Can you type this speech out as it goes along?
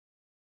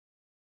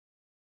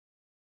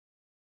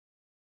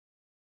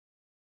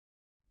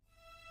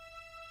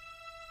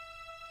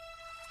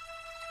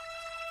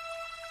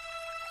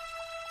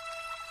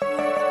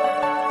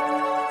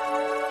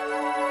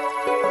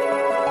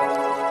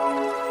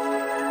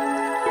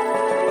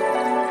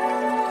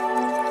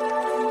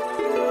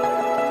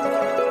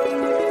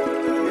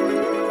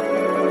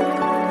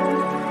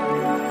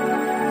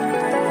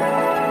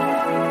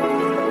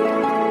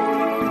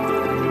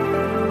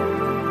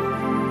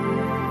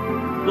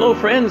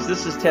friends.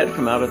 This is Ted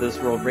from Out of This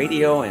World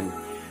Radio, and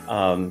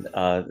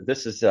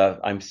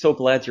I'm so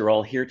glad you're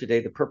all here today.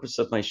 The purpose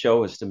of my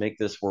show is to make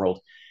this world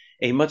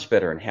a much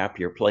better and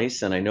happier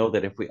place, and I know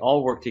that if we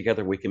all work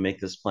together, we can make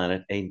this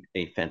planet a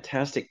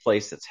fantastic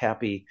place that's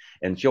happy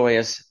and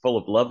joyous, full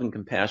of love and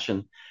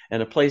compassion,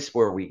 and a place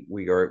where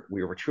we are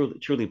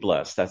truly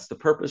blessed. That's the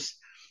purpose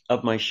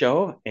of my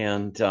show,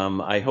 and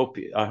I hope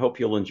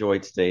you'll enjoy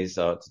today's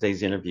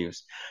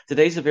interviews.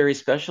 Today's a very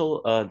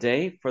special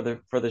day for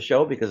the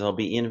show because I'll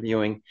be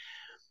interviewing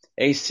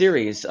a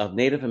series of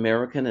Native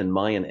American and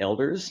Mayan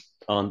elders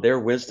on their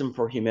wisdom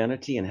for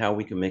humanity and how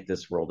we can make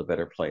this world a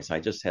better place. I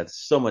just had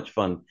so much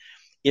fun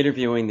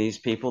interviewing these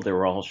people. They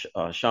were all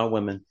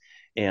Shawomen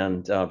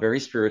and very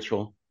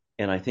spiritual,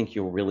 and I think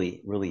you'll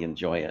really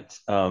enjoy it.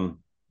 One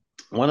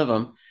of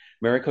them,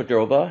 Mary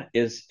Cordova,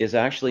 is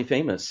actually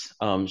famous.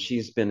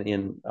 She's been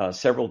in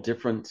several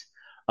different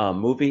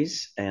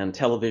movies and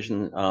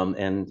television,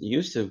 and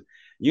used to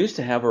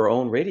have her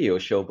own radio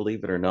show,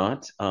 believe it or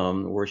not,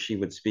 where she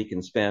would speak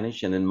in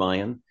Spanish and in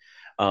Mayan,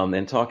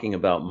 and talking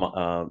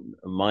about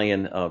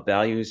Mayan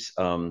values.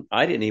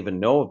 I didn't even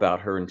know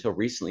about her until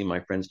recently. My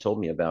friends told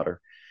me about her,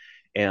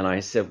 and I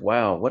said,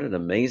 "Wow, what an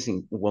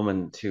amazing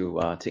woman to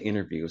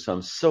interview!" So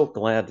I'm so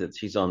glad that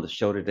she's on the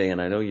show today,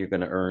 and I know you're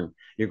going to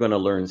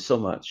learn so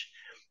much.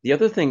 The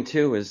other thing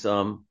too is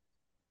I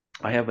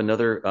have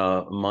another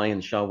Mayan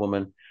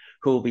Shawoman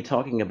who will be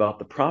talking about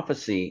the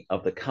prophecy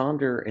of the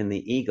Condor and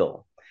the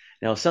eagle.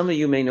 Now, some of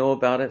you may know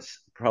about it,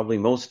 probably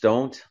most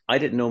don't. I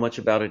didn't know much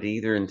about it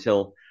either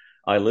until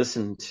I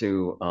listened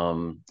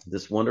to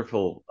this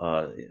wonderful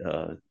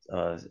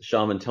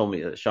Shawoman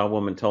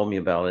told me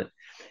about it.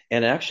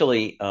 And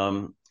actually,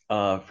 from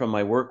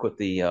my work with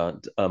the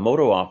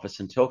Moto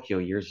office in Tokyo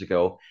years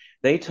ago,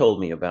 they told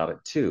me about it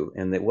too.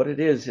 And that what it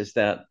is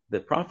that the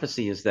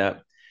prophecy is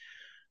that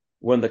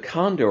when the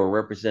condor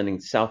representing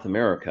South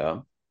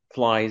America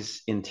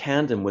flies in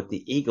tandem with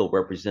the eagle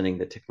representing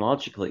the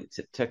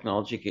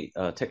technology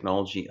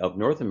of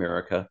North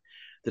America,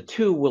 the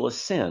two will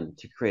ascend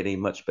to create a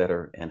much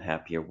better and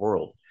happier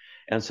world.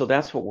 And so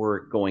that's what we're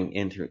going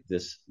into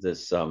this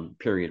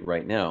period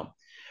right now.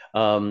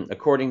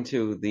 According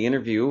to the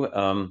interview,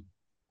 the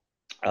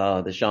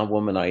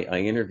Shawoman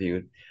I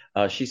interviewed,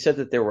 she said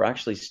that there were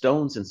actually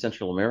stones in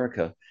Central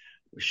America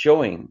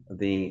showing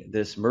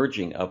this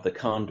merging of the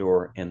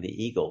condor and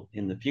the eagle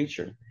in the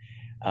future.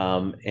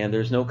 And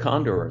there's no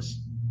condors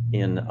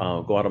in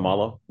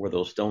Guatemala where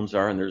those stones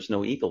are, and there's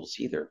no eagles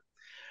either.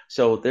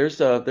 So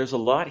there's a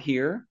lot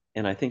here,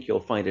 and I think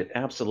you'll find it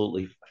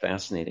absolutely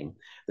fascinating.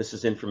 This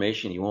is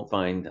information you won't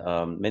find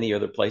many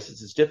other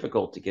places. It's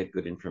difficult to get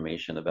good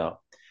information about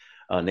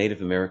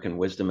Native American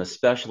wisdom,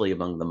 especially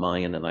among the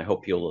Mayan, and I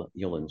hope you'll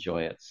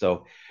enjoy it.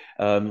 So,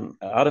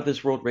 Out of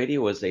This World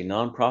Radio is a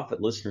nonprofit,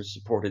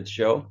 listener-supported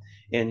show,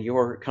 and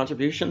your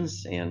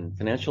contributions and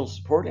financial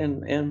support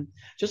and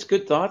just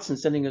good thoughts and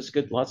sending us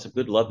lots of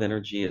good love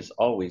energy is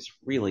always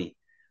really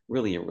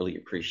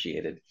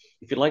appreciated.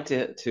 If you'd like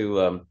to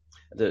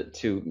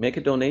make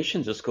a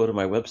donation, just go to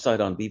my website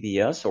on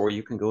BBS, or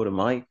you can go to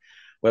my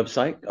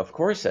website, of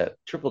course, at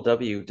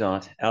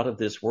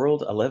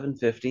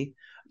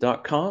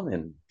www.outofthisworld1150.com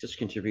and just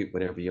contribute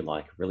whatever you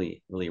like.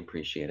 Really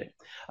appreciate it.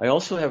 I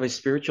also have a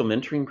spiritual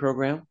mentoring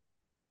program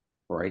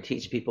where I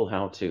teach people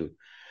how to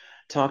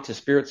talk to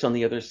spirits on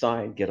the other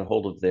side, get a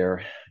hold of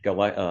their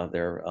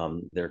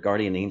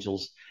guardian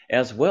angels,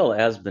 as well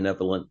as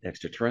benevolent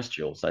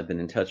extraterrestrials. I've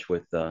been in touch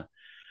with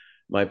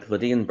my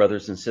Pleiadian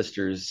brothers and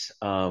sisters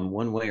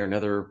one way or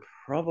another,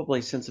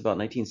 probably since about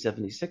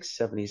 1976,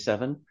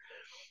 77.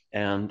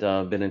 And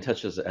been in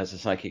touch as a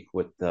psychic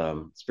with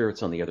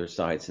spirits on the other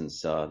side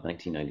since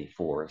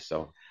 1994.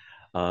 So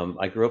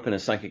I grew up in a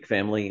psychic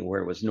family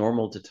where it was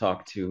normal to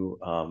talk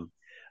to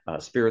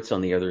spirits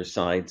on the other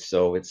side.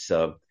 So it's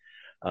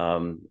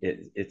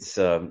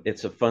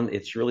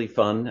really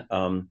fun.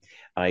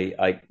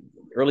 I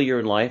earlier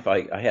in life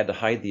I had to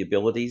hide the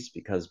abilities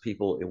because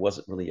it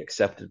wasn't really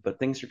accepted, but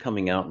things are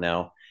coming out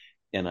now.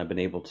 And I've been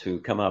able to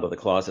come out of the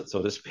closet,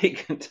 so to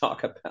speak, and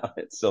talk about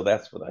it. So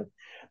that's what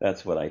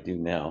I do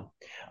now.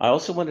 I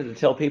also wanted to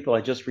tell people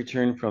I just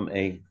returned from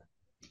a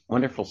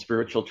wonderful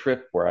spiritual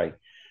trip where I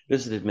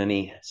visited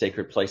many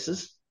sacred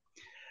places.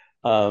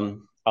 I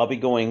want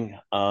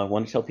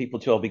to tell people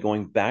too, I'll be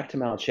going back to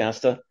Mount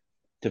Shasta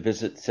to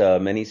visit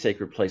many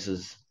sacred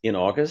places in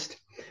August.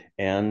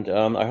 And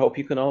I hope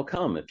you can all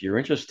come. If you're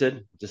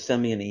interested, just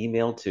send me an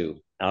email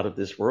to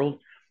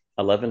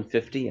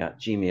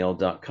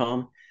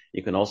outofthisworld1150@gmail.com.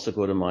 You can also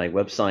go to my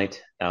website,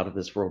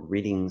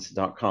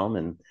 outofthisworldreadings.com,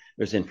 and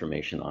there's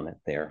information on it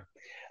there.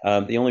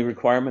 The only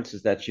requirements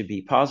is that you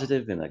be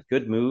positive, in a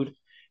good mood,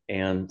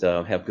 and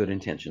have good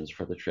intentions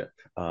for the trip.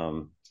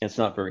 It's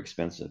not very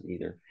expensive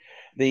either.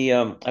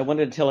 I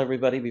wanted to tell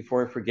everybody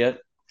before I forget,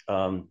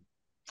 I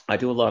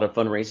do a lot of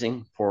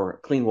fundraising for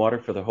clean water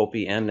for the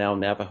Hopi and now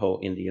Navajo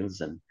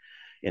Indians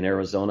in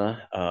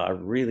Arizona. I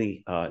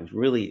really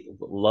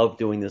love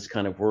doing this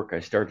kind of work.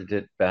 I started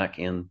it back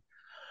in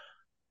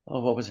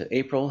what was it,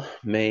 April,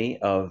 May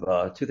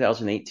of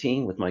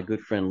 2018 with my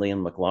good friend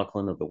Liam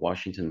McLaughlin of the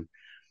Washington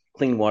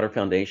Clean Water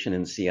Foundation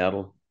in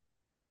Seattle.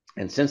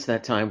 And since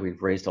that time,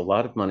 we've raised a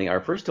lot of money. Our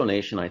first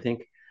donation, I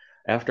think,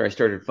 after I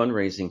started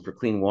fundraising for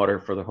clean water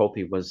for the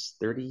Hopi was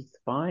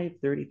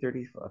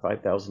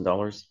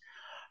 $35,000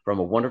 from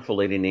a wonderful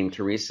lady named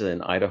Teresa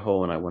in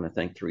Idaho. And I want to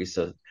thank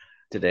Teresa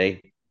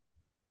today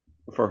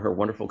for her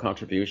wonderful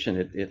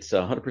contribution. It's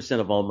 100%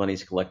 of all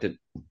monies collected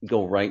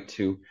go right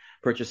to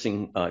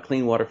purchasing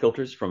clean water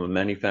filters from a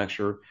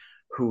manufacturer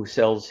who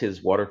sells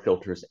his water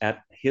filters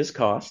at his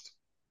cost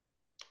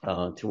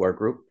to our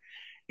group.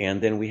 And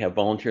then we have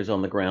volunteers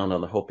on the ground on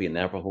the Hopi and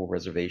Navajo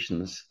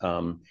reservations.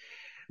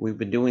 We've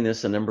been doing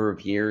this a number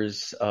of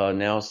years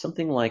now.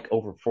 Something like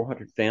over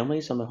 400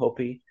 families on the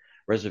Hopi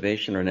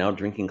reservation are now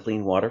drinking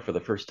clean water for the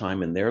first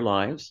time in their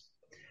lives.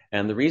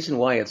 And the reason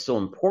why it's so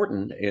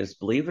important is,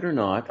 believe it or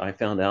not, I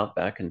found out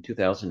back in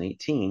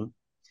 2018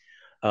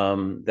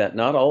 that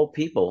not all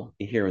people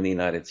here in the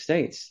United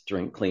States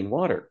drink clean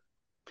water.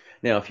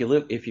 Now, if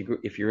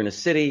you're in a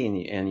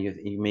city and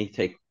you may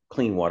take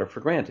clean water for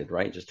granted,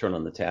 right? Just turn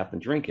on the tap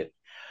and drink it.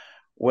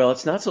 Well,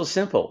 it's not so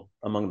simple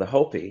among the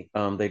Hopi.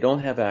 They don't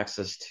have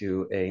access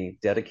to a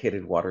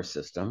dedicated water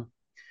system,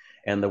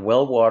 and the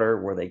well water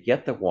where they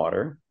get the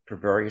water for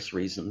various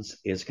reasons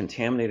is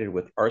contaminated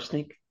with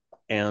arsenic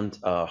and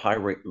high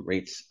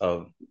rates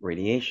of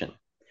radiation.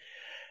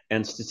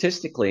 And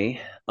statistically,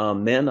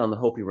 men on the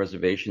Hopi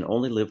reservation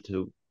only live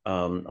to,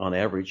 on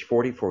average,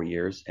 44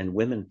 years, and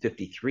women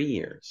 53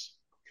 years.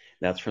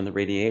 That's from the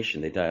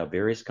radiation. They die of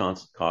various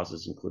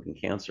causes, including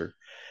cancer.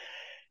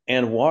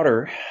 And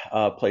water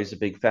plays a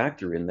big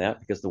factor in that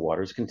because the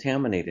water is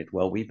contaminated.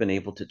 Well, we've been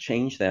able to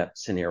change that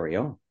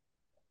scenario.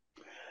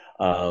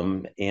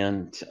 And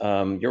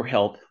your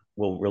help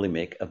will really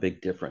make a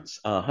big difference.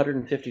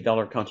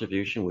 $150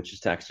 contribution, which is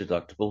tax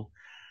deductible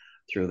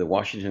through the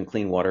Washington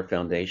Clean Water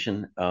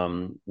Foundation,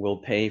 will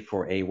pay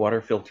for a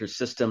water filter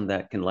system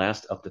that can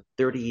last up to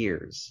 30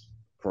 years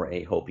for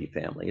a Hopi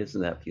family.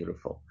 Isn't that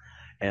beautiful?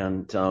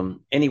 And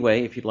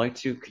anyway, if you'd like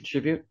to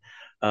contribute,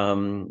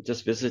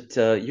 just visit,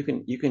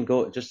 you can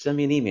go, just send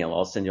me an email.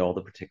 I'll send you all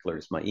the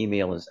particulars. My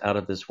email is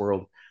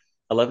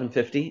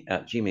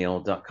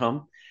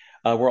outofthisworld1150@gmail.com.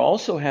 We're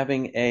also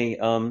having a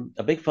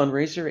big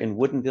fundraiser in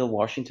Woodinville,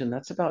 Washington.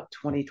 That's about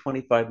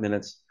 25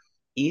 minutes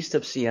east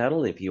of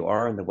Seattle. If you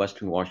are in the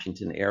Western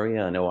Washington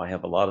area, I know I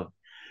have a lot of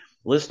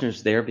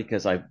listeners there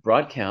because I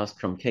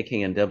broadcast from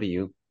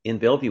KKNW in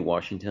Bellevue,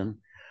 Washington,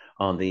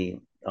 on the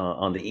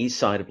east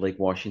side of Lake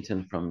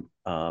Washington from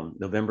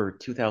November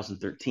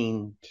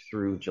 2013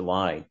 through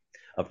July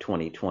of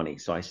 2020.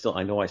 So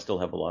I know I still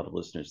have a lot of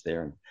listeners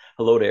there. And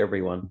hello to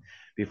everyone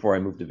before I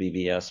move to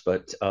BBS.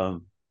 But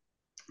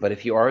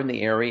if you are in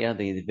the area,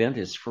 the event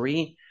is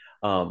free.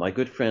 My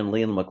good friend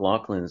Liam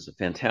McLaughlin is a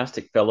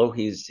fantastic fellow.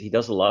 He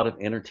does a lot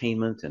of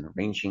entertainment and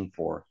arranging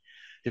for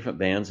different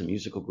bands and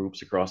musical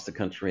groups across the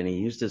country, and he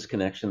used his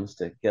connections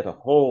to get a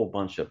whole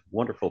bunch of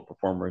wonderful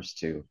performers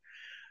to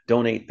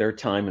donate their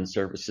time and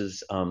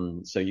services.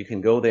 So you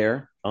can go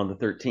there on the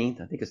 13th,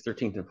 I think it's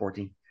 13th and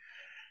 14th,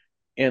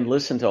 and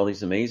listen to all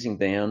these amazing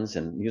bands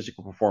and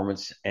musical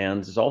performance.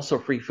 And there's also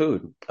free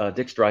food.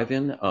 Dick's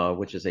Drive-In,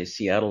 which is a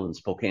Seattle and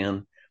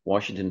Spokane,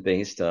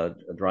 Washington-based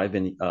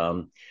drive-in,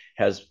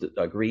 has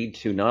agreed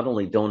to not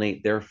only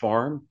donate their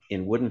farm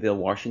in Woodinville,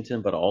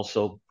 Washington, but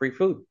also free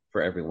food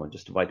for everyone,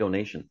 just by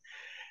donation.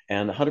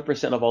 And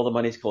 100% of all the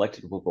monies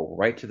collected will go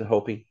right to the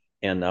Hopi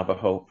and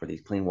Navajo for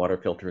these clean water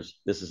filters.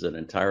 This is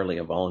entirely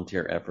a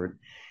volunteer effort,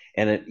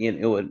 and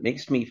it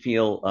makes me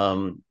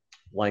feel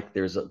like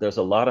there's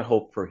a lot of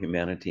hope for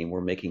humanity, and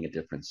we're making a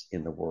difference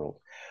in the world.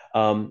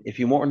 If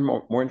you want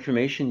more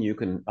information, you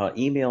can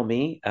email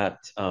me at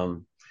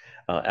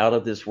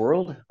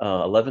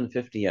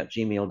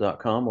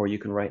outofthisworld1150@gmail.com, or you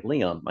can write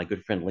Leon, my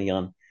good friend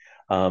Leon.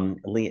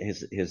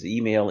 His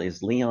email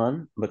is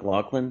Leon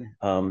McLaughlin,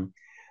 LeonMclaughlin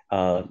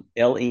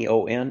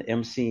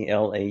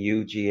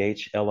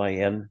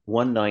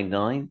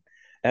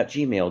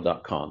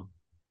 199@gmail.com,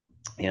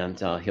 and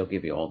he'll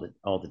give you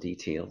all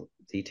the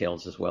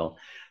details as well.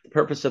 The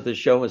purpose of this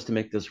show is to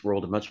make this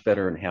world a much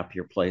better and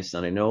happier place,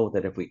 and I know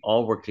that if we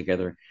all work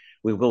together,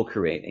 we will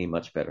create a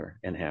much better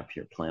and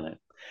happier planet.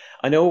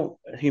 I know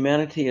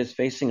humanity is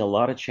facing a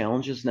lot of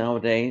challenges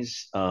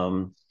nowadays.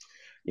 I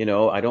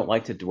don't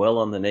like to dwell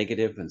on the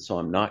negative, and so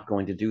I'm not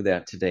going to do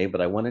that today,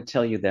 but I want to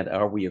tell you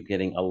that we are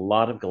getting a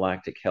lot of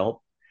galactic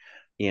help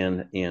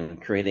in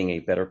creating a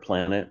better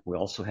planet. We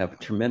also have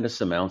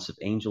tremendous amounts of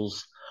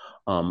angels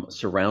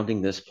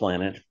surrounding this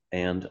planet,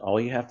 and all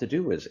you have to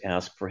do is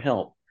ask for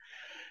help.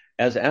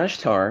 As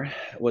Ashtar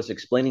was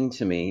explaining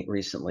to me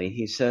recently,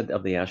 he said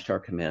of the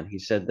Ashtar Command, he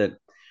said that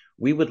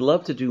we would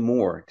love to do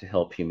more to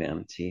help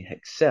humanity,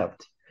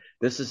 except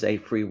this is a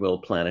free will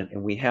planet,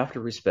 and we have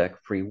to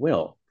respect free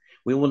will.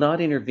 We will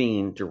not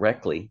intervene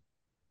directly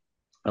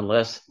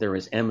unless there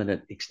is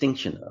imminent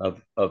extinction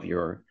of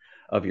your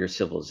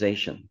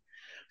civilization.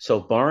 So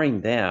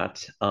barring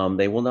that,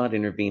 they will not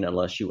intervene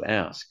unless you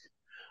ask.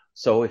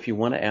 So if you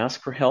want to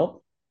ask for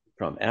help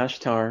from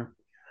Ashtar,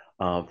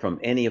 from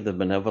any of the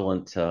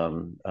benevolent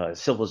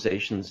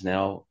civilizations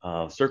now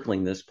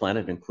circling this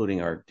planet,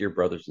 including our dear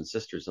brothers and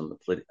sisters on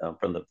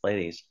from the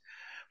Pleiades.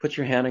 Put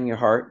your hand on your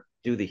heart,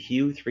 do the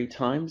hue 3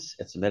 times.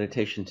 It's a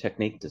meditation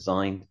technique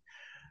designed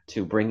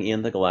to bring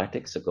in the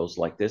galactics. It goes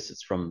like this.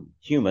 It's from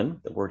human.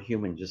 The word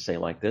human, just say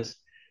like this.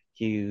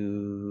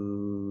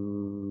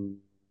 Hue.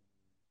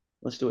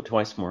 Let's do it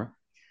twice more.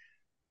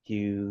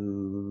 Hue.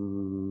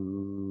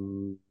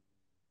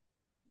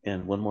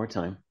 And one more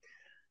time.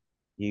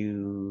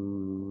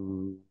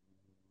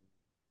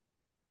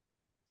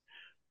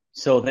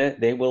 So that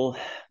they will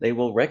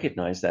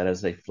recognize that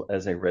as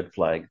a red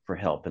flag for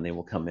help, and they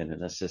will come in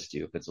and assist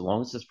you. If it's as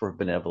long as it's for a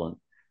benevolent,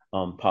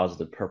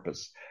 positive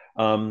purpose.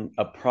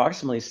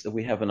 Approximately,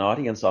 we have an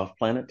audience off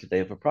planet today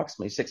of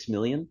approximately 6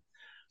 million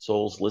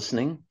souls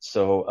listening.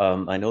 So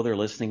I know they're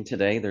listening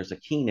today. There's a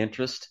keen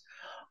interest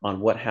on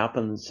what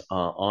happens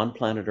on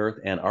planet Earth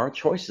and our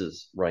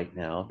choices right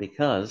now,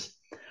 because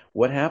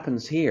what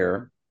happens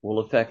here will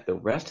affect the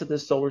rest of the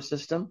solar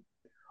system,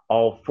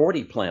 all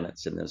 40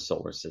 planets in this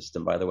solar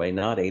system, by the way,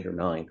 not 8 or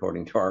 9,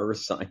 according to our Earth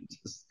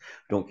scientists.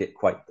 They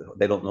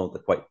don't know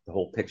quite the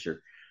whole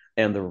picture,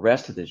 and the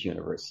rest of this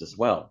universe as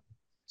well.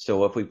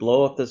 So if we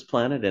blow up this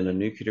planet in a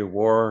nuclear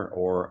war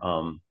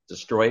or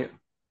destroy it,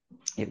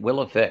 it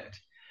will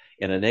affect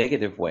in a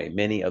negative way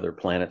many other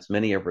planets,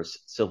 many other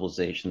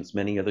civilizations,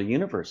 many other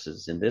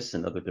universes in this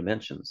and other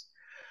dimensions.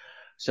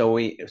 So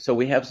we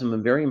have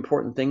some very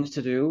important things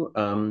to do,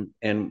 and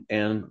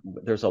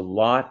there's a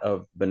lot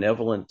of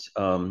benevolent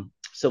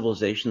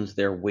civilizations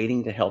there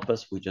waiting to help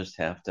us. We just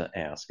have to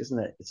ask, isn't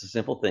it? It's a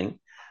simple thing,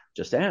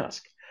 just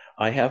ask.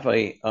 I have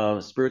a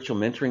spiritual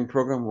mentoring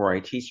program where I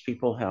teach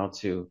people how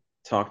to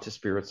talk to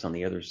spirits on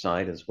the other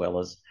side, as well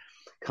as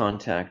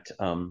contact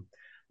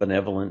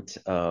benevolent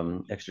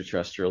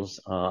extraterrestrials.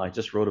 I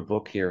just wrote a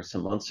book here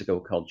some months ago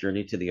called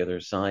Journey to the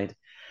Other Side.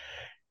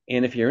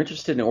 And if you're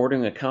interested in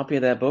ordering a copy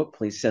of that book,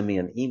 please send me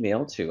an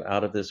email to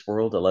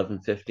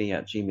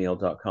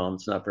outofthisworld1150@gmail.com.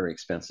 It's not very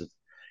expensive,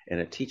 and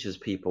it teaches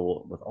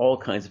people with all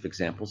kinds of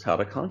examples how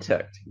to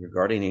contact your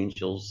guardian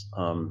angels,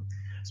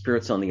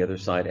 spirits on the other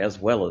side, as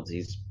well as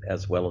these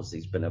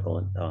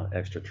benevolent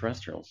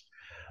extraterrestrials.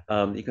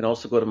 You can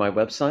also go to my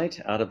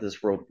website,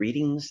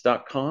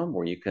 outofthisworldreadings.com,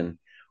 where you can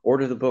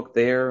order the book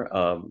there,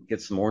 get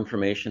some more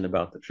information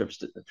about the trip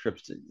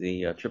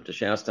to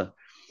Shasta,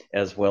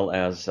 as well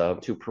as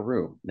to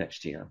Peru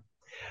next year.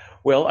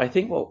 Well, I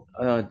think,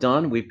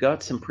 Don, we've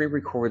got some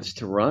pre-records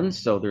to run.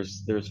 So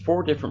there's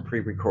 4 different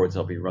pre-records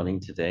I'll be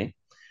running today.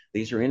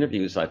 These are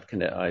interviews I've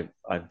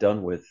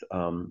done with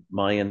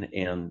Mayan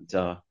and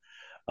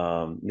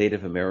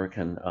Native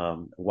American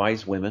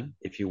wise women,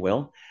 if you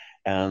will.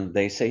 And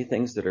they say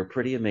things that are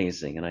pretty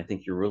amazing, and I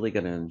think you're really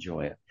going to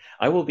enjoy it.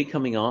 I will be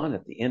coming on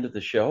at the end of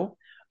the show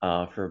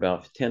for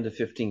about 10 to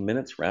 15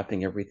 minutes,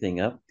 wrapping everything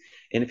up.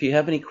 And if you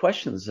have any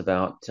questions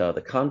about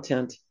the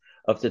content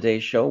of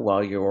today's show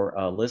while you're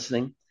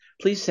listening,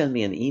 please send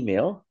me an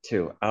email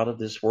to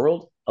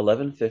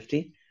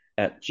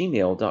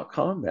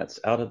outofthisworld1150@gmail.com. That's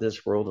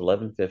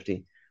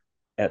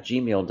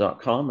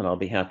outofthisworld1150@gmail.com, and I'll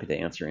be happy to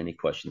answer any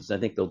questions. I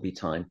think there'll be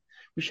time.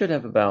 We should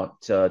have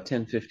about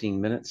 10, 15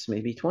 minutes,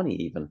 maybe 20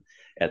 even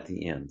at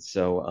the end.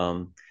 So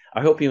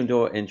I hope you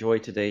enjoy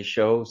today's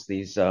shows.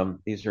 These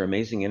are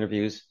amazing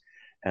interviews,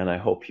 and I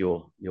hope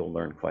you'll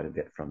learn quite a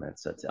bit from it.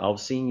 So I'll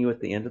see you at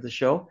the end of the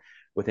show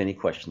with any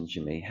questions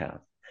you may have.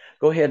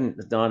 Go ahead,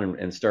 Don,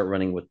 and start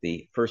running with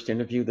the first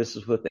interview. This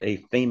is with a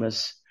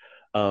famous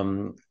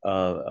Mayan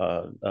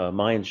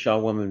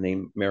Shawoman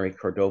named Mary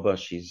Cordova.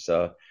 She's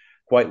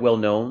quite well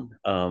known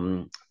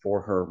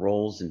for her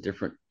roles in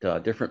different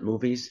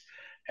movies.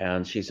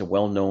 And she's a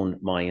well-known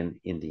Mayan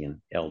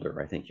Indian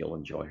elder. I think you'll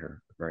enjoy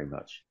her very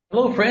much.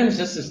 Hello, friends.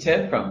 This is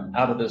Ted from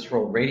Out of This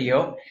World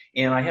Radio,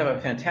 and I have a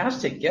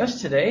fantastic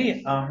guest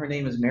today. Her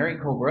name is Mary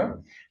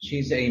Cordova.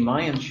 She's a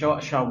Mayan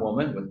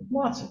Shawoman with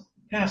lots of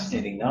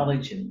fascinating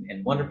knowledge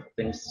and wonderful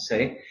things to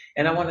say.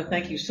 And I want to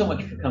thank you so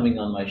much for coming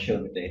on my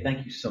show today.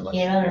 Thank you so much.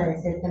 Quiero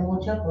agradecerte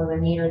mucho por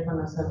venir hoy con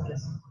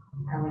nosotros.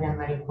 Ahora,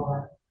 Mary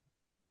Cordova.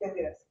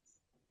 Gracias.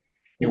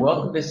 You're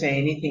welcome to say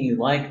anything you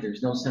like.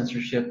 There's no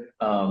censorship.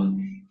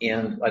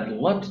 And I'd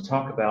love to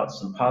talk about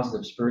some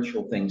positive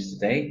spiritual things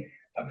today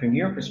from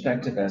your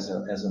perspective as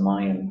a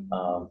Mayan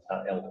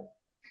elder.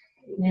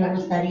 Me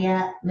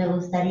gustaría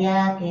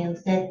que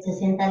usted se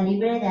sienta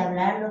libre de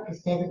hablar lo que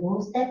usted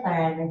guste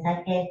para el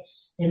mensaje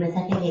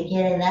que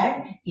quiere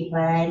dar, y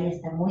para él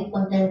está muy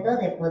contento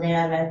de poder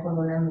hablar con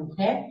una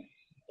mujer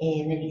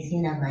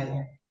medicina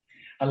maya.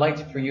 I'd like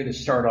for you to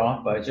start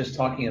off by just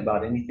talking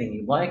about anything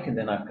you like, and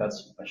then I've got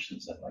some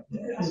questions I'd like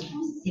to ask.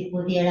 Si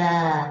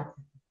pudiera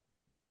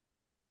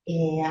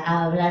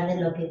hablar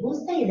de lo que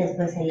guste, y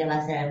después él le va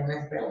a hacer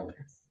algunas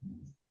preguntas.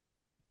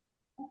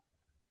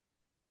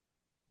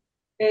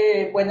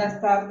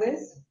 Buenas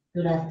tardes.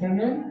 Good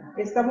afternoon.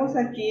 Estamos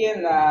aquí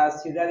en la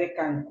ciudad de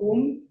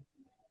Cancún.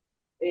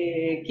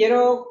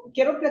 Quiero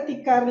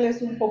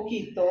platicarles un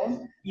poquito.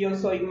 Yo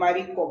soy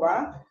Mary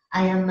Cordova.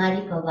 I am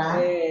Mary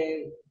Cordova.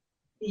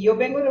 Y yo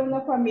vengo de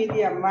una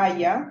familia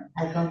maya.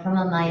 I come from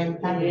a Mayan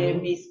family.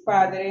 Mis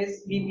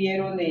padres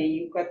vivieron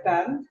en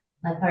Yucatán.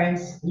 My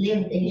parents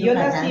lived in Yo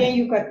nací en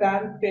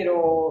Yucatan. Yucatán,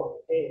 pero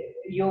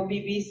yo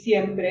viví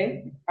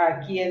siempre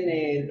aquí en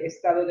el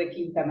estado de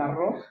Quintana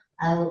Roo.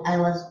 I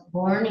was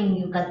born in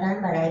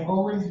Yucatan, but I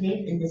always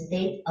lived in the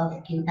state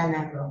of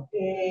Quintana Roo.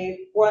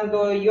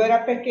 Cuando yo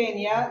era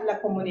pequeña,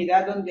 la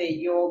comunidad donde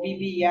yo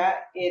vivía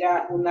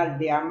era una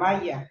aldea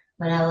maya.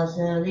 When I was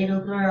a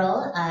little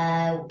girl,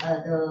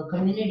 the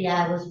community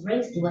I was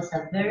raised, it was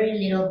a very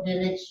little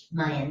village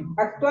Mayan.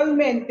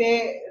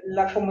 Actualmente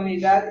la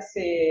comunidad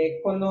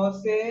se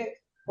conoce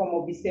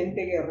como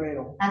Vicente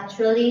Guerrero.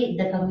 Actually,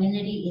 the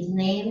community is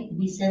named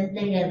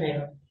Vicente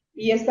Guerrero.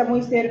 Y está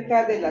muy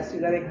cerca de la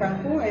ciudad de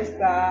Cancún,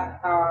 está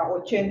a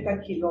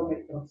 80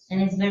 kilómetros.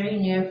 And it's very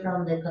near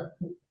from the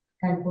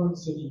Cancun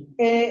city.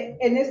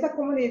 En esta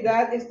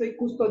comunidad estoy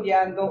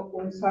custodiando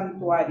un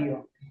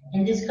santuario.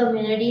 In this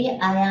community,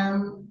 I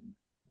am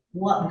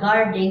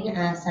guarding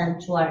a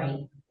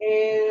sanctuary.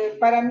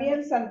 Para mí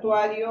el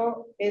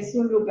santuario es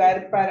un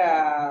lugar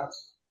para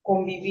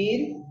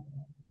convivir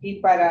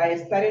y para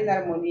estar en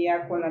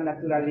armonía con la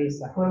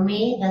naturaleza. For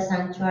me, the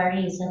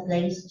sanctuary is a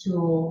place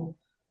to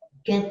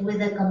get with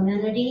the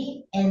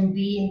community and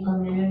be in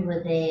community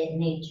with the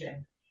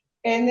nature.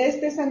 En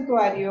este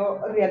santuario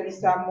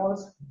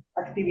realizamos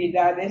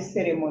actividades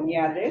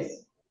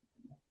ceremoniales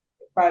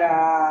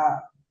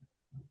para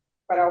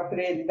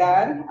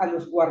ofrendar a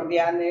los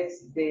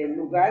guardianes del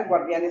lugar,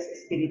 guardianes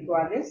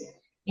espirituales.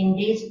 In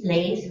this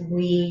place,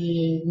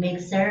 we make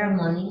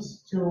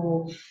ceremonies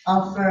to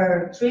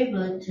offer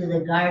tribute to the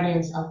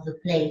guardians of the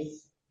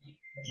place.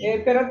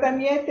 Pero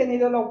también he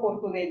tenido la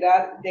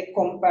oportunidad de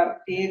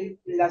compartir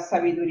la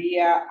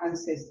sabiduría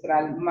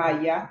ancestral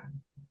maya.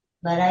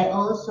 But I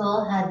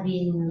also have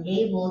been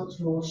able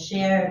to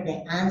share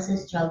the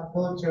ancestral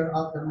culture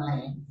of the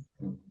Mayans.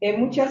 En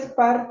muchas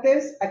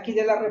partes aquí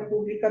de la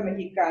República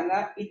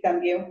Mexicana y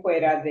también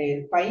fuera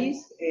del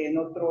país, en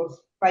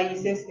otros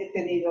países he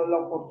tenido la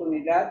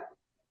oportunidad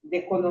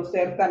de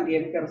conocer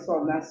también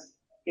personas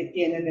que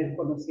tienen el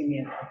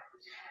conocimiento.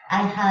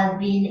 I have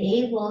been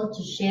able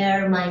to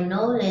share my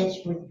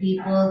knowledge with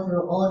people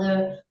through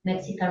other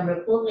Mexican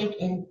Republic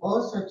and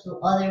also to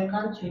other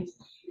countries,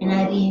 and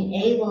I've been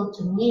able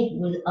to meet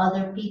with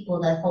other people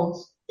that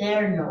holds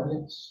their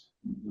knowledge.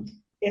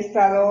 He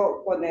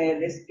estado con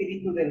el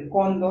espíritu del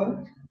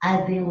cóndor.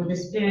 I've been with the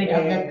spirit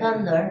of the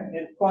condor,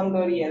 El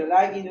cóndor y el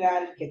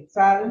águila, el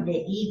quetzal.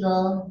 the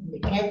eagle, the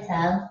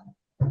quetzal,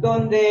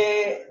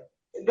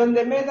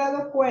 donde me he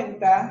dado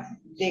cuenta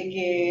de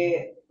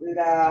que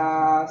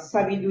la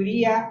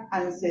sabiduría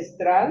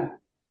ancestral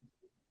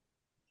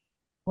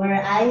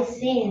where I've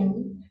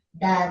seen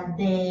that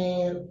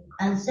the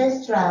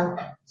ancestral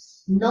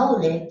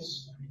knowledge,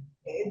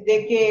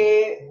 de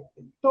que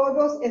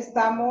todos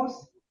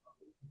estamos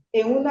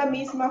en una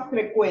misma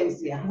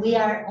frecuencia. we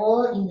are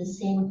all in the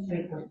same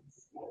frequency.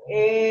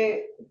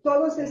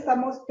 Todos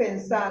estamos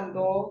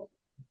pensando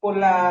por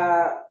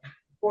la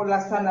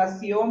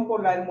sanación,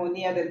 por la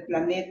armonía del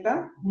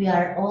planeta. We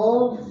are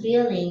all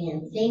feeling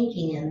and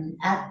thinking and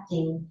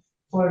acting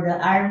for the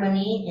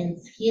harmony and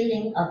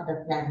healing of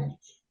the planet.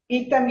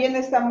 Y también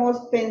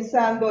estamos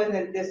pensando en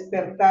el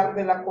despertar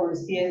de la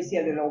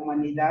conciencia de la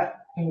humanidad.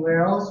 And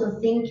we're also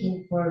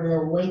thinking for the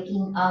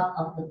waking up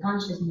of the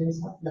consciousness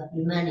of the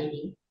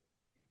humanity.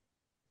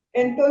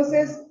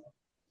 Entonces,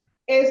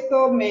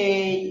 esto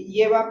me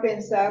lleva a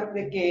pensar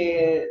de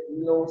que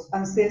los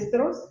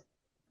ancestros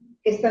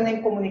están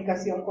en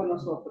comunicación con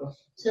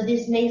nosotros. So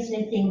this makes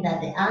me think that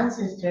the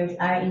ancestors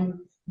are in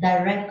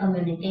direct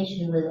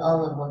communication with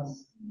all of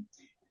us.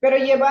 Pero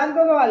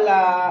llevándolo a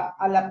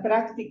la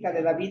práctica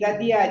de la vida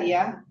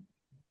diaria,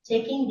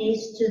 Taking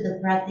this to the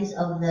practice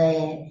of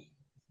the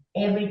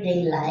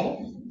everyday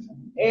life,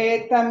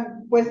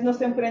 pues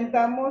nos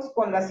enfrentamos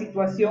con la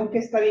situación que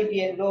está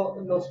viviendo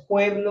los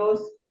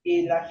pueblos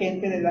y la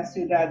gente de las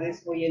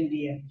ciudades hoy en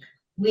día.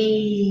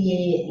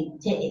 we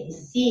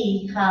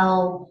see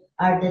how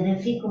are the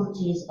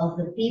difficulties of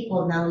the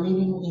people now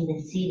living in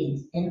the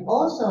cities and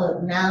also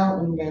now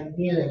in the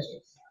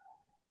villages.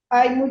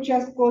 Hay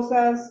muchas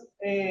cosas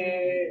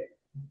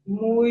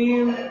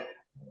muy,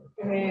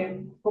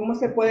 ¿cómo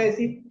se puede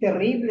decir?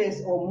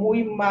 Terribles o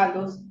muy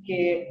malos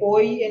que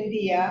hoy en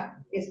día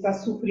está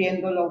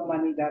sufriendo la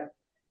humanidad.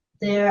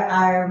 There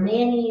are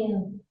many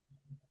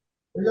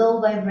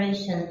low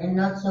vibration and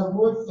not so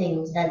good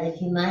things that the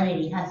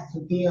humanity has to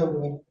deal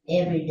with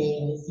every day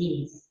in the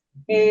cities.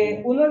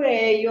 Uno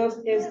de ellos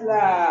es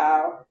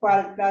la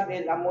falta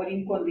del amor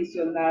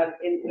incondicional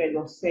entre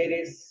los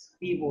seres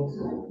vivos.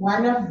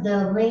 One of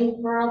the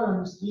main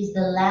problems is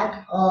the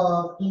lack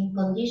of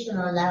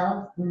unconditional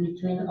love in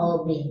between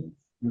all beings.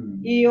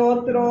 Y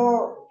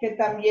otro que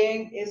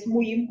también es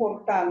muy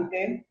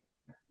importante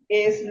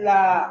es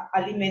la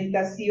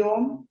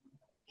alimentación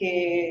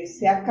que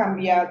se ha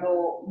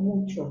cambiado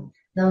mucho.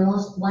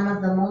 One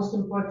of the most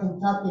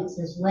important topics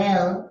as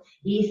well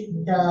is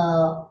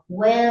the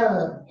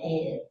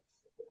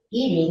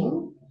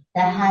eating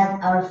that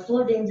has our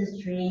food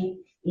industry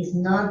is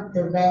not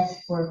the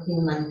best for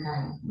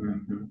humankind.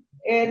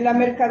 La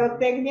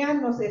mercadotecnia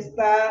nos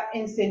está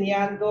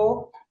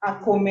enseñando a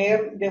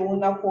comer de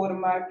una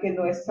forma que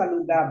no es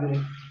saludable.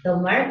 The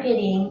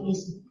marketing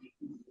is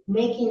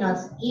making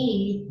us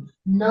eat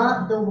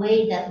not the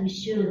way that we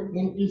should,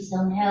 and it's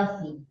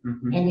unhealthy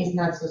and it's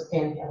not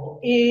sustainable.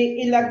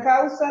 Y la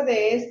causa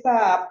de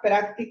esta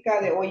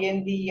práctica de hoy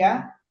en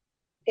día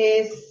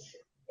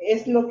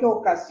es lo que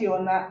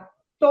ocasiona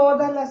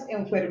todas las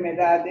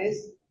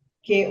enfermedades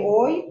que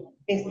hoy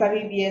está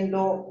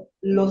viviendo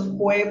los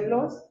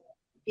pueblos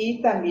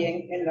y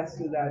también en las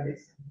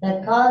ciudades.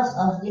 The cause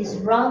of these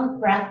wrong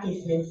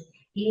practices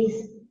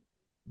is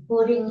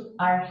putting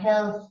our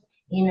health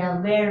in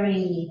a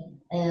very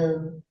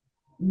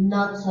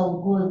not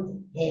so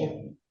good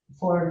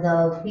for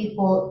the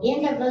people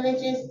in the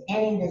villages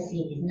and in the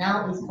cities.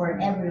 Now it's for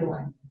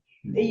everyone.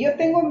 Yo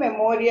tengo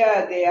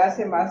memoria de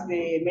hace más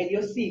de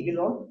medio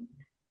siglo,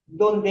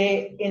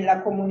 donde en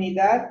la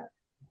comunidad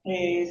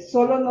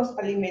solo nos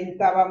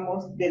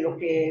alimentábamos de lo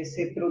que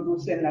se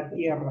produce en la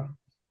tierra.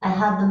 I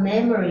have the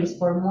memories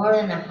for more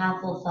than a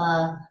half of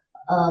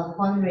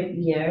 100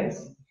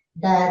 years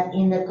that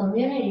in the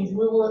communities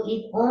we will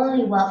eat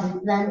only what we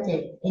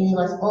planted, and it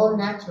was all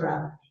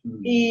natural.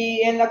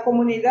 Y en la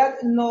comunidad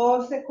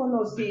no se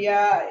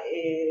conocía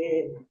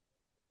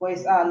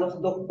pues a los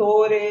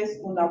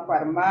doctores, una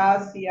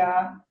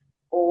farmacia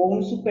o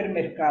un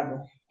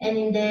supermercado. And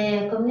in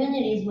the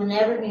communities we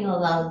never knew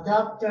about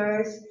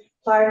doctors,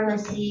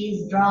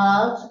 pharmacies,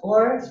 drugs,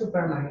 or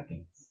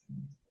supermarkets.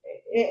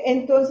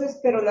 Entonces,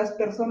 pero las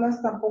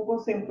personas tampoco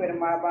se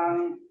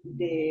enfermaban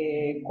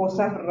de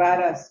cosas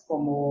raras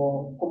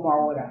como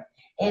ahora.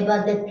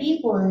 But the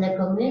people in the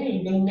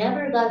community, they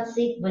never got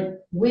sick with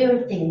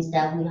weird things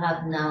that we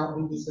have now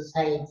in the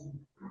society.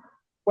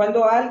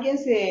 Cuando alguien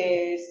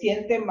se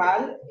siente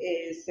mal,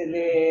 se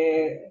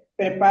le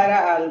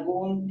prepara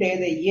algún té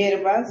de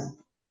hierbas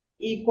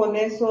y con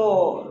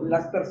eso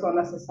las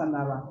personas se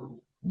sanaban.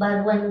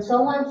 But when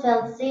someone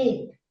felt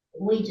sick,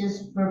 we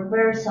just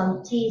prepare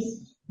some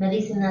teas,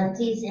 medicinal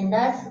teas, and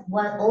that's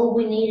what all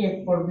we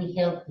needed for be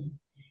healthy.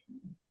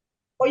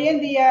 Hoy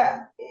en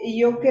día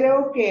yo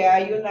creo que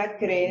hay una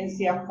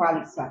creencia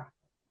falsa.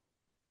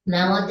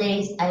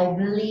 Nowadays, I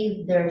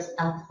believe there's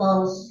a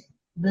false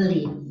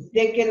belief.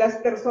 De que las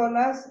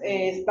personas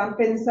están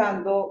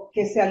pensando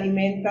que se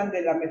alimentan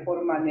de la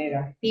mejor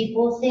manera.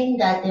 People think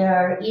that they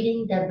are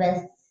eating the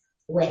best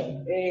way.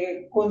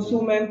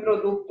 Consumen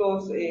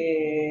productos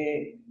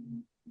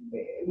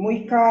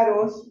muy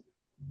caros.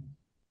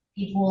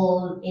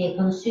 People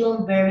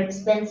consume very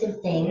expensive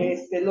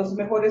things. Los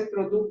mejores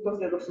productos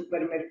de los The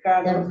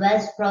supermercados.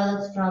 best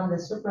products from the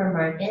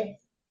supermarket.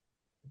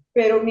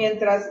 Pero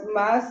mientras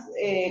más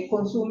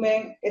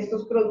consumen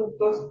estos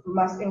productos,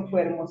 más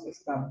enfermos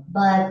están.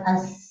 But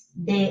as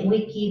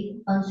we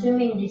keep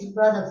consuming these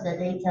products that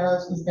they tell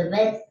us is the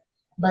best,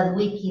 but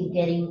we keep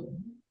getting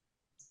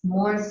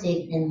more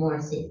sick and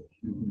more sick.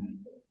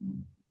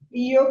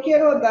 Y yo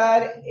quiero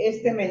dar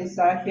este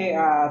mensaje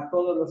a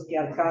todos los que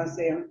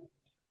alcancen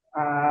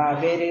a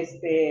ver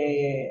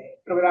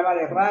este programa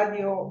de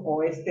radio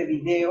o este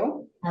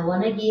video. I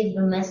want to give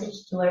the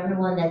message to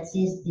everyone that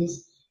sees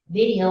this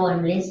video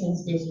and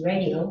listens this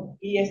radio.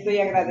 Y estoy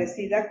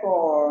agradecida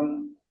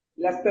con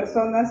las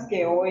personas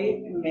que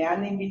hoy me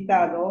han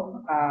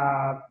invitado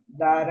a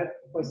dar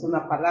pues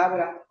una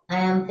palabra. I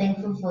am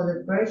thankful for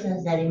the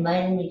persons that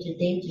invited me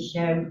today to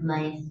share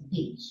my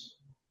speech.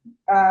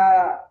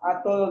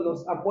 A todos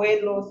los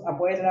abuelos,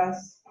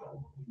 abuelas,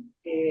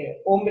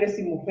 hombres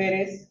y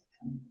mujeres.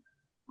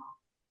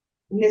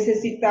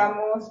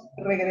 Necesitamos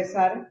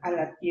regresar a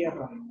la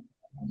tierra.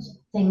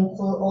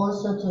 Thankful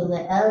also to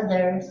the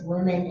elders,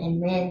 women and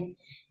men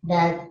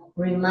that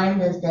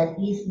remind us that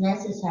it's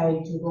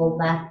necessary to go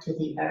back to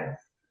the earth.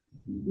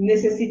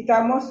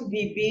 Necesitamos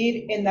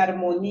vivir en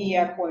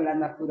armonía con la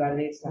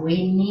naturaleza.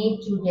 We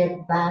need to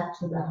get back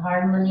to the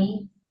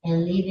harmony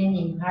and living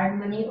in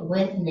harmony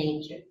with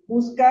nature.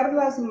 Buscar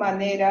las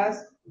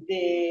maneras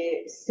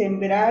de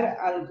sembrar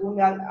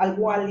algún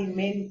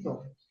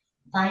alimento.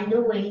 Find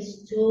the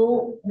ways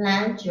to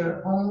plant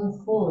your own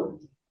food.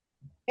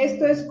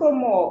 Esto es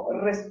como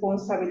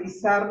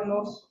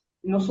responsabilizarnos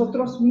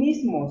nosotros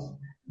mismos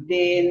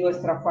de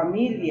nuestra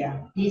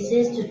familia. This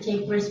is to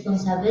take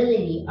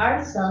responsibility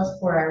ourselves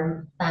for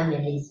our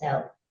family's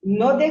health.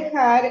 No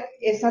dejar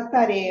esa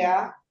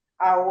tarea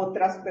a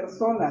otras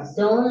personas.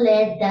 Don't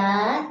let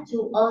that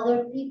to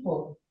other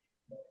people.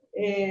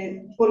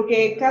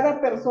 Porque cada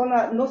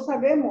persona no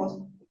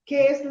sabemos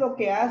qué es lo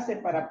que hace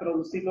para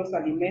producir los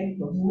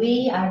alimentos.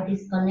 We are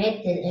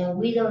disconnected and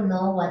we don't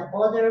know what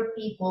other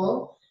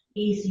people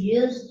is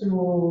used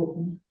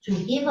to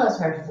give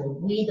us our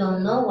food. We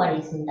don't know what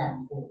is in that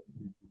food.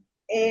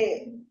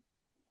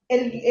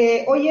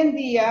 Hoy en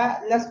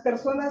día las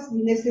personas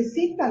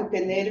necesitan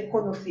tener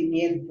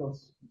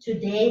conocimientos.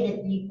 Today, the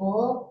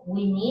people,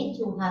 we need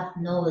to have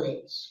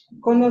knowledge.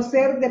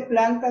 Conocer de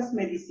plantas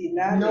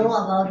medicinales. Know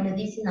about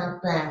medicinal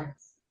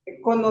plants.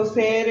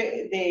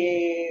 Conocer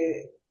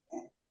de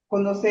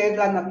conocer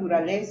la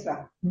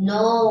naturaleza,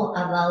 know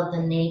about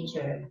the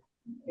nature,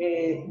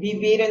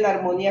 vivir en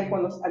armonía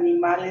con los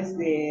animales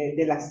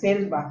de la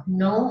selva.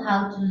 know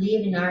how to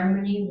live in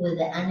harmony with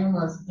the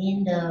animals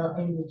in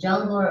the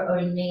jungle or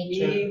in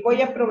nature. Y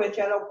voy a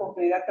aprovechar la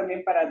oportunidad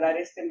también para dar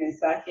este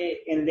mensaje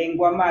en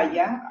lengua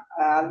maya.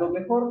 A lo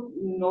mejor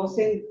no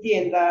se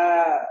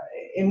entienda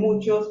en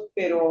muchos,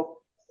 pero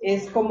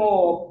es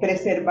como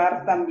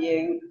preservar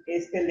también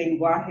este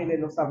lenguaje de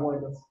los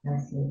abuelos.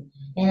 That's it.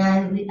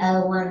 And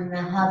I want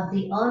to have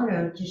the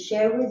honor to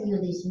share with you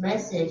this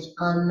message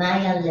on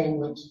Mayan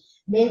language.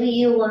 Maybe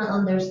you won't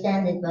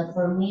understand it, but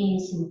for me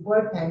it's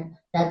important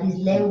that this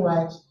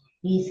language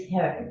is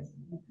heard,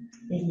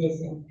 is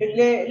listened.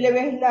 Le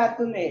ves la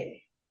tune,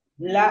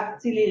 la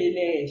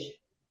tilililesh,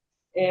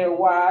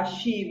 wa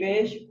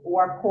shivesh,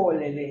 wa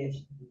kolelesh.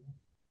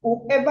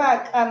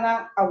 Upeba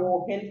kana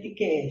awohel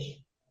tikesh.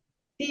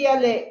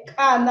 Tiale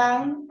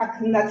kanan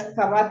aknat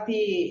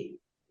kabati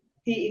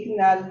ti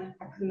ignal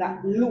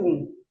akna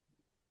lung.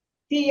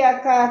 Tia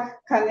ka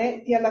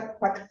kane tia la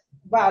pak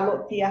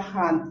balo tia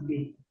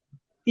handbi.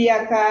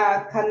 Tia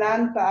ka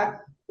kananta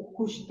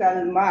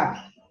kustal mak.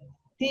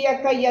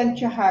 Tia ka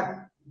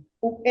yanchahak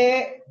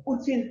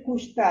util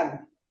kustal.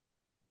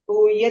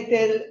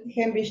 Uyetel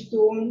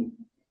hembistum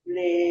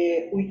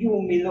le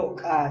uyumilo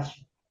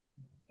kash.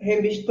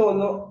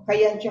 Hembistono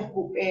kayanchah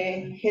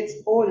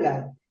hets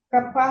olal.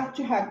 Kapag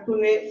chahak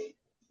tune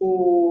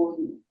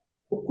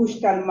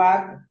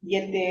kustalmak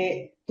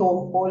yete to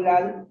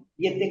olal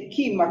yete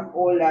kimak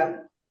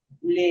olal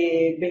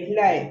le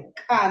behlai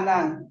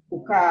kanan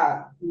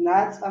uka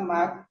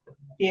natsamak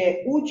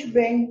te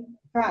uchben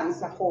kan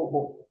sa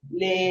hobo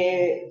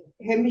le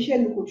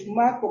hemishen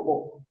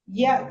kuchmakobo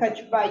ya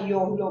kachba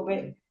yo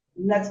lobe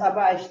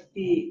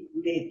natsabashti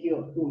le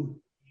tiotum.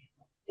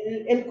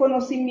 El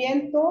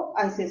conocimiento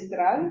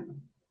ancestral,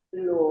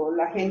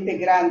 la gente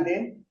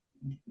grande,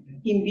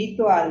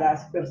 invito a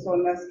las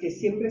personas que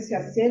siempre se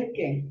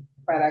acerquen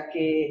para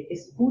que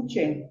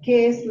escuchen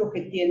qué es lo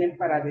que tienen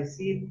para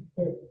decir,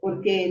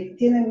 porque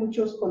tienen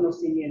muchos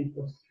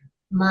conocimientos.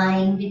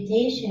 My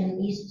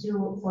invitation is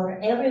for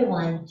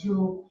everyone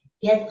to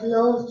get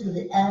close to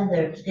the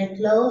elders, get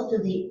close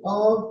to the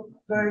old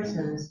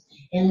persons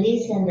and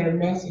listen their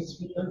message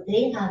because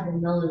they have the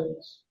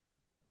knowledge.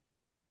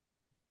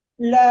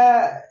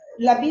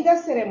 La vida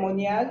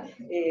ceremonial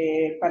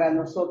para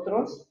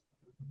nosotros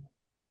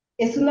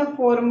es una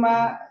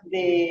forma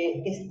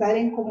de estar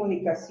en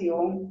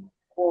comunicación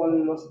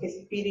con los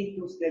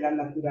espíritus de la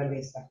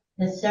naturaleza.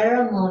 The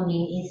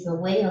ceremony is a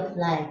way of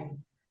life,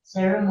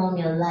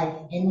 ceremonial life,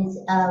 and it's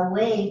a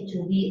way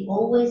to be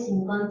always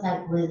in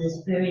contact with the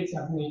spirits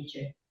of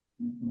nature.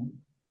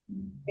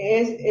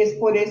 Es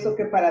por eso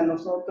que para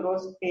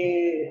nosotros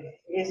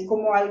es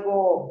como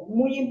algo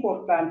muy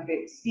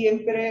importante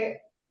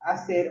siempre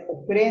hacer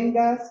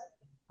ofrendas,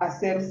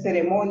 hacer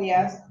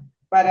ceremonias,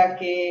 para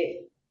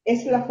que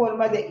es la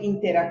forma de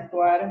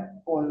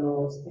interactuar con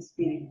los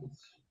espíritus.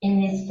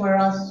 And it's for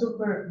us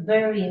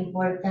very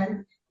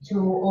important to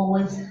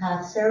always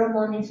have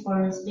ceremonies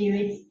for the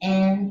spirits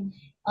and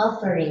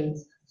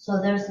offerings. So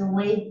there's a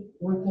way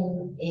we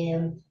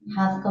can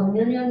have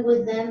communion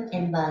with them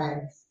and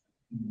balance.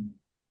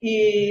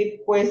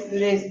 Y pues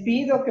les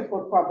pido que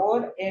por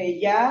favor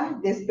ya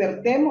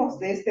despertemos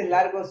de este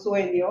largo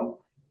sueño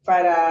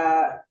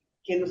para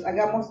que nos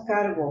hagamos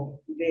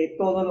cargo de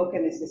todo lo que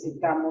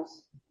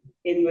necesitamos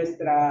en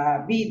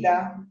nuestra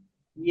vida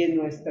y en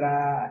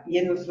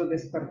nuestro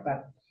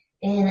despertar.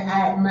 And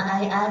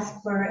I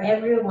ask for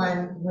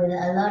everyone with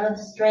a lot of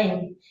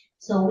strength,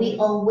 so we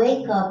all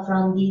wake up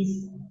from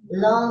this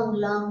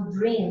long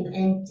dream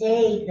and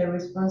take the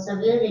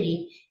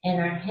responsibility in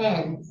our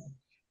hands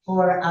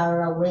for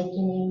our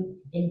awakening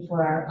and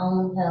for our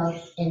own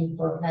health and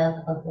for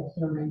health of the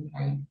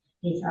humankind.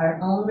 It's our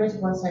own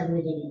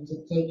responsibility to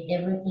take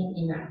everything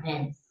in our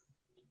hands.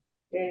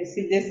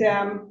 Si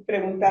desean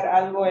preguntar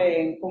algo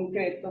en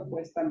concreto,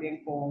 pues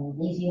también con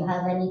gusto. If you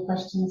have any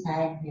questions,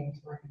 I am here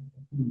to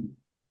answer.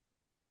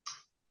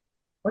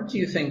 What do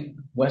you think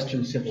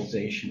Western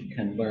civilization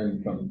can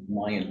learn from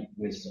Mayan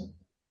wisdom?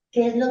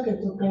 ¿Qué es lo que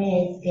tú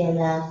crees que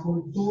la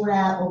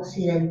cultura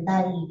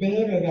occidental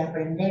debe de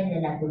aprender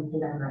de la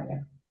cultura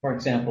maya? For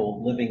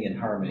example, living in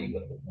harmony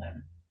with the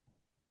planet.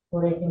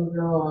 Por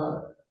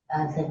ejemplo,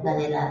 acerca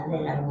de la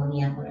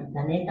armonía con el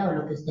planeta o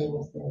lo que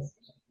ustedes.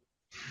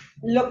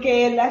 Lo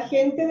que la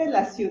gente de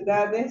las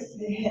ciudades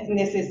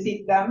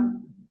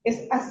necesitan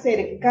es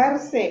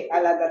acercarse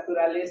a la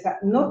naturaleza,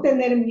 no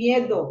tener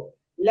miedo.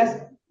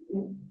 La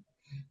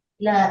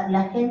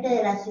gente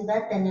de la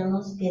ciudad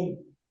tenemos que...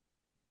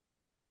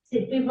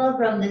 People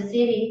from the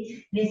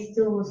city needs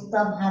to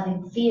stop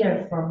having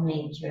fear from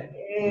nature.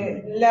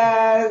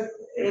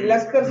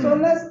 Las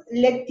personas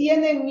le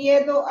tienen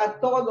miedo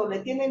a todo, le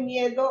tienen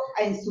miedo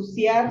a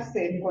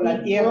ensuciarse con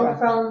la tierra. People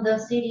from the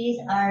cities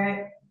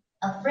are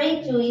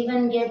afraid to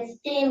even get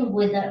stained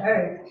with the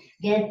earth,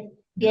 get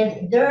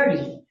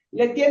dirty.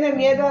 Le tienen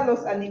miedo a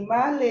los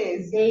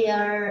animales. They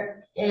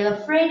are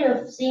afraid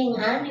of seeing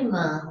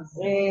animals.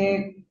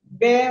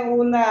 ven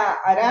una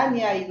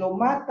araña y lo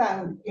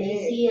matan.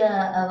 They see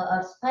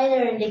a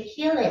spider and they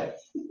kill it.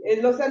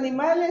 Los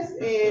animales,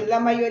 la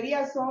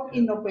mayoría son So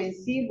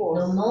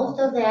inofensivos. most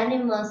of the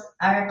animals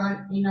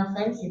are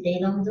inoffensive. They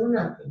don't do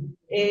nothing.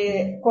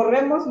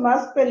 Corremos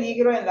más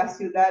peligro en las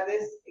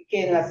ciudades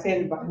que en la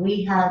selva.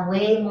 We have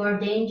way more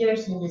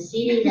dangers in the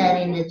city than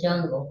in the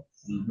jungle.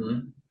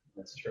 Mm-hmm.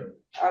 That's true.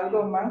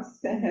 ¿Algo más?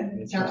 So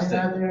Interesting.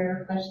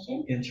 another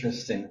question?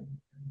 Interesting.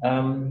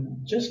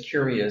 Just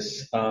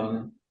curious,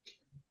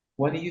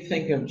 what do you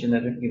think of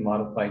genetically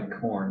modified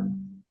corn?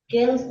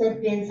 ¿Qué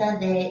usted piensa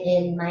de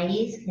el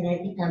maíz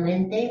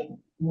genéticamente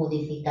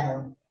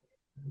modificado?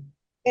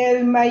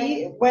 El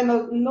maíz,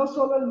 bueno, no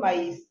solo el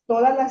maíz,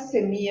 todas las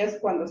semillas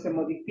cuando se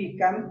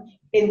modifican,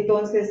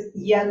 entonces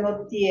ya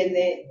no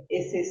tiene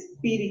ese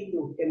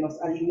espíritu que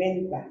nos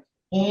alimenta.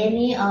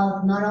 Any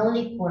of, not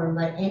only corn,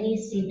 but any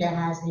seed that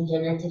has been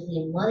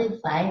genetically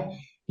modified,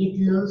 it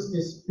loses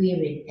the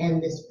spirit,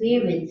 and the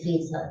spirit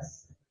feeds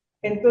us.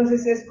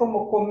 Entonces es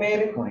como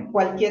comer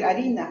cualquier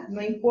harina,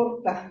 no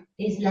importa.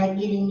 It's like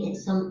eating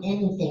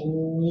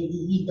anything.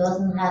 It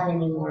doesn't have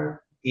any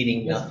more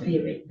Eating the nothing.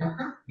 spirit.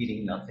 Ajá.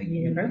 Eating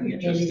nothing. Very Él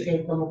interesting.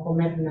 dice como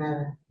comer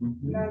nada.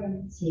 Mhm. Nada.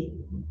 Sí.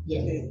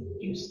 Yes.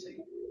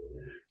 Interesting.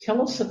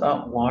 Tell us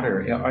about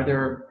water. Are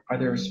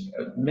there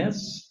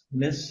myths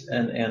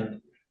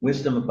and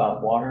wisdom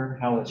about water,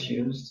 how it's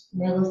used?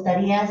 Me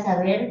gustaría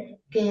saber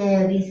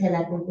qué dice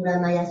la cultura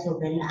maya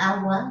sobre el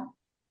agua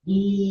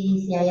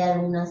y si hay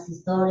algunas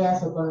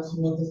historias o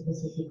conocimientos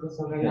específicos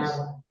sobre el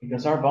agua,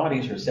 Because our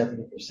bodies are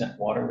 70%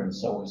 water and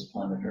so is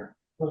planet Earth.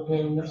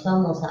 porque no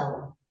somos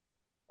agua.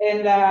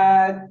 En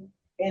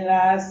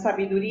la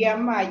sabiduría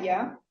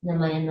maya, The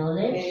Mayan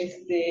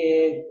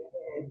knowledge,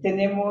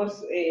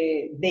 tenemos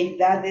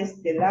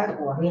deidades del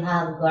agua. we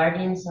have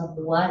guardians of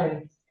the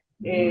water,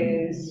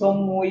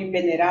 Son muy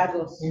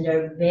venerados and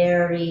they're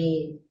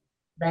very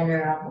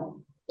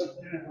venerable,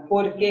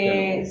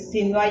 porque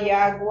si no hay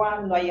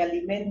agua, no hay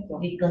alimento.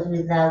 because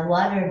without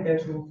water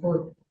there's no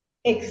food.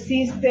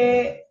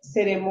 Existe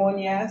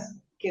ceremonias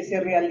que se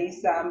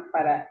realizan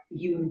para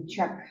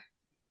Yunchak.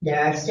 There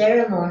are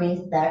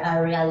ceremonies that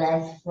are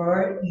realized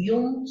for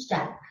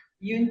Yumchak.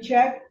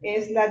 Yunchak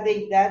es la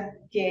deidad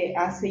que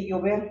hace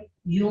llover.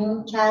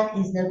 Yumchak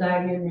is the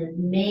guardian that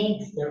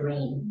makes the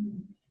rain.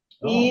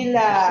 Y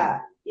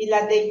la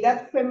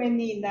deidad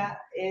femenina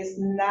es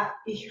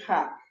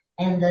Na-Ishha.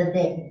 And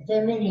the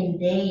feminine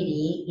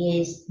deity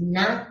is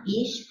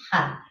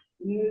Na-Ishha.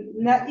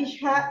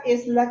 Na-Ishha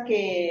es la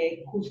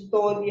que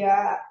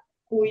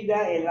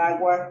cuida el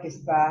agua que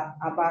está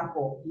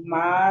abajo,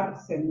 mar,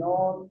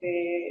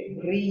 cenote,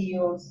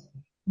 ríos.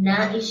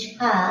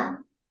 Na-Ishha,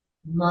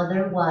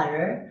 Mother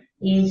Water,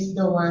 is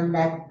the one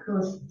that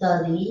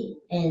custody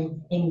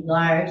and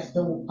guards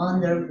the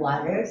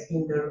underwaters,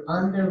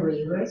 under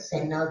rivers,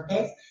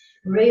 cenotes,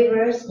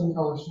 rivers, and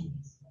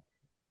oceans.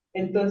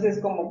 Entonces,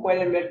 como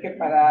pueden ver que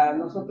para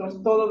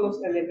nosotros todos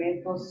los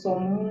elementos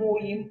son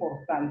muy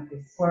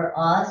importantes. For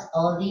us,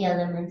 all the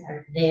elements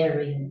are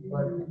very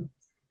important.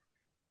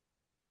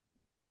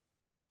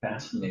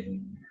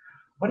 Fascinating.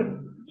 What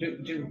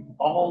do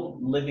all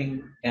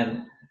living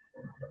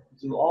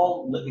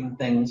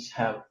things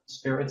have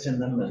spirits in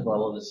them as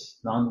well as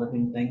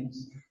non-living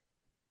things?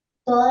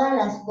 ¿Todas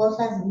las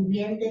cosas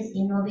vivientes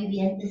y no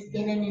vivientes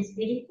tienen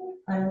espíritu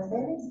para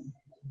ustedes?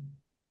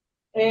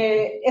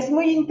 Es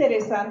muy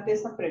interesante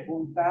esa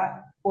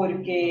pregunta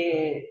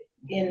porque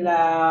en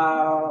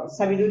la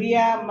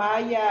sabiduría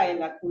maya, en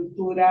la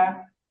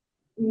cultura,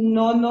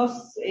 no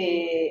nos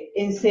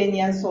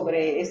enseñan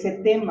sobre ese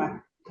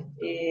tema.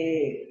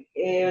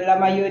 La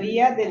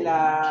mayoría de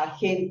la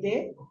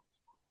gente...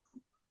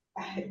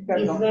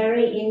 It's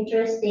very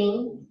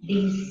interesting,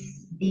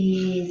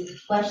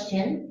 this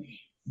question.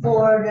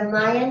 For the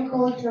Mayan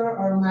culture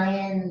or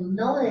Mayan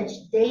knowledge,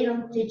 they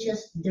don't teach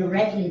us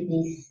directly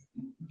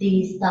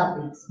these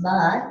topics,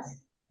 but...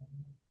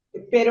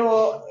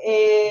 Pero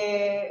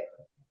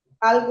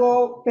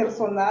algo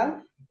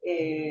personal,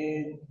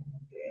 he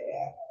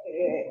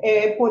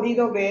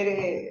podido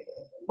ver,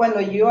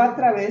 bueno, yo a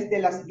través de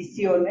las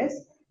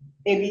visiones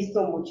he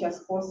visto muchas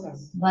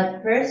cosas.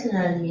 But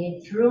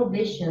personally, through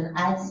vision,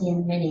 I've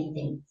seen many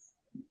things.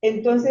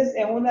 Entonces,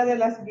 en una de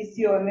las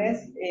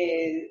visiones,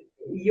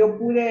 yo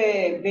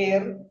pude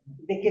ver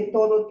de que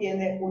todo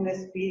tiene un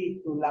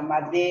espíritu, la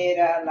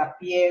madera, la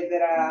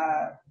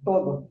piedra,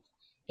 todo.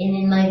 And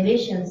in my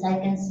visions, I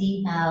can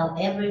see how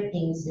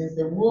everything, since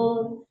the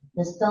wood,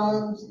 the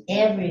stones,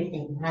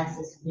 everything has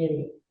a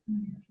spirit.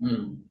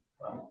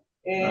 Wow.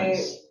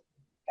 Nice.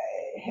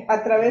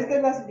 A través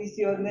de las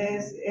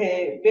visiones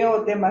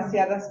veo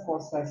demasiadas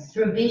cosas.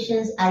 Through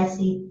visions, I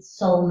see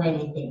so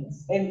many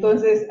things.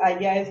 Entonces,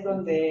 allá es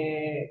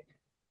donde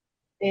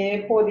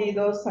he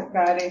podido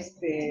sacar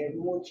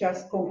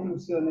muchas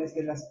conclusiones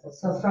de las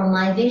cosas. So from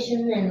my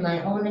vision and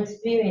my own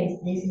experience,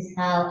 this is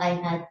how I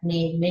had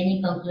made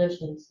many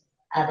conclusions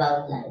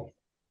about life.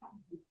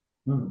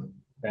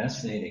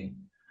 Fascinating.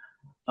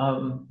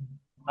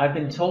 I've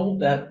been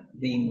told that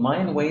the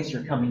Mayan ways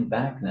are coming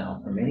back now.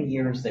 For many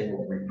years they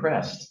were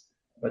repressed.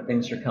 but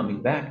things are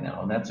coming back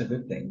now, and that's a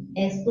good thing.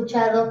 He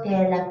escuchado que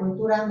la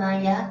cultura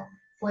maya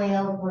fue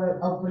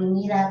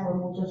oprimida por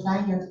muchos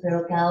años,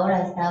 pero que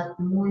ahora está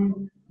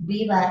muy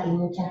viva y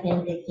mucha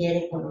gente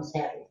quiere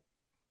conocerla.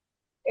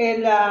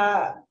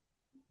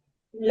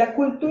 La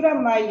cultura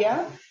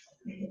maya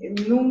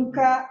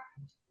nunca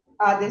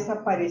ha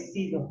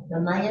desaparecido. The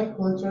Mayan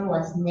culture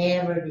was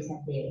never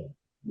disappeared.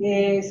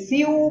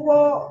 Sí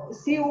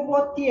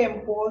hubo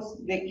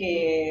tiempos de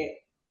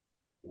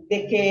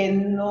que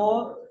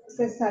no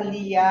se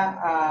salía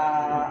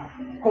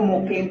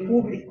como que en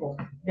público.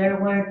 There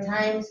were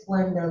times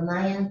when the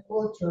Mayan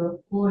culture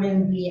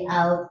couldn't be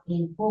out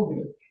in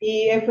public.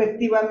 Y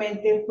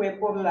efectivamente fue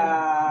por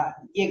la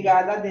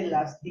llegada de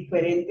las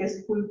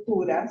diferentes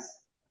culturas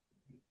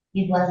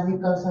It was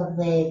because of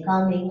the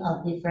coming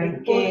of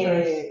different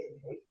cultures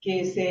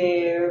que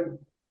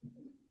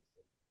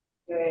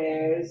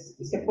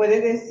se puede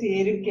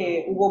decir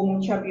que hubo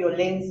mucha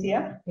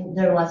violencia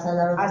there was a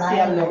lot of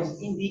hacia los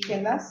violence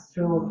indígenas.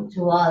 to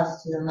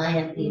us, to the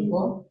Mayan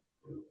people.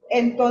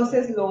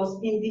 Entonces los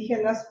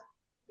indígenas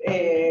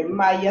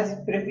mayas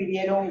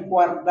prefirieron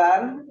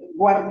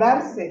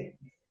guardarse.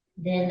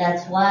 Then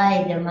that's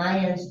why the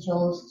Mayans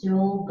chose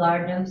to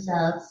guard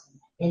themselves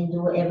and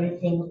do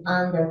everything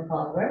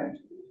undercover.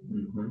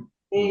 Mm-hmm.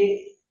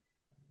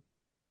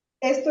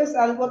 Esto es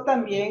algo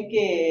también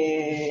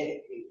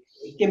que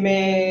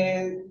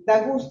me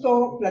da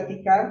gusto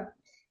platicar.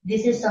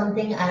 This is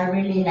something I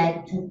really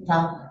like to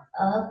talk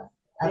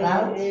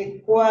about.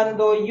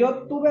 Cuando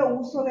yo tuve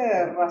uso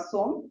de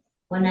razón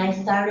When I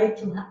started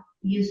to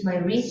use my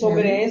reason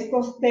sobre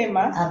estos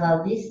temas,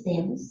 about these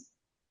things,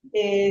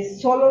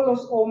 solo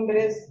los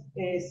hombres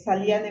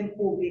salían en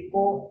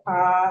público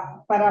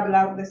para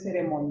hablar de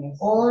ceremonias.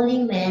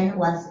 only men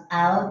was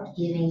out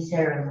giving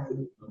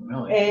ceremony.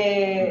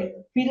 Really?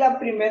 Fui la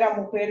primera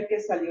mujer que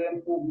salió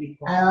en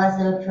público. I was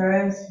the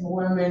first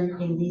woman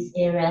in this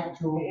area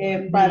to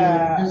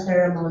Para- do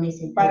ceremonies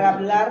in Para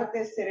public, hablar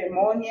de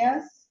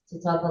ceremonias, to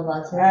talk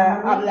about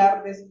ceremony,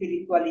 hablar de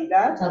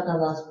espiritualidad talk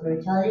about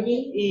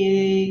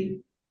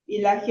spirituality, y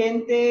la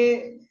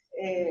gente,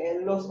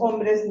 los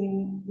hombres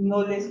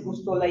no les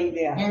gustó la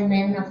idea. and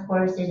men, of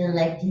course, didn't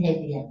like the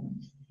idea.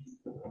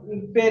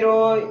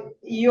 Pero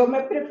yo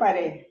me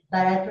preparé.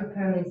 But I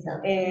prepared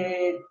myself.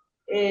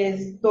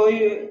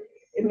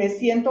 Me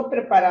siento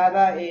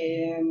preparada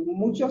en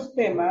muchos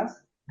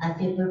temas, I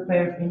feel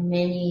prepared in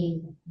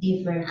many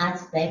different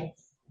aspects.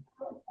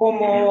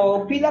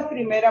 como fui la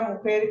primera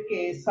mujer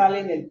que sale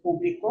en el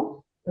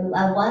público.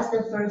 I was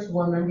the first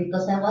woman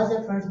because I was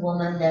the first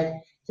woman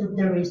that took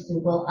the risk to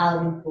go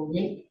out in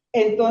public.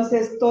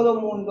 Entonces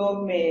todo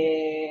mundo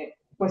me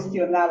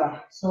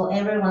cuestionaba. So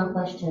everyone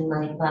questioned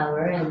my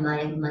power and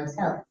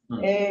myself.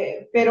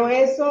 Pero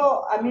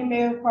eso a mí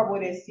me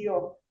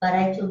favoreció But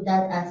I took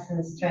that as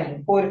a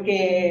strength.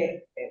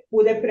 porque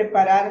pude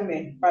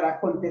prepararme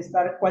para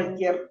contestar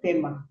cualquier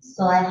tema.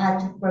 So I had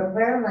to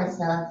prepare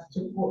myself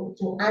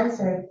to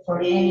answer for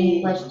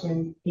any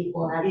question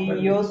people had for Y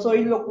me. yo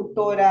soy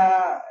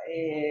locutora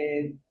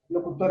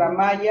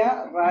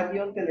maya,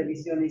 radio,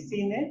 televisión y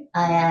cine.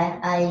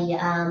 I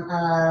am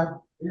a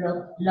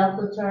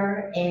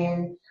locutor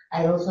and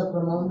I also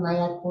promote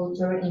Maya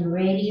culture in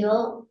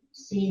radio,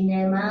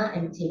 cinema,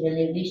 and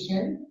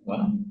television.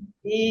 Wow.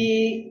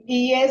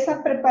 Y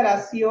esa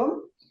preparación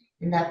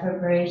And that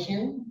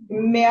preparation,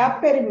 me ha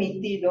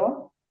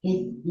permitido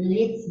it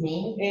leads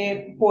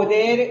me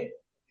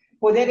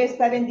poder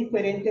estar en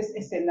diferentes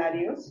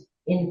escenarios,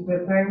 and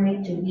prepare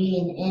me to be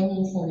in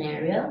any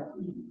scenario,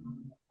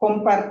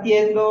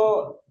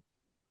 compartiendo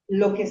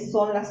lo que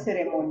son las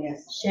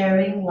ceremonias.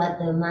 sharing what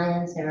the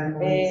Mayan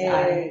ceremonies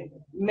are.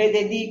 Me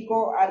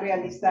dedico a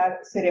realizar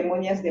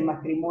ceremonias de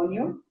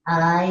matrimonio,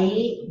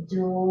 I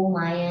do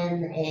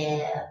Mayan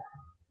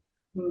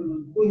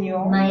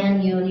unión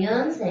Mayan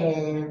unions,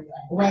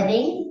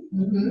 wedding,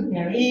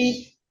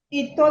 marriage,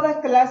 y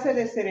toda clase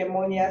de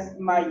ceremonias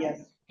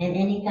mayas. and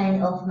any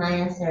kind of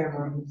Mayan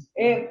ceremonies.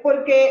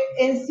 Porque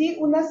en sí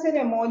una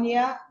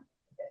ceremonia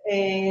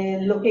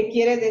lo que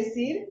quiere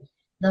decir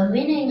The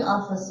meaning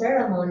of a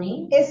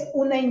ceremony es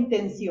una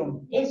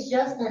intención. is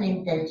just an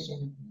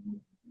intention.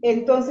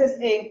 Entonces,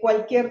 en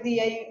cualquier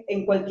día,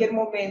 en cualquier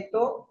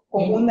momento,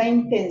 con una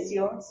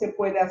intención se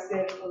puede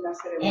hacer una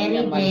ceremonia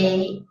Any maya.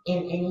 day, in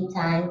any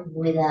time,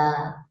 with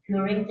a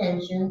pure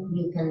intention,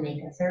 you can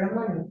make a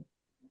ceremony.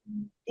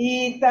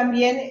 Y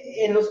también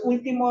en los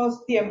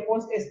últimos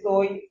tiempos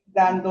estoy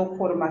dando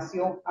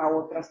formación a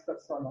otras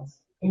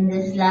personas. In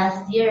these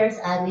last years,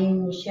 I've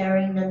been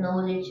sharing the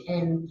knowledge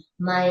and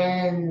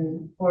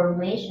Mayan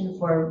formation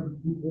for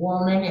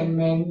women and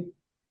men,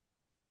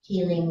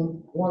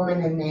 healing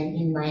women and men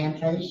in Mayan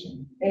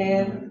tradition.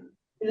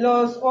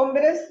 Los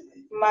hombres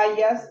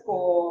mayas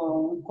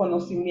con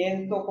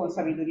conocimiento, con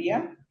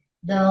sabiduría,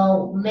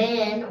 The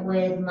men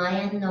with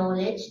Mayan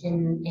knowledge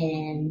with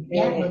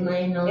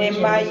Mayan knowledge en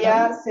and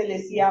maya wisdom, se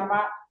les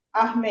llama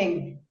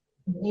Ahmen.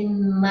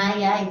 in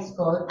Maya it's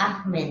called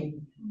Ahmen.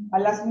 A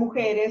las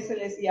mujeres se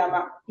les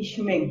llama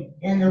Ishmen,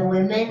 and the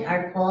women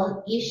are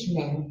called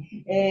Ishmen.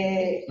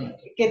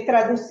 Que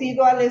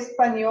traducido al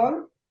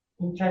español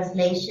In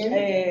translation,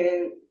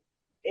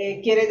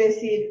 quiere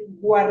decir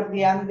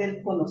guardián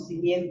del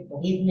conocimiento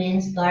it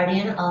means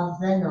guardian of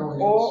the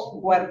knowledge.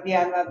 o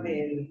guardiana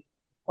del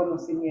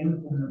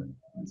conocimiento.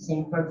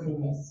 Same for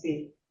females.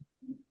 Sí.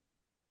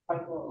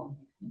 Algo.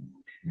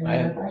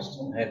 Another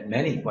question? I have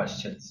many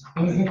questions,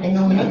 Dice,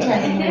 tengo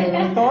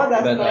muchas.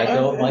 Todas, but I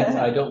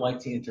todas. don't like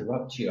to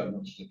interrupt you. I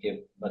want you to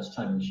give much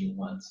time as you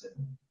want to,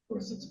 of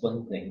course,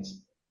 explain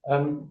things.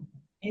 I'm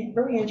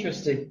very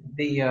interested.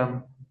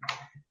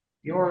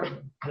 Your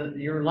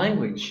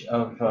language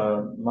of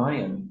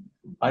Mayan.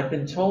 I've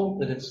been told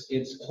that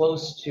it's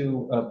close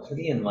to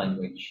Pleiadian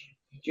language.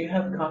 Do you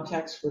have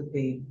contacts with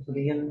the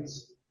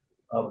Pleiadians,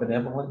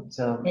 benevolent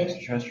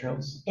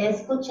extraterrestrials? He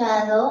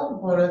escuchado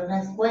por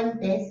otras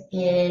fuentes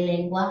que el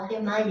lenguaje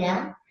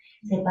maya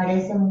se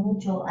parece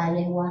mucho al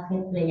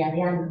lenguaje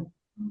pleiadiano.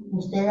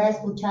 ¿Usted ha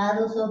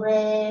escuchado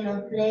sobre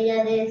los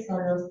Pleiades o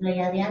los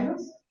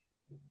pleiadianos?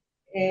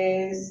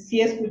 Sí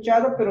he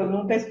escuchado, pero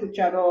nunca he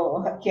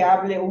escuchado que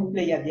hable un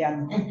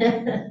pleiadiano.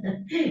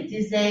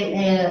 She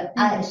say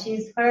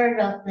she's heard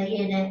of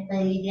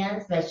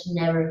Pleiadians, but she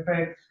never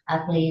heard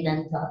a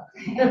Pleiadian talk.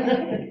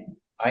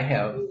 I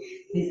have.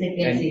 Dice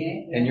que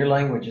sí. And your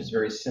language is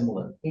very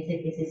similar.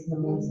 Dice que sí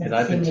son muy And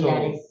I've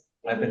similares.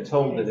 been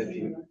told that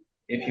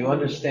if you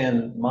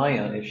understand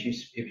Mayan,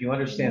 if you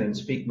understand and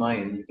speak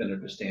Mayan, you can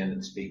understand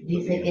and speak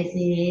Dice Pleiadian. que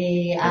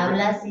si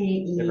hablas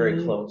They're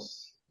very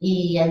close.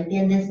 y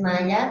entiendes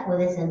maya,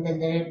 puedes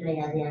entender el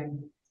pleiadiano.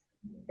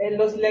 En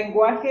los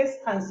lenguajes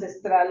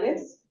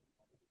ancestrales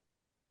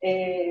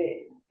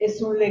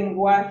es un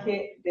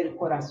lenguaje del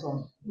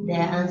corazón.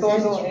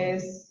 Todo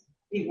es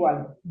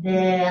igual.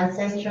 The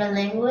ancestral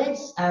language,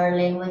 our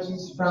language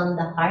is from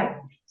the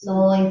heart.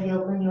 So if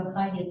you open your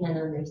heart, you can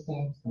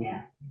understand.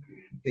 Yeah.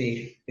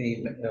 The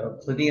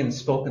Pleiadian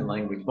spoken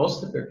language,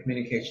 most of their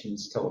communication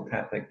is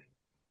telepathic,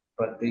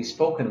 but the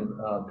spoken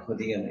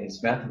Pleiadian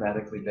is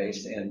mathematically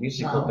based and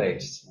musical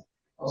based.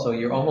 So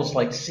you're almost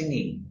like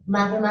singing.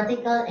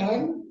 Mathematical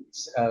and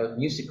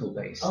musical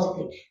based.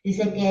 Okay.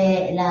 Dice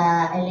que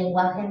el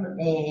lenguaje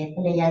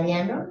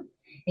pleiadiano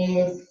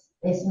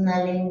es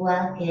una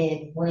lengua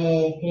que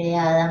fue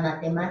creada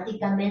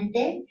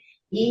matemáticamente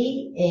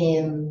y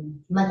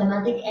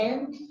mathematic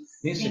and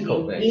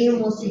musical based. Y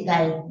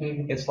musical.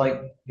 It's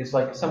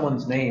like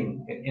someone's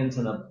name ends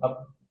in an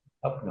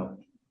up note.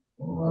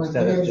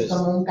 Es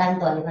como un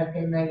canto, al igual que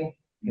el maya.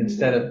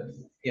 Instead of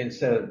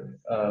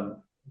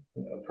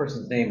a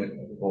person's name, it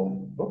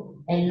will go.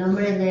 El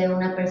nombre de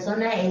una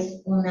persona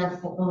es un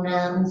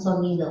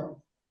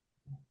sonido.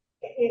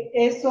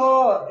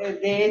 Eso,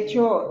 de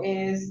hecho,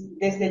 es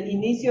desde el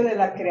inicio de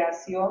la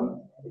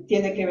creación,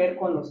 tiene que ver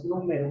con los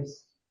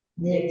números.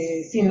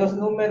 Sin los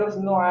números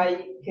no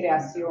hay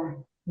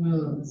creación.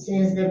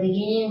 Since the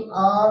beginning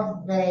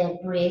of the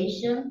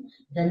creation,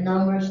 the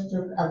numbers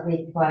took a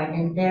big part,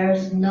 and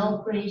there's no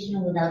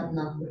creation without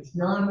numbers.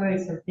 Number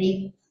is a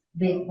big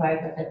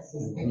part of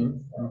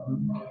existence.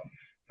 Mm-hmm.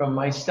 From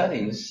my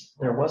studies,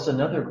 there was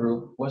another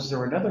group. Was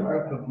there another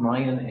group of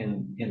Mayan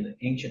in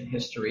ancient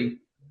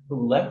history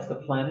who left the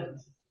planet?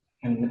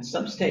 And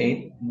some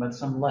stayed, but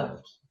some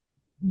left.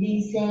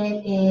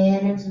 Dice que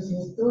en sus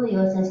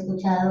estudios ha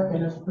escuchado que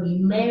los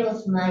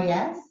primeros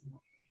mayas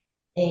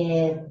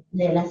de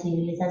la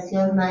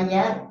civilización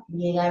maya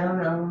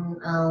llegaron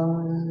a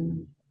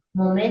un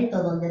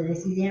momento donde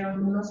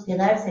decidieron unos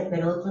quedarse,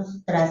 pero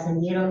otros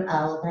trascendieron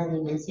a otra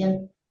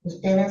dimensión.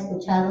 ¿Usted ha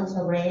escuchado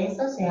sobre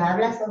eso? ¿Se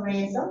habla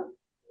sobre eso?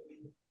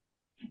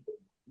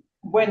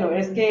 Bueno,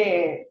 es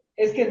que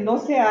no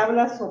se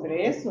habla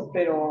sobre eso,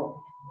 pero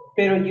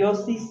yo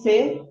sí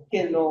sé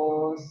que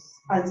los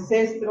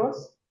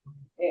ancestros,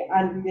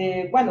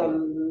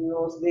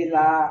 los de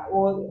las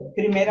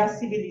primeras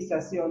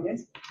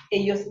civilizaciones,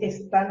 ellos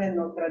están en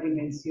otra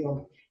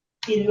dimensión.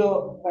 Y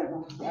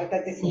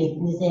acá te sí,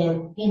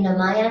 dice, in the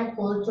Mayan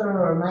culture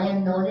or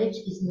Mayan knowledge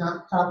is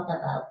not talked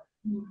about.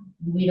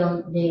 They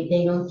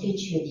don't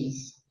teach you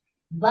this.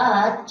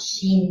 But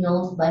she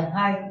knows by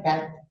heart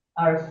that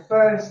our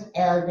first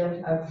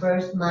elders, our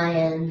first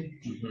Mayan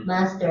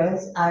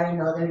masters are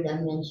in other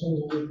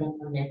dimension and you can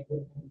connect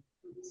with them.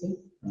 ¿Sí?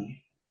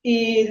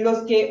 Y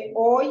los que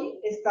hoy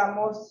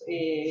estamos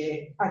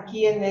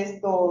aquí en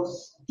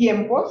estos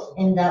tiempos,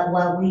 and that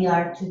what we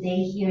are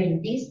today here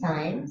in these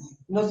times,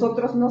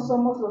 nosotros no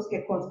somos los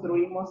que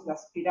construimos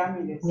las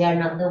pirámides. We are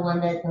not the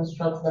one that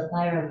constructs the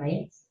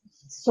pyramids.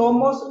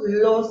 Somos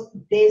los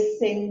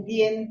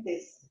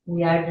descendientes.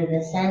 We are the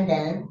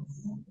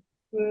descendants.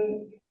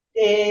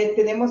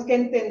 Tenemos que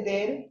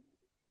entender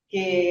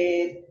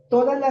que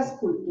todas las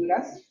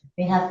culturas,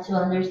 we have to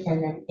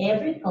understand that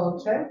every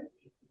culture,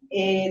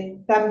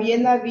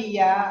 también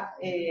había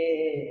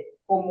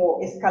como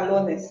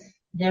escalones.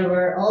 There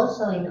were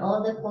also in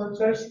all the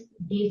cultures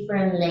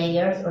different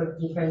layers or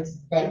different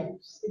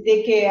steps.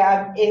 De que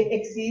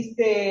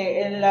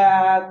en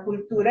la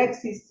cultura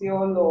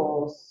existió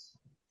los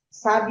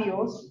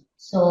sabios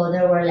So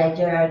there were like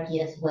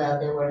hierarchy as well.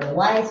 There were the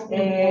wise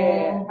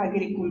people,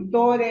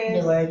 agricultores,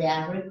 there were the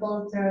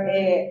agriculture,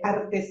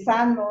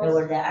 artesanos, there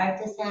were the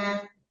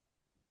artisans,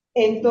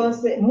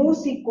 entonces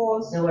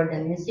músicos. there were the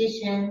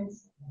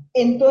musicians.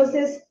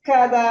 Entonces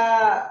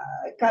cada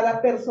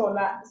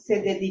persona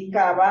se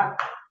dedicaba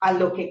a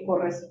lo que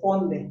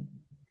corresponde.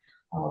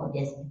 Oh,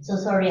 yes. So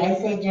sorry, I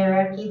said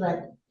hierarchy,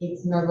 but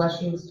it's not what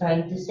she was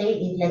trying to say.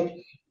 It's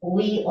like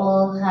we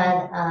all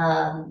had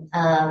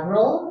a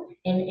role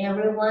and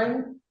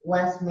everyone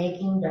was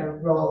making their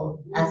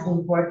role as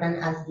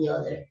important as the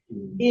other.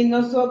 Y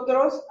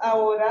nosotros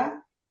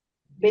ahora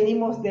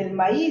venimos del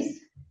maíz.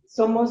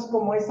 Somos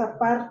como esa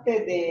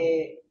parte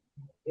de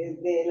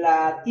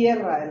la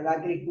tierra, de la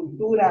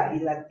agricultura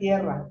y la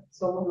tierra.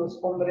 Somos los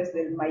hombres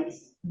del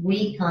maíz.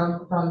 We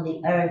come from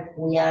the earth.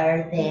 We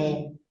are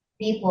the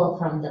people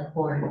from the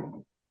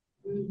corn.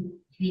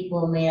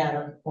 People made out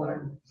of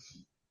corn.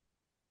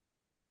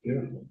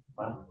 Beautiful.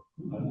 Wow.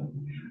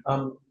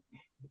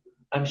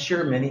 I'm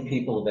sure many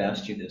people have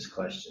asked you this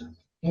question.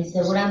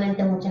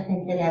 Seguramente mucha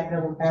gente le ha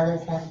preguntado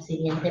esa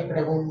siguiente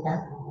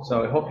pregunta.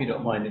 So I hope you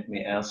don't mind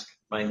me asking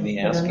Pero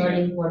no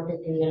le it. importa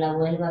que yo la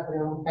vuelva a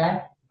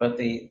preguntar. But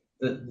the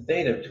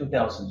date of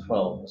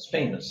 2012 was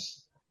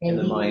famous in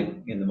the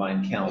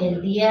Mayan calendar.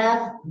 El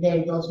día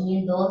del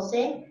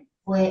 2012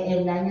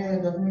 el año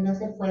del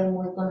 2012 fue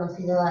muy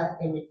conocido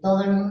en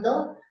todo el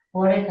mundo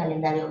por el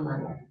calendario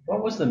maya.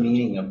 What was the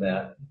meaning of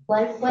that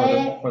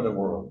for the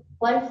world?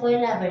 ¿Cuál fue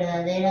la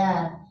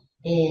verdadera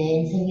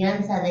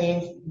enseñanza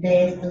de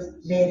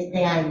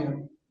este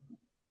año?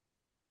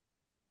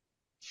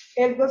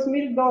 El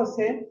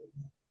 2012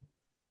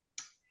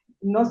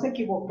 no se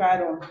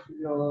equivocaron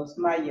los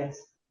mayas.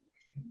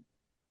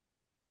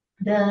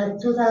 The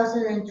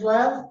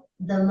 2012,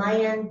 the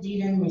Mayan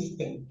didn't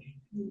mistake.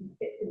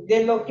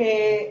 De lo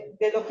que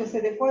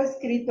se dejó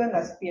escrito en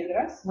las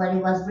piedras, What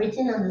it was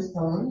written on the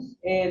stones,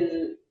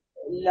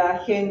 la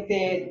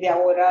gente de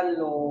ahora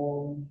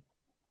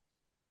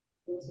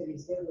 ¿cómo se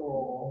dice?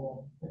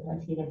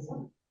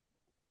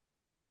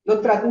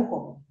 Lo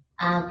tradujo.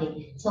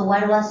 Okay. So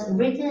what was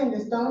written in the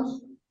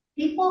stones,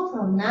 people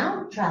from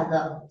now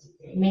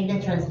made the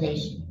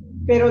translation.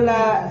 Pero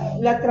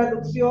la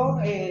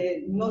traducción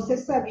no se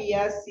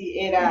sabía si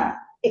era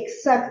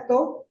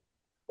exacto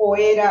o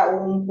era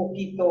un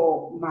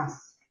poquito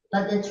más.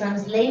 But the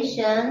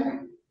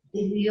translation,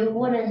 if you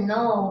wouldn't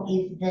know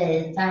if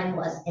the time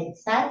was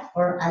exact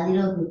or a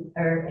little bit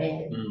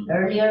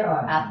earlier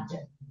or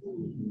after.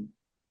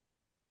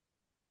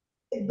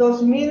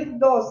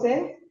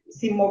 2012,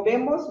 si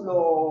movemos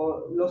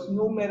los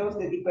números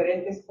de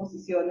diferentes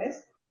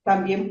posiciones,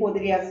 también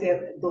podría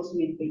ser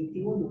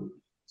 2021.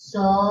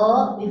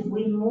 So if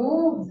we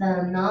move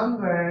the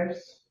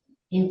numbers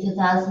in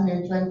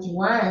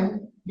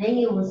 2021, then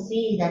you will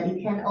see that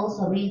it can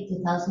also be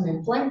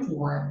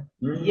 2021.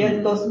 Y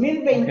en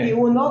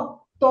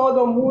 2021,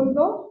 todo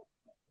mundo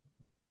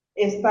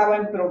estaba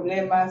en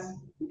problemas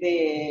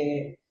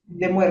de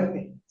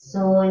muerte.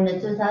 So in the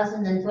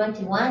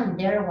 2021,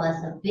 there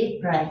was a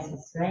big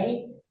crisis,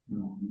 right?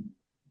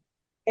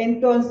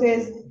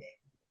 Entonces,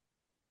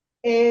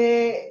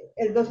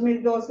 el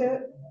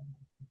 2012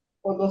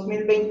 o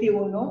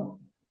 2021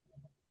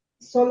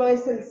 solo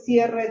es el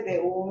cierre de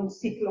un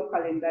ciclo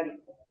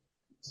calendárico.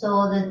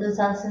 So the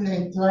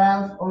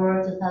 2012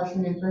 or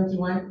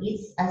 2021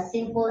 is as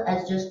simple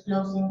as just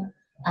closing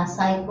a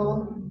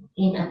cycle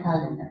in a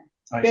calendar.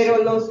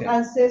 Pero los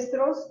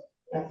ancestros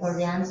For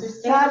the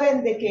ancestors,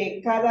 saben de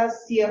que cada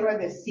cierre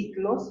de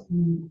ciclos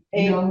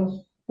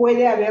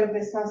puede haber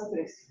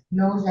desastres.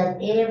 knows that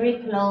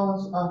every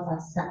close of a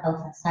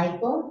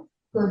cycle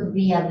could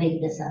be a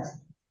big disaster.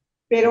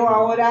 Pero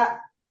ahora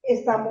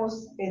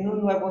estamos en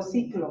un nuevo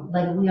ciclo.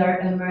 But we are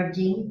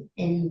emerging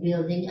and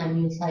building a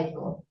new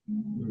cycle.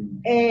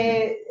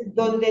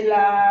 Donde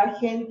la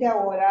gente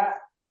ahora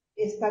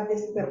está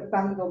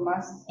despertando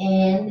más.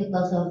 And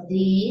because of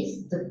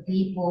this, the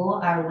people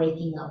are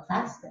waking up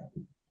faster.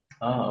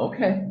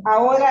 Okay.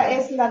 Ahora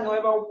es la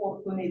nueva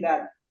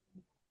oportunidad.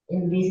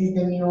 And this is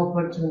the new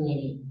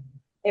opportunity.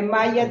 En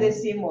maya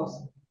decimos,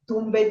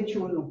 tumben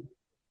chuno.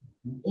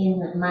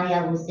 In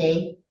Maya we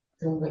say,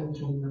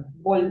 Tumbenchuma.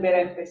 Volver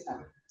a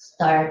empezar.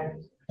 Start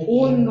again.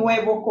 Un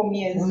nuevo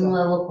comienzo.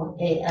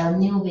 A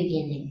new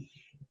beginning.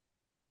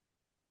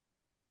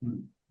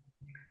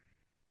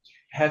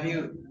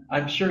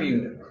 I'm sure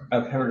you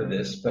have heard of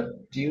this, but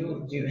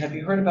have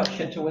you heard about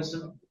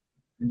Shintoism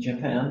in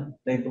Japan?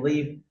 They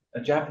believe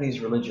a Japanese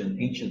religion,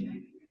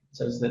 ancient,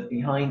 says that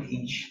behind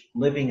each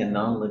living and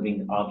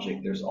non-living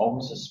object, there's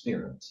always a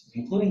spirit,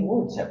 including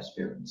words have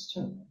spirits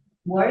too.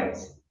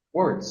 Words?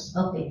 Words.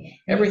 Okay.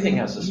 Everything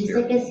has a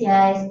spirit. Dice que se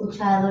ha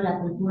escuchado la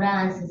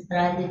cultura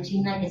ancestral de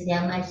China que se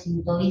llama el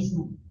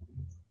Shintoísmo.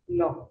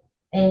 No.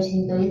 El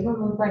Shintoísmo es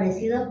muy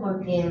parecido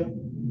porque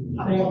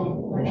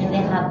es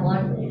de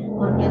Japón,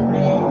 porque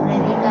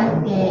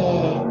predican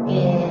que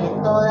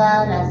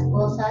todas las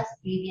cosas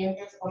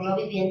vivientes o no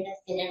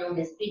vivientes tienen un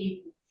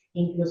espíritu,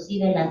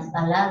 inclusive las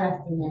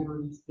palabras tienen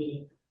un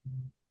espíritu.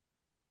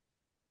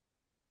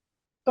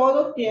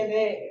 todo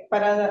tiene,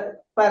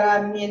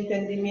 para mi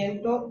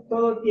entendimiento,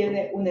 todo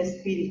tiene un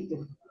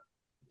espíritu,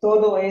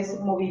 todo es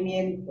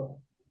movimiento.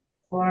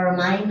 For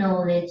my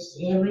knowledge,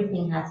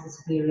 everything has a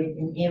spirit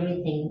and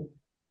everything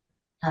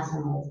has a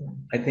movement.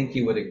 I think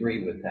you would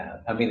agree with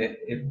that. I mean,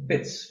 it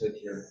fits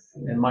with your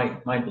and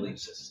my belief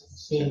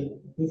systems. Sí,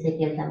 dice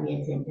que él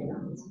también siente lo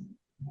mismo.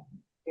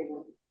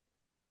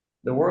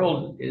 The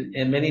world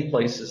in many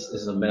places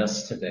is a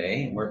mess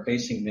today, and we're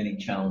facing many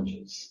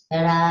challenges.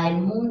 Para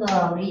el mundo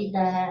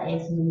ahorita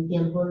es un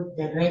tiempo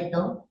de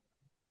reto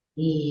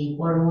y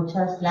por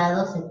muchos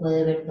lados se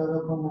puede ver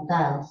todo como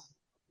caos.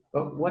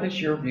 But what is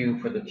your view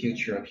for the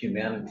future of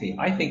humanity?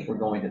 I think we're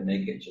going to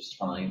make it just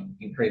fine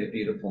and create a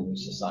beautiful new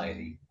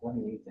society. What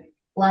do you think?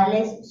 ¿Cuál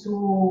es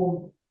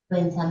su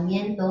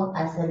pensamiento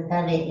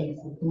acerca del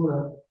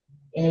futuro?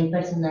 Él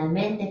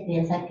personalmente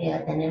piensa que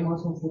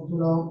tenemos un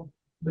futuro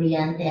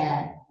brillante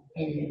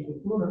en el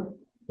futuro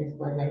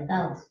después del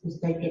caos.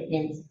 ¿Usted qué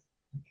piensa?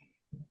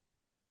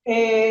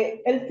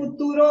 El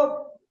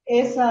futuro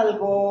es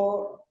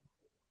algo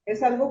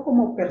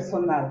como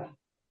personal.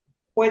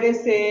 Puede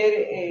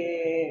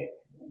ser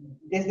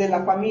desde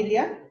la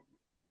familia,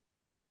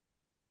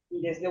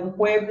 desde un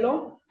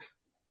pueblo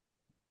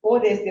o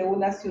desde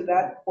una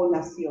ciudad o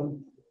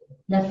nación.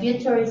 The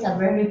future is a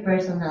very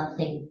personal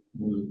thing.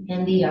 It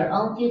can be your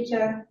own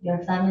future, your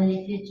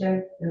family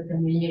future, your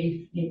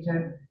community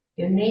future,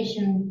 your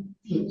nation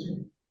future.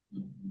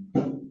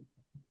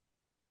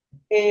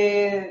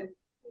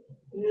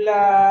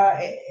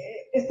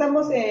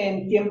 Estamos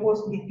en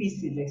tiempos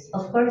difíciles.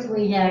 Of course,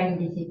 we are in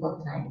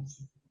difficult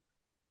times.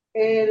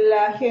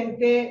 La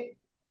gente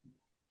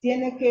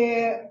tiene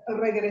que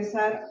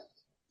regresar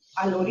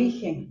al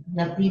origen.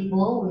 The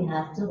people, we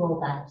have to go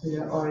back to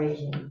the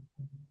origin.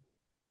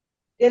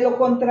 De lo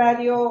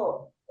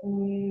contrario,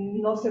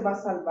 no se va a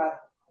salvar.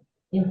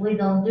 If we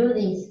don't do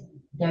this,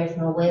 there's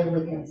no way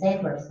we can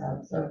save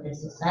ourselves or the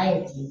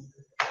society.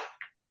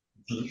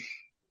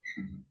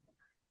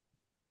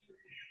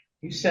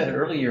 You said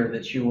earlier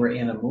that you were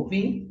in a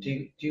movie.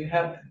 Do you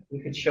have?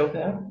 We could show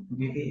that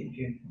movie.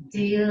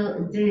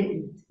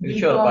 We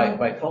show it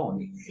by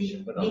phone.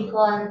 Sí,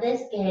 dijo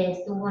antes que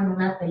estuvo en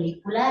una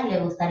película.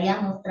 ¿Le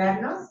gustaría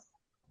mostrarnos?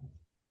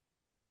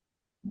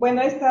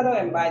 Bueno, he estado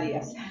en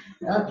varias.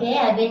 Okay,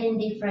 I've been in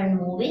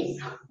different movies.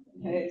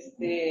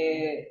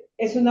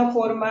 Es una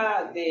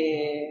forma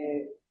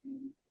de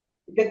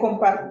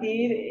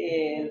compartir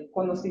el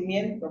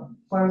conocimiento.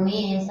 For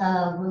me, it's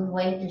a good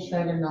way to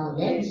share the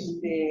knowledge.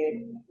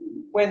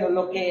 Bueno,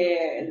 lo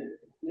que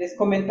les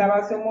comentaba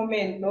hace un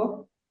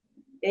momento,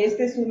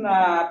 esta es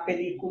una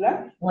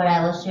película. What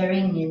I was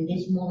sharing in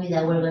this movie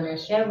that we're going to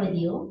share with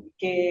you.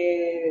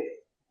 Que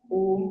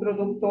un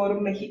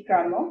productor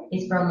mexicano.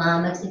 Is from a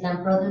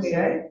Mexican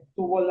producer.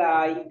 Tuvo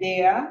la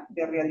idea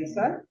de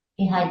realizar.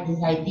 He had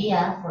this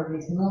idea for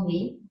this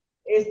movie.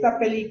 Esta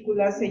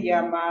película se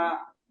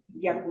llama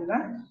YACUN.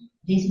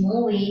 This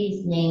movie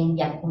is named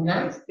YACUN.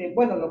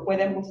 Bueno, lo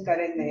pueden buscar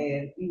en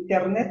el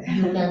internet.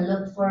 You can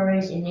look for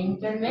it in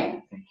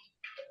internet.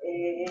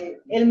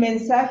 El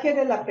mensaje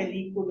de la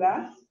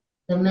película.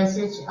 The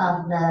message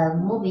of the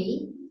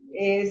movie.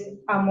 Es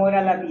amor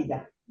a la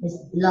vida.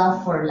 Is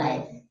love for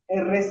life.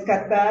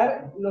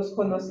 Rescatar los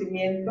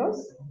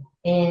conocimientos.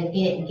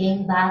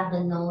 Gain back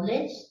the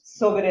knowledge.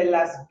 Sobre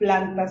las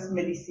plantas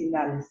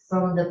medicinales.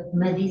 From the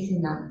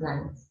medicinal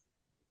plants.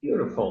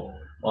 Beautiful.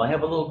 Well, I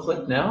have a little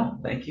clip now.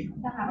 Thank you.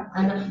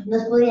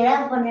 Nos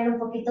pudiera poner un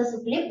poquito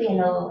su clip y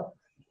lo...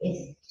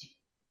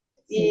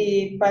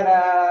 Y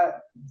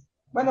para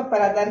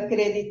dar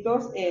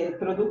créditos, el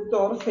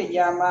productor se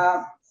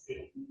llama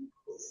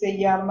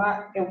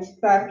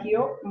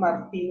Eustaquio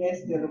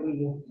Martínez del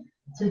Río.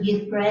 To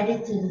give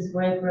credit to this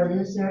great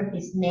producer,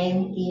 his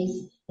name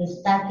is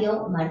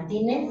Eustaquio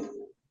Martínez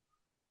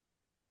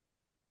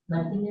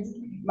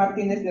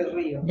del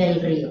Río.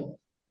 Del Río.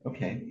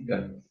 Okay,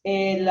 good.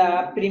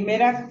 La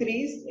primera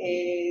actriz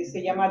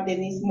se llama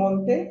Denise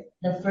Monte.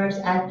 The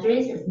first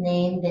actress is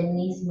named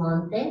Denise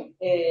Monte.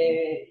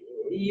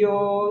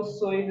 Yo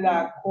soy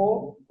la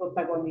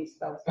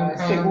co-protagonista, o sea,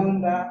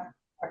 segunda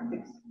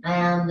actriz. I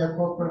am the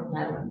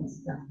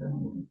co-protagonist of the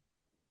movie.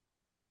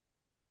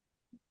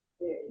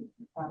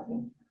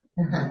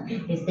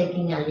 It's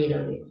taking a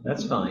little bit.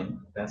 That's fine.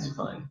 That's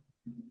fine.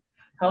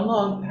 How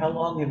long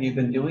have you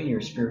been doing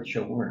your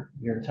spiritual work?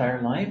 Your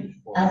entire life?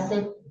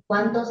 ¿Hace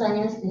cuántos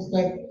años que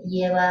usted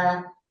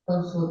lleva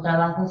con su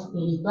trabajo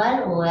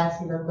espiritual o ha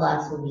sido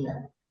toda su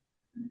vida?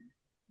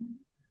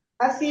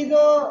 Ha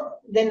sido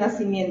de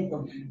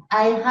nacimiento.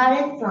 I had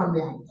it from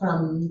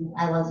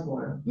I was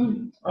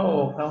born.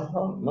 Oh,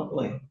 how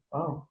lovely.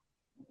 Wow.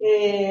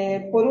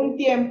 Por un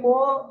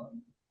tiempo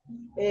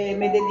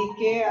me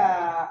dediqué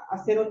a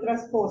hacer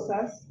otras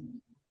cosas.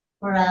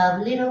 For a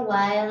little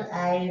while,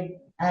 I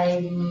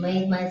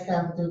made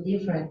myself do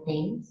different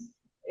things.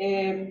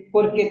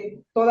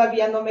 Porque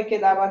todavía no me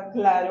quedaba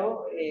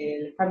claro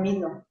el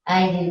camino.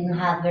 I didn't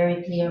have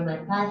very clear my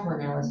path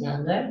when I was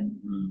younger.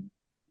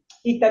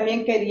 Y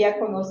también quería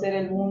conocer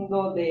el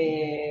mundo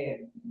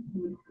de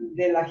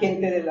de la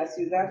gente de la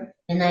ciudad.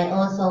 And I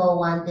also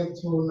wanted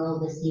to know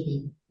the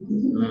city.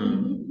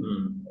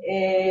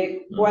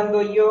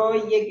 Cuando yo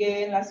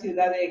llegué en la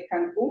ciudad de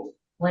Cancún,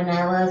 When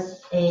I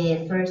was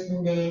first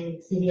in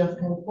the city of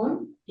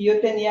Cancun, yo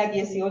tenía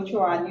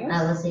 18 años,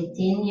 I was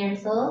 18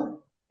 years old,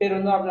 pero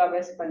no hablaba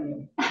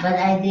español. but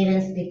I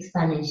didn't speak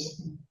Spanish.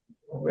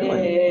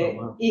 Really?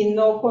 Oh, wow. Y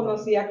no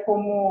conocía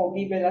cómo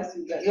vive la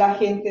ciudad, la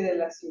gente de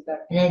la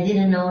ciudad. And I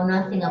didn't know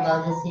nothing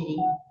about the city.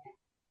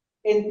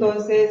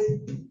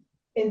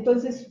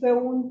 Entonces fue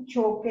un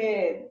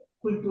choque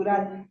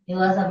cultural. It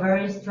was a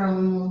very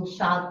strong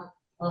shock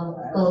of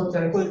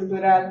cultures.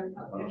 Cultural.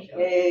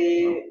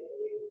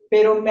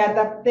 Pero me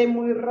adapté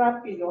muy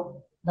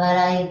rápido. But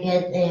I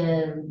get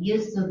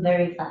used to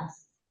very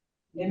fast.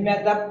 Me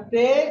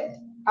adapté,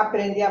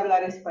 aprendí a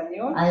hablar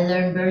español. I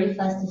learned very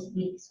fast to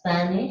speak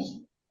Spanish.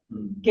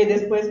 Que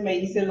después me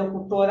hice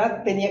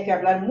locutora, tenía que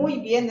hablar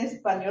muy bien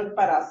español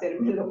para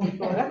hacerme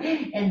locutora.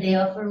 And they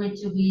offered me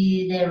to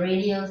be the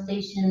radio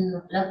station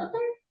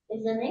locutor,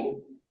 is the name?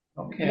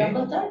 Okay.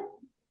 Locutor?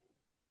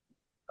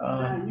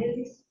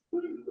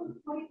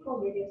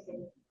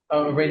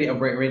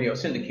 Radio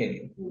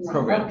syndicated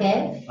program.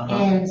 Okay. Uh-huh.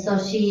 And so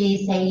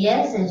she said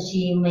yes, and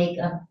she make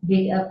a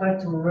big effort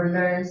to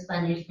learn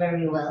Spanish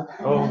very well.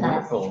 Oh,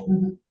 Fast. wonderful.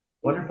 Mhm.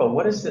 Wonderful.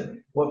 What is it?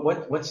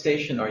 What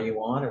station are you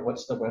on, or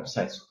what's the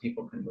website so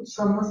people can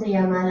listen? ¿Cómo se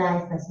llama la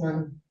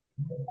estación?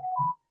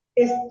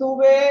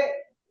 Estuve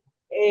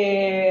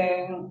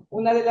en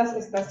una de las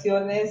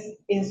estaciones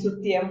en su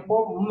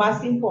tiempo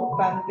más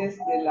importantes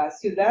de la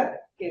ciudad,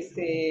 que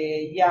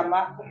se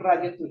llama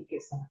Radio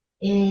Turquesa.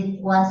 It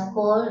was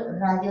called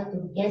Radio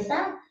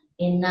Turquesa,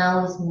 and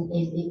now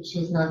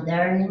she's not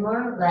there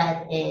anymore,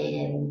 but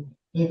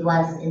it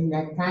was in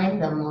that time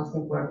the most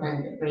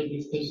important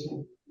radio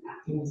station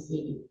in the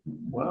city.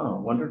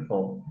 Wow,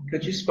 wonderful.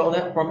 Could you spell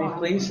that for me,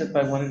 please, if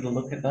I wanted to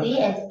look it up? Sí,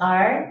 it's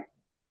R.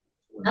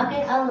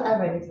 Okay, I'll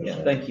write it. Yeah,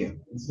 thank you.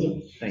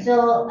 Sí. Thank you.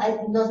 So,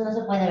 no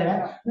se puede,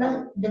 ¿verdad?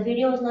 No, the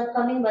video is not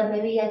coming, but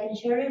maybe I can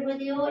share it with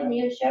you and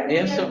you share it.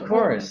 Yes, of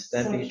course.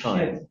 That'd be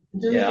fine.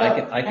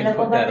 Yeah, I can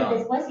put that on.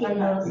 Después y ahí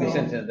lo- You can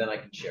send it, then I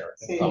can share it.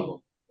 No Sí.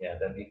 problem. Yeah,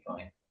 that'd be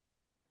fine.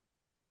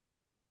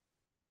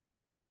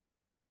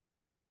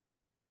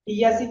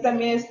 Y así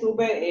también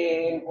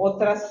estuve en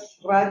otras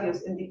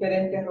radios, en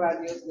diferentes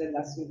radios de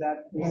la ciudad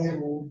en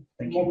su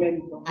Thank you.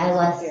 momento. I en su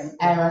was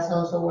tiempo.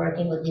 also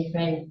working with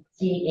different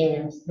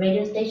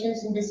radio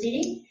stations in the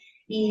city.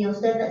 ¿Y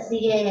usted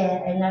sigue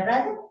en la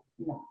radio?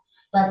 No.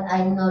 But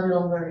I'm no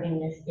longer in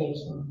the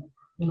station.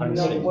 I'm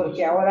No, sorry.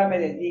 porque ahora me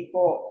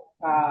dedico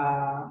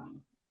a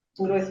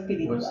puro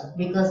espiritual.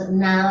 Because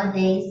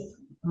nowadays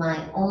my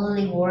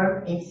only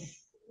work is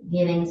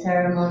giving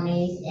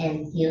ceremonies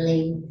and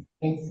healing.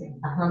 It's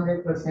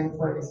 100%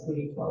 for the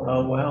spiritual.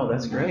 Oh, wow,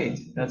 that's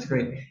great. That's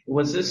great.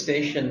 Was this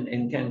station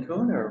in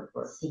Cancun or?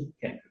 Sí.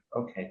 Cancun.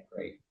 Okay,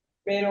 great.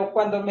 Pero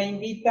cuando me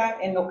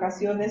invitan en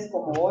ocasiones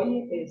como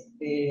hoy,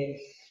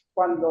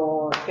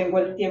 cuando tengo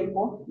el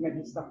tiempo, me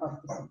gusta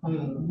participar.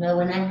 But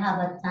when I have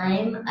a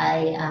time,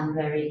 I am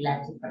very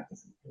glad to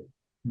participate.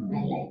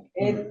 I like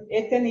it.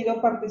 He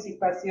tenido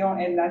participación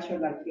en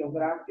National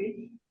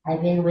Geographic,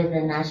 I've been with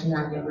the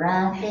National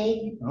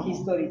Geographic, Oh.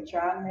 History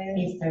Channel,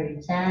 History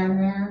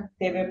Channel,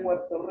 TV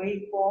Puerto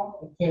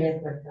Rico, TV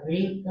Puerto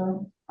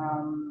Rico,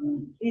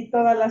 y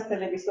todas las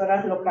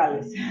televisoras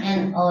locales.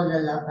 and all the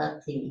local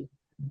TV.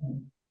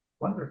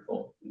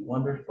 Wonderful,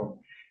 wonderful.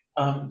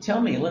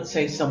 Tell me, let's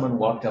say someone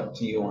walked up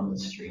to you on the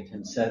street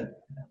and said,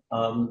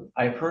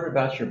 I've heard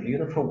about your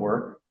beautiful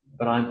work,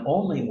 but I'm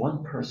only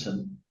one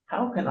person.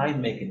 How can I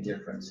make a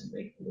difference in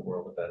making the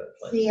world a better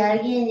place? Si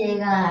alguien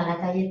llega a la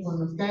calle con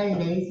usted y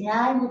le dice,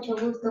 ay, mucho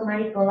gusto,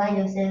 Mary Cordova,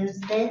 yo sé de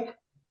usted,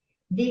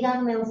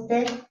 dígame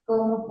usted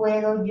cómo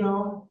puedo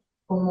yo,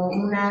 como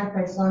una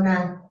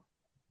persona,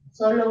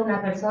 solo una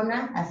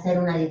persona, hacer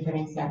una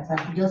diferencia. O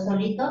sea, yo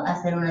solito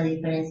hacer una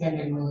diferencia en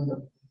el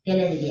mundo. ¿Qué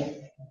le diría?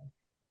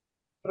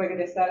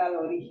 Regresar al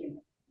origen.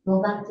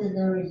 Go back to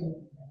the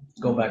origin.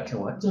 Go back to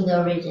what? To the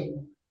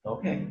origin.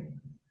 Okay.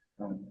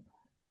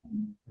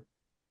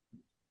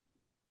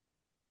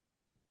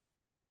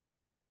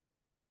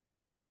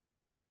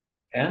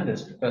 And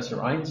as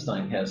Professor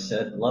Einstein has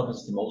said, love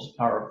is the most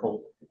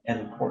powerful and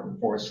important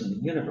force in the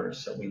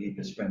universe, so we need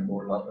to spread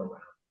more love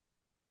around.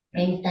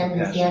 Einstein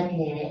decía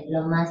que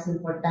lo más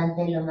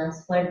importante, lo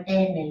más fuerte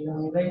en el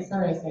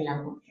universo es el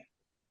amor.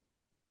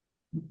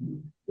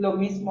 Lo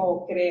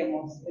mismo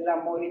creemos, el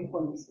amor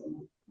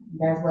incondicional.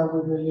 That's what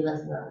we believe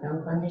as well,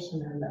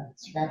 unconditional love.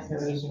 That's the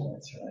reason.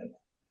 That's right.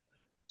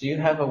 Do you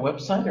have a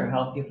website or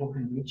how people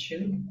can reach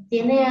you?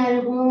 ¿Tiene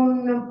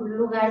algún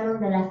lugar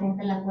donde la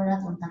gente la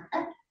pueda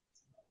contactar?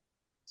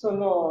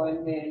 Solo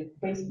en el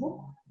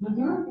Facebook,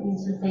 En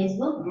su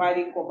Facebook.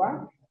 Mary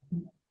Cordova.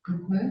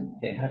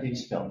 Okay, how do you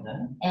spell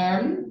that?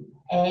 Mary,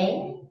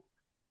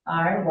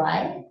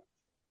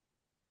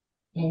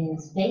 in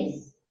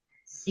space,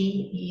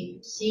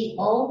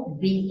 Cova.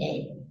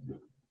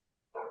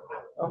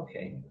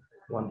 Okay,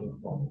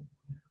 wonderful,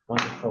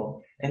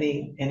 wonderful.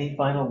 Any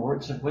final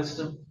words of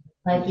wisdom?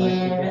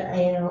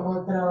 Cualquier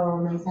otro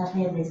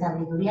mensaje de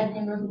sabiduría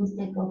que nos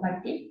guste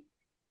compartir.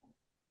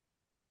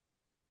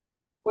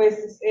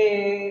 Pues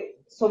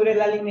sobre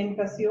la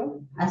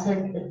alimentación,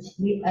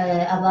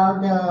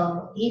 About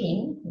the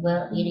eating,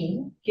 well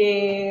eating,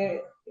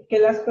 que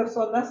las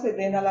personas se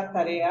den a la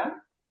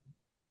tarea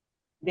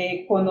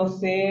de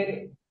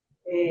conocer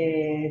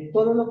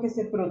todo lo que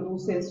se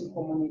produce en su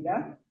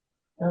comunidad.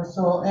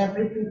 So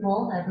every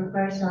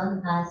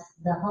person has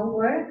the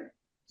homework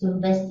to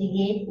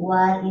investigate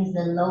what is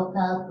the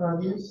local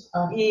produce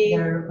of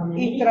their Y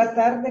community.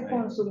 tratar de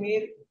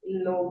consumir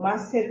lo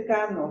más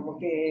cercano, lo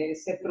que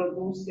se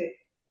produce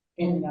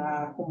en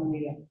la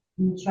comunidad.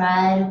 And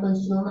try to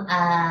consume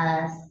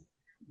as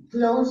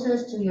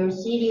closest to your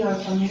city or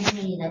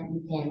community that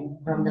you can,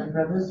 from the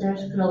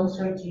producers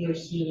closer to your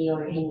city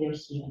or in your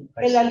city.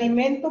 El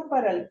alimento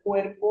para el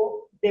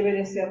cuerpo debe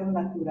de ser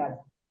natural.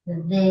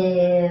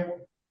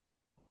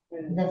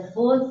 The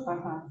food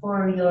Ajá.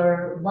 for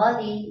your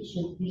body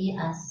should be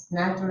as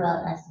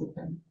natural as you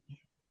can.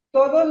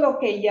 Todo lo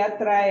que ya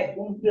trae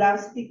un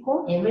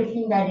plástico,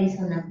 Everything that is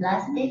on a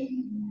plastic,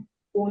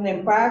 un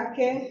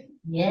empaque,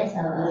 yes,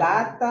 a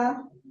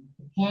lata,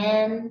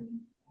 can,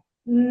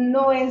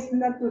 no es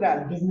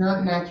natural. is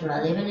not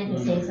natural, even if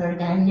it says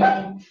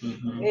organic.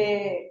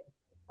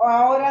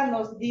 Ahora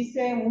nos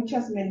dice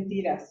muchas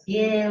mentiras.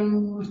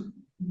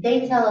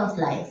 They tell us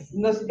lies.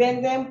 Nos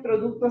venden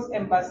productos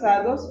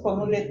envasados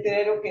con un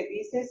letrero que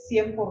dice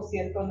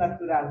 100%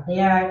 natural.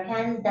 There are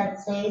cans that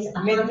says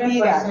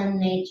 100%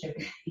 nature.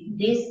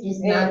 This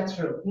is not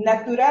true.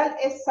 Natural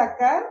es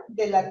sacar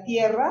de la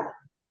tierra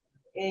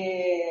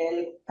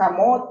el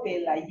camote,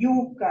 la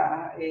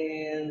yuca,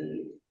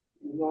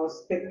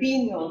 los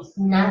pepinos.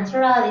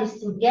 Natural is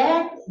to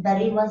get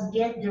that it was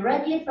get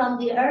directly from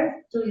the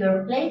earth to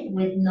your plate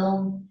with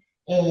no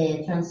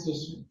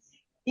transitions.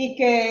 Y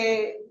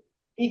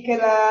que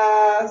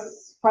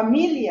las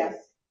familias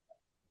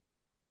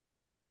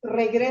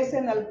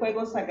regresen al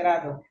fuego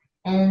sagrado.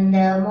 And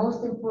the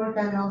most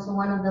important, also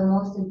one of the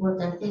most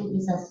important things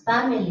is as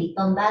family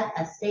come back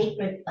as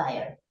sacred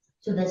fire,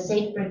 to the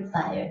sacred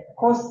fire.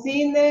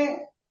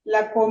 Cocine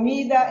la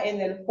comida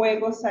en el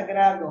fuego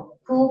sagrado.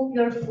 Cook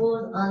your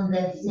food on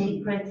the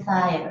sacred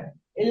fire.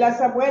 Las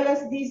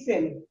abuelas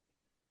dicen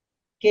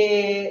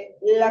que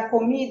la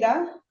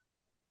comida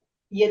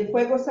y el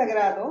fuego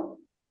sagrado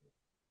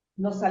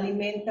nos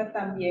alimenta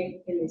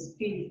también el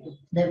espíritu.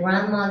 The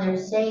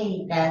grandmothers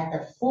say that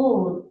the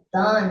food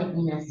done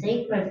in a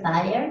sacred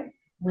fire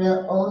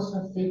will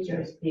also feed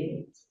your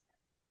spirit.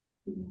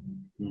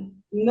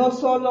 No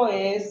solo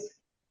es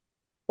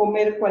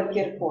comer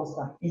cualquier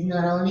cosa. It's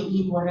not only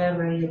eat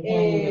whatever you can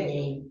in the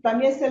day.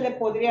 También se le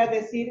podría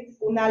decir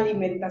una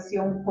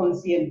alimentación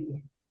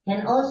consciente.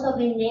 Can also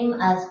be named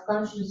as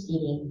conscious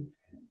eating.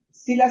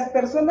 Si las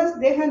personas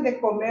dejan de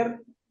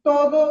comer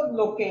todo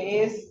lo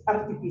que es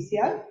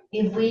artificial,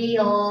 if we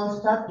all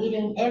stop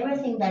eating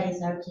everything that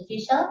is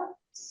artificial,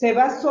 se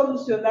va a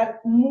solucionar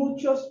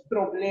muchos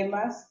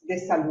problemas de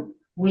salud.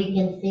 We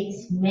can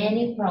fix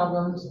many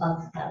problems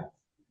of health.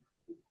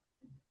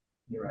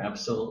 You're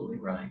absolutely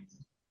right.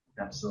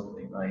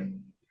 Absolutely right.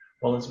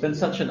 Well, it's been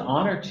such an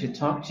honor to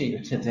talk to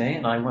you today,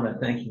 and I want to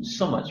thank you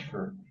so much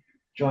for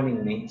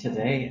joining me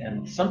today.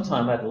 And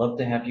sometime I'd love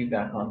to have you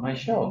back on my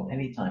show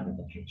anytime in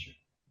the future.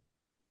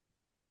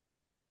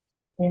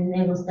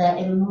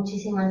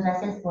 Muchísimas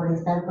gracias por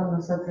estar con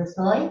nosotros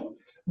hoy.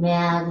 Me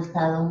ha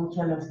gustado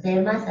mucho los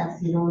temas, ha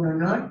sido un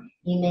honor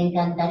y me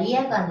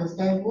encantaría cuando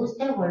usted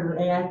guste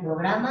volver al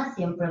programa,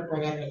 siempre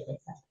puede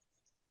regresar.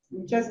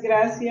 Muchas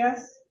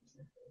gracias,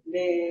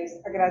 les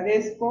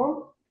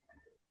agradezco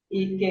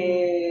y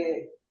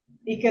que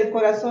el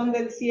corazón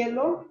del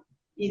cielo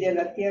y de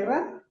la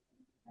tierra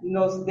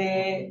nos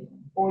dé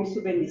hoy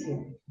su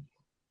bendición.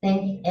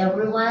 Thank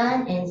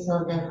everyone, and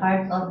so the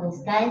heart of the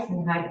skies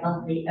and heart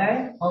of the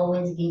earth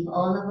always give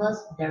all of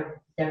us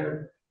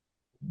their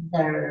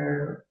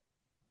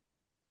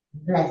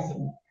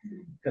blessing.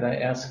 Could I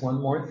ask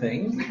one more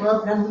thing?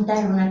 ¿Puedo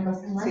preguntar una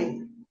cosa más?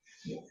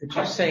 Sí. Could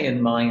you say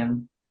in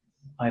Mayan,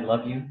 I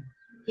love you?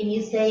 Can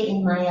you say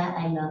in Maya,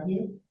 I love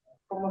you?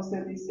 ¿Cómo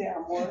se dice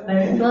amor?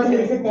 ¿Cómo se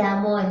dice te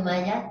amo en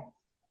Maya?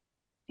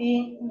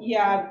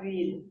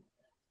 Iyabil.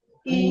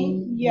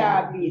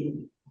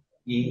 Iyabil.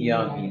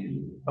 Iyabil.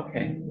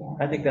 Okay,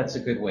 I think that's a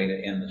good way to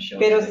end the show.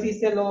 Pero today. si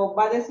se lo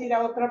va a decir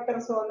a otra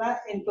persona,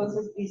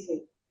 entonces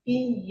dice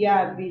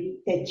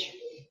Iyabil Tech.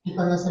 Y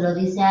cuando se lo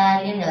dice a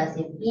alguien, le va a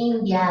decir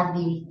India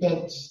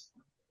Viltech.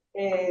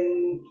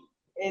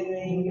 En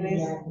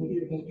inglés.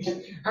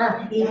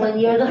 Y when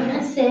you're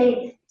gonna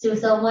say to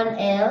someone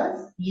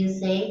else, you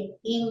say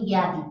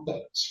India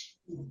Viltech.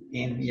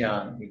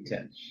 India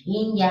Vitech.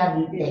 India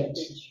Viltech.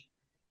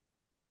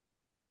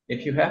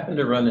 If you happen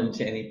to run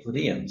into any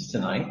Pleiadians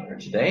tonight or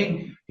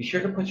today, be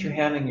sure to put your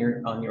hand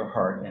on your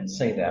heart and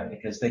say that,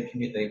 because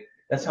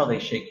that's how they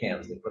shake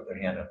hands. They put their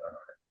hand on their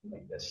heart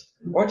like this.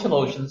 Or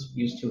Telosians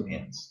use two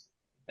hands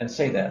and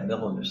say that, and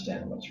they'll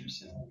understand what you're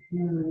saying.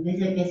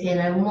 Dice que si en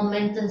algún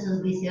momento en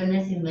sus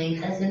visiones y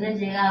meditaciones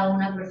llega a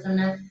una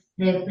persona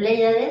de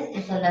Pléyades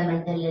que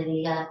solamente le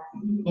diga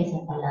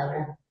esa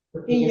palabra,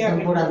 porque Y ellos ya son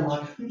que- puro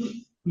amor.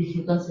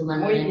 Y con su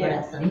mano Muy en el bien,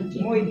 corazón.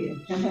 muy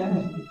bien.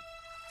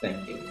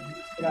 Thank you.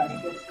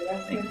 Gracias,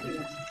 gracias.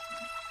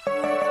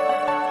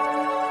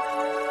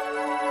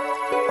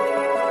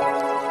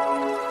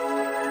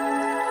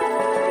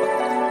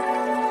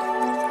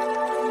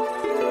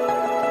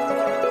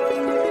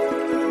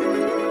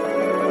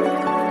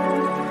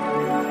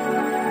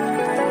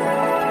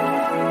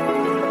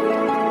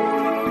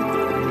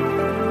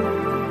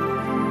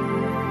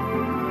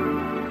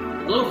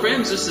 Hello,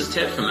 friends. This is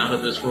Ted from Out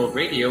of This World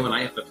Radio, and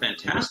I have a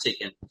fantastic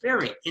and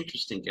very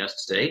interesting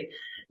guest today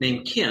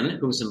named Kin,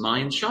 who's a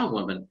Mayan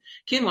Shawoman.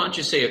 Kin, why don't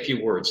you say a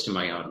few words to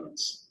my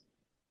audience?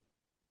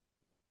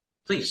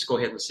 Please go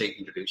ahead and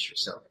introduce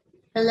yourself.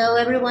 Hello,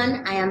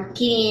 everyone. I am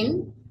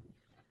Keen.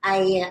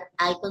 I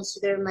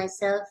consider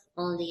myself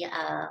only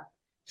a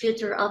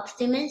future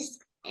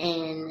optimist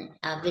and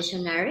a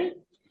visionary.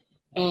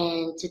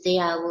 And today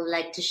I would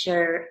like to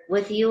share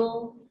with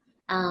you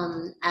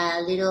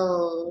a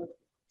little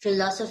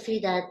philosophy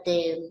that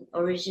the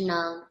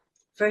original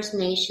First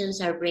Nations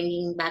are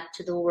bringing back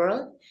to the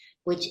world,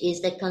 which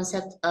is the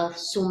concept of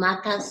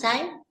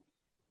sumakasai,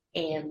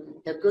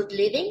 the good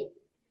living,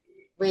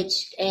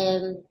 which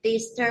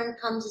this term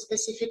comes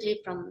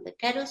specifically from the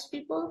Keros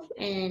people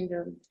and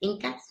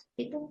Incas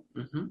people.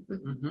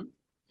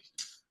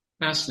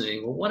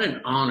 Fascinating. Well, what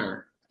an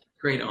honor,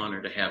 great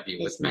honor to have you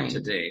It's with me mine.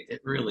 today.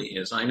 It really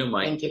is. I know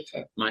Thank you,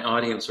 Ted. my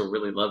audience will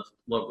really love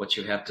what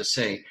you have to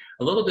say.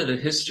 A little bit of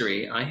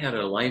history. I had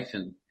a life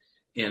in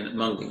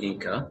among the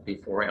Inca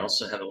before. I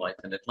also had a life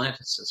in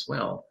Atlantis as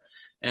well.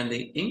 And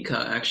the Inca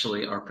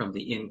actually are from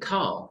the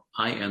Incal,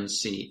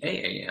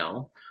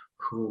 Incaal,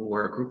 who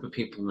were a group of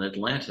people in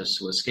Atlantis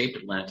who escaped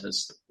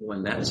Atlantis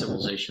when that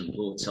civilization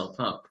blew itself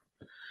up.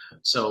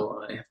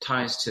 So I have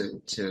ties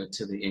to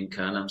the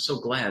Inca, and I'm so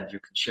glad you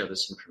can share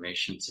this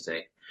information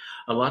today.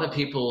 A lot of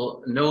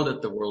people know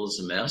that the world is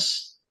a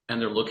mess, and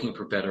they're looking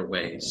for better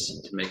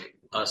ways to make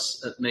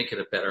it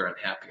a better and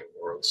happier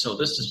world. So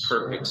this is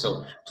perfect.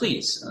 So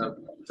please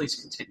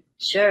continue.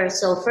 Sure.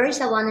 So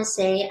first I want to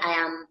say I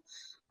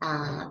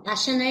am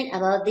passionate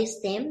about this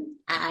theme.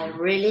 I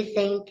really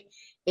think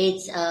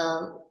it's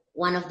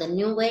one of the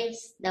new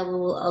ways that we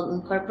will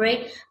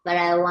incorporate, but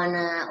I want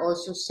to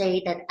also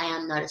say that I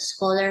am not a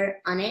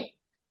scholar on it.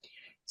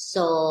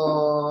 So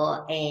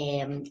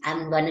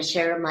I'm going to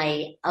share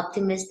my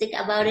optimistic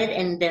about it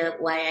and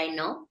what I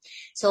know.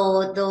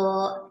 So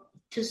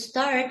to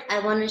start, I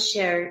want to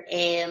share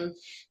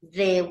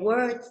the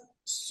word,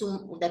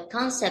 the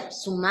concept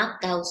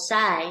sumak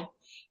kausai.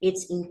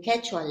 It's in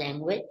Quechua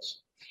language,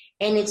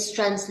 and it's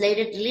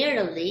translated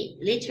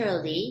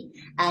literally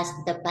as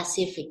the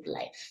Pacific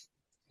life.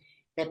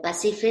 The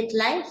Pacific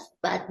life,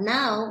 but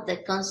now the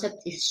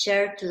concept is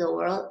shared to the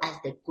world as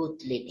the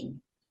good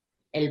living,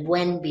 el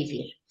buen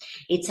vivir.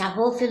 It's a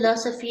whole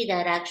philosophy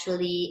that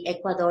actually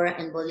Ecuador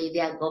and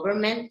Bolivia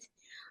government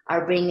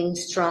are bringing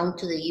strong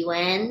to the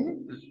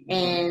UN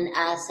and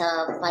as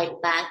a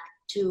fight back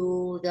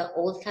to the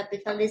old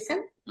capitalism.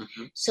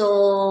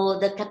 So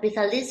the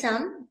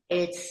capitalism,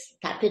 it's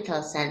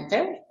capital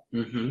center.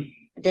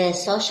 The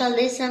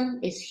socialism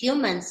is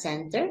human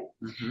center,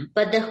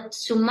 but the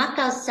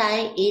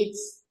sumakasai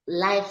is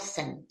life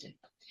center.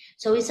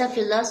 So it's a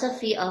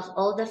philosophy of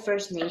all the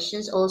First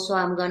Nations. Also,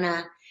 I'm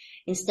gonna,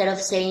 instead of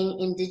saying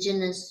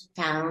indigenous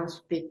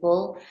towns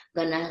people,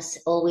 gonna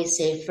always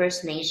say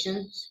First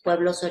Nations,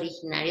 pueblos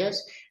originarios,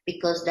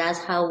 because that's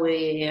how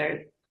we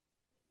are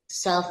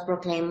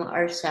self-proclaim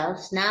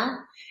ourselves now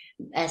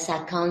as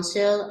a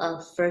council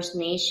of First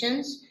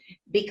Nations,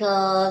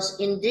 because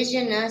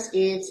indigenous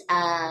is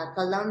a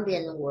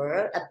Colombian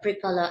word,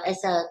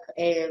 it's a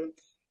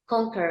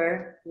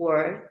conquer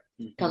word,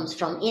 comes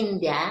from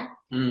India.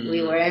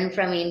 We weren't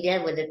from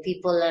India. When the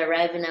people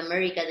arrived in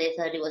America, they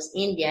thought it was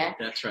India.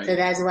 That's right. So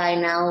that's why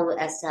now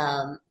as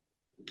a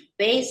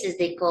basis,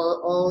 they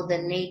call all the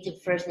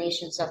native First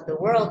Nations of the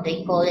world,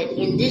 they call it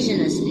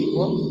indigenous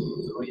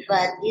people. Oh, yes.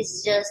 But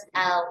it's just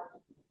a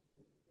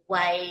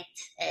white,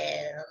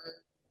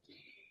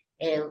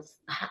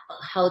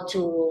 how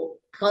to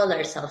call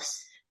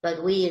ourselves.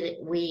 But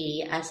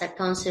we as a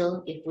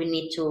council, if we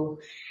need to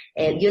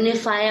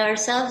unify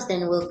ourselves,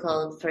 then we'll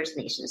call First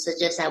Nations. So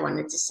just I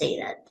wanted to say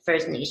that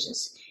First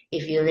Nations.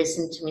 If you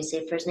listen to me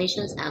say First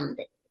Nations, I'm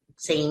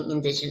saying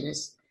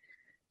indigenous.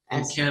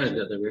 In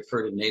Canada, they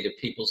refer to Native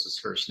peoples as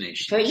First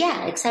Nations.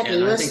 Yeah, exactly.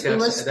 And it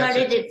was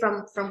started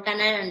from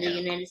Canada and the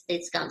United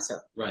States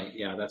Council. Right.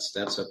 Yeah, that's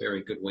a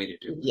very good way to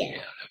do it. Yeah.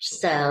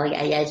 Absolutely.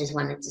 So I just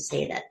wanted to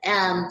say that.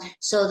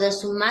 So the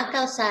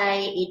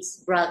Sumacausai,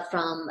 it's brought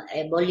from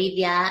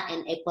Bolivia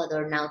and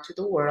Ecuador now to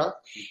the world,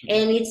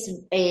 and it's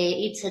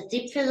a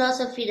deep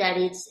philosophy that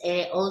it's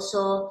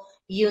also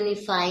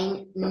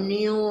unifying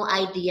new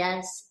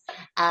ideas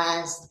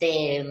as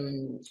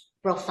the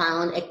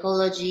profound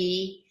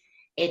ecology.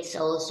 It's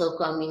also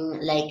coming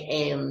like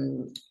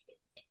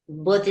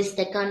Buddhist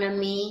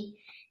economy,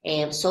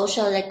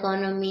 social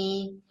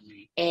economy,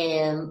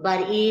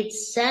 but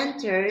it's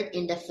centered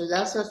in the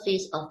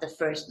philosophies of the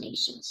First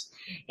Nations.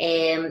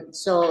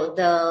 So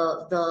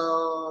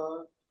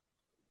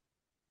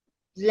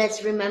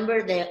let's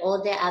remember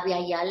all the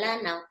Abya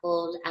Yala, now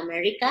called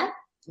America.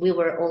 We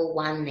were all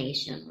one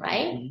nation,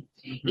 right?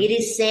 Mm-hmm. It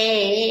is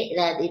said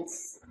that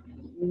it's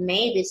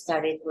maybe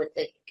started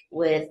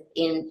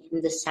in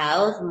the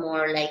south,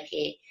 more like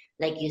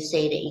you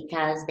say, the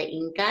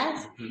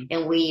Incas,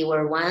 and we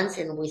were once,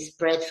 and we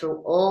spread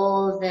through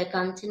all the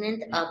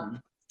continent up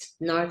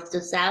north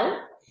to south.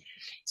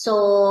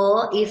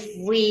 So if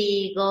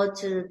we go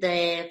to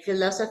the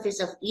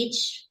philosophies of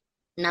each,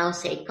 now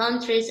say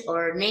countries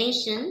or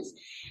nations,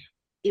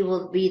 it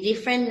will be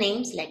different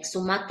names, like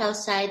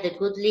Sumacaucay, the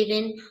good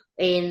living.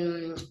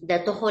 In the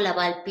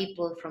Tojolabal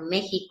people from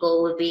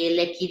Mexico will be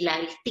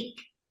Lequilaltic,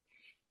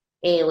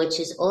 which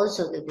is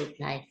also the good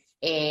life.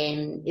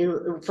 And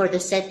for the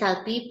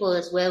Setal people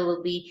as well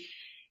will be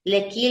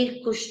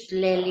Lequil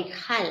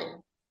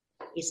Kuxtlelijal,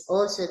 is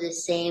also the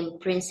same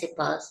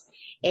principles.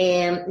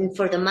 And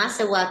for the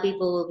Masawa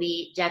people will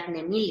be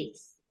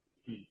Jacnemilis,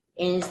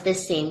 and it's the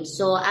same.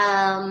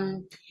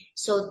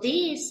 So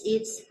this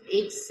it's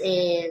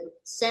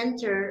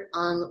centered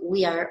on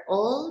we are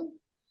all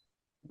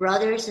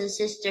brothers and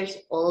sisters,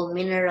 all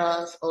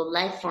minerals, all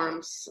life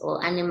forms,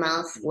 all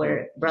animals.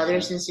 We're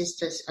brothers and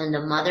sisters on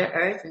the Mother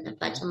Earth and the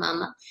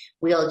Pachamama.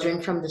 We all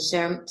drink from the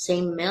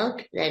same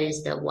milk, that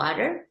is the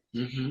water,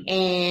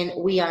 and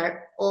we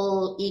are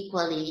all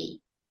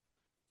equally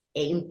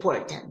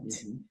important.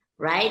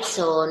 Right?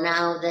 So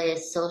now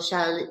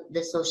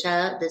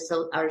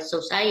our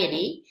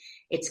society,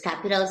 it's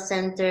capital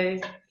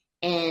centered,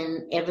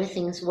 and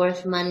everything's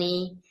worth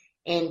money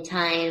and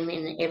time,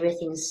 and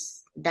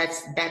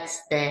that's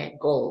the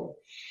goal.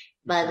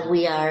 But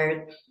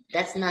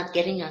that's not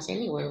getting us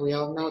anywhere. We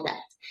all know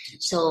that.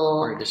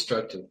 So Very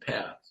destructive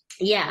path.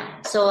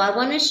 Yeah. So I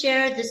want to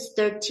share these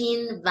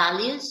 13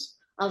 values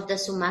of the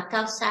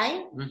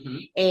Sumacaucay.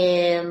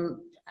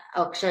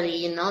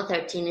 Actually,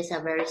 13 is a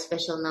very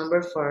special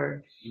number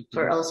for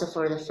also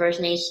for the First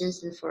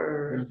Nations and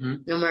for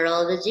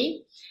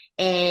numerology.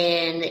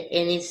 And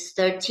it's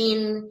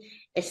 13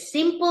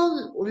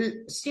 simple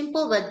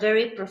but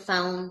very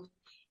profound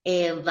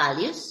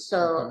values.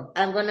 So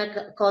I'm going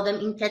to call them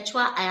in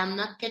Quechua. I am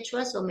not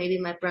Quechua, so maybe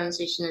my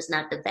pronunciation is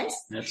not the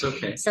best. That's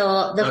okay.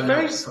 So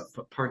first...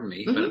 pardon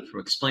me, but for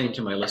explaining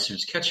to my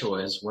listeners,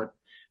 Quechua is what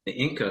the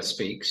Inca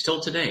speak still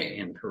today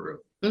in Peru.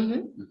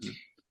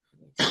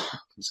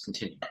 Let's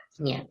continue.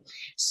 Yeah.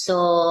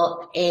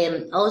 So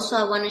also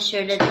I want to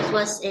share that this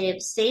was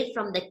saved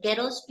from the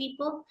Queros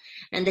people,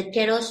 and the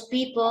Queros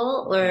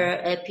people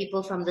were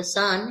people from the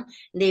sun.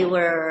 They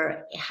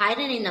were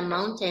hiding in the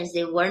mountains.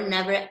 They were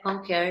never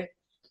conquered.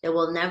 They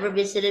were never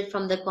visited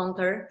from the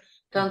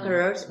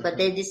conquerors, but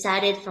they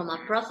decided from a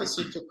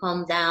prophecy to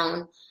come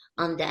down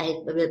I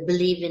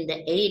believe in the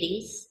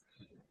 80s,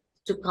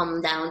 to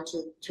come down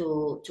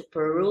to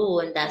Peru,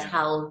 and that's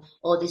how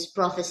all these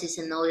prophecies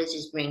and knowledge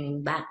is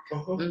bringing back.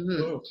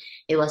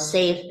 It was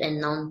safe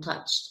and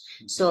non-touched.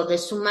 So the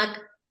Sumac,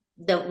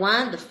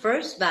 the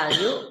first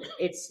value,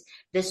 it's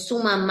the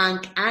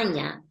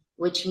Sumamancaña,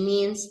 which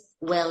means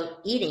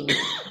well-eating,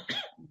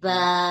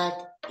 but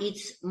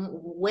it's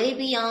way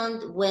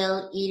beyond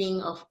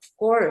well-eating. Of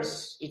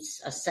course,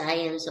 it's a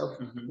science of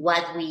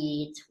what we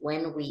eat,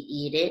 when we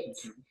eat it,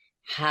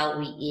 how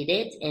we eat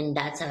it, and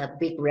that's a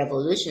big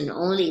revolution.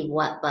 Only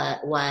what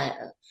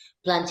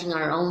planting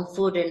our own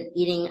food and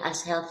eating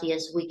as healthy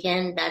as we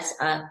can, that's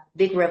a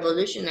big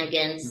revolution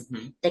against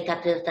the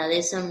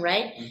capitalism,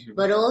 right?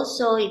 But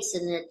also it's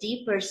in a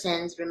deeper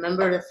sense.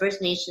 Remember, the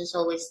First Nations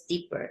always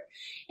deeper,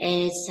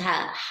 and it's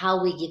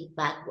how we give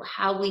back,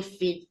 how we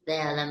feed the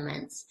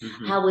elements,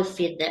 how we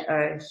feed the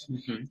earth.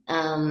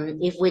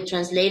 If we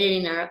translate it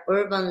in our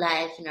urban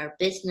life, in our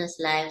business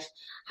life,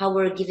 how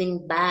we're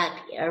giving back.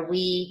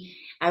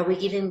 Are we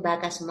giving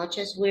back as much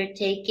as we're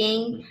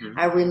taking?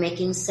 Are we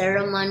making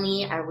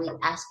ceremony? Are we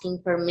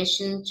asking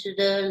permission to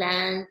the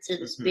land, to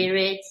the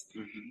spirits?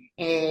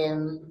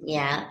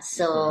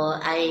 So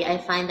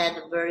I find that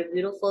very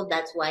beautiful.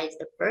 That's why it's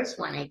the first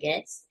one, I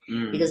guess,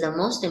 because the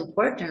most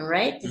important,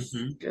 right, is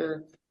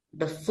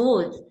the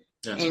food.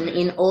 That's and right.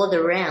 In all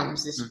the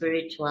realms, the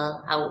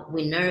spiritual, how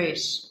we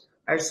nourish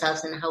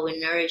ourselves and how we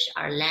nourish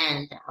our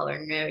land, how we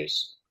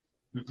nourish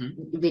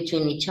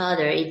between each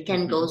other. It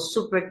can go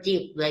super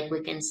deep, like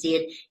we can see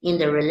it in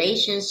the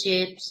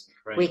relationships.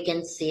 Right. We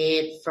can see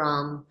it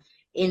from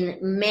in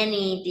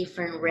many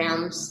different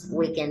realms.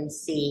 We can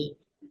see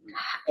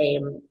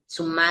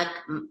sumac,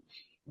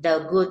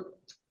 the good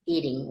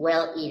eating,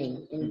 well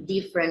eating in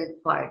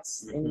different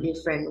parts, in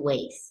different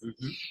ways.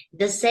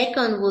 The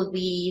second will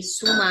be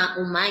suma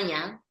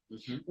umanya,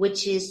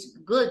 which is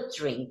good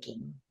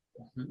drinking,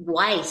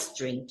 wise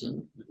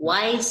drinking,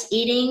 wise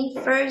eating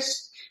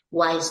first,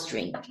 wise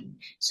drinking.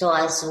 So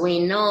as we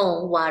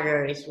know,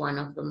 water is one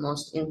of the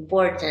most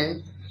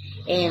important,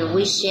 and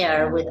we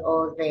share with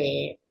all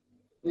the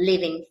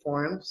living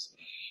forms.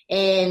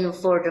 And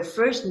for the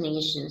First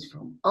Nations,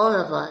 from all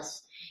of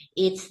us,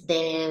 it's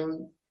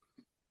the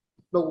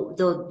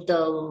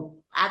the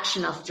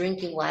action of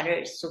drinking water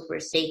is super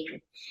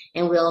sacred.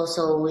 And we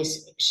also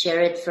always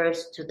share it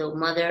first to the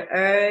Mother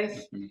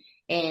Earth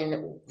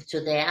and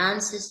to the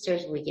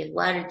ancestors. We give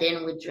water,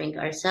 then we drink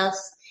ourselves.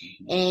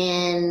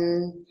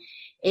 And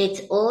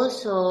it's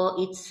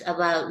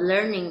about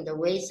learning the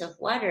ways of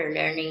water,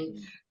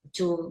 learning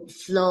to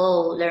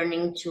flow,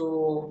 learning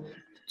to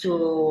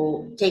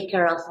take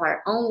care of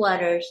our own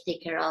waters,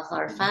 take care of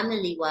our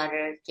family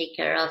water, take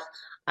care of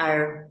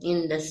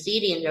in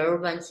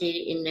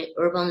the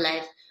urban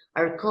life,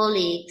 our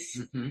colleagues.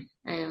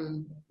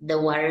 The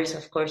waters,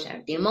 of course,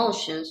 are the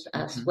emotions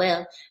as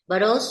well,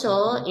 but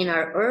also in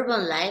our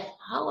urban life,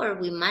 how are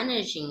we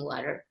managing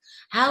water?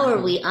 How are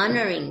we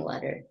honoring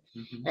water?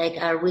 Like,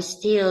 are we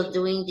still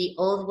doing the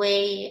old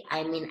way?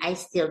 I mean, I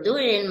still do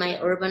it in my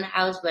urban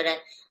house, but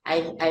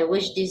I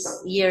wish this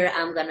year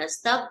I'm gonna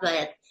stop.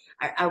 But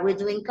are we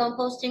doing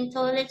composting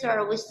toilets, or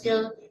are we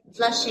still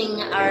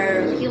flushing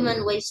our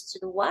human waste to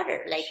the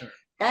water? Like,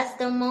 that's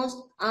the most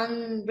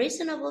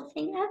unreasonable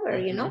thing ever,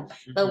 you know?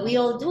 But we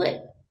all do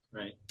it.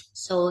 Right.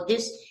 So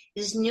this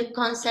new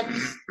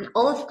concepts,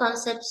 old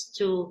concepts,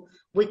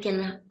 we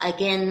can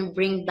again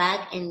bring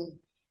back and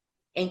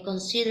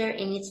consider,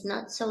 and it's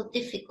not so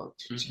difficult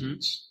to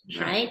change,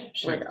 right?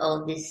 With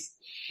all this.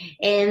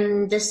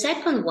 And the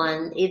second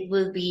one, it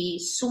will be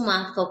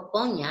Suma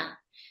Thoponya,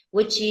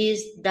 which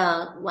is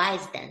the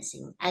wise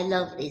dancing. I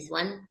love this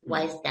one,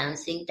 wise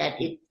dancing, that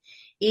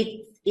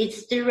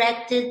it's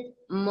directed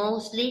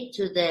mostly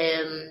to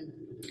the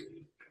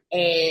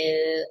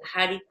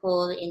how do you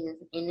call in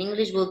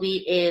English will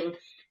be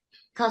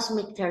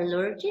cosmic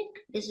tellurgic.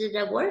 Is it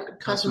a word?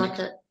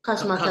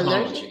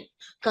 Cosmotellurgic.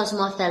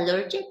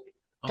 Cosmotellurgic.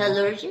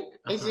 Tellurgic.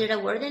 Is it a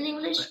word in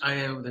English?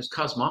 There's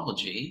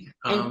cosmology.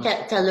 And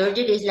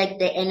tellurgic is like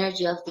the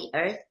energy of the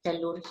earth.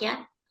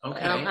 Tellurgia. Okay.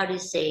 How do you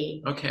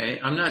say? Okay,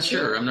 I'm not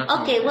sure. I'm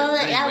not. Okay, well,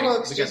 anyway, I will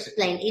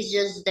explain. It's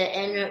just the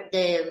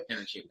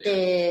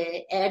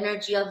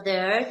energy of the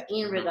earth,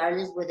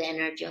 regardless with the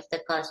energy of the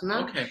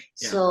cosmos. Okay.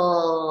 Yeah.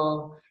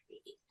 So,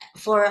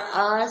 for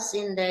us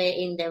in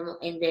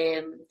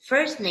the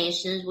First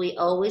Nations, we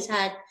always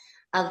had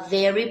a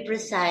very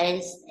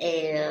precise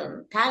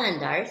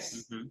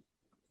calendars.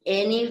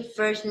 Any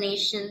First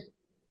Nation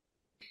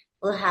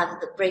will have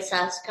the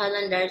precise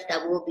calendars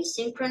that will be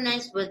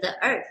synchronized with the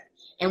earth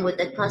and with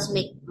the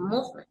cosmic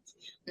movement.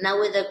 Now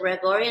with the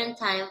Gregorian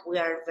time, we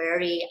are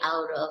very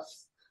out of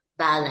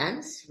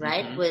balance,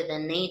 right? With the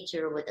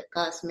nature, with the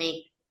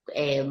cosmic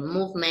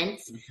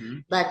movements.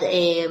 But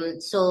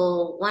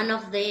so one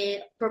of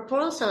the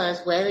proposal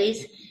as well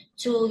is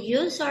to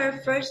use our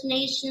First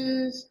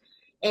Nations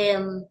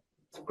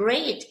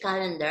great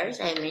calendars.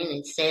 I mean,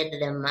 it said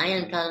the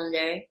Mayan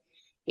calendar,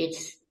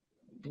 it's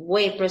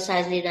way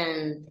precisely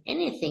than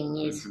anything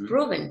is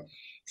proven.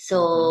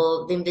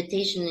 So the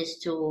invitation is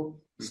to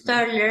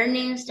start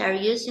learning, start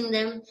using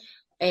them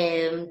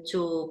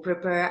to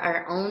prepare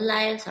our own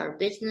lives, our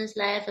business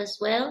life as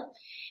well.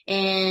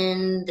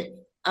 And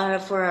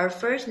for our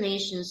First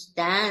Nations,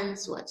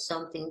 dance was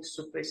something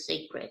super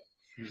sacred.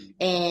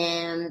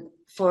 And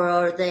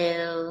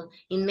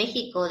in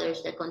Mexico,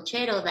 there's the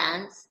Conchero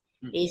dance,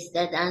 is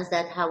the dance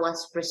that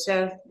was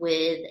preserved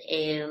with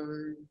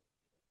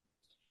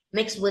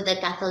mixed with the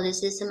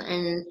Catholicism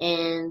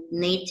and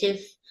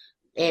native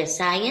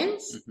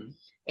science.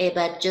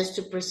 But just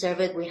to preserve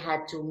it, we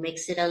had to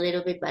mix it a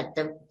little bit, but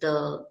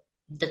the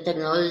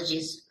technology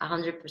is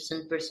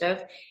 100%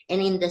 preserved.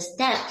 And in the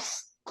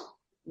steps,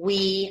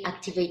 we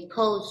activate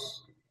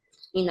codes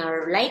in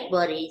our light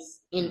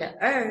bodies in the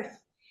earth,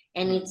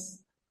 and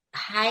it's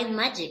high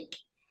magic.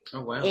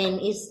 Oh, wow. And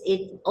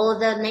all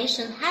the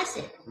nation has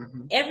it.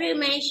 Every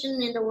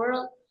nation in the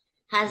world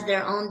has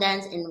their own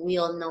dance, and we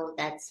all know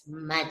that's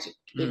magic.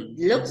 It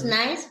looks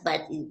nice,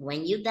 but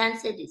when you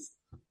dance it, it's,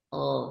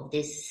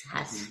 this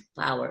has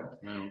power.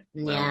 Wow.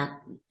 Yeah.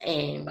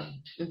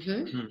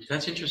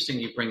 That's interesting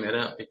you bring that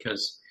up,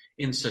 because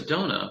in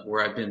Sedona,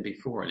 where I've been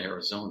before in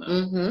Arizona,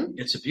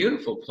 it's a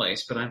beautiful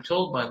place, but I'm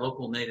told by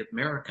local Native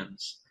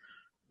Americans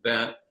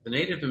that the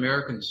Native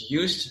Americans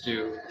used to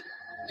do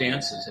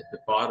dances at the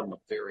bottom of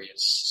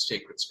various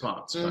sacred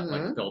spots,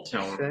 like the Bell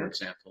Tower, for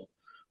example,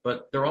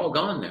 but they're all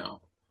gone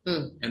now.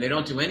 And they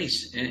don't do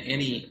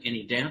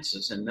any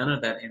dances, and none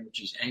of that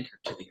energy is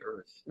anchored to the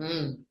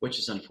earth, which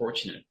is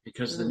unfortunate,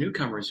 because the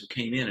newcomers who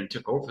came in and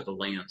took over the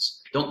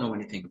lands don't know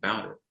anything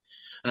about it.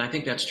 And I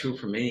think that's true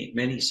for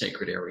many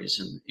sacred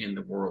areas in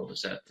the world,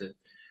 is that the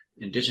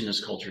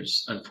indigenous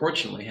cultures,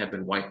 unfortunately, have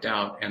been wiped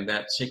out, and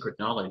that sacred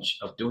knowledge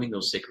of doing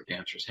those sacred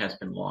dances has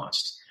been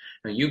lost.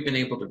 Now, you've been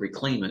able to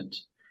reclaim it,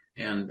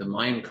 and the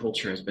Mayan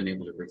culture has been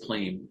able to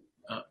reclaim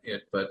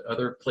it, but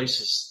other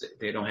places,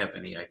 they don't have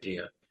any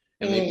idea.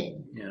 And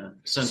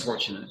it's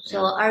unfortunate.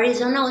 So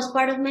Arizona was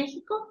part of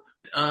Mexico?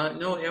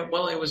 No,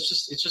 well, it's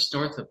just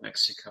north of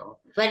Mexico.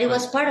 But it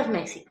was part of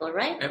Mexico,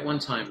 right? At one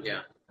time,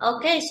 yeah.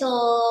 Okay,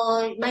 so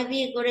it might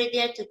be a good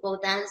idea to go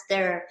dance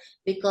there,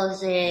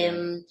 because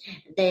the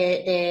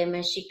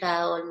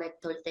Mexica or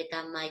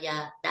Tolteca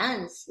Maya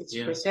dance, it's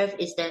preserved,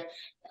 is the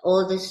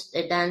all this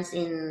dance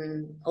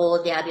in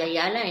all the Abya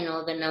Yala and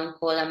all the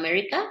non-whole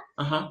America.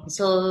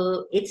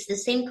 So it's the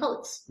same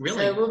codes. Really?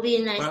 So it will be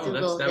nice to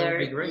go that there.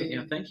 Would be great.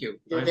 Yeah, thank you.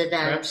 Do the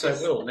dance.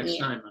 Perhaps I will next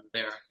time I'm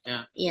there.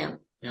 Yeah.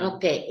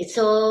 Okay,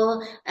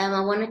 so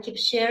I want to keep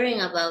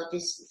sharing about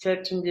this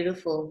 13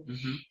 beautiful.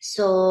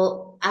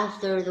 So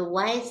after the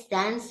wise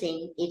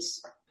dancing,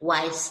 it's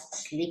wise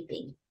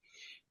sleeping.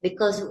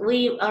 Because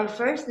our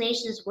First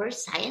Nations were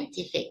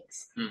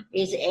scientifics.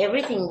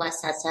 Everything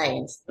was a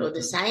science. So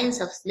the science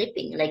of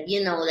sleeping, like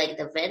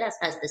the Vedas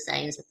has the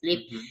science of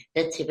sleep,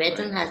 the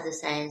Tibetan has the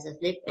science of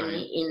sleep, and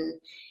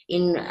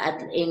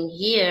in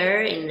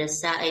here in the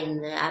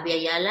Abya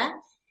Yala,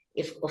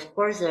 of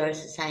course there's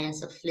a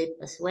science of sleep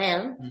as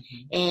well,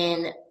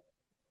 and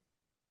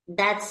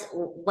that's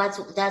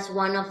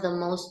one of the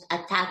most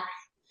attacked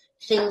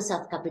things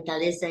of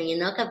capitalism.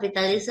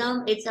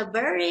 Capitalism, it's a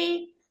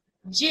very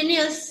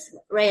genius,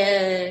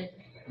 black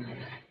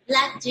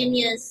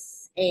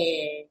genius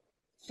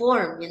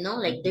form,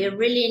 like they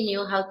really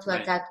knew how to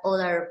attack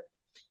all our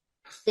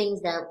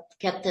things that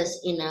kept us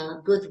in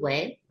a good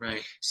way.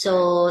 Right.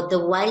 So the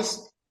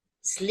wise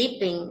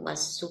sleeping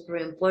was super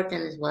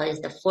important as well. It's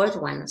the fourth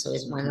one, so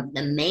it's one of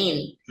the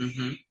main.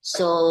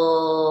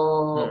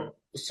 So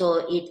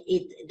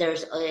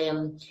there's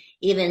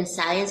even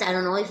science. I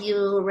don't know if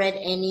you read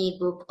any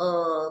book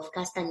of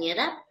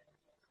Castañeda.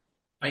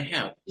 I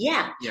have.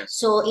 Yeah. Yes.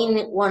 So in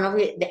one of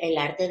El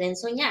Arte de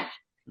Ensoñar,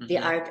 the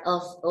art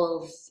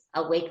of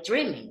awake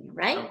dreaming,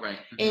 right? Oh, right.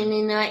 And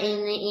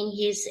in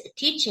his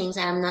teachings,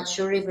 I'm not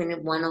sure if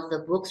in one of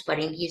the books, but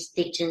in his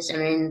teachings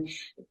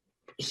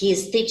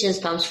his teachings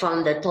comes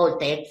from the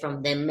Toltec,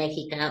 from the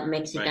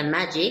Mexican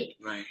magic.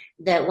 Right.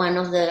 That one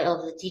of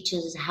the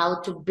teachings is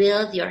how to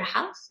build your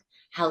house,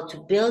 how to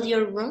build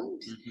your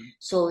rooms.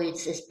 So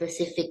it's a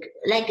specific,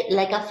 like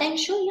a feng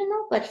shui,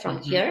 but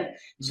from here.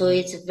 So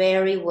it's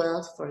very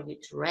well for you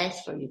to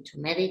rest, for you to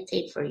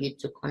meditate, for you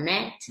to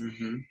connect,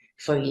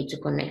 for you to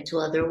connect to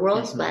other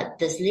worlds. But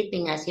the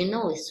sleeping, as you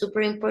know, is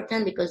super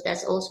important because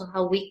that's also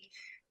how we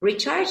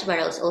recharge, but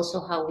it's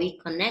also how we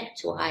connect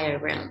to higher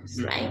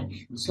realms, right?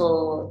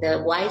 So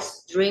the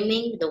wise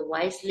dreaming, the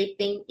wise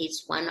sleeping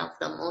is one of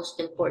the most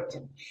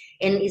important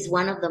and is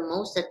one of the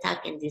most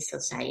attacked in this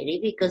society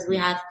because we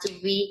have to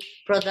be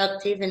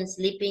productive, and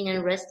sleeping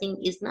and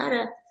resting is not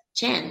a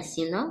chance,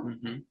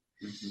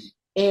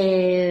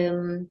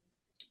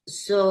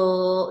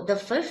 So the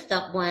first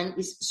one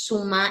is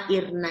Suma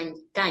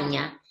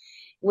Irnankanya,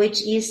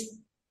 which is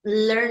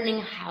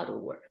learning how to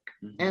work.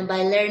 And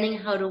by learning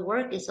how to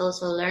work is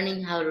also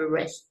learning how to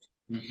rest.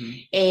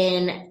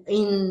 And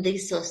in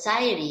this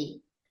society,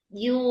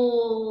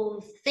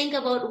 you think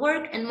about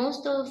work, and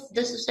most of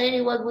the society,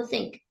 what we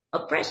think?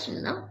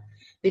 Oppression, no?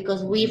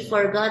 Because we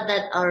forgot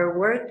that our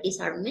work is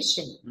our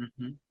mission.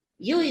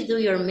 You do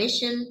your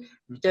mission.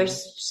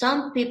 There's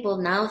some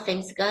people now,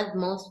 thanks God,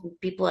 most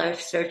people are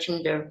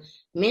searching their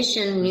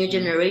mission. New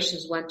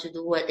generations want to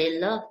do what they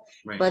love.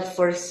 Right. But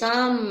for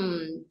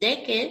some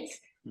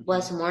decades,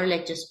 was more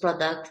like just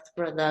product,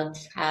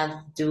 have,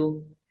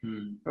 do,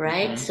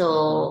 right?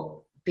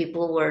 So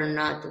people were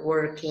not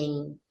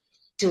working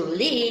to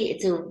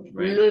live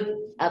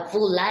a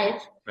full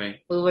life. Right.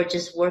 We were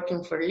just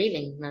working for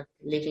living, not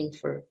living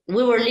for.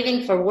 We were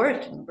living for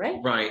working, right?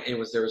 Right. There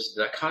was the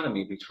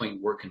dichotomy between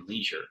work and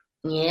leisure.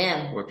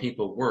 Yeah. Where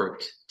people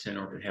worked in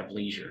order to have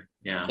leisure.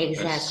 Yeah.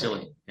 Exactly. That's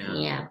silly.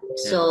 Yeah.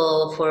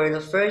 So for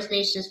the First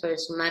Nations, for the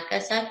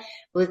Sumakasa,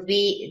 would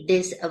be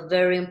this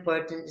very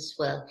important as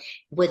well,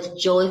 with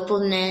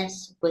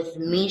joyfulness, with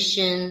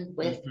mission,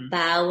 with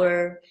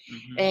power,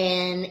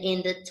 and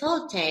in the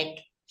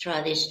Toltec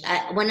tradition.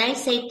 When I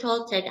say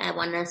Toltec, I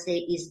want to say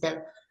is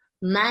the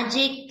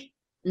magic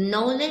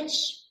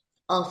knowledge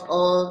of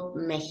all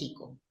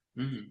Mexico.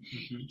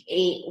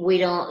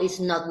 It's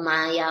not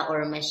Maya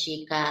or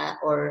Mexica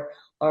or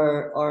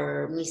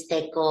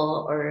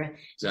Mixteco or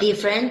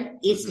different.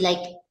 It's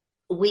like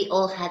we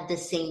all had the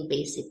same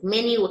basic.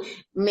 Maybe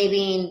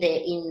in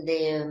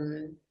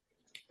the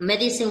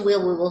medicine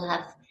wheel we will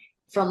have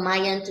from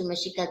Mayan to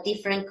Mexica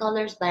different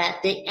colors, but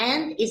at the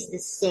end is the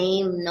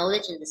same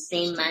knowledge and the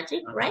same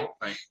magic, right?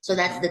 So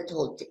that's the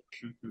Toltec.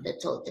 The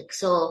Toltec.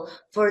 So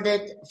for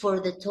the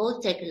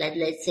Toltec,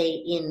 let's say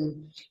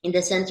in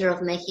the center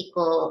of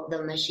Mexico, the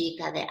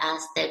Mexica, the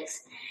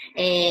Aztecs,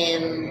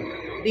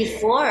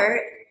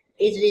 before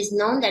it is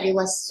known that it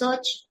was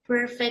such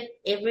perfect,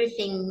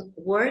 everything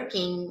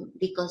working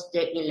because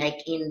in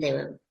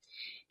the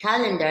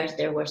calendars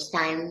there was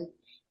time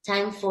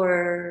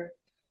for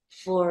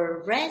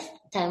rest,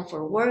 time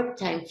for work,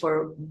 time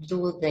for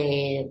do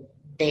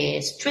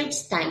the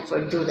streets, time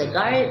for do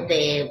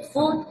the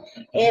food,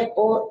 and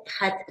all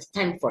had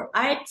time for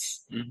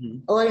arts.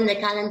 All in the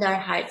calendar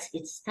arts,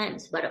 it's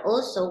times. But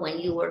also when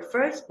you were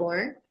first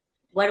born,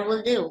 what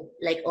will do?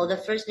 Like all the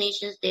First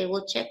Nations, they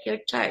will check your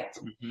chart,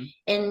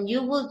 and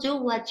you will do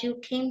what you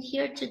came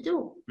here to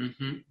do.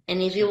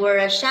 And if you were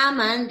a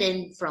shaman,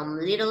 then from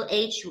little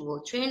age you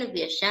will train to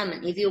be a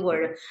shaman. If you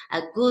were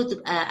a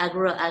good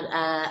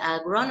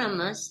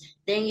agronomist,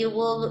 then you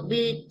will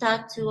be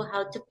taught to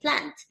how to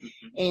plant.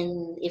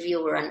 And if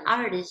you were an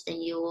artist,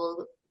 then you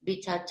will be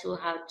taught to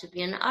how to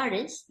be an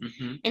artist.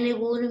 And it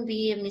wouldn't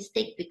be a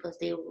mistake because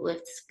they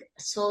with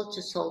soul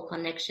to soul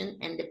connection,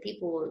 and the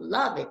people will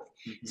love it.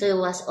 So it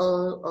was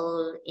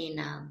all in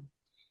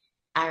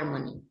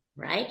harmony,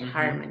 right?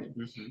 Harmony.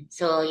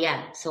 So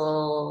yeah,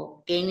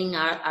 so gaining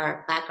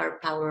our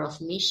power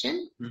of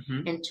mission,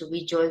 and to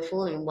be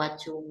joyful in what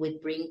we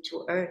bring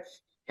to earth.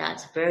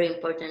 That's very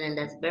important, and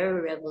that's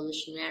very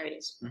revolutionary,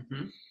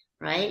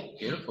 right?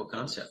 Beautiful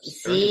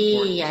concepts.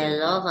 See, I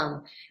love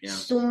them. Yeah.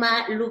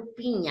 Suma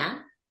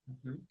Lupiña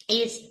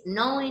is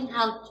knowing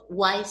how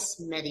wise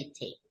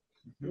meditate.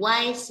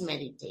 Wise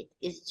meditate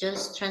is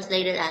just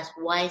translated as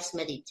wise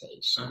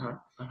meditation.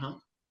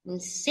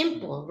 It's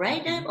simple,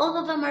 right? All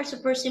of them are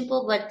super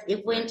simple, but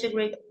if we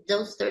integrate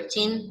those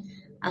 13,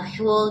 a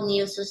whole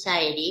new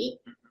society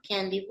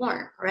can be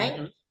born,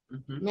 right?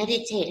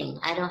 Meditating,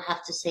 I don't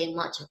have to say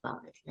much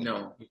about it. Like,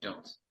 no, you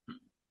don't.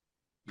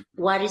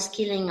 What is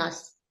killing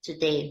us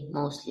today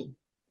mostly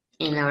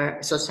in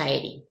our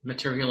society?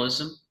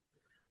 Materialism,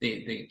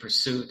 the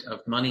pursuit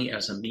of money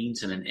as a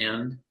means and an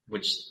end,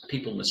 which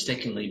people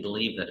mistakenly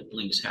believe that it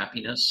brings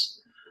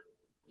happiness.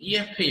 You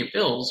have to pay your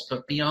bills,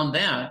 but beyond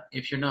that,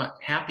 if you're not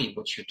happy with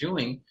what you're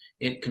doing,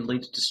 it can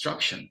lead to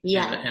destruction.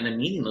 And a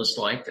meaningless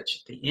life that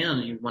at the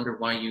end you wonder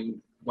why you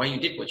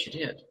did what you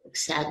did.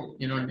 Exactly.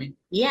 You know what I mean?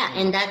 Yeah,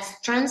 and that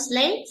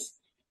translates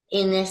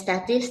in the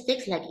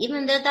statistics, like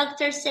even the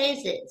doctor say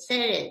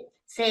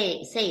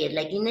it.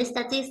 Like in the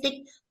statistic,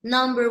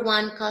 number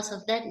one cause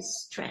of that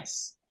is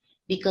stress.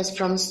 Because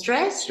from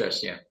stress,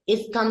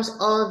 it comes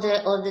all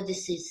the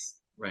disease.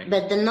 Right.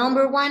 But the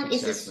number one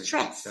is the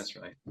stress. That's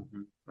right.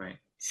 Right.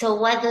 So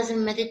what does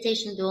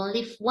meditation do?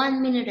 Only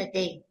 1 minute a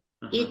day.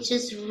 It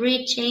just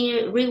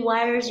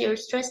rewires your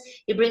stress.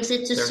 It brings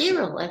it to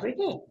zero every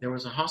day. There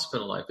was a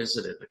hospital I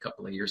visited a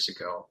couple of years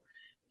ago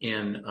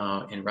in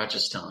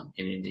Rajasthan,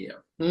 in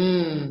India,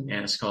 and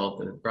it's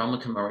called the Brahma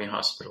Kumari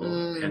Hospital.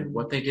 And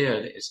what they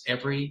did is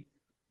every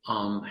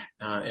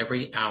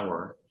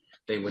hour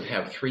they would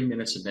have 3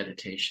 minutes of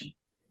meditation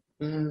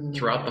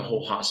throughout the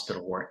whole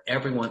hospital, where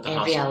everyone at the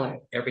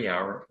hospital every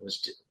hour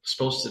was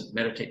supposed to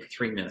meditate for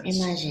 3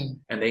 minutes. Imagine.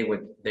 And they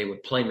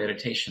would play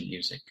meditation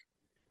music.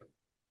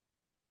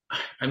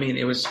 I mean,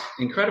 it was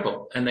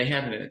incredible, and they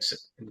had an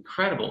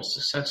incredible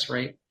success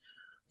rate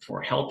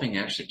for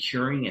actually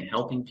curing and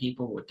helping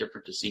people with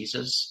different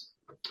diseases.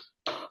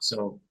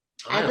 So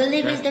I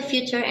believe it's the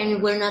future,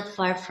 and we're not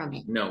far from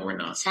it. No, we're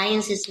not.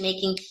 Science is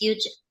making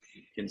huge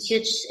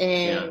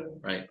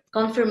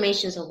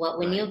confirmations of what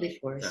we knew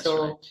before. That's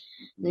so right.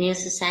 New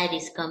society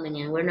is coming,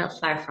 and we're not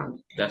far from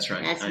it. That's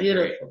right. That's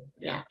beautiful.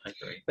 Yeah, I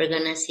agree. We're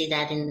gonna see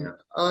that in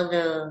all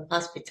the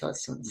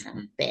hospitals soon.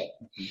 I bet.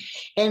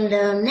 And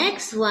the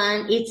next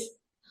one, it's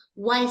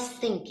wise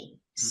thinking.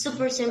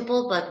 Super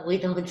simple, but we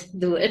don't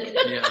do it.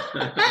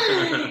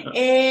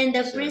 And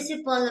the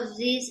principle of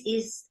this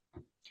is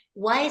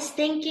wise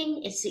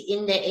thinking. Is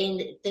in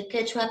the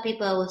Quechua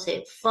people will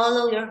say,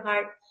 follow your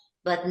heart,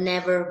 but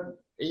never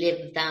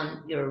live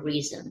down your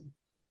reason.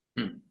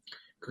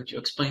 Could you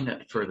explain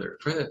that further?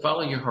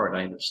 Follow your heart,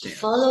 I understand.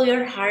 Follow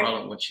your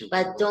heart,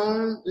 but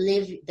don't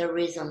leave the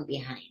reason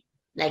behind.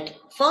 Like,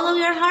 follow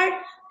your heart,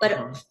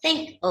 but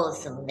think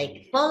also.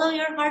 Like, follow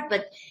your heart,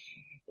 but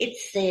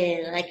it's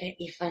like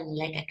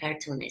a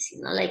cartoonist,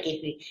 you know? Like,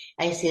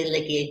 I see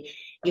like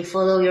you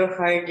follow your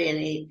heart,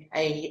 and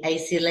I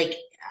see like,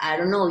 I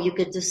don't know, you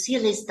could do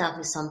silly stuff,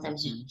 and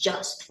sometimes you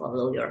just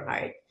follow your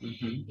heart.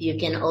 You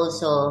can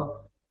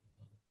also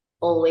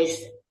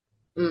always,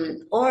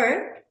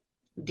 or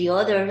the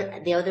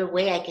other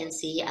way I can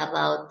see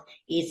about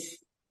is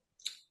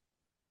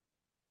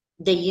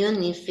the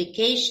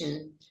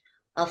unification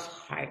of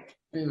heart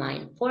and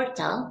mind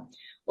portal,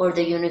 or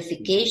the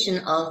unification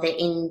of the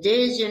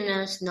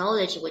indigenous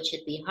knowledge, which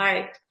should be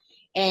heart,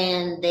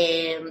 and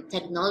the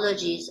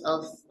technologies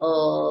of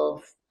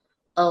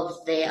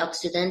the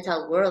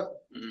Occidental world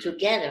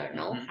together,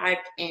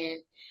 heart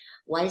and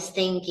wise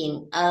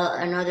thinking.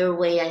 Another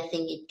way I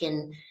think it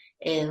can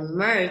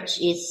merge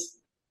is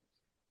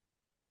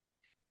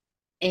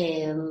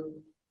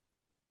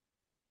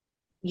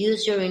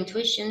use your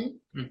intuition.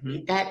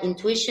 That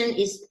intuition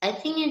is, I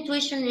think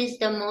intuition is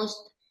the most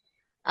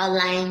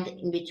aligned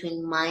in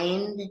between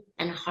mind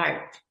and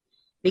heart,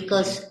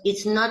 because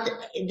it's not,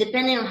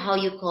 depending on how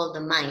you call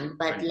the mind,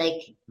 but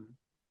like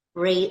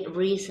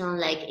reason,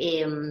 like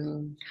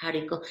how do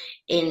you call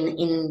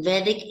in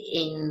Vedic,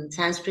 in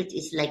Sanskrit,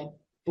 is like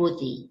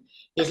buddhi.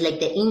 It's like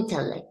the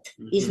intellect.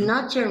 It's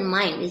not your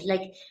mind. It's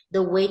like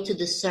the way to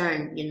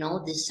discern,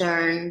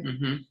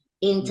 discern.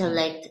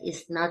 Intellect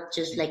is not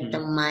just like the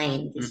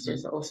mind. It's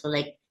just also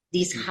like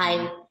these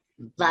high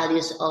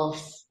values of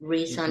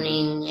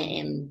reasoning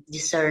and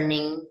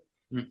discerning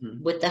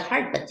with the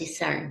heart, but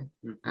discern.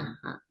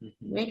 Mm-hmm.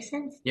 Makes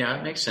sense? Yeah,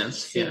 it makes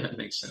sense. Sí, Yeah, it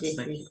makes sense. sí,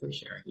 Thank sí, you for sí,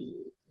 sharing. sí.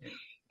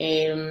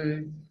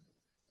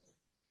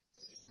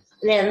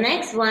 The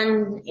next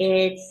one,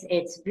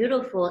 it's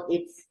beautiful.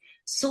 It's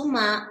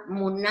Suma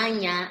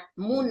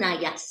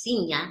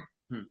Munayasinya,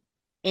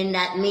 and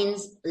that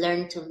means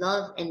learn to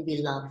love and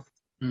be loved.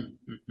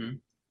 Mm-hmm.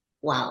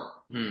 Wow.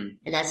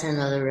 That's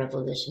another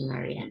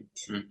revolutionary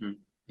act. Mm-hmm.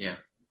 Yeah.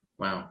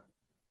 Wow.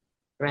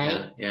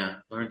 Right? Yeah.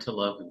 Learn to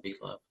love and be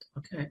loved.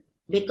 Okay.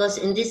 Because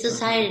in this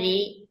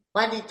society,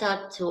 what it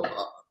taught to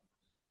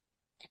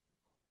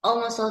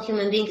almost all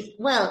human beings,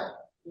 well,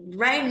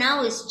 right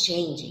now it's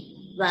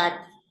changing, but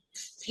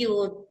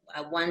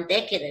one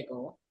decade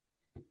ago,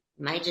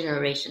 my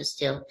generation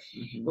still,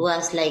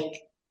 was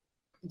like,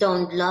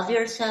 don't love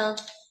yourself,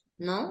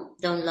 no?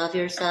 Don't love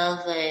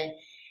yourself,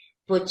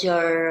 put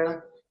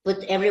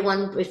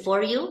everyone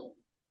before you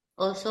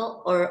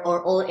also,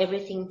 or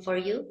everything for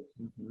you,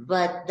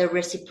 but the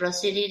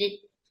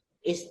reciprocity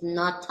is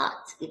not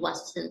taught. It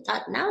wasn't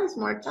taught. Now it's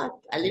more taught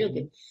a little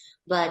bit,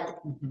 but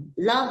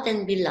loved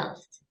and be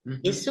loved.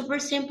 It's super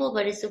simple,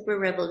 but it's super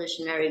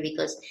revolutionary,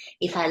 because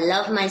if I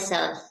love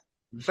myself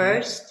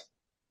first,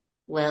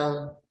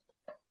 well,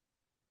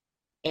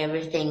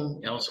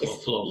 everything else will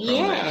flow from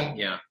that.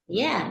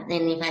 Yeah.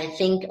 And if I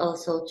think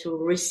also to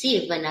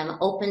receive, and I'm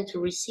open to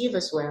receive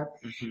as well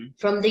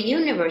from the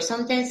universe.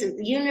 Sometimes the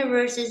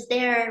universe is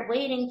there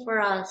waiting for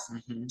us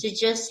to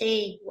just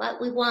say what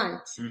we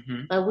want,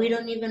 but we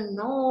don't even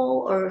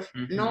know or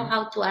know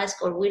how to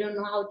ask, or we don't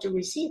know how to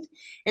receive.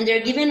 And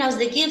they're giving us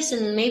the gifts,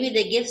 and maybe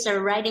the gifts are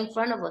right in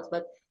front of us,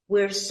 but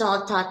we're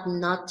so taught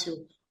not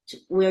to.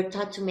 We're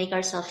taught to make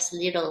ourselves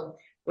little.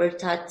 We're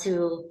taught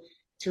to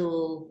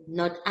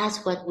not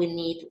ask what we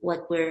need,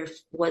 what we're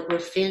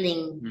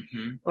feeling,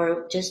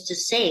 or just to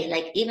say.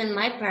 Like, even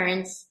my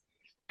parents,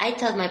 I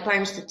taught my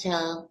parents to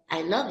tell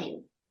I love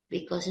you,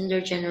 because in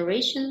their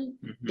generation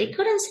they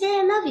couldn't say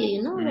I love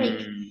you,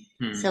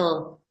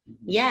 So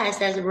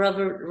yes, as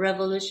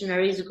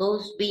revolutionaries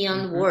goes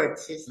beyond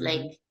words. It's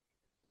like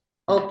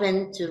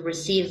open to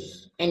receive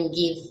and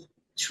give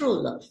true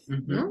love.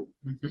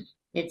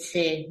 It's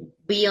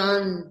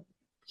beyond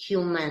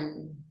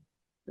human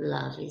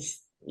love. Is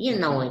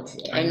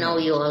I know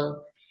you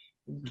all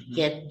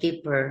get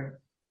deeper.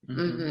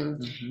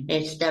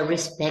 It's the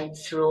respect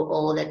through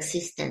all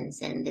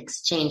existence and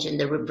exchange and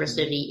the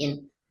reciprocity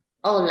in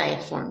all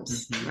life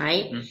forms,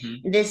 right?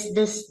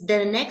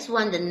 The next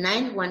one, the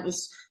ninth one,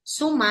 is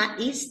Suma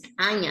Ist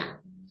Anya.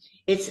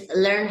 It's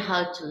learn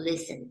how to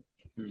listen.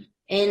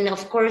 And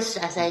of course,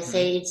 as I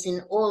say, it's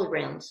in all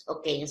realms.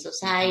 Okay, in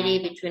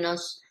society, between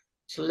us,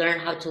 to learn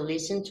how to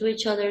listen to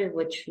each other,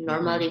 which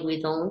normally we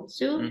don't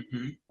do.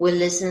 We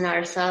listen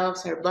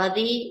ourselves, our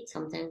body,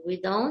 sometimes we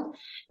don't,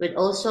 but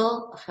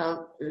also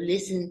how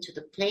listen to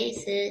the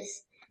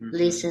places,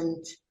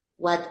 listen to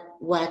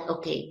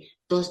okay,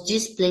 does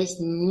this place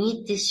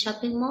need this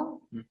shopping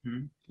mall?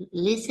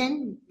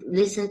 Listen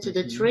to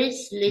the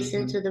trees,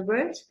 listen to the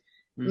birds.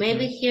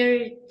 Maybe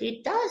here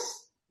it does.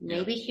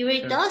 Maybe here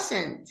it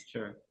doesn't.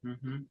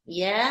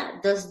 Yeah.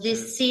 Does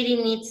this city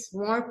needs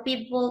more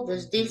people?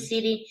 Does this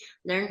city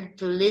learn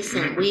to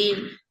listen?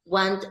 We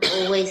want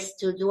always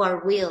to do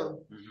our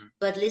will,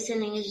 but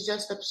listening is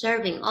just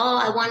observing. Oh,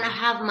 I want to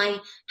have my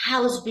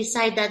house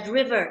beside that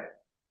river.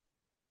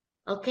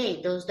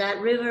 Okay, does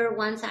that river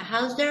want a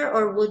house there,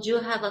 or would you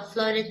have a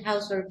flooded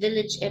house or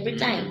village every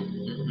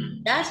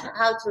time? That's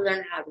how to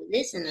learn how to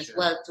listen as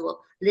well, to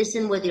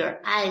listen with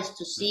your eyes,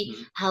 to see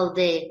how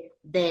the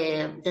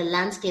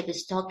landscape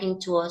is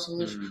talking to us,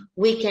 and if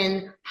we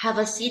can have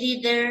a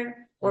city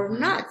there or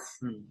not.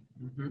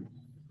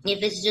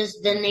 If it's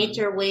just the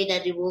nature way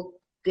that it will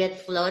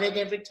get flooded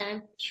every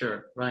time.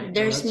 Sure, right.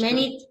 There's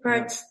many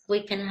parts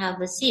we can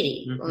have a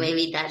city. Or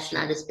maybe that's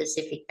not a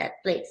specific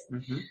that place.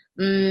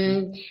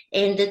 And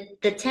the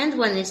 10th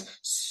one is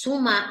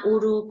Suma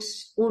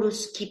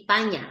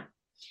Uruskipanya.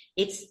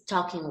 It's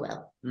talking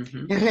well.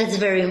 And that's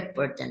very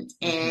important.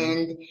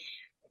 And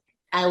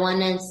I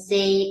want to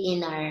say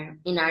in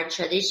our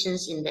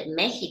traditions in the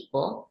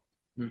Mexico,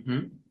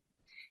 the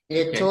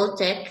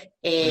Toltec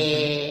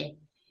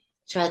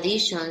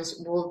traditions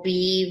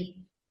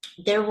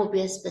there will be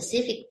a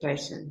specific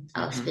person,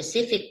 a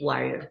specific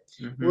warrior,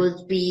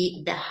 would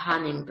be the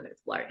hummingbird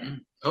warrior.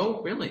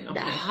 Oh, really? Okay.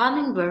 The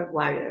hummingbird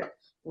warrior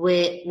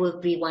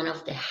would be one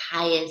of the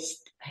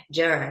highest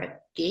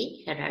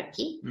hierarchy,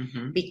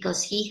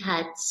 because he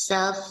had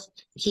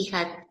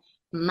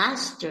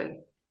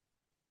mastered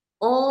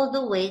all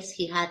the ways.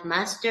 He had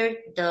mastered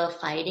the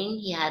fighting,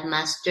 he had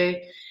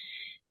mastered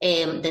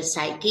the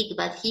psychic,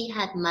 but he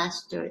had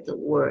mastered the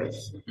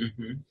words.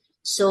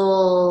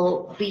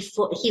 So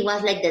before, he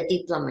was like the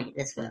diplomat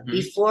as well.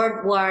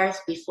 Before wars,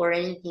 before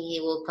anything,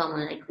 he will come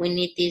and like, we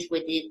need this,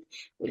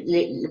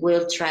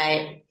 we'll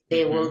try.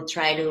 They will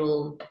try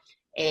to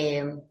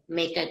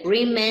make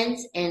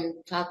agreements and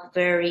talk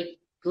very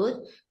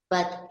good,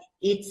 but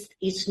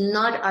it's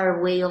not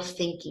our way of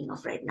thinking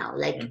of right now.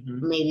 Like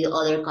maybe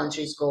other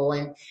countries go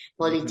and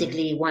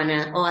politically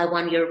I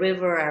want your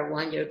river, I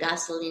want your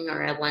gasoline,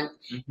 or I want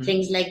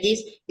things like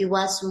this. It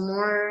was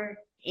more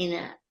in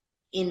a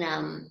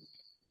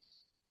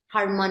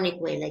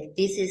harmonic way. Like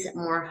this is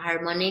more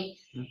harmonic,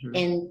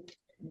 and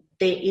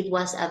it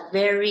was a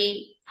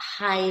very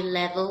high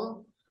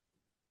level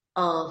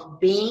of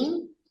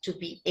being to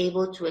be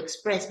able to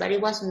express. But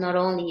it was not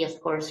only, of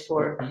course,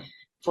 for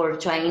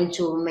trying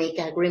to make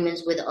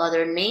agreements with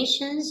other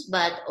nations,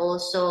 but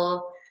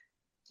also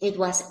it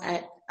was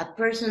a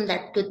person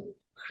that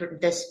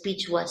the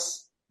speech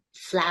was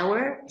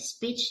flower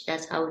speech.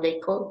 That's how they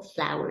call it,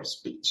 flower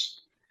speech.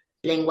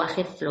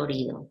 Lenguaje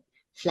florido,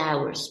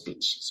 flower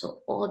speech.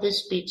 So all the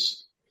speech,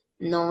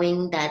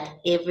 knowing that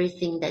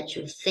everything that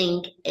you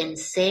think and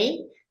say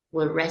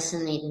will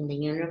resonate in the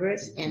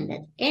universe, and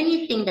that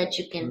anything that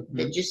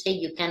you say,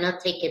 you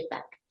cannot take it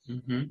back.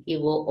 You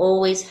will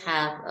always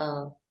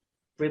have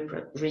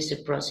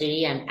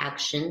reciprocity and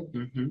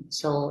action.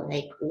 So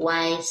like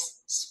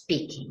wise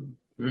speaking.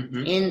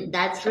 And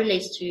that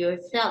relates to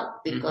yourself,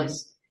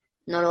 because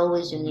not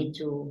always you need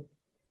to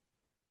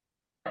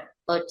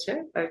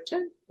utter or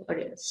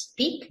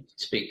speak.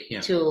 Speak,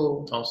 yeah.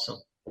 To also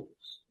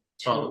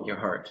follow your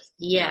heart.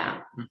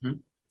 Yeah.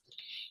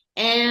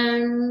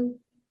 And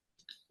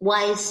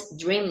wise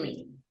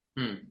dreaming.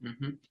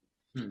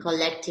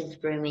 Collective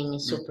dreaming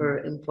is super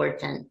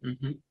important,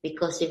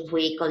 because if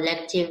we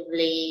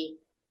collectively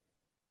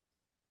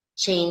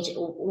change,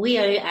 we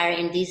are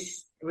in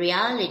this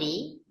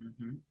reality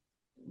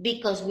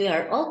because we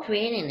are all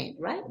creating it,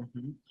 right?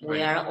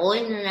 We are all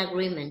in an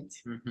agreement,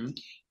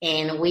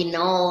 and we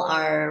know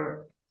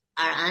our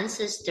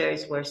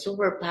ancestors were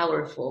super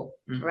powerful,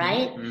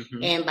 right?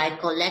 And by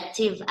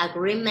collective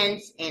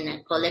agreements and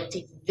a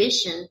collective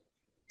vision,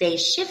 they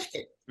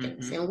shifted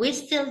things, and we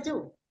still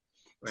do.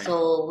 Right.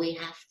 So we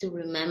have to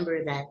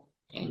remember that,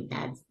 and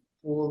that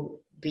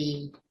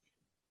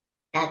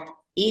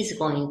is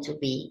going to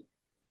be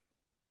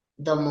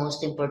the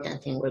most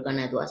important thing we're going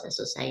to do as a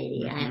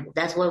society. And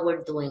that's what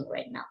we're doing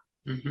right now.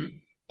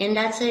 And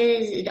that's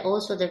it.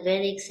 Also, the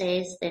Vedic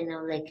says,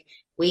 like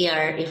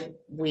if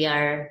we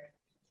are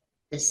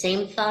the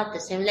same thought,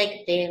 the same,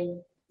 like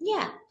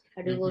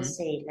how do you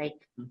say, like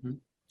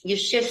you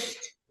shift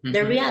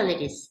the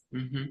realities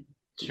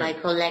by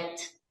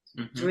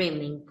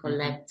dreaming,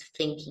 collect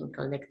thinking,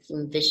 collect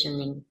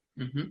envisioning.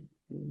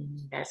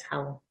 That's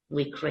how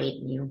we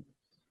create new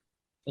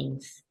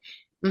things.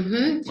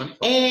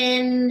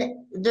 And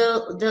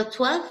the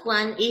 12th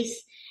one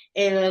is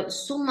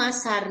Suma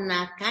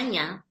Sarna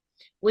Kanya,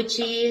 which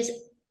is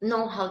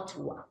know how to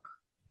walk.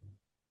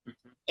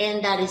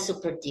 And that is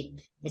super deep.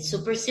 It's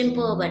super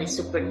simple, but it's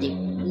super deep.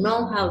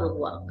 Know how to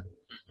walk.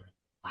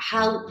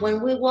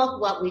 When we walk,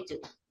 what we do?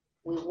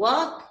 We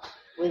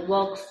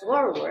walk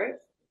forward.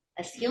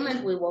 As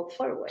humans, we walk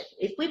forward.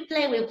 If we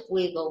play,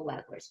 we go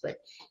backwards. But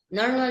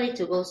normally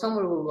to go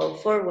somewhere, we go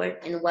forward.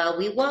 And while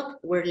we walk,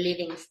 we're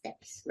leaving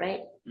steps,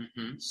 right?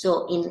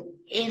 So in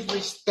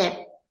every step,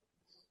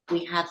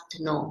 we have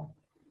to know.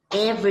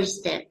 Every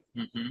step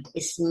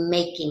is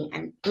making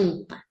an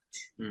impact.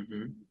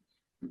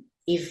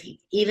 If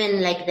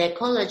even like the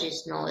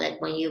ecologists know,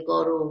 like when you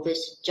go to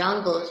visit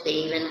jungles, they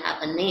even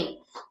have a name,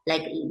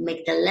 like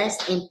make the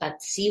less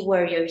impact, see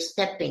where you're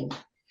stepping.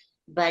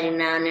 But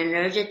in an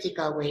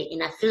energetical way,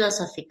 in a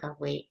philosophical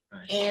way,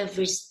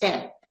 every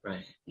step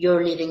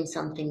you're leaving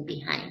something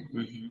behind.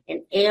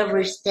 And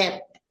every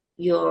step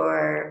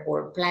you're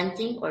or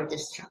planting or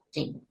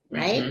destructing,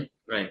 right?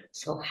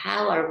 So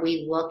how are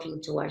we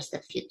walking towards the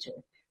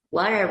future?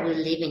 What are we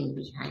leaving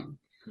behind?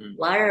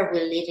 What are we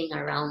leaving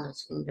around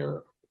us in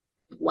the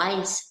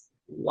wise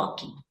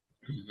walking?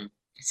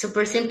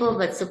 Super simple,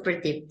 but super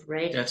deep,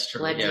 right? That's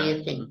true. What do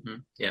you think?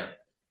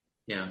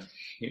 Yeah,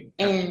 you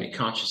have to be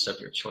conscious of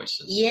your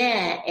choices.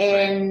 Yeah,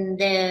 and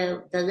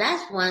the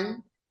last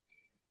one,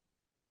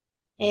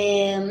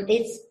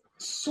 it's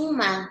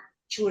Suma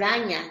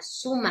Churaña,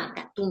 Suma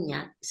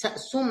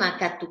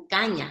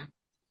Katucaña,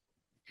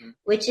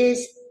 which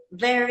is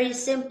very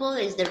simple.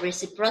 It's the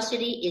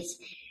reciprocity. It's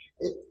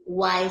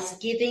wise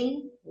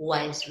giving,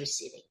 wise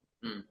receiving.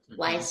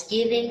 Wise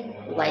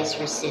giving, wise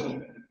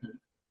receiving.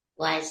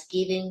 Wise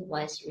giving,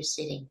 wise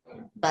receiving.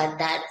 But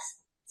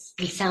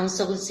it sounds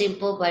so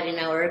simple, but in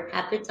our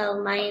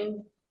capital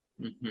mind,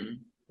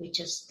 we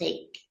just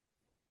take.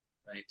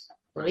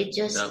 We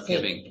just Without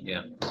take.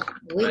 Giving,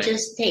 We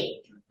just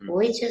take.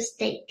 We just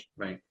take.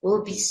 Right. It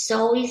will be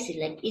so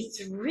easy. Like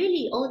it's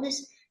really all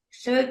these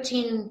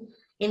 13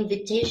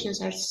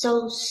 invitations are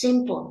so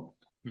simple.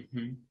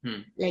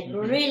 Like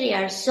really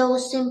are so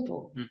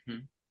simple.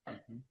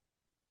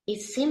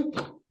 It's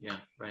simple. Yeah,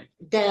 right.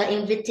 The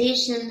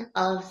invitation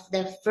of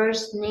the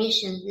First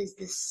Nations is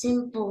the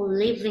simple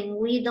living.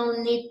 We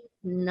don't need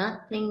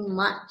nothing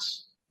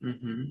much.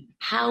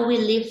 How we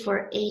live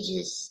for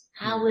ages,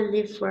 how we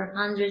live for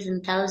hundreds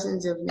and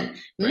thousands of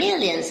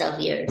millions of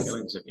years.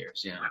 Millions of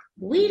years, yeah.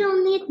 We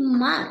don't need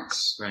much.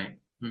 Right.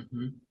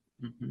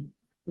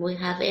 We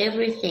have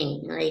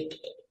everything. Like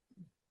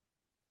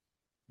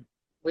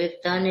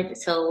we've done it.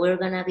 So we're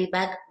going to be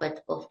back,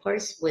 but of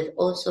course, with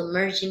also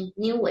merging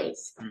new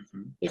ways.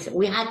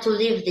 We had to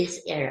leave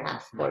this era,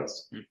 of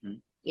course.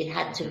 It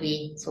had to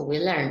be, so we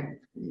learn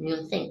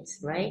new things,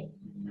 right?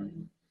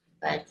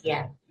 But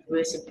yeah,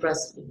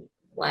 reciprocity.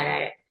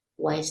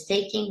 Wise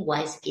taking,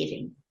 wise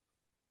giving.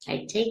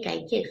 I take, I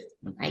give.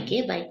 I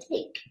give, I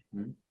take.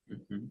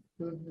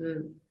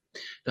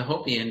 The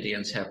Hopi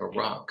Indians have a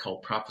rock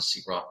called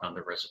Prophecy Rock on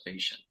the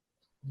reservation.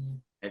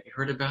 Have you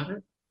heard about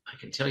it? I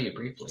can tell you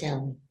briefly.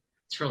 Tell me.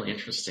 It's really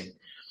interesting.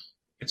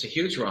 It's a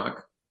huge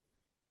rock.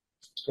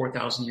 It's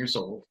 4,000 years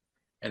old,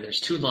 and there's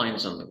 2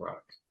 lines on the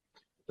rock.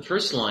 The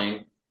first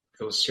line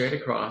goes straight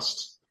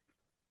across,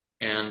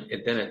 and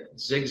then it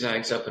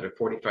zigzags up at a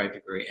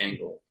 45-degree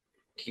angle,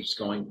 keeps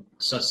going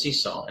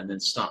seesaw, and then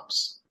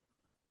stops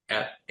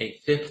at a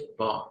 5th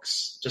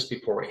box, just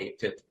before a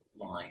 5th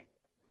line.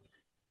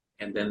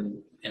 And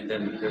then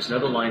there's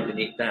another line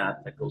beneath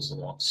that goes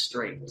along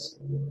straight,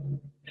 and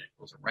it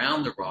goes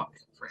around the rock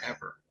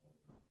forever.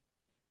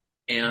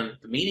 And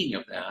the meaning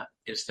of that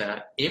is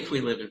that if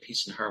we live in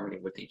peace and harmony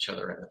with each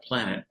other and the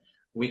planet,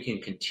 we can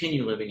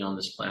continue living on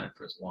this planet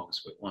for as long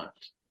as we want.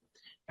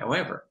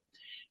 However,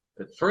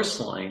 the first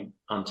line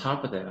on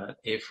top of that,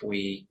 if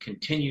we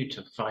continue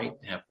to fight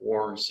and have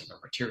wars and are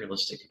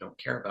materialistic and don't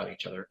care about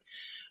each other,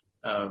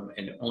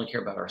 and only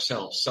care about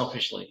ourselves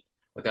selfishly,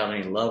 without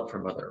any love for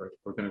Mother Earth,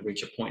 we're going to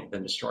reach a point and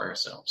then destroy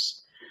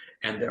ourselves.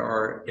 And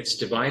it's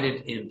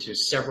divided into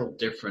several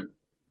different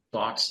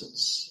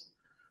boxes.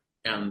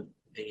 And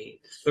the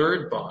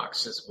 3rd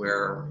box is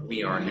where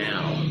we are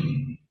now.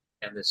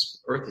 And this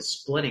Earth is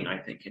splitting, I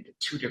think, into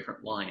 2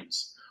 different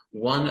lines.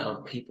 One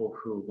of people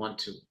who want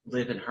to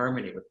live in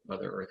harmony with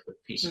Mother Earth,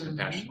 with peace and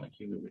compassion, like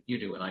you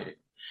do and I do.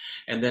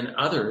 And then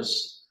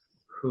others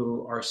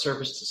who are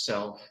service to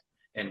self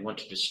and want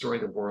to destroy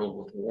the world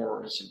with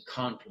wars and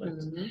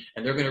conflict.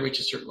 And they're going to reach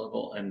a certain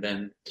level and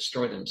then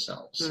destroy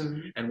themselves.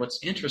 And what's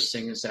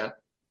interesting is that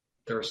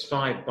there's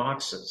 5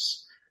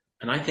 boxes.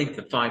 And I think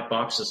the 5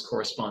 boxes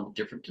correspond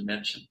to different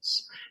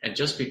dimensions. And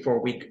just before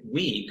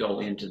we go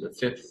into the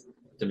 5th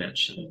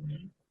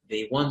dimension,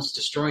 the ones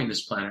destroying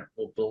this planet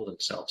will build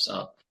themselves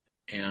up,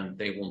 and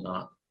they will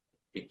not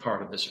be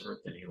part of this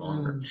Earth any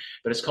longer.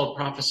 But it's called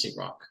Prophecy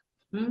Rock.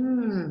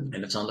 And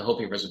it's on the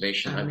Hopi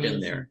Reservation. Amazing. I've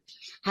been there.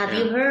 Have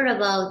you heard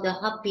about the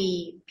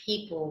Hopi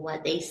people?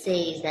 What they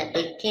say is that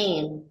they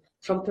came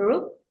from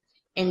Peru,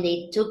 and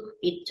it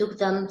took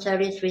them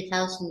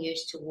 33,000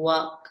 years to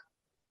walk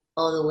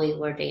all the way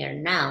where they are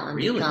now and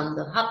become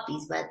the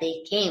Hopis, but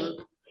they came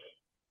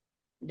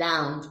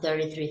down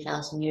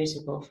 33,000 years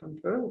ago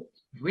from Peru.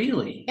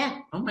 Really? Yeah.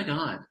 Oh my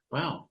God.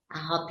 Wow. A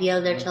Hopi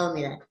elder told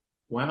me that.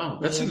 Wow.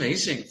 That's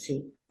amazing.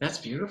 Sí. That's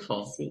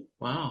beautiful. Sí.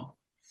 Wow.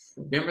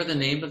 Remember the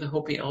name of the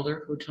Hopi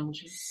elder who told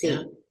you?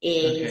 Sí.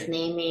 Yeah? His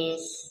name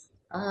is,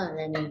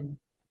 the name.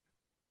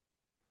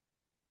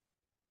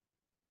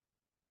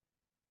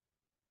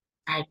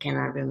 I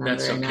cannot remember.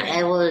 That's okay. Now.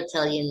 I will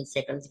tell you in a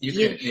second.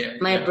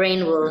 My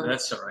brain will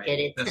That's all right. get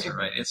it. That's all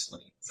right. It's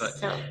late.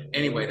 But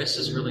anyway, this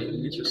is really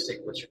interesting.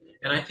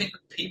 And I think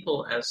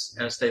people,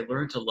 as they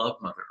learn to love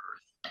Mother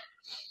Earth,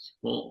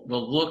 will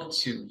look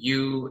to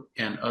you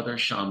and other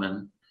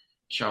shawomen,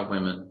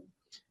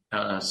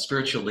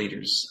 spiritual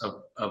leaders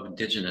of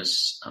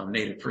indigenous,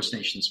 Native First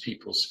Nations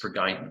peoples for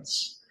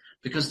guidance.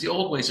 Because the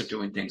old ways of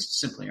doing things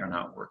simply are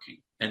not working,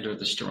 and they're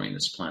destroying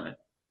this planet.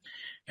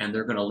 And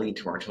they're going to lead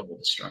to our total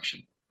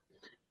destruction.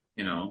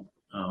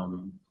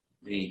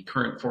 The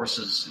current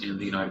forces in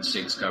the United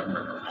States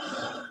government,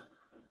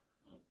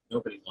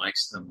 nobody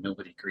likes them.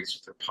 Nobody agrees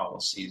with their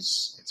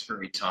policies. It's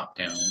very top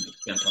down.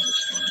 It's bent on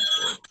destroying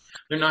the world.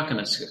 They're not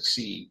going to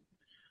succeed.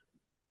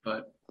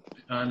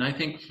 And I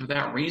think for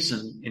that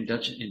reason,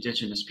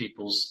 indigenous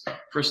peoples,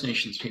 First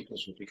Nations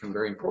peoples will become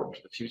very important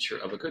to the future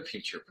of a good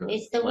future.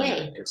 It's the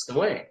way. It's the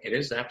way. It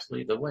is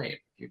absolutely the way of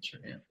the future.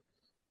 Yeah.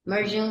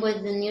 Merging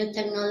with the new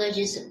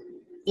technologies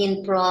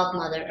in pro of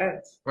Mother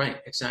Earth. Right,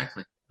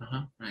 exactly.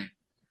 Right.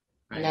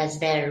 And that's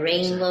the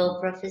rainbow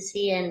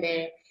prophecy and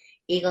the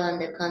eagle and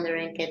the condor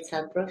and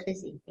quetzal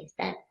prophecy. Is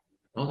that?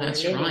 Oh,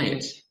 that's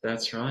right.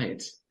 That's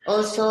right.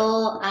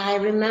 Also, I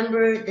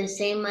remember the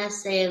same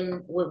as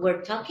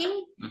we're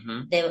talking,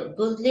 the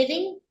good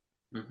living.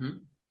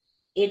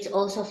 It's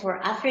also for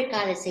Africa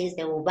that says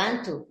the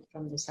Ubuntu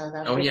from the South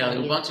Africa. Oh, yeah, the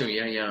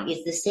Ubuntu, yeah.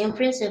 It's the same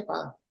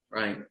principle.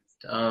 Right.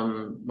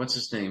 What's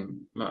his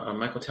name?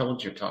 Michael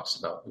Tellinger talks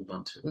about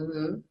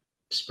Ubuntu.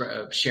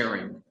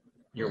 Sharing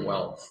your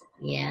wealth.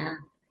 Yeah.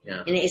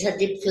 Yeah. And it's a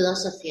deep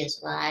philosophy as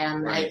well.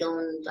 I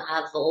don't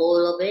have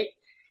all of it,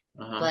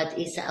 but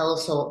it's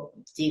also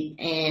deep.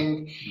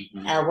 And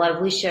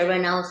what we share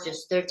right now is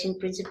just 13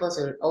 principles.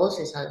 It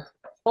also is a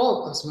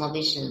whole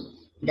cosmovision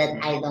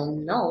that I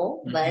don't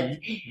know, but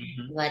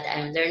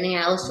I'm learning.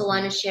 I also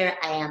want to share,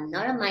 I am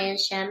not a Mayan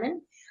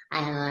shaman.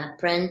 I am an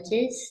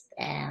apprentice.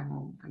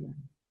 I'm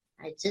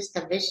just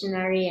a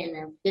visionary and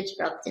a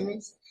future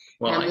optimist.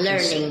 Well, I'm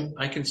learning.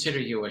 I consider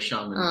you a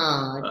shaman.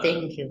 Oh,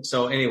 thank you.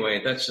 So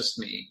anyway, that's just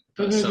me.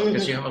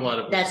 Because you have a lot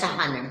of... That's a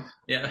honor.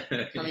 Yeah.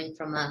 Coming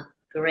from a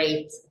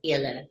great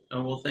healer.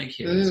 Oh, well, thank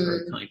you. That's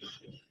very kind of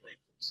you. Thank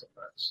you so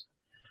much.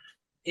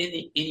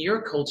 In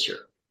your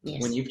culture,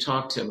 Yes. when you've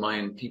talked to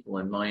Mayan people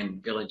in Mayan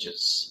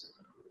villages,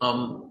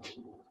 do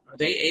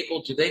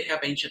they have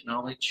ancient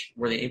knowledge?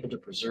 Were they able to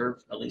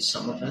preserve at least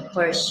some of it?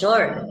 For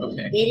sure.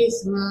 Okay.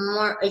 It's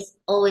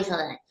always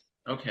alive.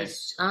 Okay.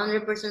 It's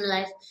 100%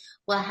 alive.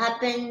 What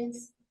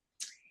happens,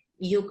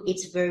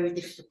 it's very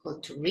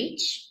difficult to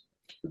reach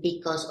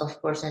because,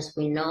 of course, as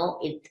we know,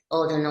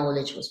 all the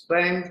knowledge was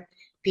burned.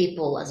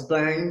 People was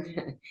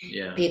burned.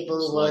 Yeah.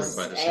 People was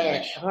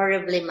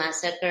horribly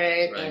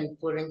massacred and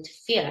put into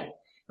fear.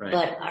 Right.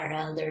 But our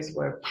elders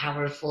were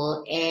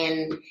powerful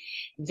and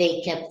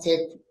they kept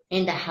it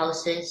in the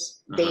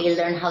houses. They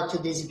learned how to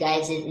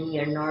disguise it in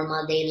your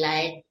normal day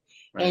life.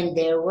 Right. And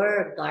there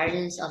were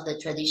guardians of the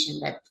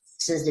tradition that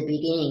since the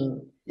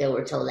beginning, they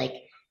were told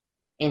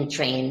and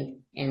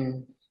trained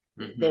and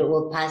they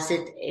will pass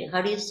it,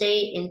 how do you say,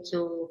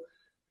 into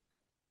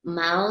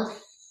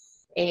mouth?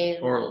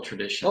 Oral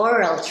tradition.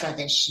 Oral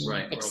tradition.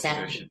 Right. Exactly.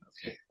 Oral tradition.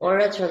 Okay.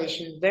 Oral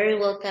tradition, very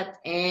well kept.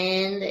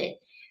 And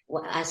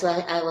as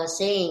I was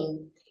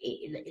saying,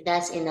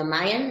 that's in the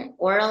Mayan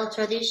oral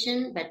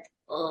tradition, but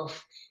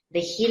of the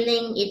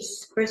healing,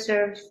 it's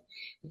preserved.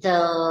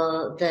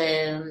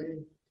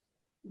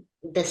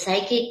 The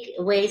psychic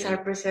ways are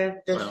preserved.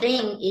 The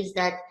thing is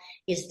that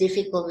it's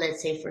difficult,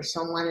 let's say, for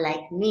someone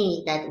like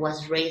me that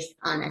was raised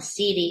on a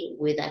city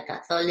with a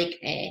Catholic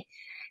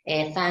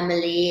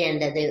family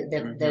and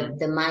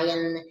the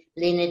Mayan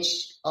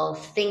lineage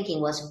of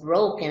thinking was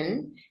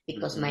broken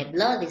because my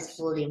blood is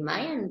fully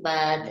Mayan,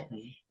 but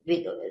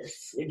with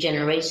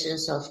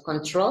generations of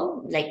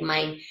control, like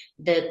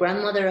the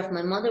grandmother of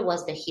my mother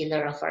was the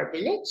healer of our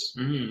village,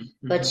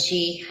 but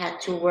she had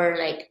to wear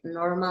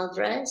normal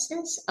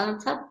dresses on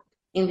top.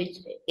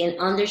 In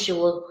under she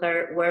would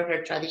wear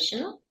her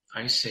traditional.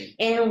 I see.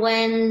 And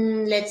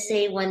when, let's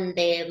say, when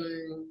the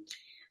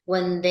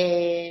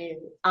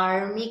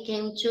army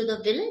came to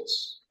the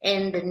village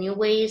and the new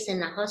ways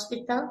in a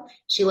hospital,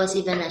 she was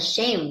even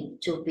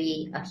ashamed to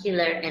be a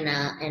healer and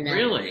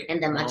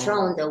the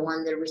matron, the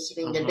one that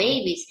receiving the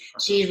babies.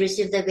 She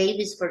received the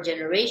babies for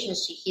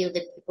generations. She healed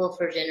the people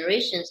for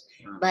generations,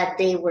 but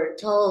they were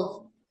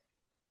told.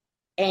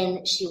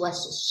 And she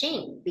was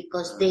ashamed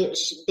because they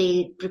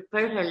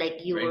prepared her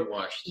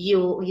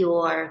you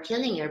are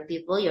killing your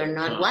people. You're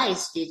not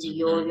wise.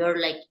 You're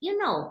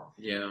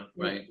Yeah,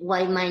 right.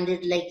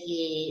 Wide-minded.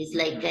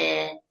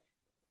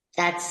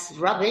 That's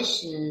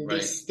rubbish. And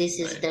this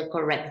is the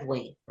correct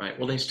way. Right.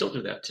 Well, they still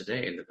do that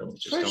today in the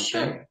villages, For don't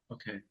sure. they?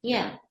 Okay.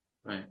 Yeah.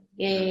 Right.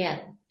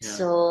 Yeah.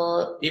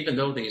 So even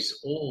though these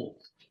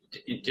old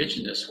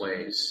indigenous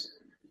ways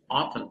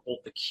often hold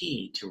the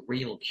key to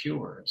real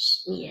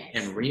cures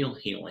and real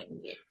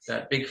healing.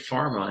 That big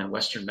pharma and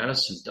Western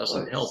medicine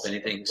doesn't help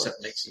anything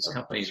except makes these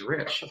companies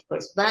rich. Of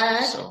course,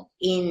 but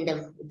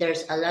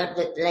there's a lot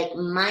that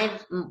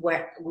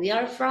where we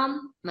are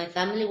from, my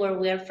family where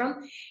we are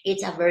from,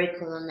 it's a very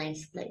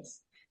colonized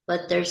place.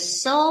 But there's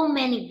so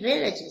many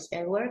villages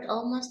that work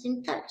almost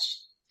in touch,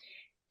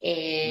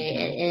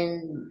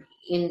 and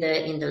in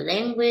the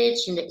language,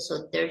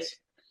 so there's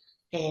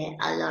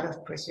a lot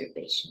of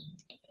preservation.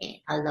 And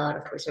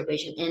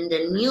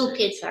the new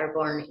kids are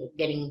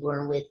getting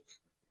born with,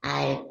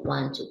 I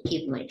want to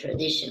keep my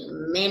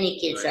tradition. Many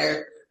kids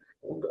are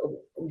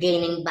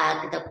gaining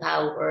back the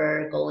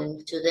power,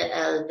 going to the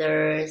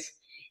elders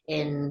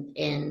and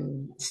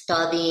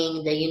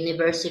studying. The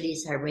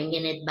universities are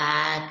bringing it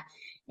back,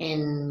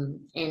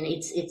 and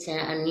it's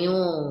a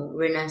new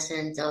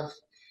renaissance of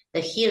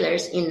the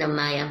healers in the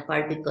Mayan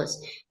part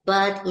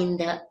but in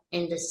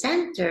the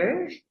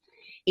center.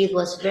 It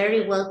was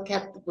very well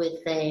kept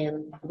with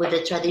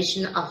the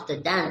tradition of the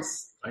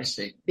dance. I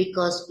see.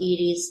 Because it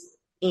is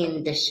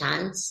in the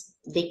chants.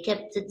 They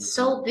kept it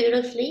so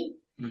beautifully.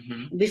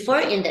 Before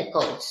in the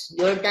codes,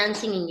 you're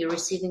dancing and you're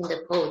receiving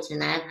the codes.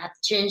 And I have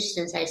changed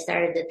since I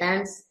started the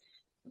dance.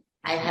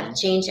 I have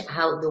changed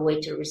the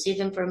way to receive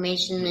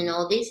information and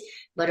all this.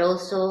 But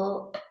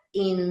also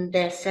in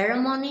the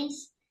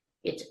ceremonies,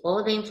 it's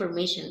all the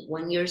information.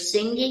 When you're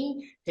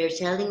singing, they're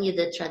telling you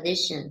the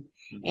tradition.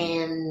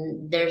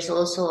 And there's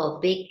also a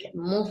big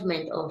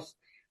movement of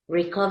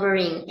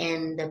recovering,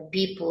 and the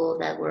people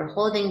that were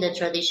holding the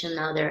tradition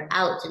now they're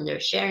out and they're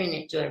sharing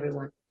it to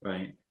everyone.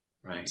 Right.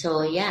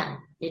 So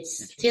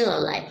it's still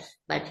alive,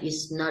 but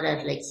it's not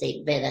as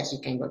say Vedas. You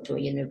can go to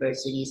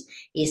universities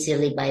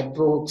easily, buy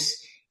books.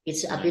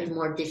 It's a bit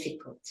more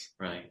difficult.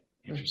 Right.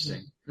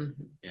 Interesting.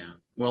 Yeah.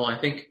 Well, I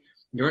think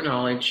your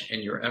knowledge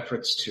and your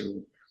efforts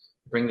to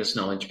bring this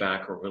knowledge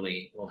back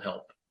will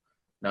help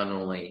not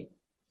only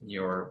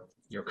your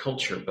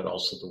culture, but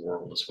also the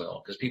world as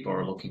well, because people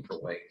are looking for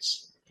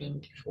ways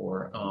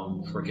for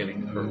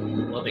loving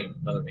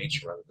Mother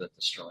Nature rather than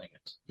destroying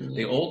it.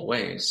 The old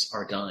ways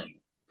are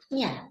dying.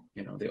 Yeah.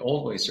 The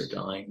old ways are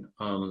dying.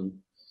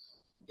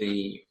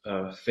 The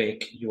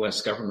fake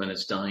U.S. government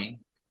is dying.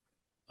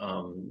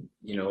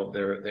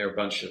 They're a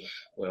bunch of,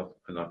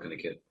 I'm not going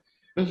to get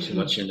too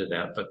much into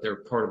that, but they're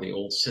part of the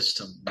old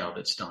system now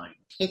that's dying.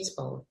 It's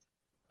old.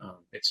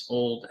 It's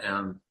old,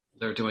 and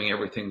they're doing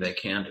everything they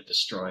can to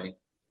destroy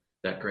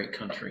that great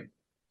country.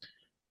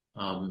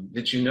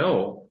 Did you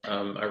know,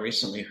 I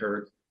recently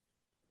heard,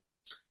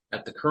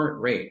 at the current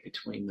rate,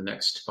 between the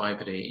next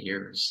 5 to 8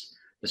 years,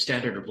 the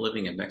standard of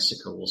living in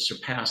Mexico will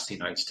surpass the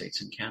United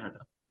States and Canada.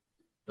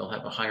 They'll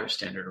have a higher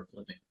standard of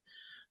living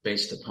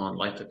based upon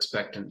life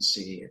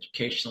expectancy,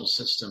 educational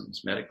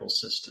systems, medical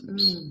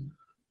systems,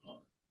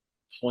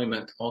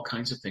 employment, all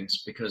kinds of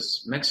things,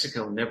 because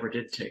Mexico never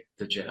did take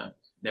the jab,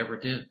 never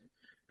did.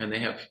 And they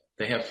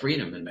have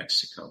freedom in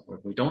Mexico, where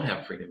we don't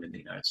have freedom in the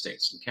United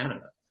States and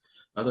Canada.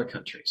 Other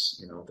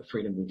countries, the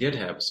freedom we did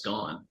have is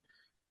gone,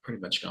 pretty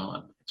much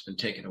gone. It's been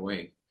taken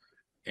away.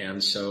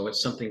 And so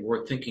it's something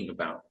worth thinking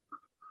about.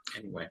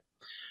 Anyway,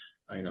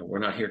 I know we're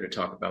not here to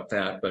talk about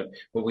that, but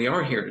we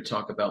are here to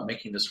talk about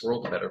making this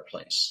world a better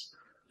place.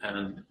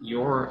 And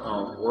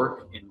your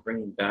work in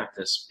bringing back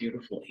this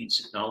beautiful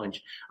ancient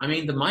knowledge. I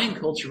mean, the Mayan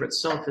culture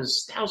itself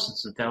is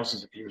thousands and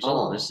thousands of years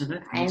old, isn't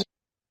it?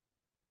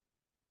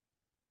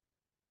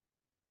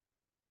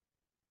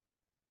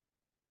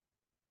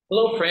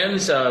 Hello,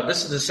 friends.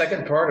 This is the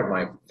second part of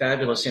my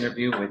fabulous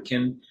interview with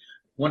Kim,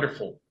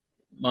 wonderful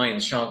Mayan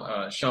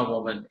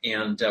Shawoman,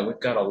 and we've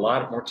got a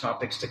lot more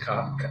topics to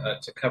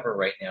cover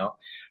right now.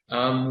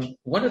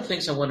 One of the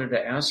things I wanted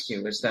to ask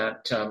you is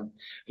that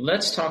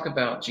let's talk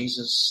about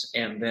Jesus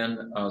and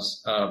then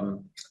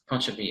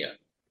Panchavia.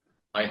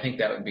 I think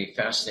that would be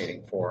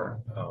fascinating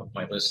for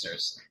my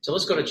listeners. So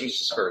let's go to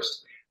Jesus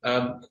first.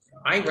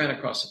 I ran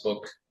across a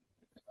book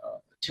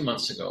 2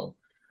 months ago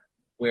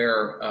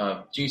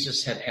where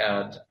Jesus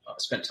had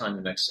spent time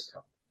in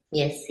Mexico.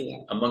 Yes,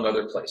 yeah. Among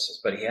other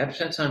places, but he had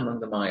spent time among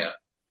the Maya.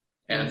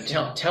 And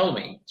yes, tell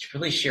me,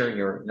 really share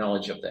your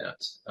knowledge of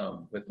that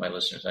with my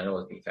listeners. I know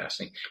it'd be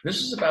fascinating.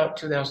 This was about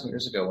 2,000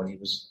 years ago when he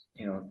was,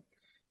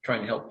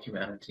 trying to help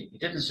humanity. He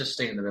didn't just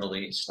stay in the Middle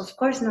East. Of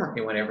course not.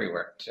 He went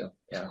everywhere too.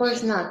 Yeah. Of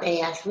course not.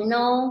 As we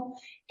know,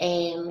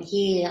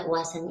 he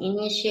was an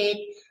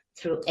initiate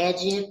through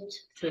Egypt,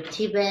 through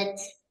Tibet,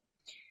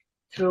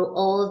 through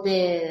all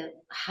the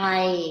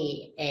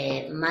high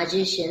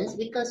magicians,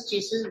 because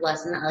Jesus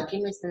was an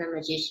alchemist and a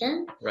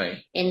magician.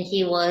 Right. And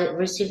he was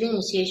receiving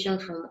initiation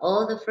from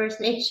all the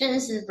First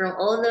Nations and from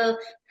all the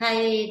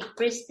high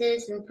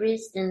priestess and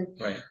priests and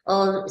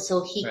all.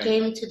 So he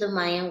came to the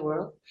Mayan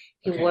world.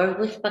 He worked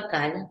with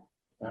Pacal.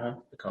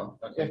 Pacal.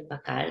 Okay. With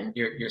Pacal.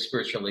 Your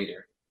spiritual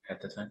leader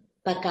at the time.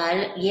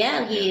 Pacal,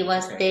 he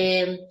was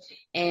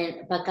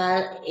and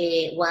Pacal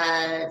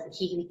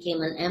he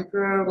became an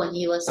emperor when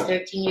he was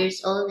 13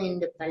 years old in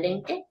the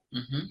Palenque.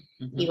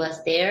 He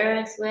was there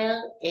as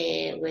well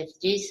with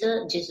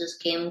Jesus. Jesus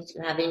came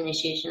to have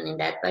initiation in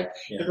that, but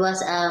it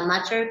was a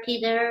matriarchy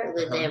there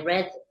with the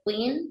Red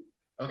Queen.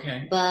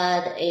 Okay.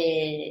 But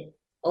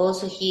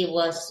also he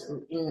was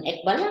in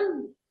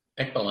Ekbalan.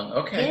 Ekbalan,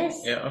 okay.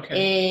 Yes. Yeah,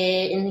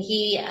 okay. And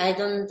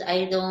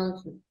I don't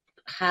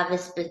have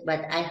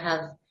but I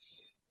have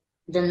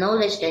the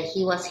knowledge that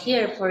he was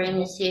here for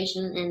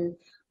initiation, and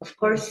of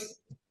course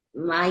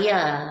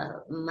Maya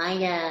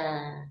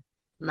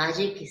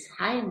magic is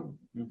high.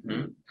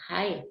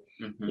 High.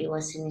 He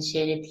was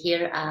initiated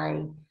here.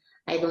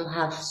 I don't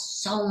have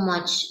so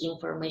much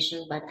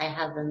information, but I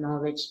have the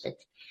knowledge that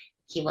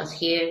he was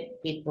here.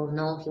 People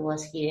know he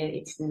was here.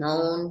 It's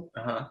known.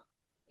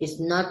 It's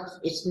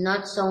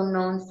not so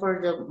known for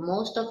the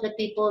most of the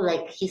people.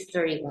 Like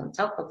history won't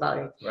talk about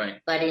it. Right.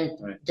 But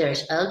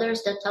there's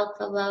elders that talk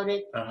about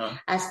it.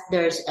 As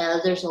there's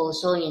elders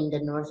also in the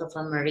north of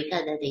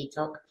America that they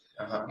talk.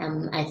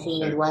 I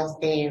think it was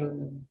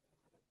the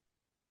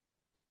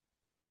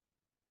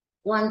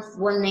one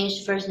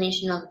nation, First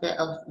Nation of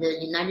the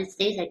United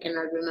States. I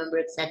cannot remember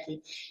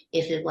exactly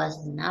if it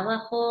was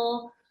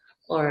Navajo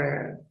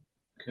or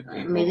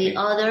maybe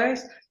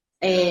others.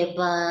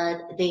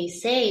 But they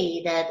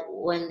say that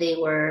when they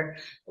were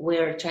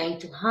trying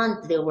to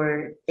hunt, there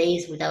were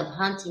days without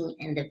hunting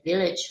and the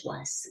village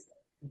was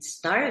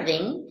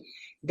starving.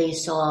 They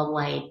saw a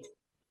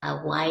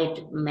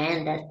white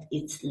man that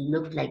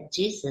looked like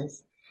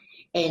Jesus,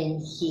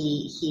 and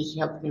he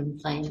helped him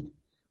find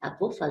a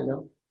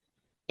buffalo,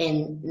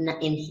 and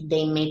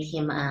they made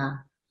him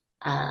a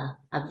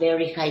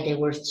very high. They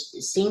were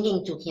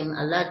singing to him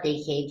a lot.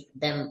 They gave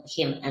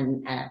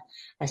him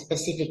a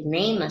specific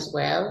name as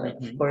well.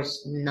 Of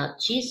course, not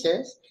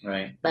Jesus,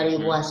 but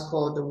it was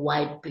called the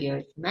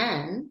white-bearded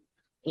man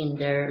in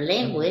their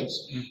language.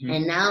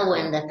 And now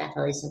when the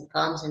Catholicism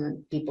comes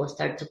and people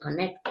start to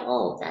connect,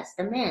 oh, that's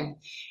the man.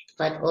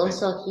 But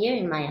also here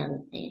in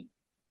Mayan.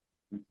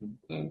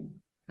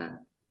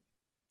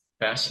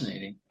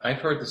 Fascinating.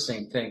 I've heard the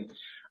same thing.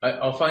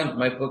 I'll find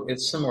my book.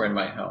 It's somewhere in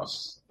my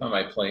house, on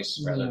my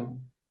place rather,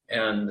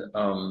 and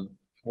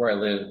where I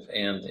live.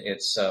 And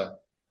it's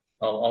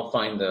I'll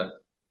find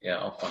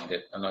I'll find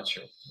it. I'm not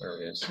sure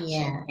where it is.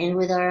 Yeah, and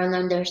with our own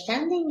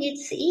understanding,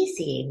 it's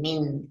easy. I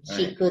mean,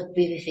 he could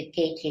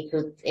vivificate. He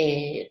could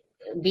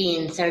be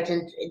in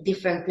certain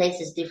different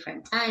places,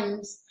 different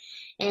times,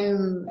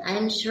 and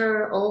I'm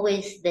sure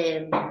always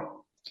the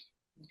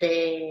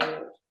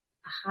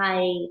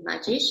high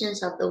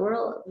magicians of the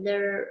world,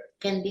 there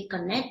can be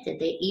connected.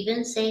 They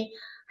even say,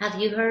 have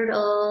you heard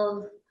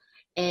of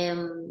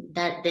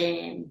that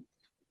the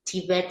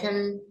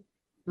Tibetan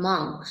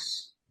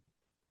monks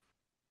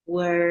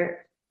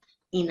were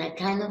in a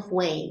kind of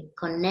way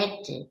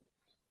connected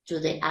to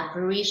the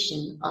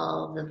apparition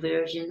of the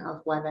Virgin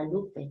of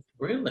Guadalupe?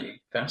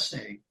 Really?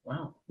 Fascinating.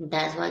 Wow.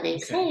 That's what they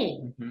say,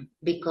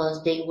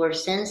 because they were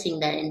sensing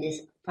that in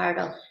this part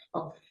of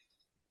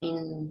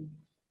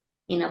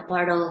in a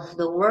part of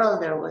the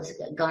world there was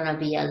gonna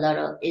be a lot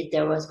of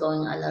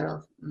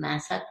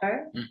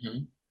massacre.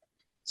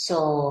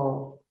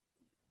 So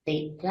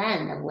they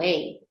planned a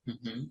way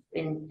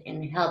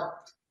and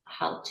helped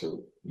how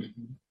to,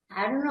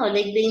 I don't know,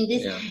 like in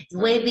this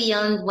way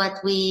beyond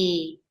what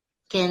we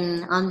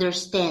can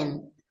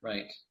understand.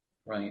 Right.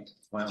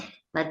 Wow.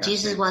 But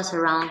Jesus was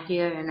around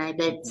here, and I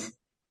bet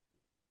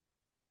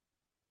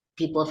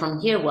people from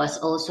here was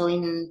also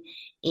in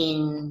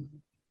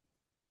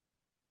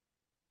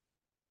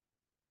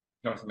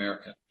North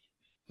America.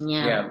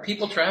 Yeah.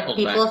 People traveled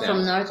People back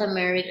from then. North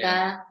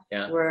America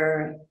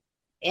were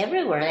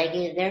everywhere. Like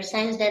there are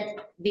signs that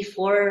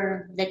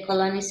before the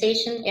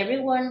colonization,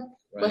 everyone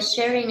was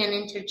sharing and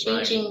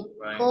interchanging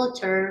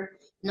culture,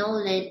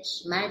 knowledge,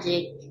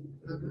 magic.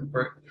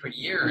 For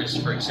years,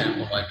 for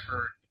example, I've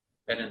heard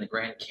that in the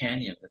Grand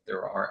Canyon that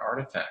there are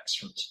artifacts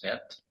from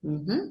Tibet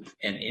and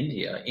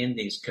India in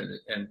these,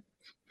 and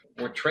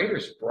where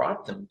traders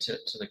brought them to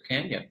the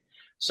canyon.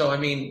 So, I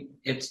mean,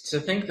 it's to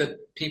think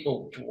that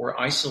people were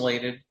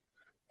isolated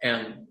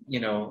and,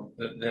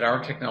 that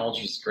our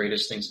technology is the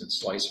greatest thing since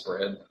sliced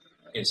bread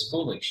is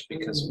foolish,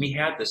 because we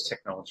had this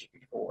technology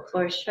before.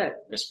 For sure.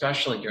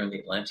 Especially during the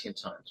Atlantean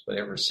times, but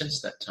ever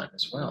since that time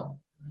as well.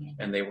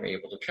 And they were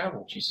able to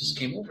travel. Jesus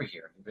came over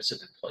here and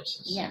visited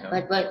places. Yeah,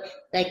 but like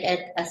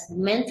as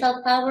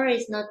mental power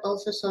is not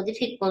also so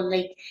difficult.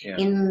 Like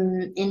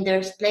in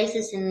there's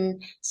places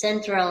in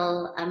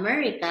Central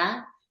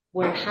America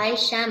where high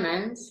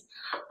shamans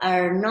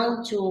are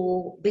known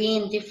to be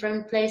in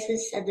different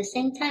places at the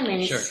same time,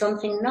 and it's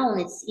something known.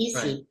 It's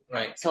easy.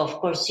 Right. So of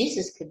course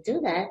Jesus could do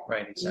that.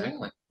 Right.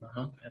 Exactly.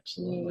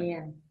 Absolutely.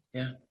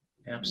 Yeah.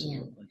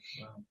 Absolutely.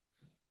 Wow.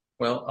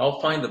 Well, I'll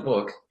find the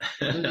book.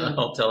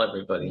 I'll tell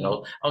everybody.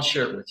 I'll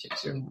share it with you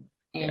too.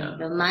 And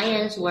the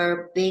Mayans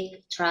were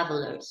big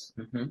travelers.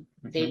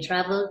 They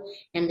traveled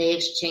and they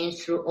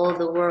exchanged through all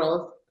the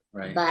world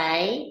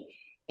by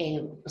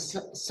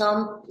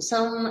some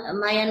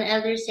Mayan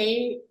elders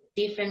say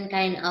different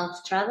kind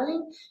of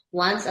traveling.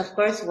 Once, of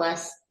course,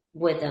 was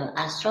with an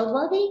astral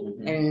body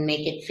and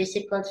make it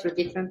physical through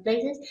different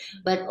places,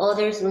 but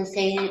others will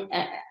say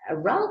a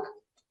rock,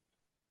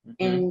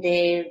 and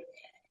they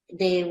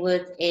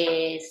would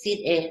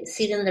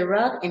sit on the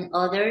rock, and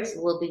others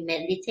will be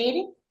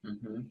meditating,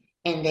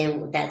 and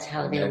that's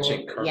how they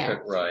magic will,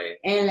 carpet ride.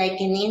 And like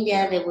in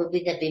India, there will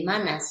be the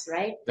vimanas,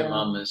 right?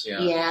 Vimanas,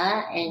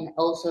 and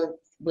also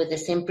with the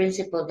same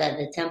principle that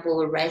the temple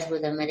will rise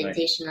with the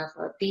meditation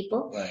of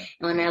people.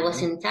 When I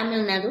was in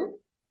Tamil Nadu,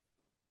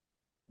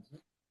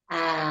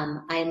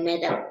 I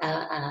met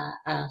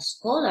a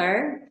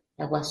scholar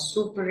that was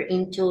super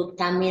into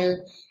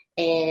Tamil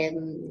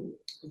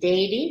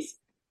deities,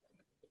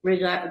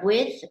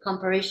 with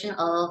comparison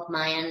of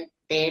Mayan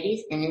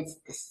deities, and it's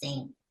the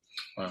same.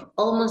 Wow.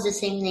 Almost the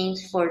same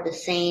names for the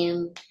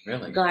same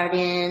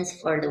guardians,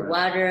 for the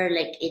water,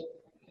 like it,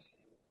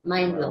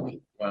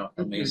 mind-blowing. Wow,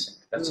 amazing.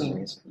 That's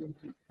amazing.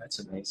 That's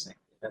amazing.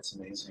 That's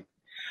amazing.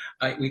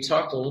 We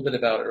talked a little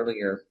bit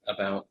earlier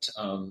about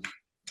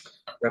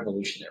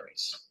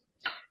revolutionaries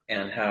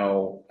and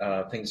how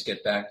things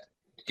get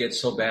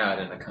so bad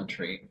in a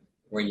country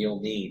where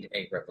you'll need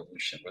a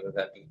revolution, whether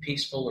that be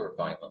peaceful or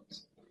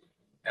violent.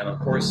 And of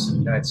course, in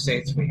the United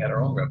States, we had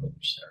our own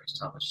revolutionaries: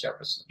 Thomas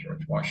Jefferson,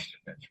 George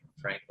Washington, Benjamin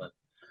Franklin,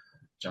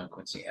 John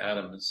Quincy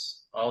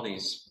Adams. All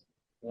these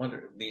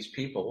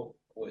people,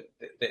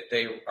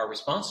 they are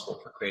responsible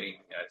for creating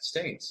the United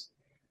States,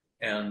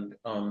 and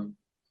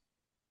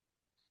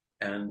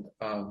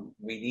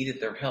we needed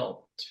their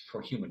help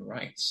for human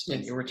rights.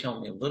 And you were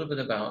telling me a little bit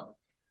about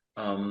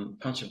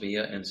Pancho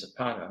Villa and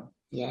Zapata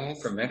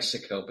from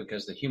Mexico,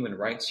 because the human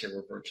rights here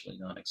were virtually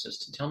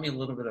non-existent. Tell me a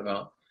little bit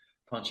about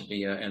Pancho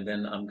Villa, and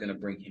then I'm going to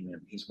bring him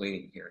in. He's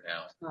waiting here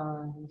now.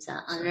 It's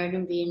an honor to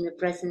be in the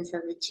presence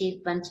of the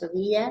Chief Pancho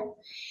Villa.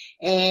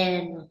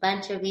 And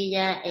Pancho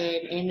Villa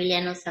and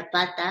Emiliano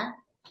Zapata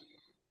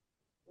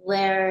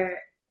were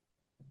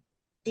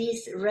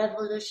these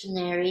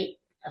revolutionary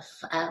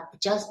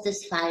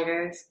justice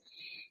fighters.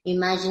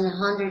 Imagine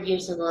 100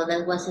 years ago,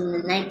 that was in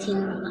the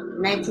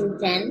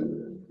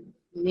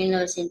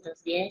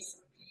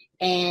 1910,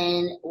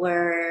 and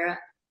where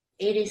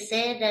it is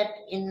said that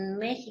in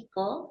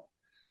Mexico,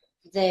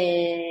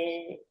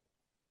 a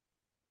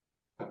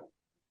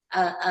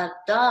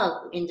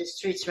dog in the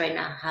streets right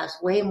now has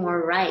way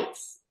more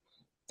rights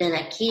than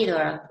a kid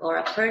or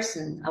a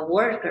person, a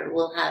worker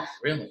will have.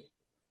 Really?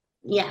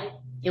 Yeah,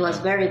 it was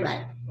very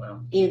bad.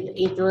 Wow.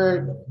 It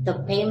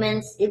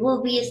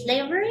will be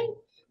slavery,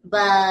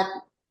 but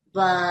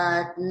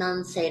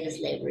non-state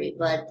slavery.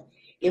 But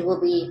It will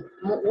be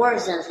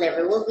worse than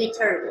slavery. It will be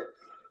terrible.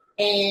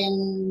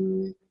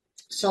 And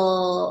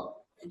so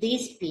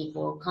these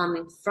people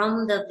coming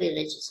from the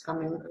villages,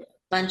 coming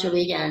Pancho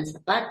Villa and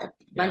Zapata.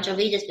 Pancho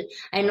Villa,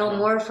 I know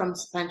more from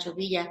Pancho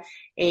Villa,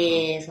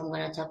 so I'm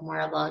going to talk more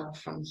about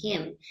from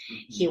him.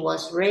 He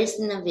was raised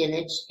in a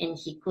village and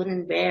he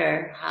couldn't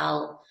bear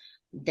how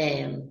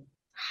the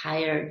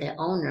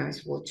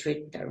owners will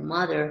treat their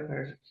mother,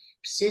 her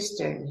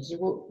sister, and he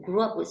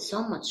grew up with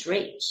so much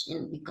rage,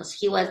 and because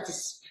he was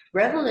this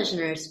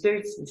revolutionary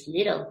spirit since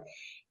little,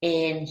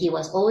 and he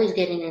was always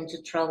getting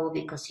into trouble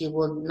because he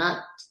would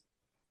not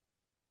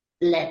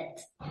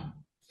let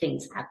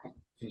things happen.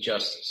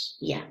 Injustice.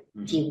 Yeah,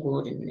 he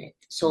wouldn't let.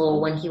 So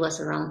when he was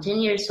around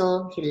 10 years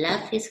old, he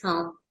left his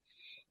home,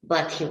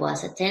 but he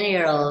was a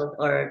 10-year-old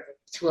or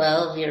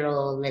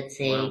 12-year-old, let's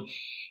say,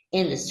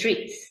 in the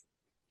streets.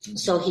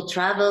 So he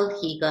traveled,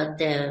 he got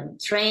the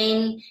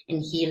train,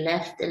 and he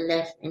left,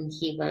 and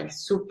he went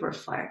super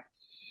far.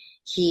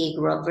 He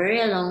grew up very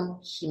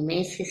alone. He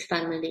missed his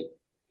family,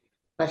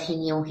 but he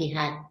knew he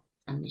had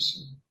a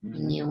mission. He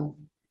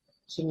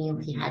knew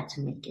he had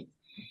to make it.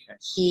 Okay.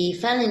 He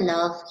fell in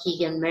love. He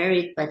got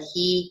married, but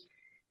he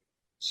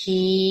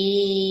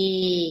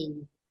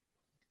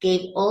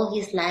gave all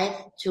his life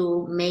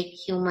to make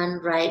human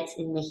rights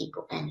in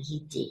Mexico, and he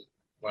did.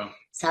 Wow.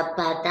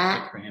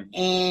 Zapata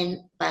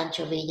and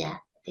Pancho Villa,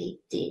 they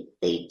did.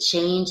 They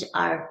changed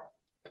our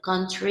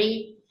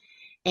country,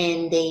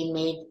 and they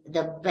made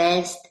the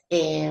best.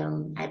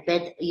 I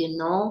bet you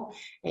know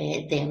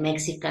the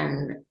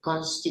Mexican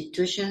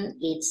Constitution.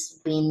 It's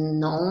been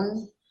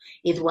known.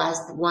 It was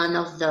one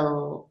of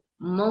the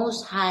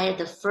most high,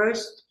 the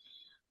first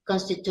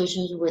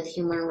constitutions with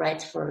human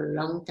rights for a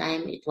long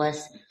time. It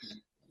was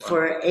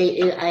for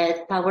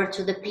a power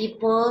to the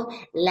people,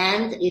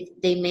 land.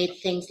 They made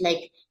things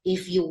like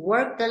if you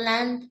work the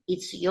land,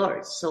 it's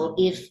yours. So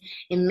if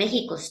in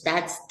Mexico,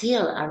 that's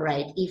still a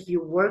right. If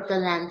you work the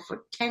land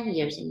for 10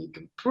 years and you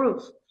can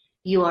prove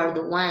you are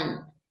the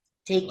one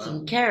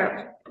taking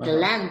care of the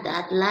land,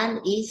 that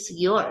land is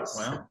yours.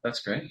 Wow,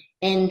 that's great.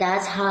 And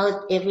that's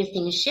how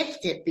everything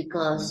shifted,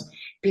 because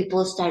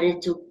people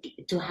started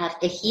to have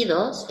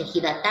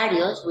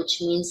ejidatarios,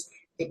 which means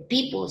the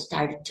people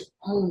started to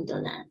own the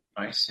land.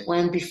 I see.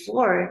 When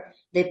before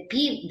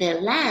the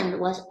land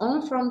was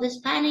owned from the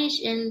Spanish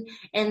and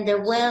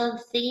the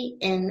wealthy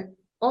and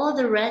all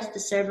the rest, the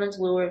servants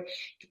were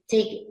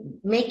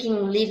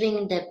making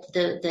living.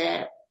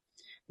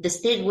 The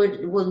state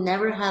would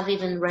never have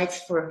even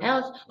rights for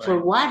health, for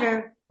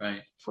water,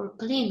 for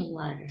clean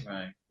water.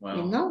 Right. Wow.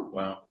 You know?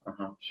 Wow.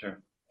 Sure.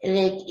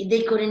 Like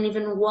they couldn't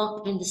even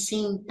walk in the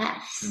same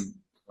paths.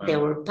 Wow. There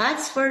were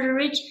paths for the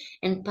rich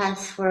and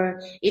paths for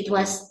it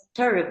was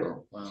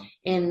terrible. Wow.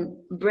 And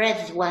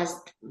bread was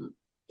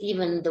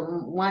even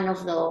one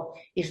of the,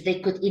 if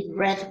they could eat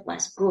bread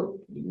was good,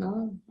 you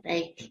know,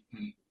 like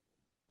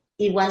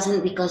it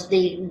wasn't because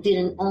they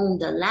didn't own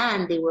the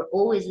land. They were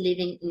always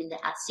living in the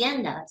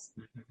haciendas.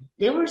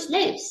 They were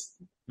slaves.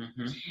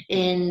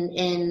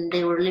 And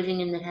they were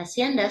living in the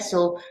hacienda,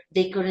 so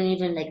they couldn't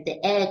even, like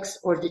the eggs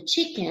or the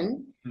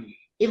chicken,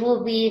 it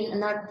will be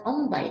not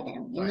owned by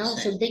them, you know,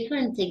 so they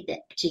couldn't take the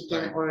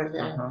chicken or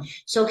the,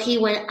 so he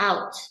went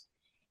out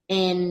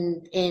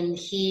and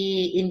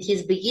he, in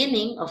his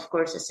beginning, of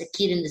course, as a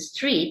kid in the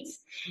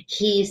streets,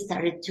 he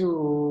started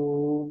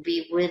to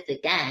be with the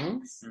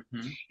gangs,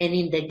 and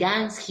in the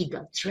gangs, he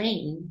got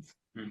trained.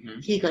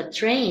 He got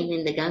trained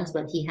in the gangs,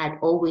 but he had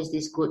always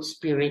this good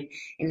spirit,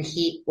 and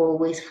he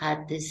always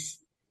had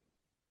this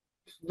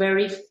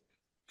very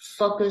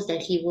focus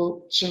that he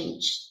will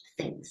change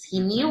things. He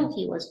knew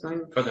he was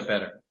going for the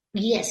better.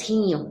 Yes, he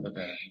knew. For the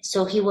better.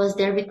 So he was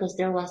there because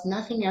there was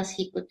nothing else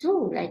he could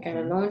do, like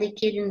a lonely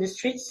kid in the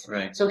streets.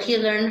 Right. So he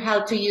learned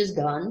how to use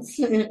guns.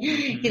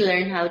 He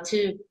learned how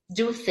to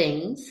do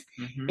things,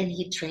 and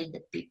he trained the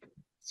people.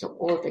 So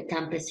all the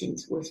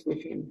campesins was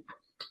with him.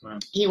 Wow.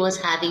 He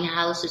was having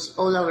houses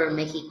all over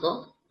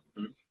Mexico.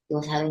 He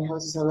was having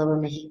houses all over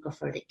Mexico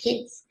for the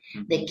kids.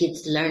 The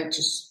kids learned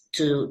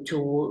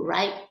to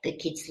write. The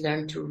kids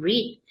learned to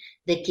read.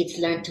 The kids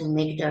learned to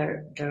make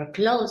their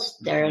clothes.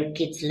 Their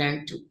kids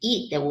learned to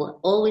eat. They will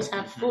always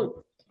have food.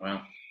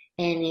 Wow.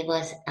 And it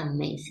was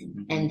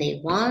amazing. And they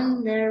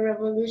won the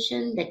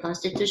revolution. The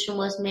constitution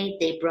was made.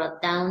 They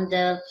brought down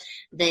the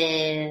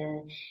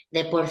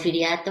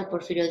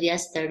Porfirio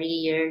Diaz, 30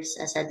 years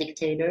as a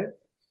dictator.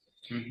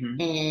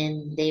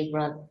 And they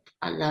brought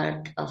a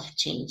lot of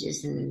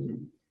changes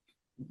and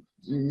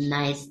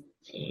nice.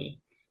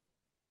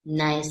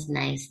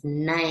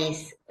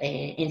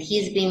 And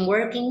he's been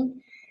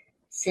working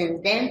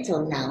since then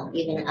till now,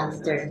 even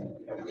after.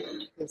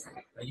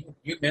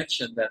 You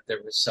mentioned that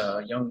there was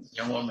a young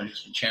woman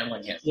who's been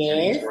channeling him. Yes.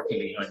 And he's working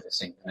behind the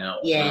scene now.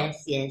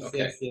 Yes.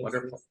 Okay.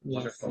 Wonderful.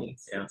 Wonderful.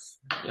 Yes.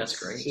 That's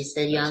great. She's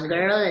a young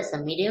girl, as a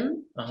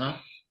medium. And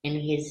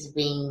he's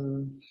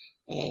been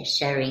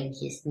sharing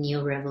his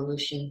new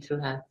revolution through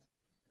her.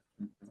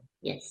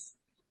 Yes.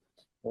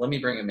 Well, let me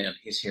bring him in.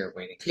 He's here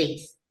waiting.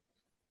 Please.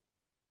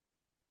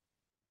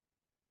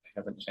 I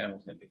haven't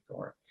channeled him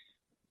before.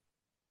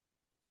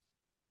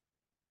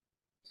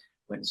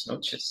 Buenas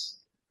noches.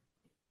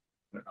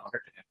 What an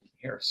honor to have you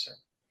here, sir.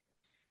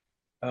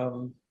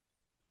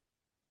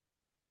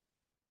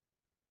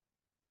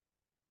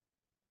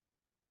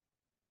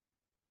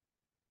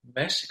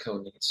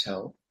 Mexico needs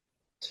help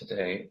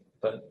today,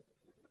 but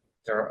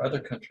there are other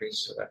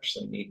countries who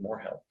actually need more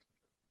help.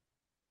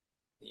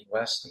 The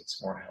US needs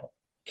more help.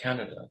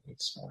 Canada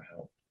needs more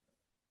help.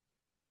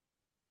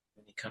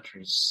 Many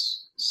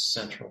countries,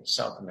 Central,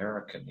 South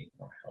America need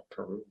more help.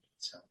 Peru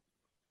needs help.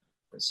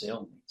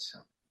 Brazil needs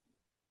help.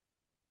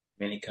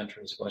 Many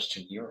countries,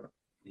 Western Europe,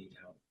 need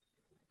help.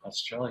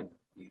 Australia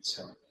needs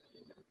help.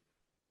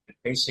 It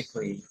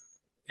basically,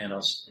 and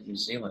New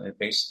Zealand,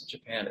 in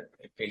Japan,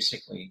 it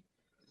basically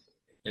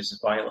is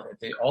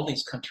all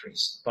these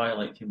countries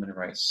violate human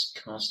rights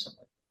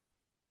constantly.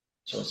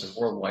 So it's a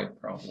worldwide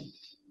problem.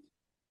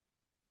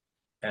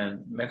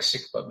 And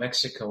Mexico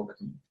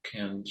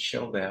can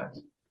show that,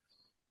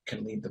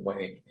 can lead the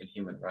way in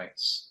human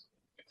rights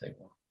if they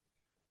want.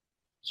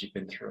 Because you've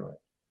been through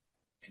it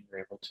and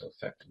you're able to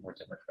affect a more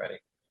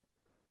democratic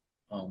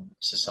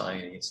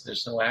society.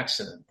 There's no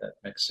accident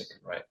that Mexico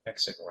right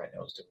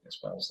now is doing as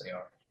well as they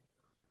are.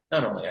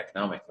 Not only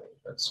economically,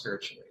 but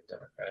spiritually and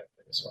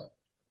democratically as well.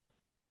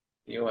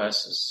 The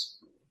U.S. is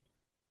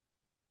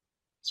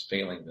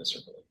failing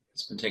miserably.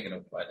 It's been taken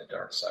over by the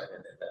dark side,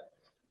 and that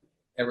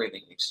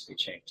everything needs to be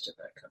changed in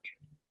that country.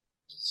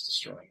 It's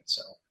destroying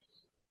itself.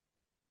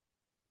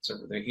 So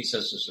he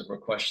says there's a real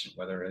question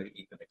whether it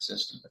even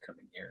exists in the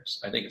coming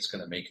years. I think it's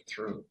going to make it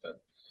through, but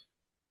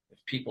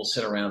if people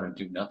sit around and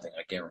do nothing,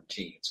 I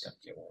guarantee it's going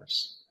to get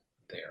worse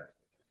there.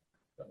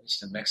 But at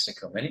least in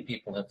Mexico, many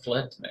people have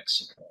fled to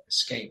Mexico,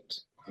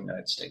 escaped the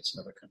United States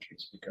and other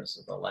countries because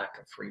of the lack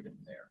of freedom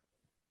there.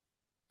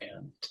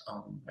 And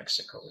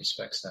Mexico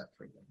respects that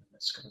freedom, and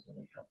it's going to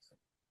really help them.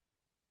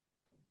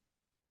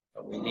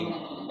 But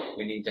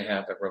we need to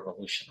have a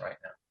revolution right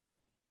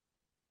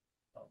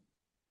now.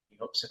 He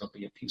hopes it'll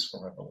be a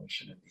peaceful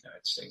revolution in the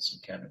United States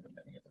and Canada and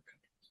many other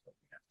countries.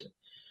 But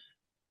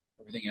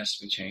everything has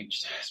to be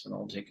changed. It's been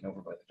all taken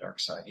over by the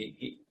dark side.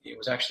 It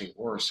was actually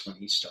worse when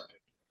he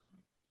started.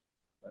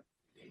 But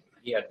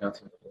he had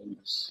nothing to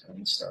lose when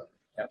he started.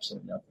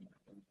 Absolutely nothing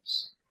to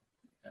lose.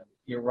 And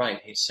you're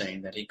right, he's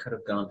saying that he could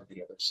have gone to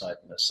the other side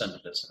and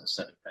ascended as an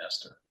ascended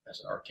master, as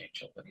an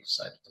archangel, but he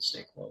decided to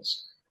stay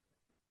close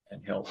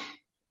and help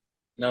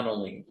not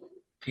only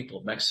people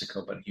of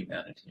Mexico, but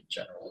humanity in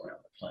general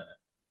around the planet.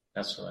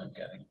 That's what I'm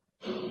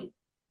getting.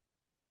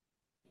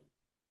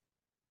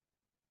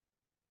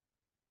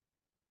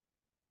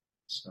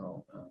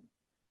 So,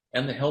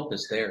 and the help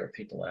is there. If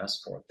people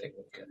ask for it, they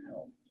will get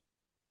help.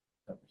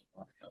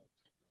 Want help.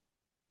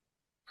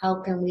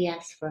 How can we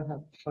ask for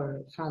help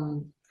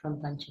from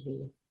Pancho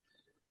Villa?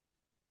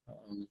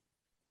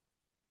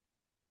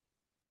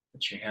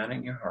 Put your hand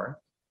in your heart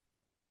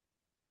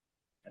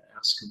and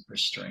ask him for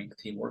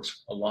strength. He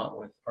works a lot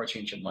with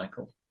Archangel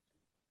Michael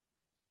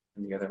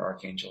and the other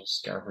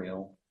archangels.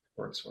 Gabriel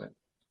works with.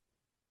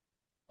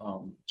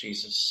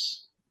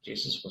 Jesus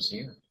was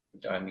here.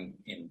 I mean,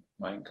 in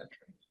Mayan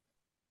country,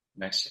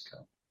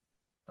 Mexico.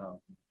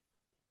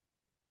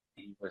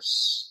 He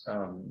was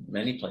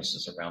many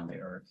places around the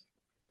earth.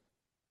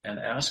 And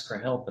ask for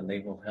help, and they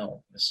will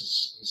help. He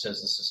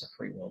says this is a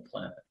free will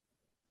planet.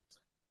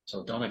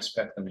 So don't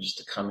expect them just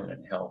to come in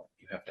and help.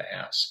 You have to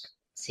ask.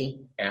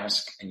 Sí.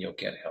 Ask, and you'll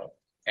get help.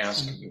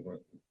 Ask, and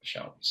you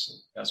shall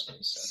receive. That's what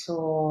he says.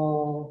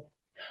 So,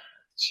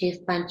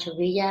 Chief Pancho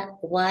Villa,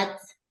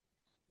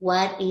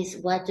 what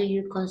do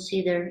you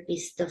consider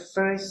is the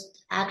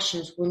first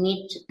actions we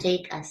need to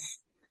take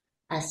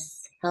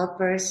as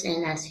helpers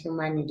and as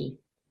humanity?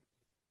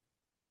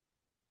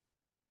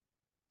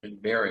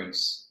 It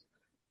varies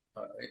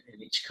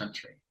in each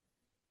country.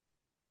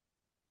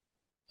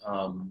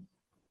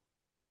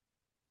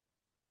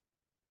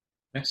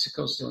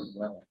 Mexico's doing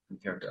well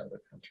compared to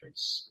other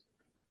countries.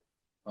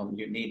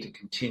 You need to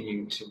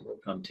continue to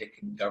work on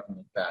taking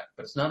government back,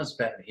 but it's not as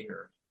bad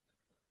here.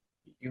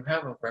 You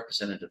have a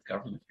representative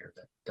government here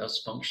that does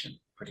function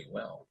pretty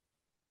well.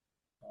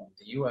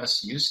 The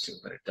U.S. used to,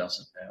 but it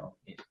doesn't now.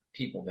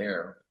 People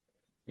there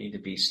need to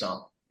be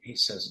stopped. He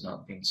says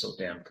not being so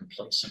damn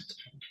complacent.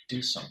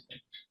 Do something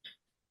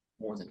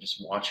more than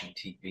just watching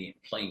TV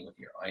and playing with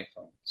your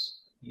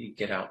iPhones. You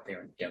get out there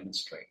and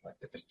demonstrate like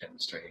they've been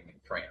demonstrating in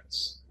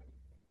France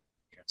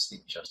against the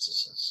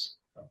injustices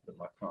of the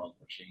Macron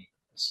regime.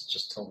 This is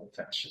just total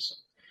fascism.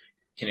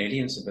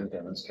 Canadians have been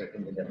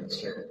demonstrating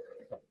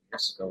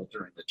years ago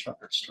during the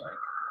trucker strike.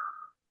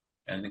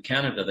 And in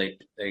Canada,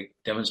 they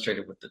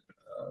demonstrated with the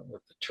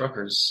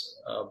truckers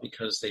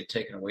because they'd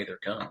taken away their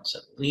guns.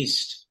 At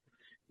least,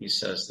 he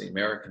says, the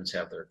Americans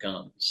have their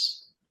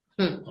guns.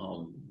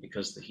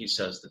 Because he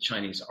says the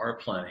Chinese are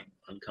planning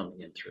on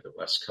coming in through the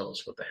West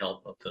Coast with the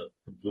help of the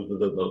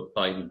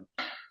Biden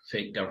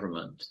fake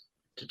government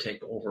to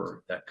take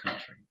over that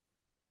country.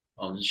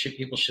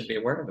 People should be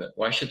aware of it.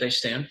 Why should they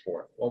stand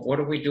for it? Well, what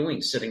are we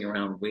doing sitting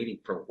around waiting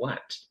for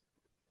what?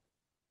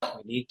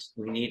 We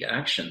need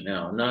action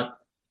now.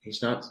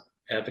 He's not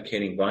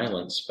advocating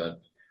violence,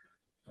 but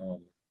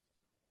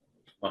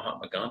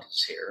Mahatma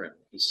Gandhi's here, and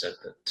he said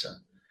that,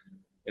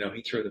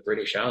 he threw the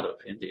British out of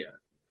India.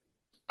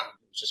 It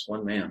was just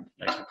one man,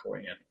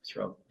 1940, and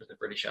threw the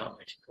British out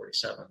in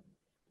 1947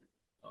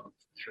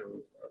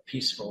 through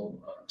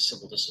peaceful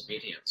civil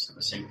disobedience, and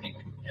the same thing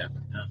can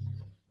happen now.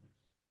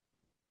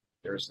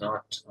 There's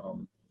not,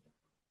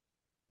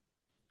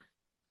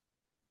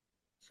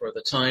 for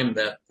the time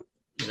that,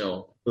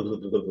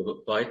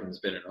 Biden's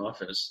been in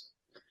office,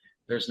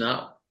 there's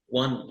not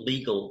one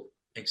legal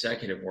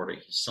executive order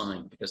he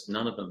signed, because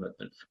none of them have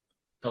been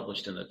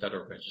published in the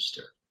Federal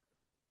Register.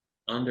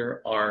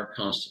 Under our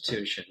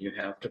Constitution, you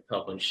have to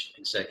publish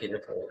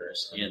executive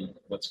orders in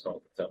what's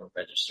called the Federal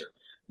Register.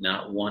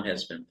 Not one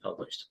has been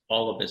published.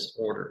 All of his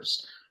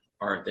orders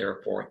are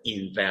therefore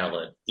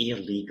invalid,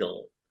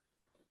 illegal.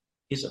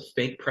 He's a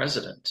fake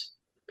president.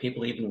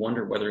 People even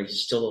wonder whether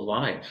he's still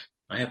alive.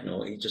 I have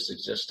no, he just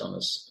exists on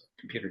this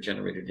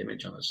computer-generated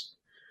image on his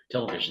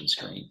television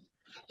screen.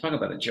 Talk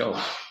about a joke.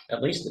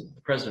 At least the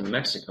president of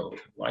Mexico,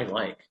 who I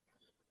like,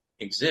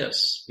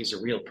 exists. He's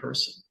a real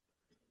person.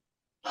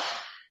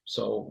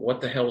 So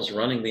what the hell is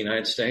running the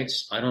United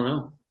States? I don't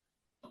know.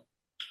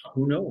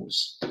 Who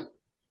knows?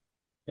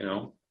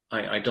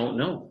 I don't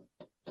know.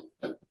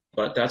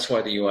 But that's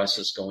why the U.S.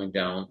 is going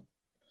down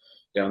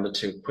the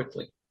tube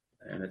quickly.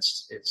 And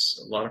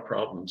it's a lot of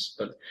problems,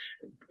 but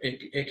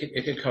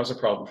it could cause a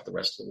problem for the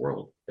rest of the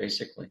world,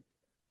 basically.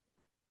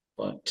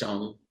 But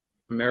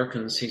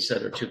Americans, he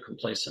said, are too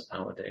complacent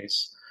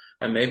nowadays.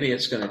 And maybe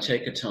it's going to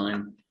take a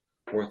time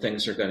where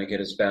things are going to get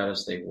as bad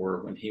as they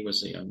were when he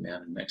was a young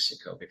man in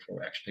Mexico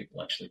before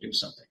people actually do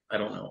something. I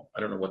don't know.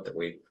 I don't know what they're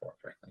waiting for,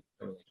 frankly.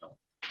 I really don't.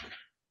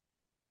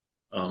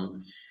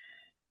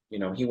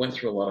 He went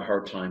through a lot of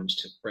hard times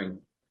to bring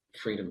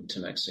freedom to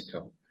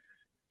Mexico.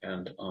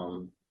 And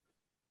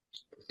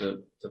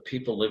the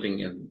people living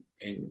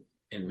in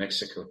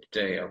Mexico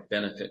today are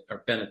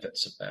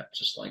benefits of that,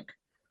 just like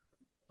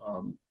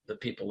the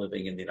people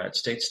living in the United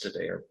States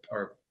today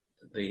are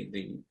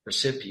the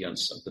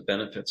recipients of the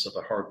benefits of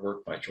the hard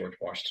work by George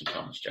Washington,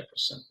 Thomas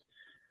Jefferson,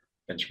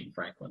 Benjamin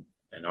Franklin,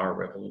 and our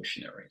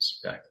revolutionaries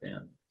back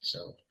then.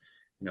 So,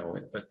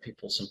 but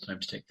people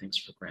sometimes take things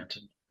for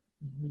granted.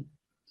 Mm-hmm.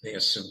 They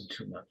assume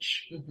too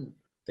much. Mm-hmm.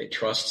 They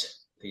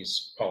trust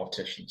these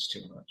politicians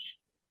too much.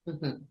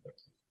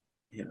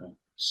 Mm-hmm.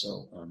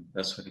 So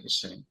that's what he was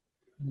saying.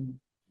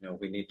 Mm-hmm.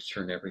 We need to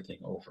turn everything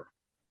over.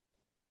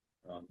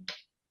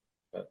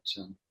 But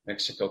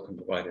Mexico can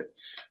provide it.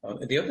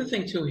 The other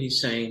thing, too, he's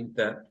saying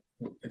that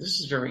this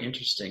is very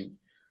interesting,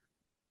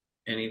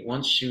 and he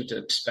wants you to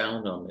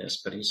expound on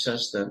this, but he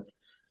says that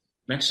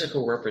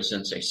Mexico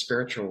represents a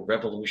spiritual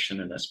revolution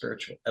and a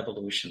spiritual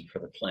evolution for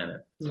the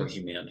planet, for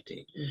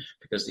humanity,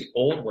 because the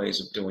old ways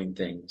of doing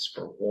things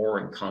for war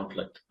and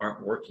conflict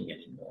aren't working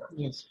anymore.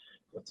 Yes.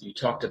 You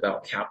talked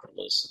about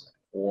capitalism,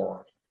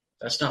 war.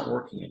 That's not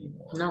working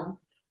anymore. No.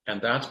 And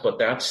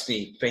that's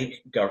the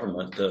fake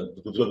government, the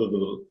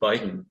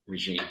Biden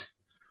regime.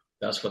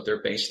 That's what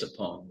they're based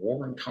upon: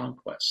 war and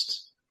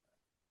conquest,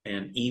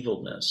 and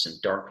evilness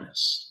and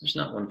darkness. There's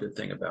not one good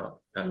thing about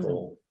that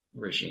whole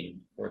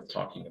regime worth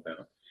talking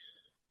about.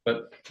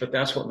 But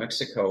that's what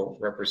Mexico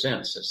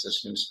represents as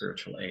this new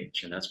spiritual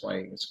age, and that's why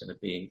it's going to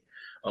be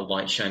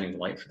a shining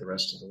light for the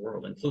rest of the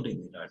world, including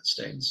the United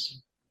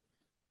States.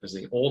 Because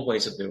the old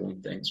ways of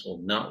doing things will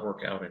not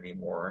work out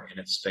anymore, and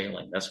it's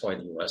failing. That's why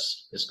the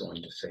U.S. is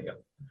going to fail.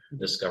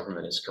 This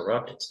government is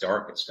corrupt. It's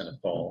dark. It's going to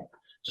fall.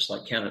 Just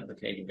like Canada, the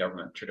Canadian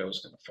government, Trudeau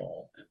is going to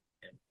fall and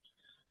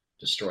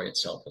destroy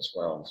itself as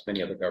well. As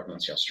many other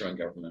governments, the Australian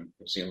government,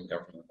 New Zealand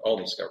government, all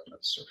these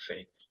governments are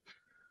fake.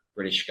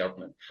 British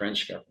government,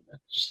 French government,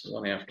 just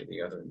one after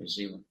the other, New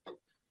Zealand, are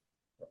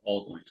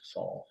all going to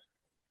fall.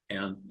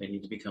 And they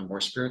need to become more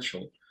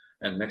spiritual.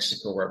 And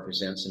Mexico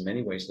represents, in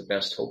many ways, the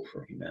best hope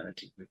for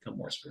humanity to become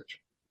more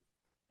spiritual.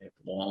 They have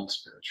long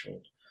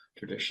spiritual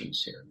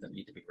traditions here that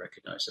need to be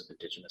recognized as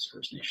Indigenous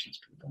First Nations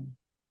people.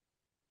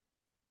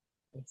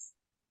 Yes.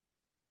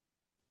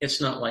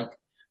 It's not like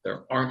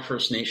there aren't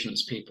First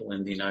Nations people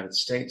in the United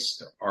States.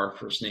 There are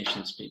First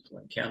Nations people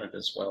in Canada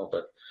as well,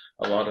 but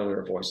a lot of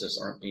their voices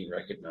aren't being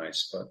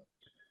recognized,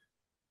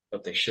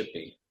 but they should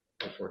be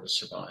if we're to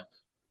survive.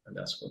 And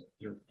that's what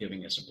you're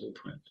giving as a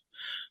blueprint.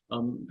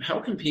 How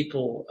can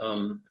people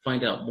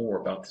find out more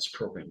about this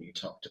program you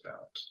talked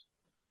about?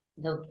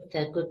 The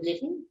Good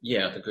Living?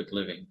 Yeah, the Good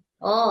Living.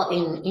 Oh,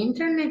 in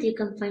internet you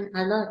can find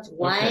a lot.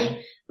 Why?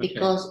 Okay.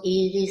 Because it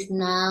is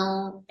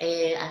now,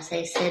 as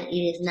I said, it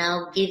is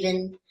now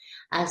given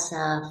as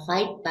a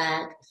fight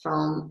back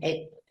from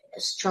the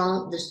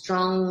strong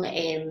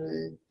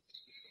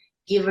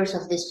givers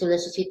of this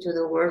philosophy to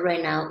the world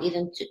right now,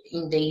 even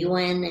in the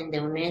UN and the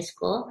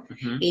UNESCO,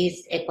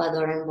 is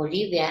Ecuador and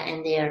Bolivia,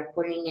 and they are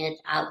putting it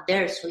out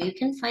there. So you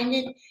can find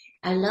it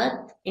a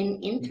lot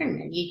in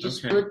internet. You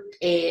just put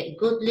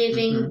Good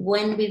Living,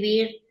 Buen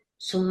Vivir,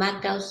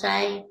 Sumac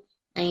outside,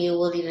 and you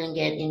will even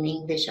get in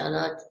English a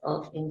lot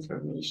of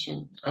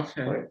information, of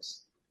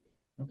course.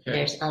 Okay.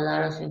 There's a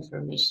lot of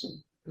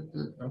information.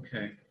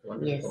 Okay,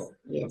 wonderful.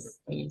 Yes,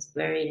 it's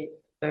very,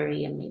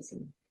 very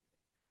amazing.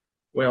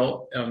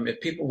 Well, if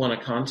people want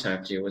to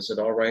contact you, is it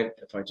all right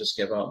if I just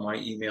give out my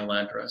email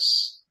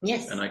address?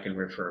 Yes. And I can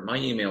refer. My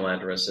email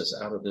address is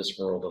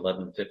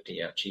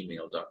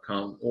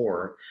outofthisworld1150@gmail.com,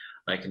 or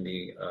I can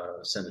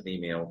send an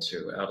email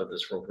to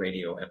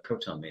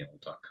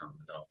outofthisworldradio@protonmail.com,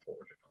 and I'll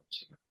forward it on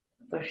to you.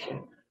 For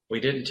sure. We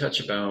didn't get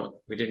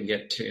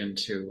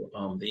into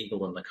the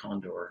eagle and the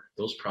condor,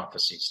 those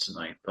prophecies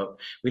tonight, but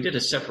we did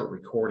a separate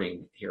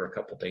recording here a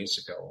couple days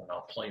ago, and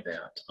I'll play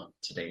that on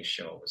today's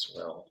show as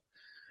well.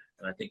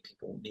 And I think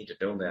people need to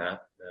know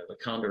that. The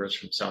condor is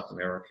from South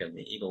America and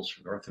the eagle's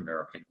from North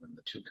America. And when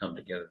the two come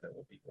together, there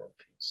will be world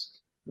peace.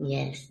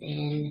 Yes,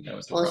 and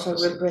also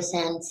prophecy.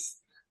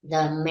 Represents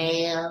the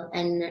male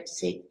and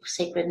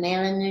sacred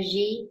male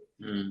energy,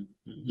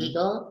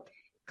 eagle.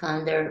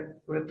 Condor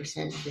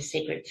represents the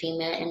sacred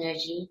female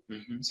energy.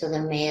 So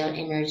the male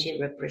energy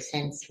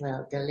represents,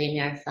 well, the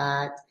linear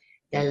thought,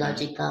 the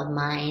logical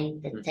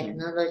mind, the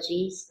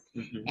technologies,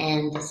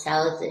 and the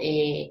south,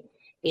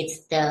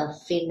 it's the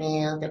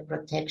female, the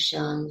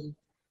protection,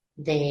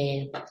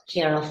 the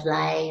care of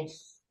life,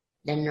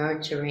 the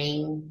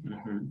nurturing,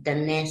 the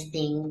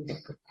nesting, the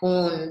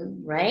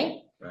cocoon,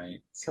 right?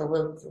 Right. So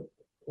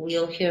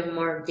we'll hear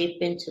more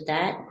deep into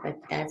that, but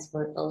that's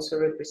what also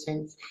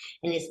represents.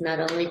 And it's not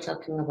only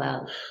talking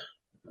about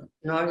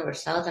North or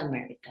South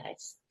America.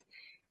 It's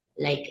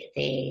like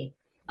the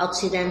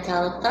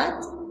Occidental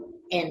thought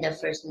and the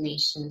First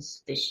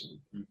Nations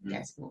vision.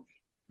 That's more.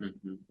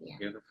 Yeah.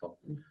 Beautiful.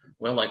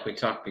 Well, like we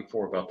talked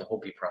before about the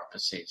Hopi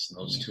prophecies and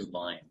those two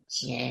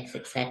lines. Yes,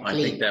 exactly. I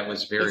think that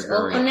was very, it's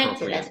very all connected,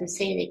 appropriate. as we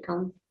say, they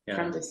come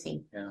from the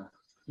same. Yeah.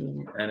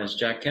 And as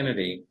Jack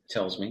Kennedy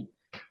tells me,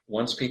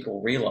 once people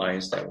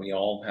realize that we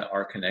all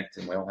are connected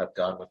and we all have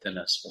God within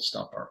us, we'll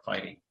stop our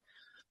fighting.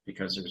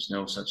 Because there's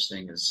no such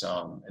thing as,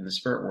 in the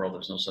spirit world,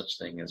 there's no such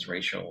thing as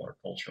racial or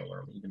cultural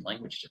or even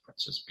language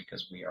differences,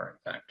 because we are in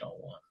fact all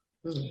one.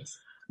 Yes.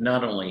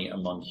 Not only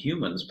among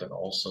humans, but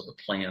also the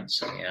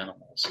plants and the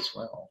animals as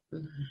well.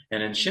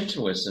 And in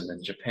Shintoism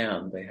in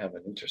Japan, they have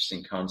an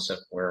interesting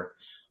concept where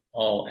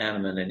all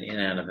animate and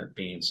inanimate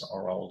beings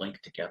are all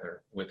linked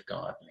together with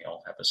God, and they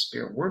all have a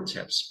spirit. Words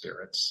have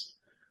spirits.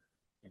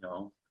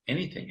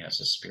 Anything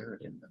has a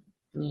spirit in them.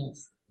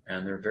 Yes.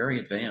 And they're very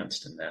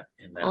advanced in that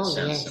sense.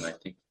 Yes. And I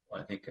think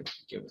if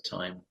you give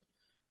time,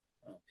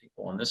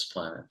 people on this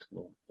planet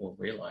will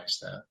realize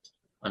that.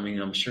 I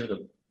mean, I'm sure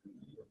the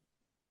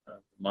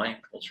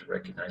Mayan culture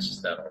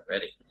recognizes that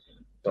already,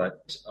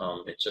 but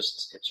it's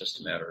just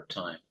a matter of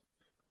time.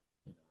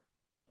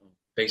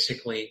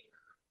 Basically,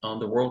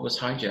 the world was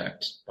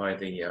hijacked by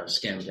the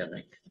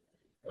scandemic.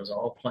 It was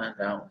all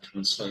planned out to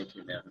enslave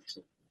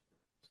humanity.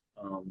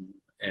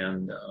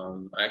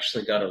 I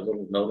actually got a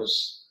little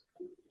notice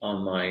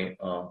on my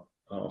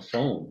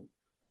phone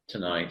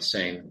tonight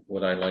saying,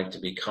 would I like to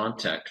be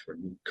contacted for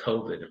new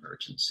COVID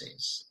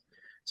emergencies?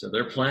 So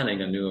they're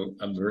planning a new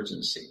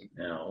emergency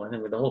now. And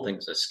the whole thing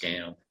is a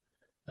scam.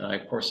 And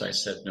of course I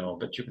said no,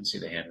 but you can see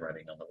the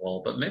handwriting on the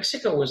wall. But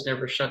Mexico was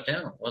never shut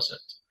down, was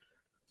it?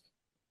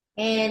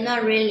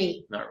 Not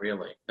really. Not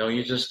really. No,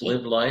 you just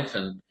lived life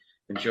and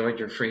enjoyed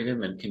your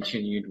freedom and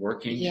continued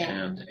working.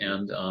 Yeah.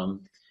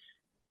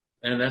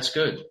 And that's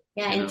good.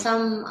 Yeah, and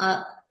some,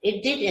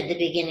 it did at the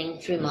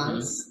beginning, 3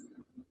 months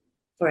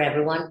for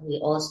everyone. We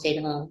all stayed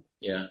home.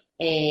 Yeah.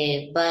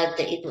 But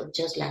it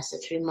just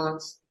lasted 3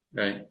 months.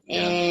 Right.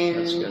 Yeah, and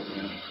that's good.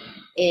 Yeah.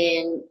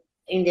 And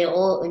in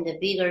the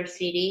bigger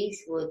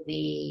cities would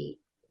be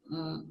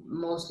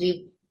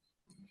mostly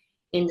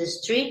in the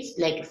streets,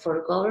 like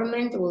for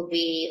government will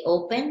be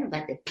open,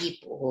 but the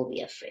people will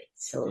be afraid.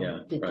 So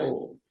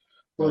people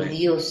will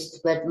use,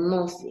 but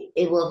mostly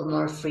it was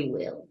more free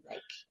will.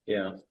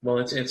 Yeah, well,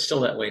 it's still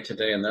that way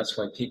today, and that's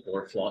why people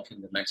are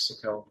flocking to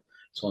Mexico.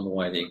 It's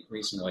the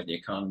reason why the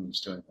economy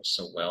is doing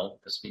so well,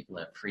 because people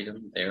have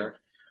freedom there.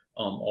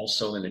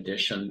 Also, in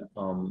addition,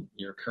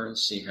 your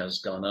currency has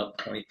gone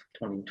up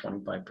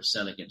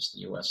 25% against the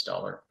U.S.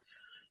 dollar,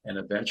 and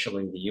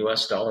eventually the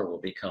U.S. dollar will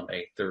become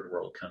a third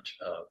world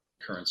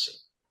currency.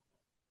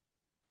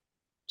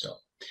 So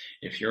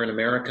if you're in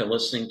America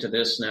listening to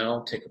this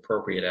now, take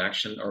appropriate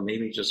action, or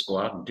maybe just go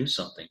out and do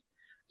something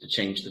to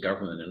change the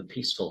government in a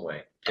peaceful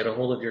way. Get a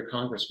hold of your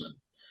congressmen,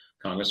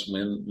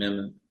 congresswomen.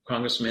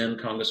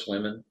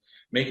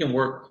 Make them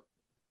work.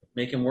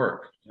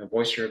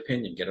 Voice your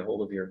opinion. Get a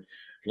hold of your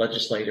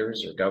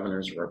legislators or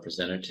governors or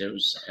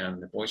representatives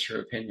and voice your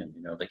opinion.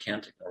 They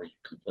can't ignore you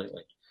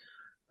completely.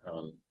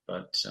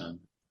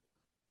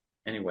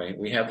 Anyway,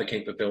 we have the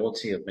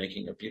capability of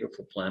making a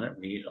beautiful planet.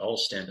 We need to all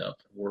stand up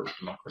and work.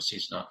 Democracy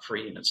is not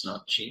free and it's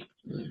not cheap,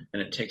 and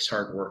it takes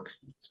hard work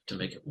to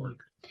make it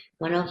work.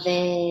 One of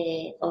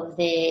the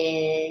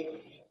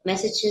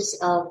messages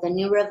of the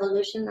new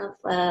revolution of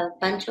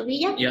Pancho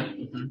Villa,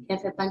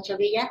 Jefe Pancho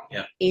Villa,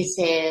 is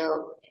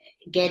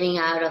getting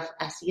out of,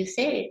 as you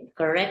said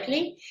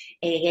correctly,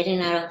 getting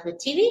out of the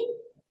TV,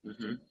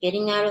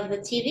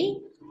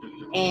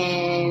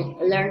 and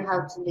learn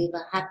how to live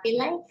a happy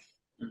life,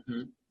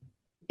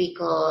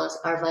 because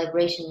our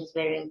vibration is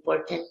very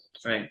important.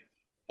 Right.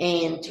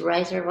 and to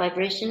raise their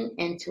vibration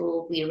and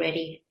to be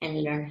ready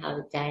and learn how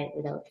to die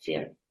without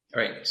fear.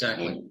 Right,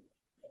 exactly. And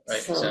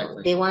Right, so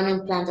exactly. they want to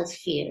implant us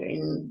fear,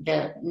 and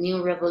the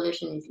new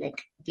revolution is like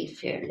be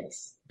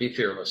fearless. Be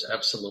fearless,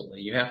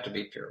 absolutely. You have to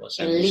be fearless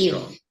And be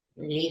live. strong.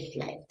 Live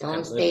life. Don't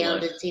And stay live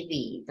on the life.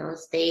 TV. Don't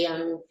stay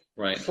on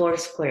Right. four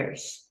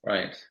squares.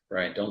 Right,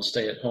 right. Don't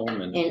stay at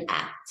home and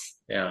act.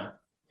 Yeah,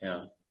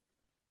 yeah.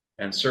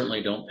 And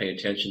certainly don't pay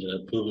attention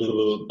to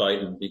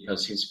Biden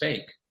because he's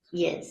fake.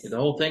 Yes. The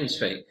whole thing's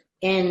fake.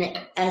 And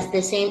it's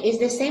the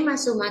same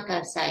as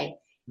Sumaka said.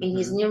 In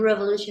his new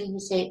revolution, he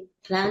said,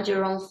 plant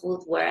your own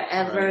food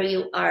wherever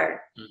you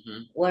are.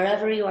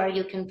 Wherever you are,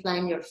 you can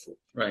plant your food.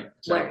 Right.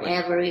 Exactly.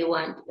 Wherever you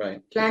want.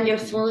 Right. Plant your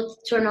food,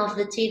 turn off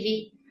the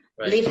TV,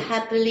 live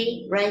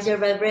happily, raise your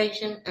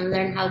vibration, and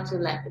learn how to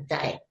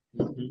die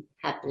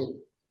happily.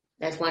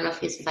 That's one of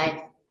his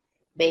 5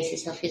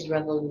 bases of his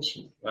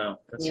revolution. Wow,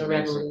 that's new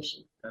amazing.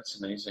 Revolution. That's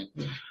amazing.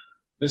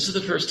 This is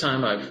the first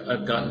time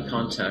I've gotten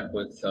contact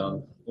with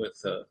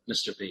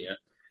Mr. Villa,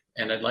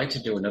 and I'd like to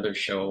do another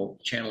show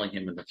channeling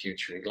him in the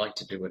future. I'd like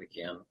to do it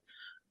again.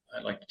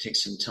 I'd like to take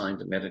some time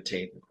to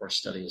meditate, of course,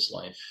 study his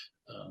life.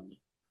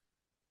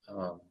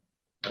 But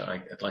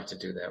I'd like to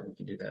do that. We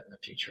can do that in the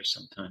future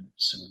sometime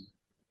soon.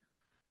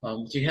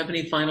 Do you have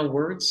any final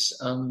words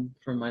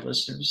for my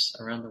listeners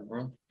around the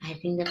world? I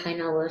think the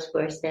final words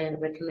were the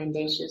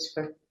recommendations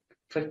for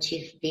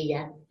Chief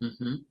Villa.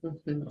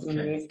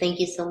 Okay. Thank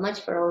you so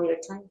much for all your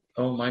time.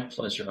 Oh, my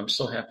pleasure. I'm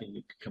so happy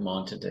you could come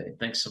on today.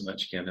 Thanks so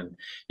much again. And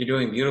you're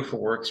doing beautiful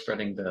work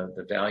spreading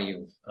the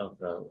value of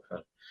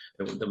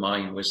the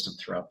Mayan wisdom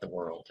throughout the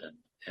world. And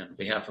on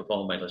behalf of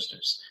all my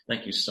listeners,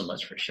 thank you so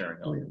much for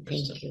sharing all your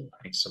wisdom. Thank you.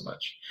 Thanks so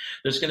much.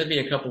 There's going to be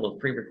a couple of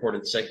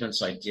pre-recorded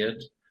segments I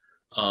did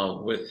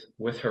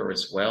with her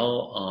as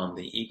well on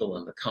the eagle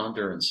and the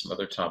condor and some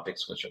other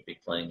topics which I'll be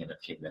playing in a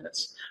few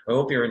minutes. I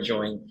hope you're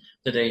enjoying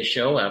today's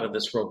show. Out of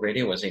This World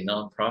Radio is a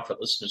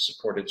nonprofit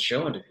listener-supported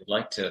show, and if you'd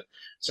like to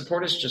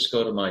support us, just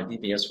go to my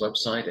BBS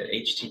website at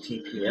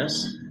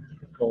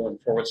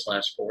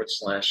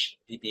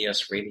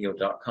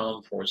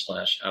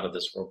https://bbsradio.com/Out of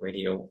This World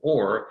Radio,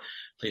 or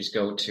please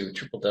go to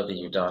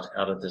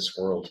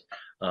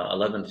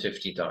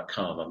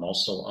www.outofthisworld1150.com. I'm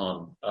also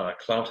on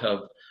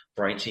CloudHub,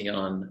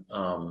 Brighteon,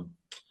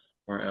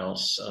 where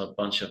else? A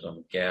bunch of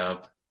them.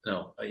 Gab,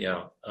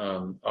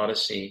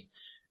 Odyssey,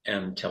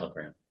 and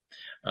Telegram.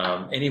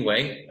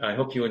 Anyway, I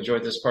hope you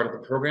enjoyed this part of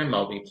the program.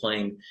 I'll be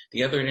playing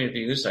the other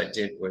interviews I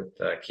did with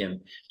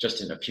Kim just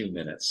in a few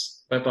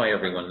minutes. Bye-bye,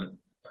 everyone.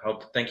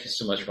 Thank you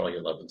so much for all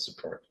your love and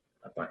support.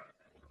 Bye-bye.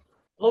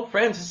 Hello,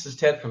 friends. This is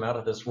Ted from Out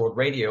of This World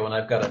Radio, and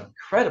I've got an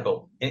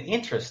incredible,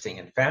 interesting,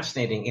 and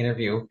fascinating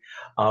interview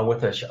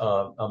with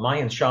a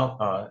Mayan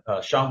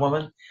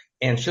Shawoman.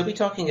 And she'll be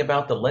talking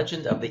about the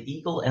legend of the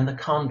eagle and the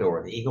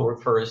condor. The eagle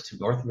refers to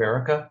North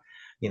America,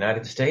 the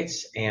United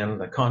States, and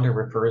the condor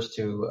refers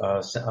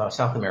to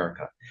South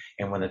America.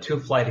 And when the two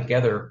fly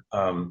together,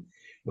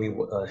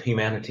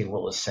 humanity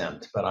will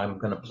ascend. But I'm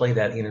going to play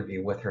that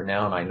interview with her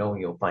now, and I know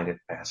you'll find it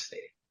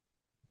fascinating.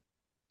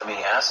 Let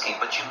me ask you,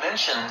 but you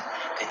mentioned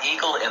the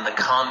eagle and the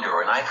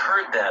condor, and I've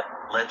heard that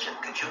legend.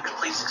 Could you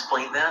please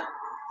explain that?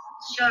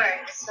 Sure.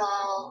 So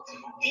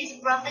this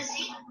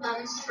prophecy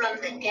comes from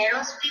the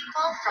Queros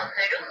people from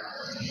Peru.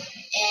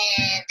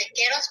 And the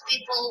Queros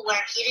people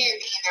were hidden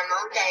in the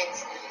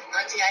mountains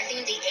until I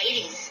think the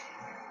 80s.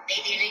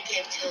 They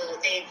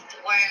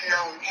weren't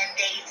known. And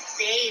they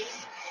saved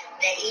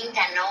the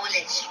Inca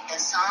knowledge, the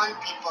Sun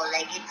people.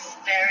 Like it's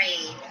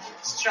very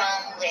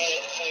strong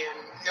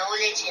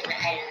knowledge and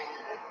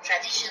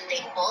tradition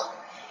they hold.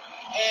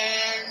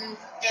 And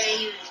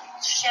they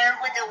share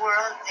with the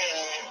world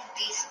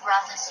this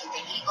prophecy, the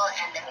eagle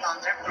and the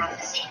condor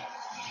prophecy.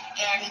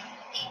 And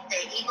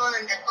the eagle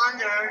and the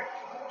condor,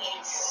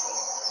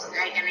 it's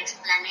like an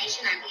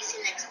explanation, an easy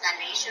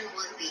explanation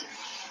would be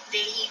the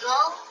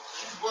eagle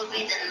will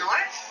be the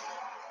North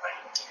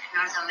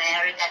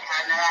America,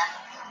 Canada,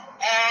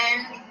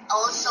 and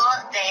also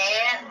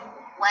the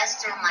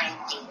Western mind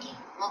thinking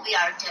will be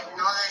our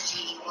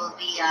technology, will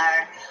be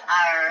our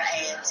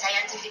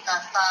scientific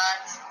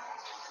thoughts.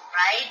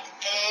 Right,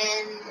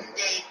 and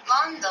the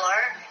condor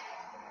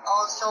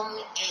also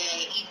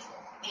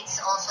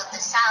it's also the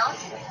south,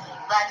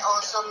 but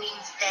also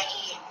means the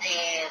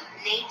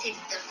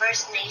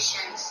First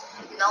Nations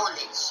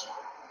knowledge,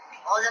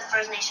 all the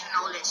First Nation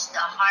knowledge, the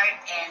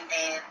heart and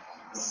the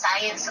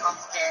science of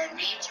the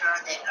nature,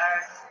 the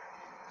earth,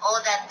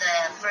 all that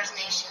the First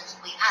Nations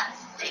we have,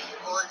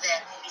 all the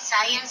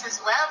science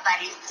as well, but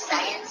it's the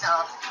science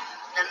of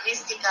the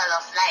mystical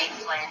of life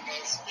and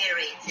the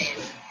spirits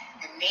and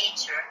the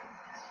nature.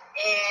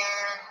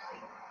 And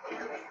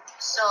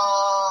so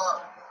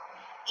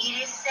it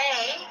is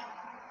said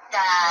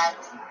that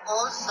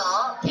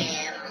also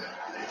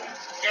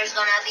there's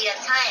going to be a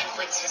time,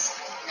 which is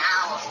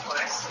now of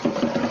course,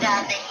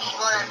 that the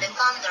eagle and the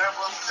condor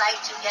will fly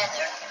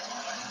together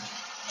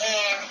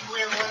and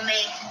we will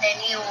make the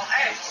new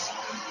earth.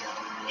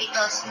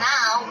 Because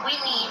now we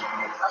need,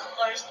 of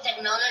course,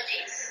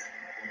 technologies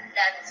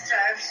that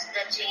serves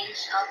the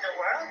change of the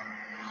world,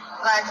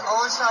 but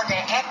also the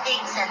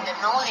ethics and the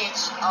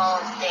knowledge of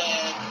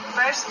the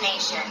First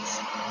Nations.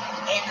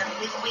 And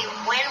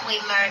when we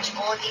merge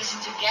all these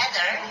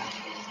together,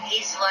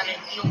 is what a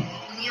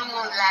new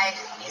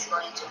life is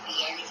going to be,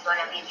 and it's going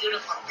to be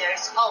beautiful.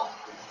 There's hope.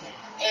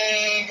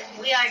 And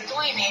we are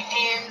doing it.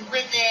 And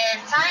with the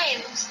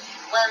times,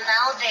 well,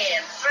 now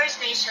the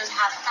First Nations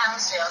have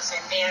councils,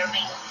 and they're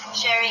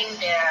sharing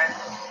their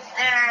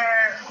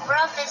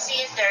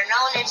prophecies, their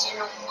knowledge,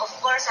 and of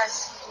course,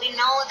 as we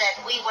know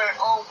that we were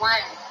all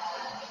one.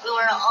 We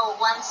were all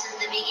one since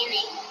the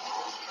beginning.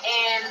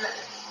 And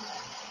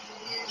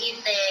in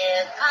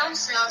the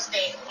councils,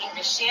 in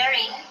the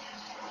sharing,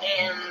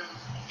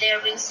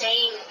 they've been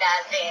saying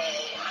that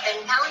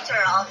the encounter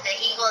of the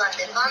eagle and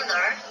the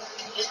condor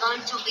is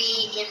going to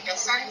be in the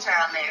Central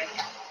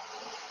America.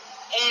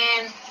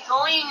 And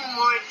going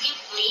more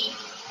deeply,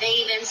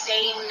 they even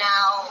saying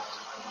now,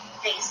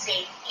 they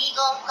say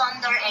eagle,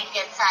 condor, and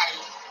quetzal,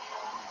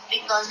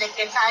 because the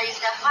quetzal is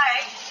the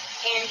heart,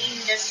 and in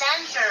the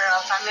center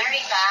of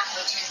America,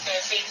 which is the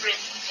sacred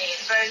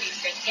bird,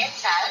 is the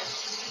quetzal,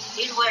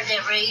 is where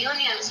the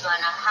reunion is going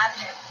to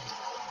happen.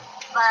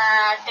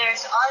 But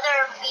there's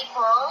other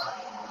people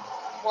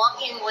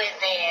walking with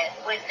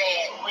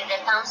the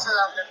Council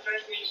of the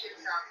First Nations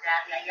of the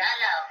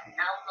Yayala,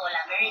 now called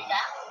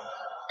America,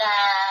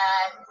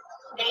 that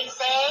they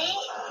say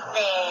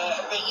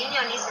the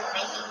union is in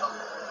Mexico.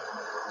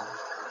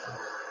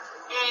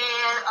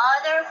 And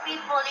other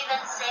people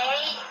even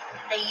say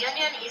the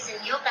union is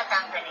in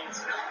Yucatan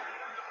Peninsula.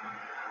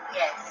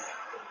 Yes.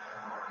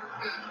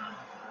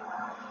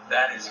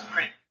 That is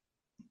pretty.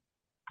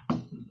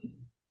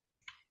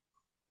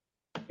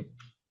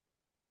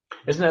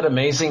 Isn't that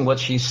amazing what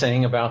she's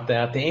saying about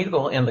that? The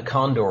eagle and the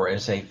condor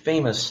is a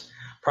famous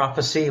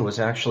prophecy. It was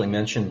actually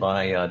mentioned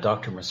by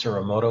Dr.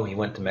 Matsumoto. He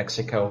went to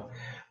Mexico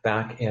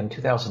back in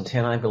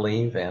 2010, I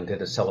believe, and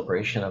did a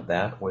celebration of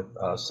that with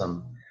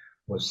some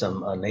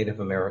Native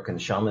American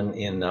shaman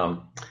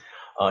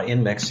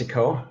in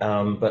Mexico.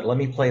 But let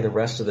me play the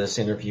rest of this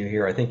interview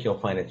here. I think you'll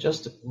find it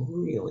just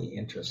really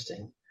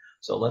interesting.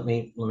 So let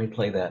me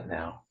play that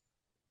now.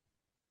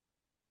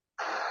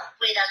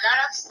 With a lot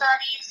of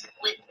studies,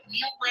 with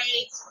new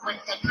ways, with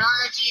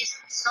technologies,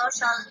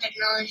 social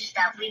technologies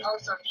that we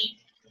also need.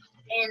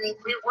 And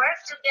if we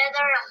work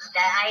together,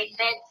 that I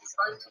bet is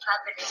going to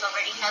happen, it's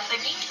already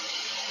happening.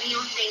 New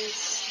things,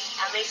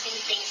 amazing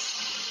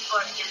things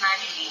for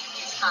humanity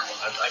is coming.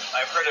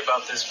 I've heard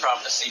about this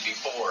prophecy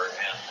before,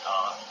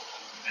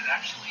 and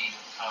actually,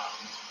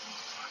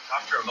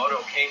 Dr.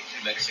 Emoto came to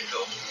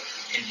Mexico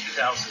in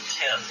 2010,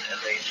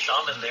 and the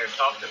shaman there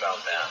talked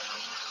about that,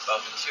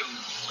 about the two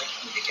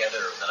linking together.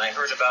 And I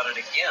heard about it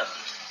again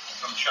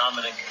from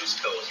shaman in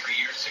Cusco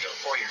 4 years ago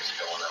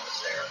when I was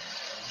there.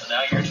 And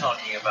now you're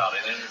talking about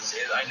it, and it's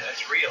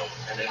real,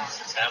 and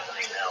it's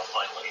happening now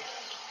finally.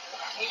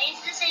 And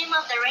it's the same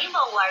of the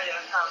Rainbow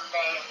Warrior from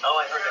the... Oh,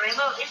 I heard the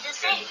Rainbow is the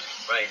same.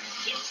 Right.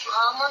 It's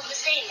almost the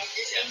same. It's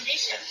the same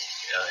vision.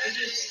 Yeah, it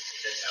is.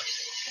 It is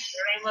absolutely.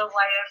 The Rainbow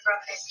Warrior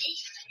prophecy.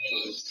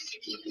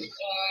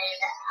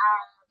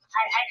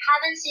 And I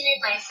haven't seen it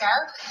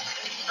myself,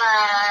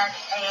 but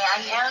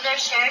an elder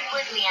shared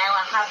with me. I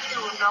will have to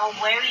know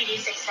where it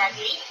is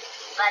exactly.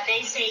 But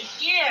they say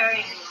here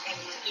in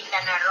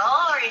Quintana Roo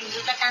or in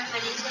Yucatan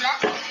Peninsula,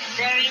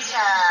 there is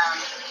a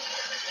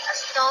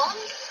stone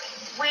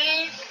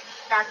with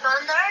the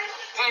condor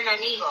and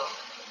an eagle.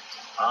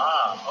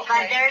 Ah, okay.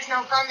 But there's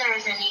no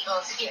condors and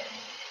eagles here.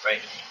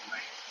 Right.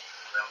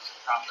 That was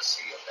a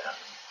prophecy of that.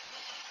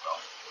 Well,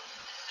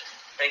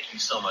 thank you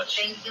so much.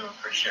 Thank you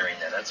for sharing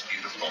that. That's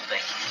beautiful.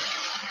 Thank you.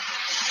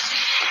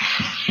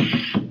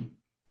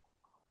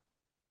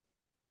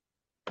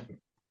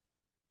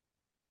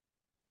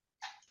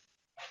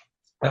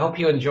 I hope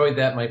you enjoyed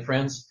that, my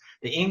friends.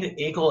 The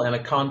eagle and a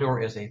condor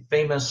is a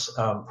famous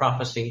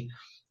prophecy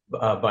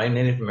by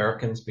Native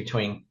Americans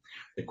between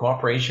the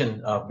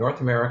cooperation of North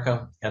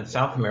America and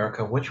South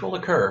America, which will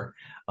occur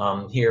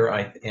here.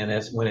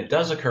 And when it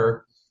does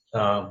occur,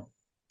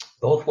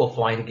 both will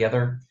fly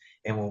together,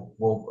 and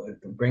we'll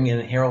bring in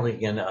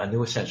heralding in a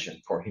new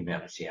ascension for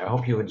humanity. I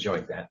hope you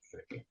enjoyed that.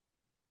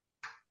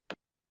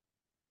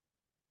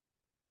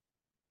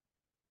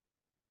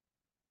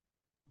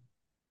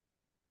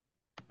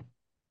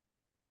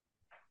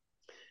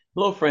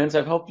 Hello, friends.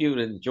 I hope you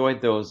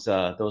enjoyed those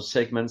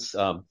segments.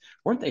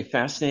 Weren't they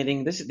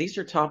fascinating? These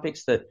are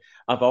topics that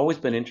I've always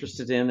been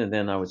interested in, and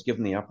then I was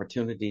given the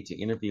opportunity to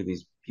interview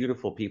these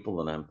beautiful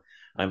people, and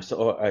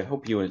I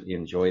hope you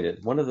enjoyed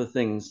it. One of the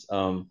things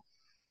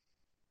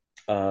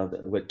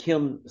what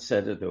Kim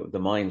said, the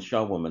Mayan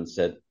Shawoman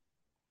said,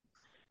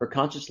 for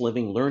conscious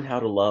living, learn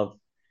how to love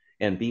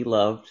and be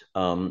loved.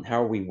 How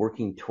are we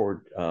working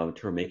toward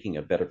making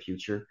a better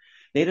future?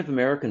 Native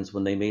Americans,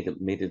 when they made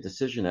a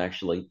decision,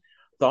 actually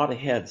thought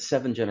ahead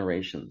 7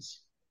 generations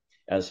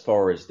as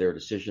far as their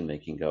decision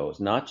making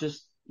goes. Not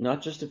just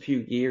a few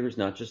years,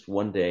 not just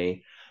one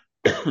day,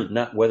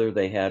 not whether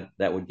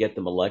that would get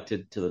them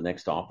elected to the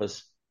next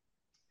office,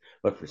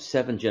 but for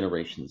 7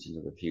 generations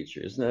into the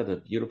future. Isn't that a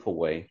beautiful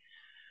way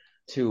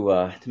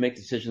to make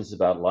decisions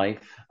about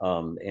life,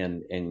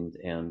 and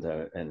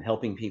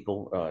helping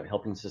people,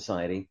 helping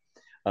society?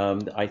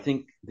 I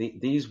think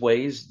these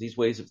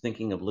ways of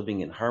thinking of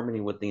living in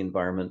harmony with the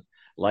environment,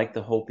 like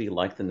the Hopi,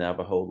 like the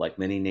Navajo, like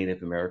many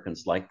Native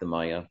Americans, like the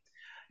Maya,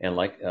 and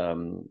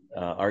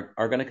are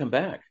going to come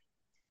back.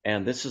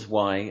 And this is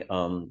why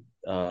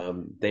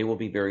they will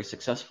be very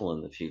successful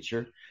in the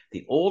future.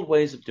 The old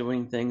ways of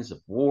doing things, of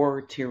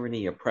war,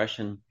 tyranny,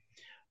 oppression,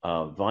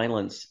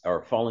 violence,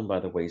 are falling by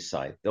the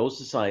wayside. Those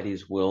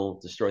societies will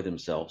destroy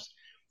themselves,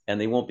 and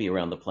they won't be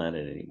around the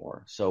planet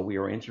anymore. So we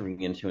are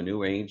entering into a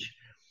new age.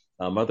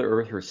 Mother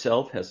Earth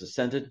herself has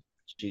ascended.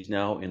 She's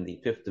now in the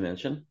 5th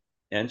dimension,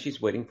 and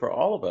she's waiting for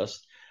all of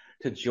us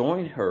to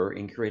join her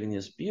in creating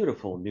this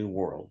beautiful new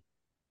world.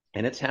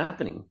 And it's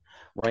happening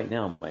right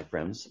now, my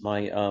friends.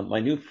 My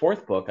new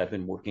 4th book I've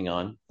been working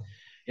on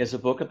is a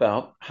book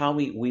about how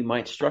we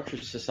might structure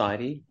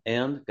society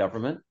and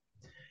government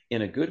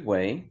in a good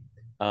way,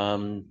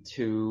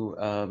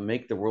 to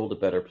make the world a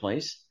better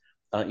place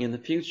in the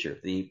future.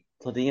 The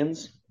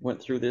Pleiadians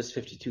went through this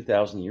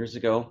 52,000 years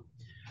ago.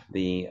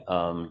 The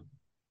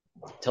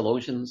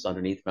Telosians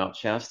underneath Mount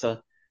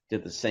Shasta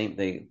did the same.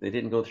 They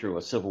didn't go through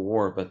a civil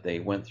war, but they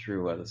went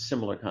through a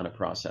similar kind of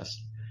process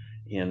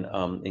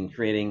in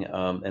creating,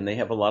 and they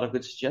have a lot of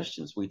good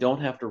suggestions. We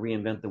don't have to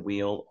reinvent the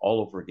wheel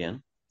all over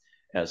again,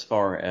 as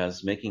far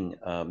as making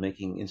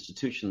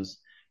institutions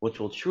which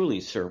will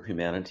truly serve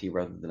humanity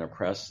rather than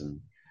oppress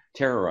and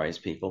terrorize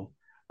people.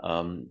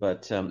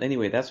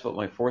 Anyway, that's what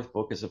my 4th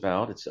book is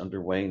about. It's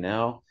underway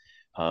now.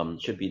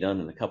 Should be done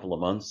in a couple of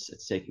months.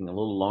 It's taking a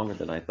little longer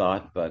than I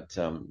thought, but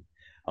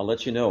I'll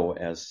let you know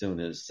as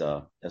soon as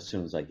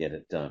I get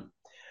it done.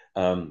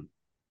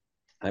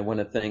 I want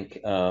to thank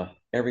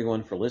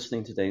everyone for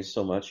listening today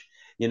so much.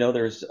 You know,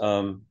 there's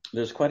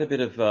quite a bit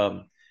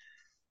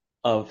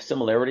of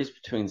similarities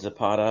between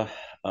Zapata,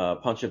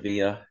 Pancho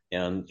Villa,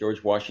 and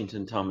George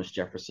Washington, Thomas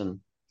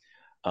Jefferson,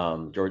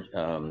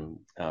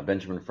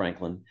 Benjamin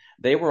Franklin.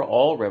 They were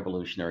all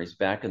revolutionaries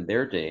back in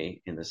their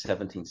day in the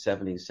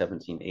 1770s,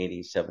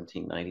 1780s,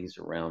 1790s,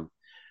 around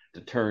the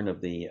turn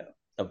of the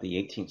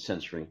 18th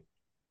century.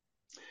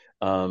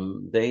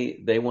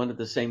 They wanted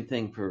the same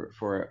thing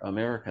for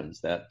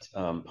Americans that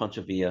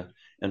Pancho Villa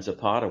and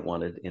Zapata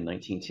wanted in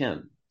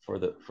 1910 for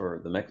the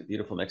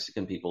beautiful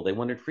Mexican people. They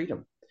wanted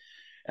freedom,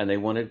 and they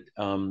wanted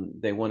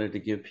to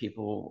give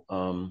people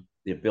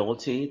the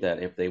ability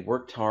that if they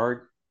worked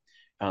hard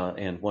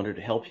and wanted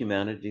to help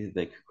humanity,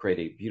 they could create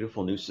a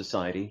beautiful new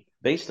society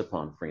based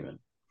upon freedom.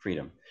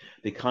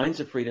 The kinds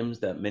of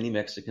freedoms that many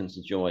Mexicans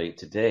enjoy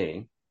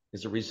today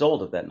is a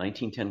result of that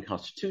 1910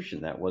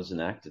 Constitution that was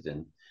enacted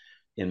in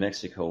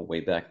Mexico way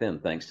back then,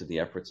 thanks to the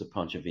efforts of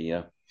Pancho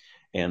Villa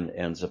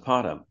and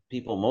Zapata.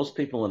 Most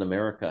people in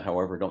America,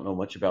 however, don't know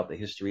much about the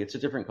history. It's a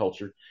different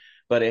culture,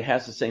 but it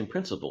has the same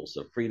principles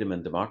of freedom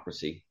and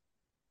democracy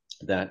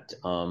that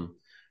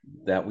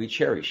we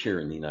cherish here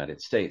in the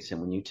United States.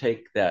 And when you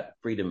take that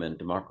freedom and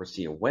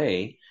democracy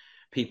away,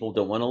 people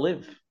don't want to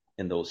live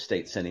in those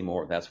states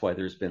anymore. That's why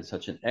there's been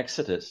such an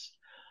exodus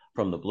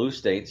from the blue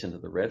states into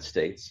the red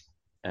states,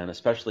 and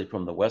especially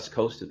from the west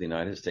coast of the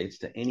United States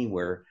to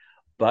anywhere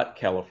but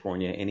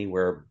California,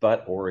 anywhere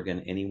but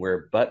Oregon,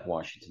 anywhere but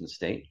Washington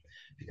State,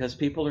 because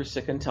people are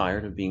sick and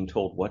tired of being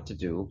told what to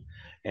do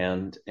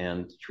and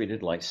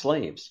treated like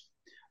slaves.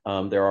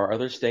 There are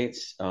other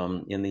states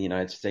in the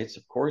United States,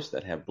 of course,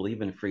 that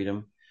believe in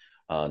freedom.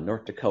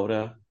 North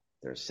Dakota,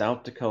 there's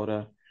South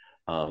Dakota.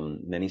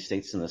 Many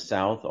states in the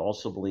South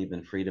also believe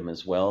in freedom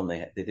as well, and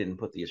they didn't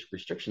put these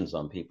restrictions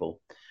on people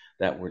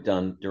that were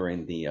done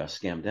during the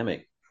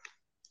scamdemic,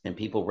 and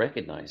people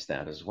recognize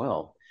that as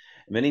well.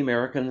 Many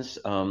Americans,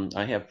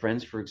 I have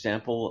friends, for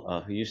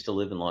example, who used to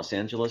live in Los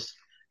Angeles,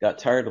 got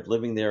tired of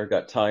living there,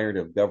 got tired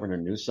of Governor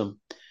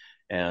Newsom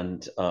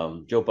and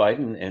Joe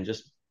Biden, and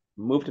just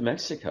moved to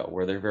Mexico,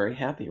 where they're very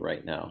happy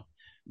right now.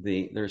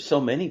 There's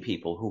so many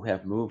people who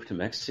have moved to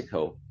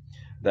Mexico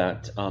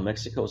that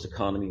Mexico's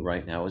economy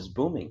right now is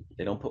booming.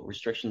 They don't put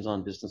restrictions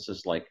on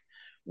businesses like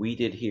we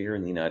did here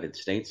in the United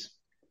States.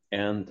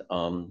 And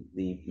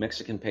the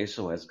Mexican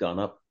peso has gone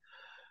up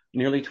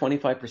nearly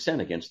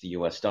 25% against the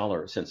US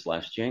dollar since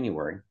last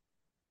January.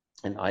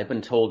 And I've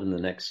been told in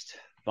the next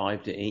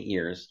 5 to 8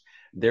 years,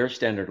 their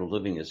standard of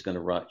living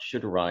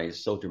should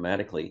rise so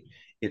dramatically,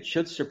 it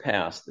should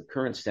surpass the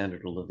current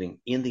standard of living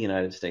in the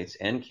United States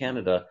and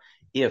Canada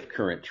if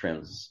current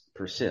trends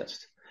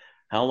persist.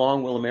 How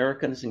long will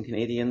Americans and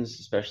Canadians,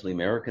 especially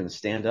Americans,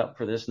 stand up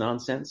for this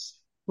nonsense?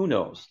 Who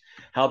knows?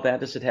 How bad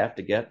does it have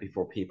to get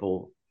before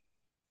people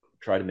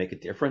try to make a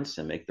difference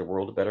and make the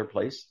world a better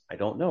place? I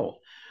don't know.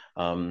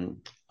 And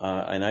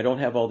I don't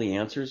have all the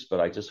answers, but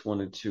I just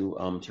wanted to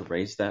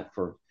raise that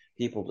for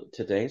people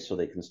today so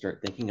they can start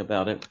thinking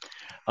about it.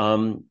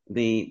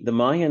 The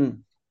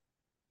Mayan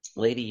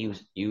lady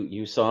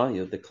you saw,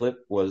 the clip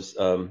was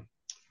let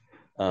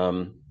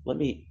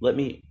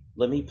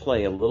me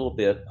play a little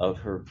bit of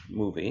her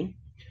movie.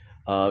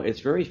 It's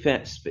very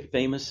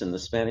famous in the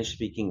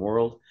Spanish-speaking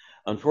world.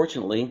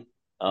 unfortunately,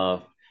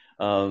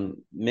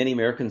 many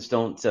Americans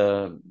don't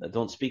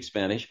speak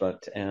Spanish,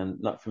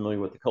 and not familiar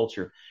with the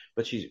culture.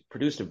 But she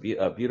produced a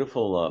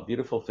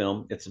beautiful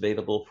film. It's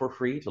available for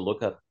free to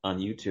look up on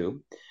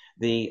YouTube.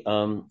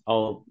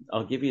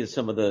 I'll give you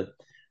some of the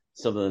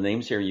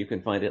names here. You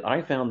can find it.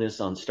 I found this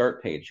on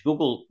Start Page.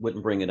 Google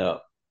wouldn't bring it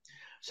up.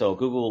 So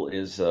Google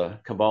is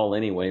cabal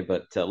anyway,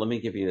 but let me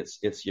give you it's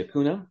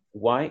YACUNA,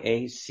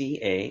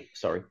 YACUNA,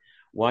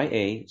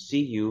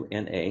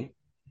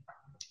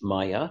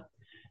 Maya,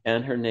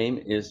 and her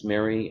name is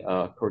Mary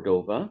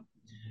Cordova,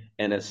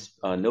 and it's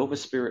Nova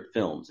Spirit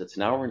Films. It's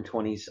an hour and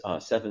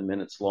 27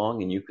 minutes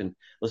long, and you can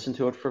listen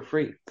to it for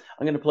free.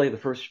 I'm going to play the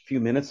first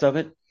few minutes of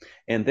it,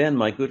 and then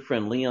my good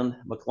friend Leon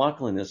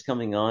McLaughlin is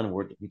coming on, and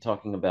we're be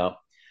talking about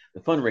the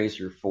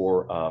fundraiser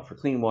for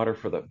clean water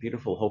for the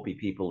beautiful Hopi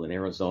people in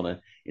Arizona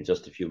in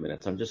just a few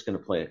minutes. I'm just going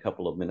to play a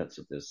couple of minutes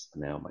of this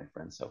now, my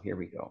friends. So here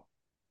we go.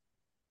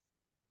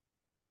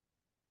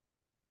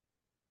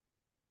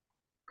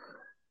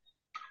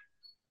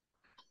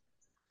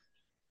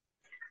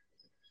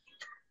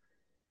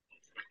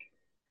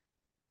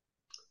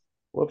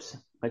 Whoops,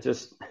 I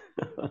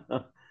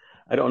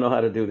don't know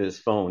how to do this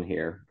phone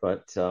here,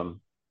 but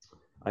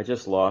I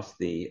just lost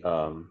the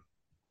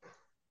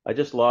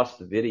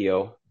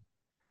video,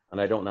 and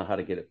I don't know how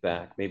to get it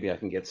back. Maybe I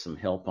can get some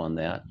help on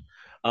that.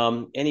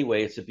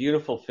 Anyway, it's a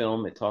beautiful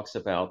film. It talks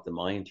about the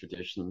Mayan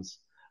traditions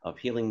of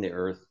healing the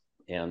earth.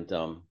 And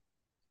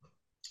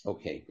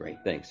okay, great,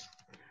 thanks.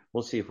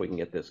 We'll see if we can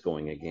get this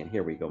going again.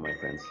 Here we go, my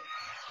friends.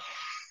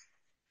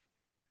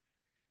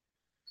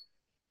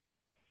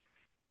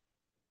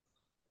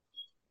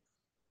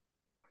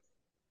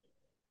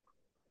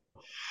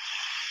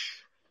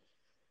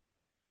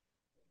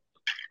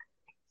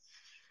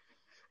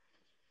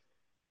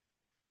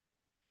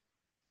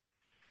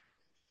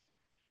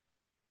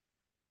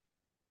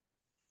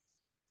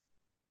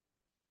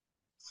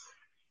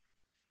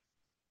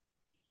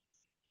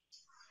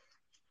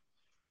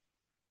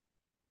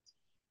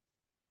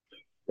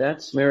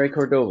 That's Mary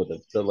Cordova,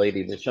 the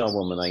lady, the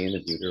Shawoman I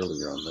interviewed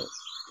earlier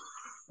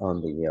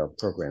on the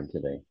program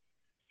today.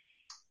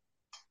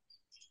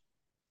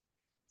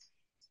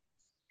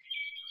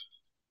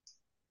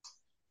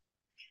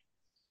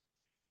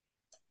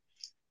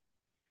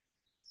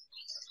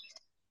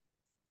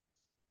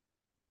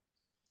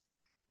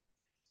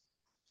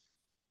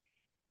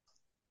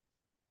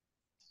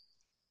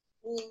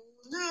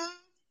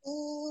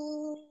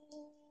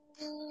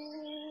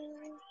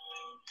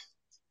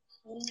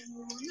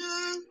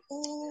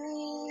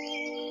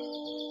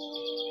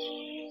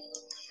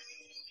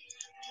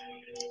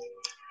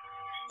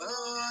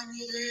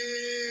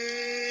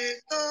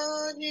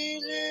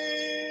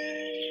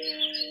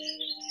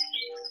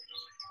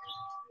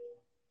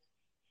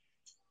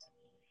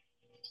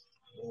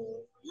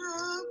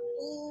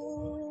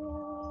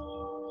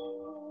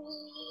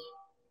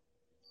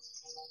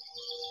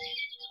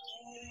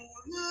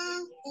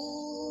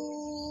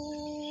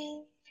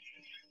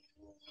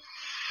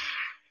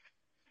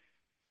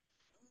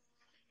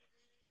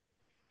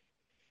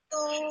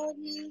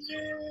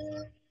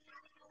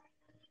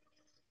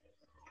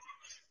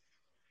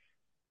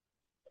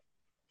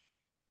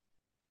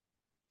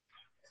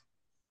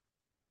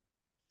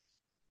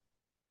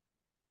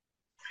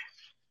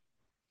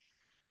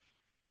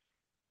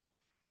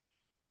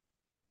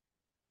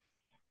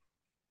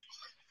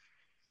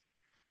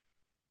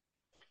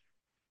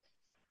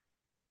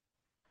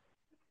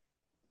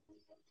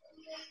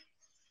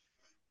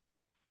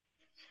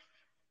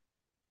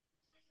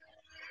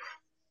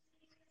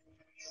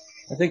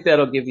 I think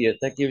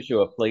that gives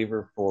you a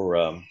flavor for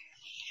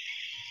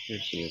here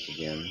she is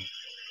again.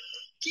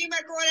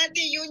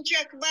 Kimakolati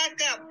yunchak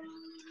bakap.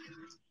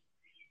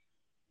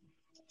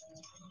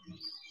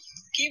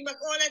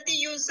 Kimakolati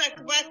yunsak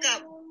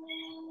bakap.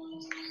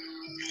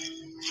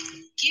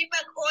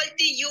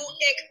 Kimakolti yung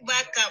ek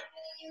bakap.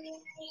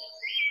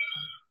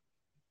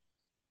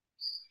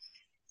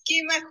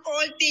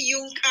 Kimakolti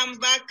yung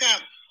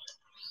ambakap.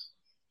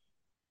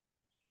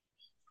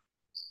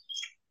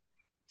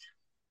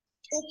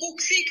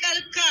 Upuksik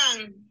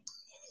alkang.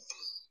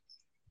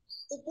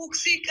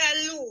 Upuksik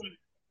alum.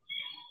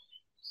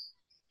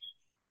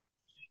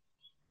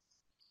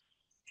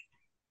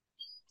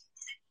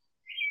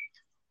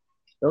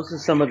 Those are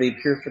some of the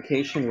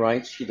purification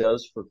rites she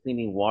does for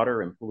cleaning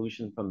water and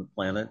pollution from the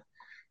planet.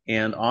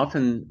 And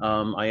often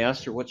I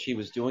asked her what she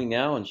was doing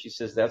now, and she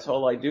says, that's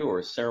all I do,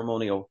 or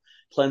ceremonial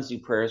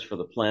cleansing prayers for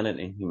the planet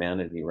and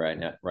humanity right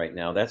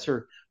now. That's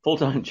her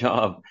full-time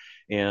job.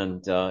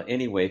 And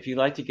anyway, if you'd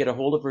like to get a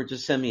hold of her,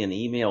 just send me an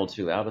email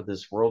to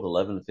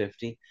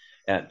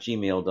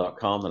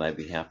outofthisworld1150@gmail.com, and I'd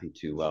be happy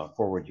to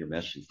forward your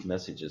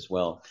message as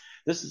well.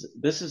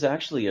 This is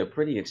actually a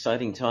pretty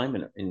exciting time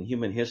in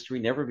human history.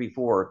 Never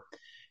before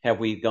have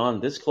we gone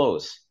this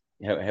close,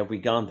 have we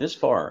gone this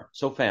far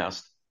so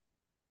fast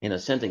in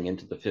ascending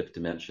into the fifth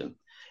dimension.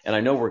 And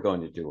I know we're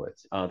going to do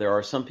it. There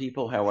are some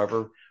people,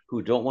 however,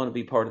 who don't want to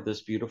be part of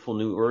this beautiful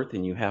new earth,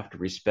 and you have to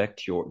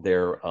respect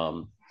their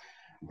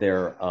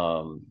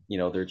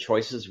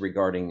choices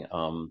regarding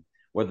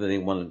whether they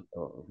want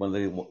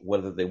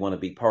to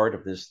be part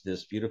of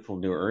this beautiful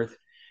new earth.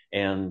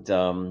 And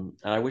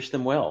I wish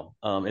them well.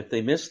 If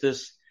they miss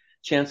this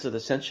chance of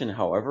ascension,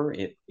 however,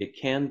 it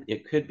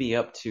could be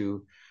up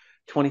to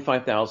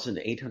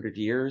 25,800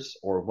 years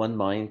or one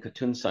Mayan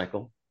YACUN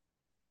cycle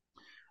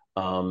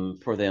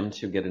for them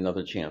to get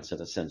another chance at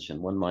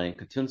ascension. One Mayan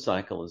YACUN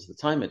cycle is the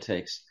time it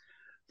takes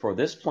for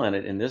this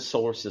planet in this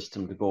solar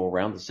system to go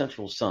around the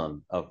central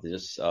sun of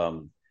this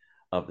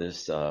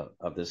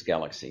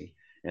galaxy,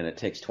 and it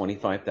takes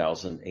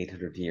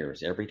 25,800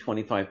 years. Every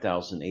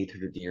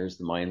 25,800 years,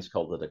 the Mayans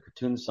called it a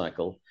YACUN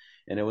cycle,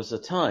 and it was a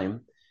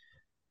time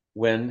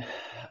when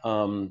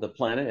the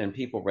planet and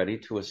people ready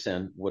to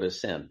ascend would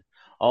ascend.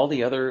 All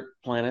the other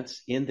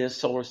planets in this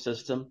solar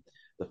system,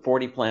 the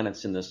 40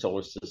 planets in this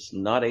solar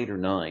system, not 8 or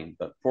 9,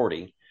 but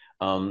 40,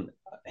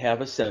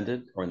 have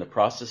ascended or in the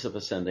process of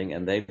ascending,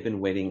 and they've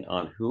been waiting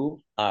on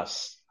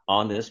us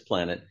on this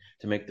planet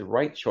to make the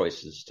right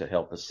choices to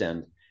help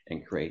ascend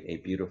and create a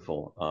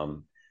beautiful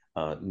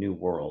new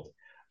world.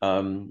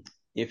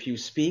 If you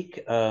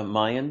speak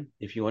Mayan,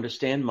 if you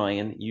understand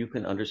Mayan, you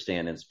can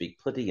understand and speak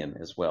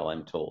Pleiadian as well,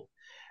 I'm told,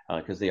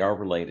 because they are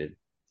related.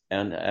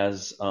 And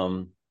as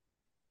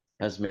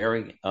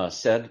Mary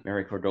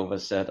Cordova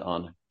said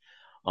on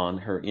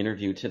her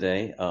interview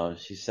today,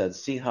 she said,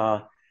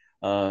 Siha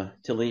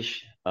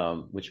Tilish,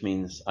 which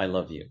means I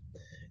love you.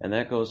 And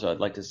that goes, I'd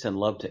like to send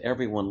love to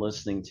everyone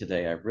listening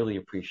today. I really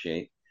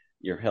appreciate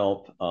your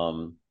help.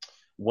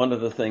 One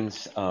of the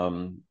things,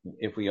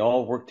 if we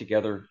all work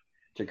together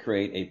to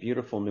create a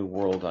beautiful new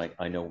world,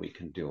 I know we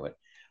can do it.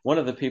 One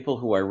of the people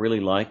who I really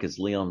like is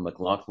Leon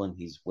McLaughlin.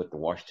 He's with the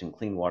Washington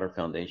Clean Water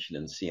Foundation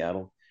in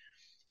Seattle.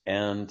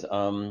 And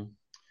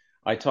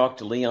I talked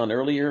to Leon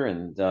earlier,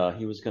 and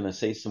he was going to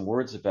say some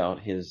words about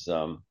his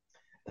the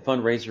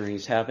fundraiser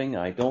he's having.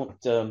 I don't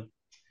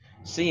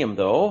see him,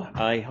 though.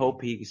 I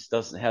hope he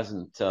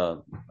hasn't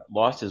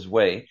lost his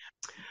way.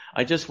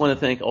 I just want to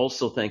thank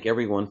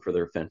everyone for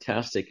their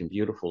fantastic and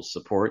beautiful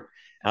support.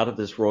 Out of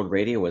This World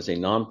Radio is a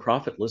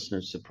nonprofit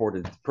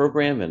listener-supported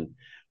program, and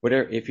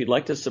if you'd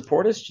like to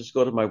support us, just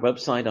go to my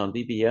website on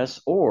BBS,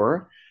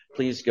 or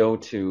please go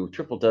to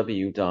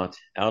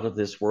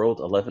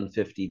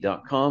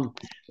www.outofthisworld1150.com.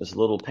 There's a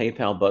little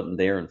PayPal button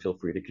there, and feel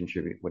free to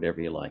contribute whatever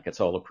you like.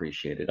 It's all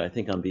appreciated. I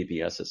think on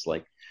BBS it's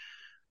like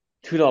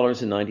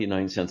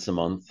 $2.99 a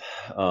month,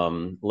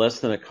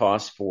 less than it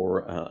costs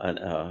for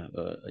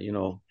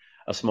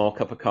a small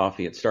cup of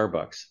coffee at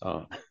Starbucks,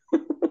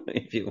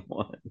 if you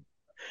want.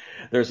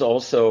 There's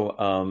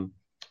also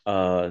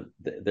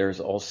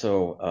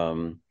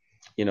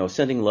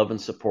sending love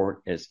and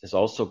support is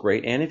also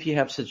great. And if you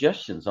have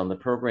suggestions on the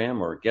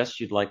program or guests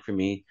you'd like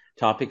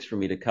topics for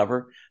me to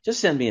cover, just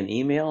send me an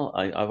email.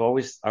 I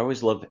always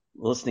love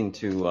listening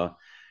to,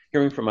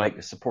 hearing from my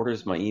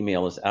supporters. My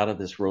email is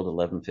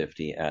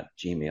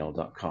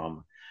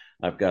outofthisworld1150@gmail.com.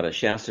 I've got a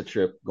Shasta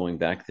trip going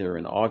back there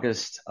in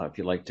August. If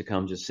you'd like to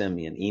come, just send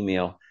me an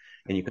email.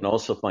 And you can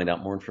also find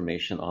out more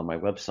information on my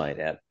website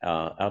at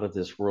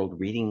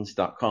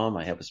outofthisworldreadings.com.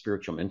 I have a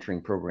spiritual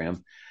mentoring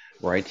program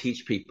where I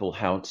teach people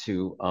how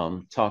to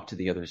talk to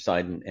the other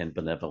side and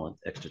benevolent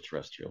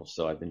extraterrestrials.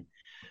 So I've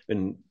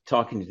been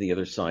talking to the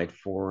other side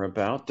for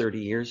about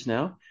 30 years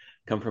now.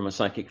 Come from a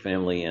psychic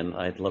family, and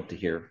I'd love to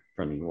hear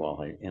from you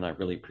all. And I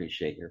really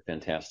appreciate your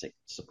fantastic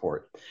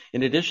support.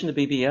 In addition to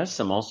BBS,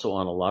 I'm also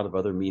on a lot of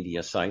other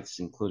media sites,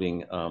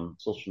 including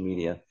social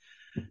media,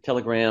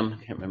 Telegram,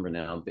 can't remember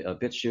now,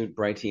 BitChute,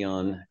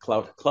 Brighteon,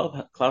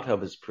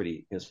 CloudHub is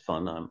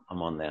fun.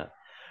 I'm on that.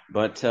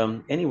 But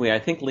anyway, I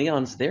think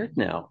Leon's there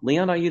now.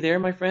 Leon, are you there,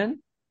 my friend?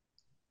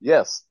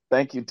 Yes.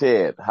 Thank you,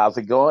 Ted. How's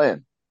it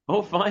going?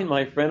 Oh, fine,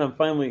 my friend. I'm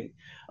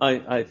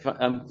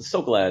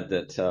so glad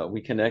that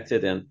we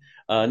connected. And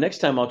next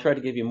time I'll try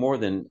to give you more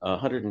than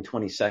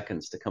 120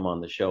 seconds to come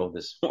on the show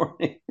this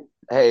morning.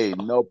 Hey,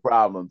 no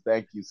problem.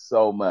 Thank you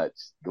so much.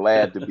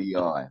 Glad to be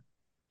on.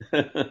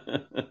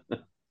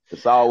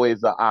 It's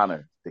always an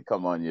honor to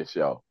come on your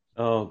show.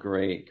 Oh,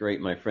 great,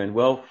 my friend.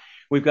 Well,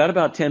 we've got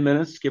about 10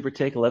 minutes, give or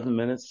take 11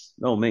 minutes.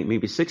 No,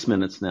 maybe 6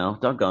 minutes now.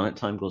 Doggone it,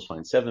 time goes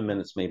fine. 7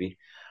 minutes maybe.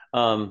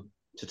 To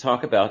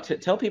talk about,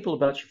 tell people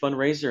about your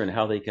fundraiser and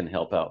how they can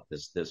help out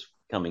this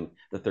coming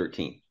the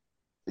 13th.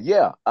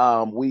 Yeah,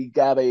 we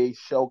got a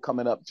show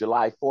coming up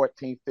July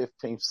 14th,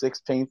 15th,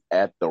 16th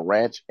at the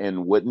ranch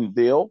in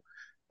Woodinville,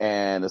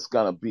 and it's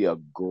going to be a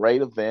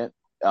great event.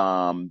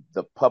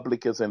 The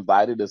public is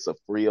invited. It's a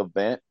free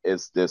event.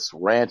 It's this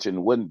ranch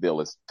in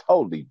Woodinville. It's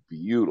totally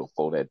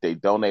beautiful that they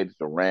donated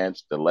the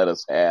ranch to let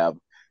us have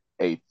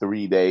a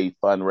 3-day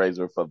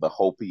fundraiser for the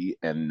Hopi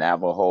and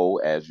Navajo.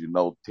 As you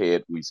know,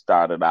 Ted, we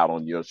started out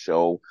on your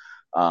show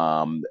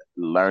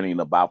learning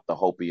about the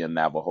Hopi and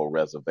Navajo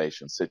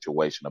reservation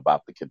situation,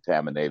 about the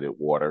contaminated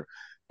water.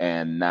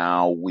 And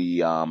now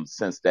we,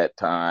 since that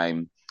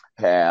time,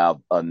 have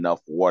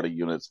enough water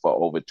units for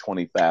over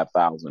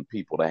 25,000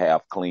 people to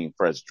have clean,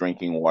 fresh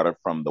drinking water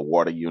from the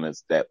water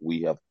units that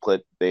we have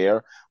put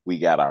there. We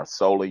got our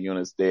solar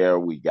units there.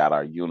 We got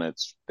our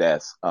units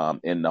that's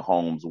in the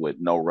homes with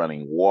no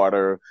running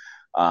water.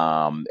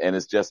 And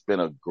it's just been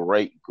a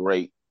great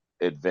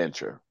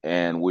adventure.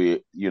 And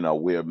we're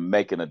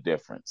making a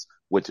difference,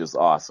 which is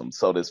awesome.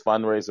 So this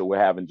fundraiser we're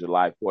having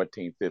July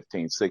 14th,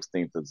 15th,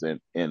 16th is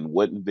in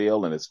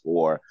Woodinville, and it's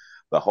for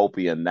the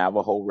Hopi and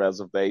Navajo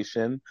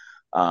Reservation.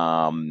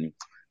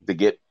 To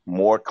get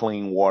more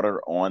clean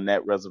water on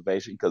that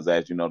reservation, because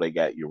as you know, they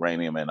got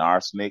uranium and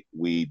arsenic.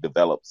 We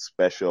developed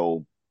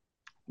special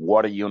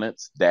water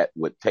units that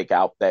would take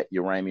out that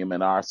uranium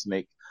and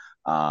arsenic.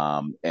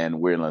 And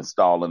we're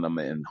installing them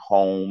in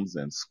homes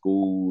and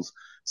schools.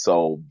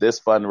 So this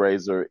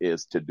fundraiser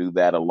is to do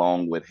that,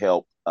 along with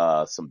help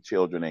some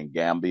children in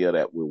Gambia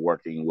that we're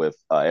working with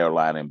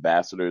airline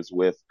ambassadors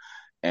with.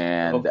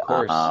 And of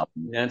course,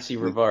 Nancy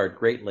Rivard,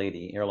 great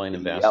lady, airline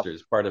ambassador,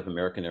 is part of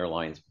American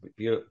Airlines.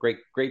 Great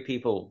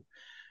people.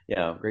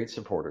 Yeah, great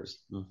supporters.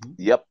 Mm-hmm.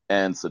 Yep.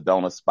 And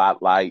Sedona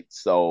Spotlight.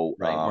 So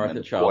right,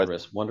 Martha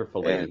Childress,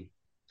 wonderful lady.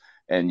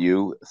 And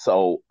you.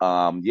 So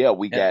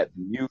we got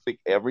music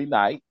every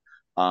night.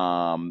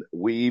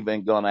 We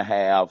even gonna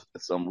have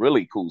some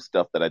really cool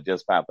stuff that I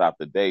just found out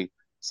today.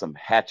 Some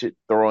hatchet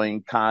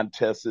throwing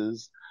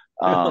contests,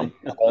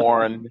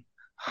 corn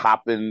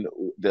hopping,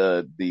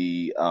 the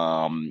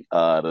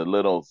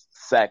little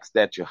sacks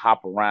that you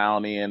hop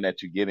around in,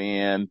 that you get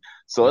in.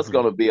 So it's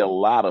going to be a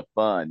lot of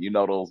fun. You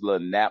know, those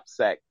little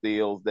knapsack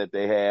deals that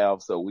they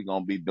have. So we're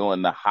going to be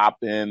doing the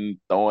hopping,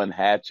 throwing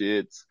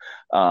hatchets,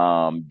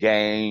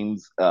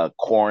 games,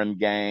 corn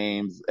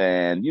games,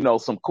 and,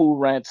 some cool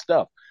ranch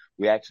stuff.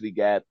 We actually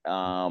got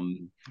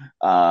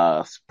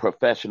a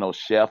professional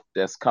chef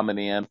that's coming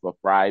in for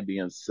Friday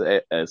and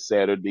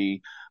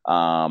Saturday,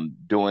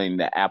 doing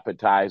the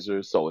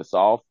appetizers. So it's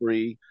all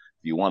free.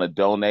 If you want to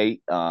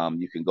donate,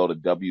 you can go to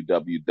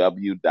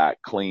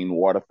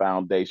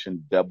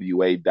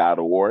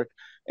www.cleanwaterfoundationwa.org,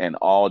 and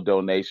all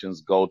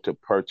donations go to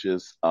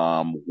purchase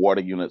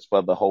water units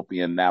for the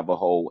Hopi and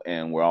Navajo.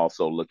 And we're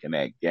also looking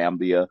at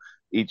Gambia.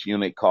 Each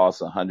unit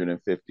costs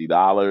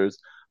 $150.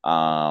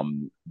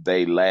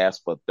 They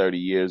last for 30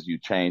 years. You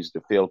change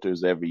the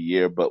filters every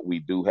year, but we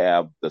do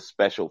have the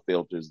special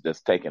filters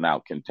that's taking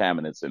out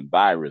contaminants and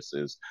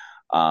viruses.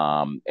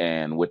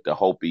 And with the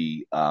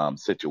Hopi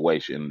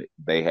situation,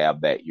 they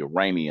have that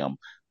uranium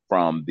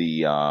from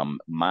the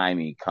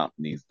mining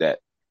companies that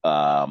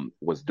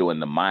was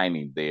doing the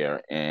mining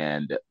there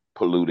and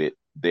polluted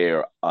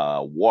their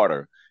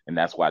water. And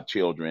that's why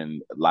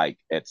children, like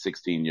at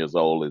 16 years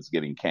old, is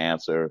getting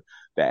cancer.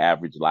 The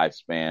average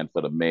lifespan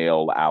for the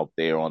male out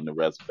there on the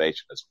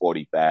reservation is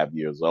 45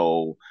 years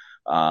old.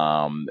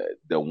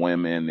 The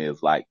women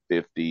is like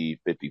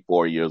 50,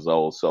 54 years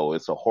old. So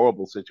it's a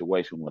horrible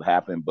situation what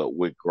happened, but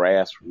with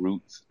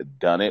grassroots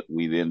done it.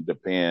 We didn't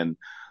depend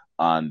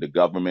on the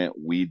government.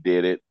 We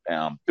did it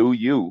through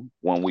you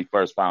when we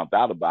first found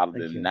out about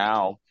it. And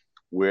now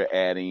we're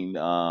adding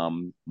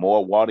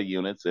more water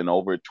units, and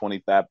over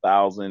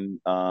 25,000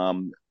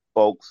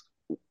 folks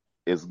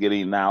is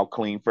getting now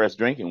clean, fresh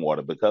drinking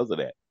water because of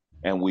that.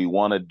 And we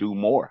want to do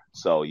more.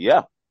 So,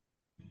 yeah.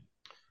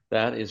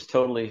 That is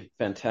totally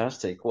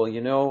fantastic. Well,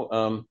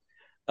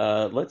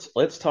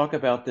 let's talk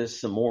about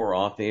this some more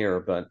off air,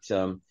 but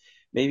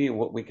maybe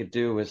what we could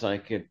do is I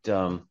could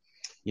do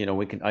a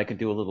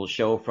little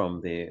show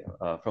from the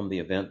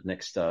event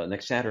next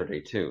Saturday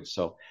too.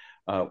 So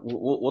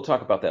we'll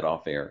talk about that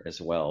off air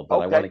as well. But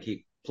okay. I want to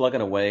keep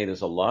plugging away.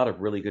 There's a lot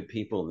of really good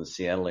people in the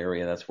Seattle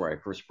area. That's where I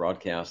first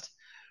broadcast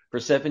for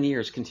 7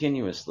 years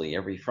continuously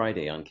every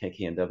Friday on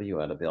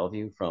KKNW out of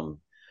Bellevue from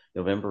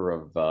November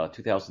of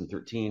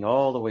 2013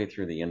 all the way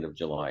through the end of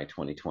July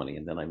 2020,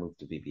 and then I moved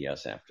to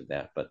BBS after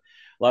that. But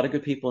a lot of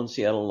good people in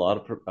Seattle, a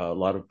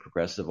lot of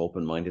progressive,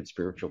 open-minded,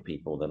 spiritual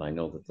people that I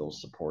know that they'll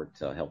support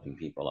helping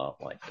people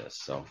out like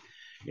this. So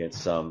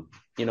it's a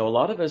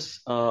lot of us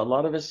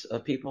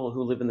people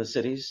who live in the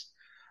cities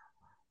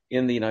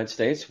in the United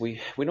States,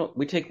 we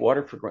take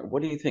water for granted.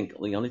 What do you think,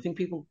 Leon? You think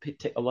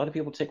a lot of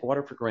people take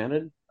water for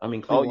granted? I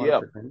mean, clean water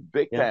for granted?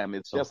 Big time.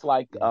 It's just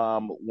like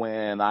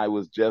when I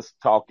was just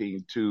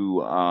talking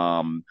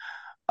to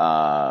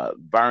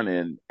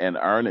Vernon and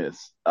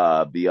Ernest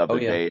the other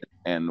day,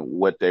 and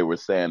what they were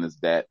saying is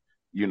that,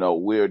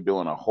 we're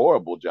doing a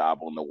horrible job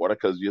on the water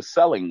because you're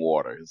selling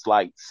water. It's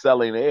like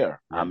selling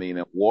air. Yeah. I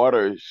mean,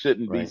 water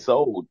shouldn't be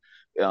sold.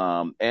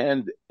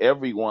 And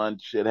everyone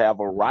should have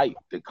a right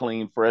to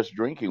clean, fresh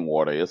drinking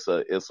water. It's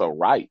a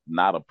right,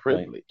 not a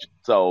privilege. Right.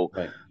 So,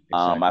 exactly.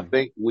 I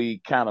think we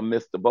kind of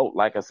missed the boat.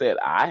 Like I said,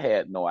 I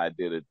had no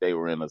idea that they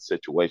were in a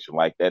situation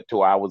like that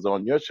till I was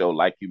on your show.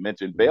 Like you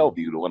mentioned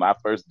Bellevue, when I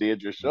first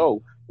did your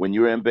show, when you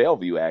were in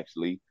Bellevue,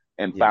 actually,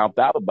 and found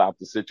out about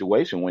the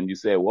situation when you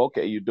said, well,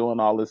 okay, you're doing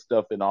all this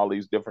stuff in all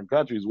these different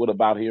countries. What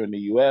about here in the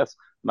U.S.?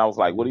 And I was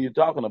like, what are you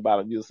talking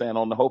about? And you're saying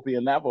on the Hopi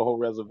and Navajo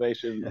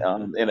Reservation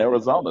in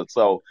Arizona.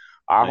 So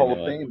our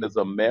whole theme is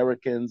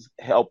Americans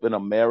helping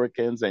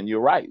Americans. And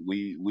you're right.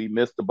 We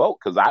missed the boat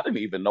because I didn't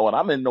even know it.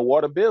 I'm in the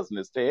water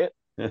business, Ted.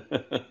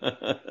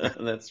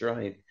 That's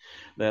right.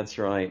 That's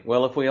right.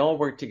 Well, if we all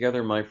work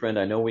together, my friend,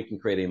 I know we can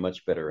create a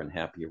much better and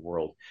happier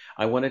world.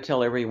 I want to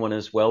tell everyone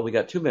as well, we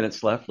got 2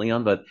 minutes left,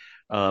 Leon, but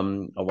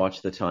I'll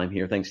watch the time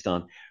here. Thanks,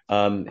 Don.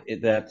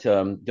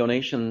 That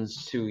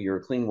donations to your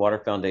Clean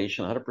Water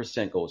Foundation,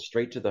 100% go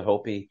straight to the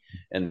Hopi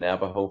and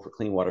Navajo for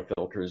clean water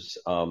filters.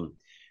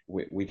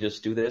 We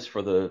just do this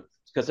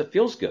because it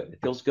feels good. It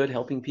feels good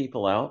helping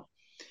people out.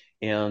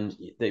 And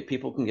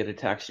people can get a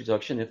tax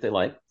deduction if they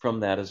like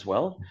from that as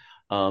well.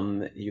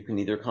 You can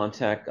either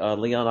contact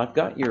Leon. I've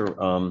got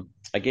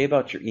I gave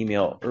out your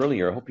email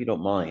earlier. I hope you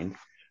don't mind.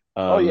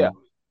 Oh, yeah.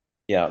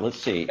 Yeah,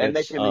 let's see. And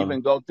they can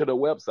even go to the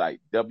website,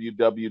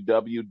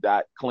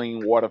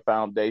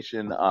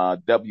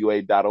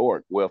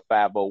 www.cleanwaterfoundationwa.org. We're a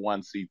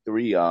 501c3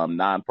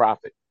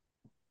 nonprofit.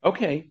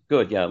 Okay,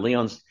 good. Yeah,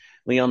 Leon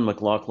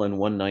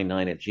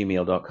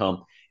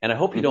McLaughlin199@gmail.com. And I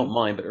hope you don't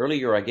mind, but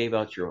earlier I gave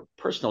out your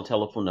personal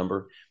telephone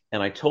number,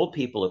 and I told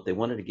people if they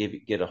wanted to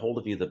get a hold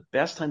of you, the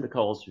best time to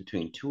call is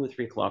between 2 or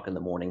 3 o'clock in the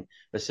morning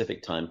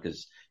Pacific time,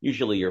 because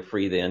usually you're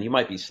free then. You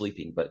might be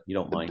sleeping, but you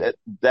don't mind.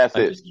 That's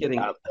I'm it. just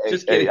kidding.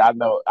 Just kidding. I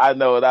know.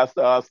 And I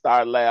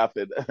start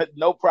laughing.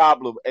 No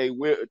problem. Hey,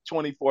 we're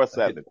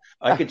 24/7.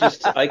 I could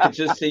just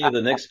see you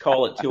the next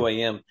call at 2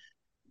 a.m.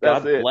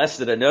 God bless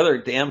it. Another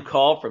damn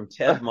call from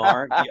Ted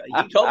Mahr.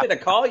 He told me to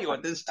call you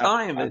at this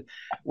time. And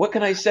what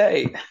can I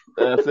say?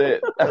 That's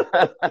it.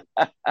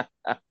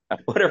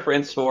 What are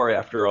friends for,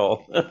 after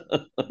all?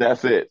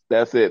 That's it.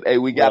 Hey,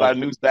 we got our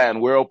new sign.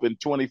 We're open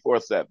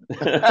 24/7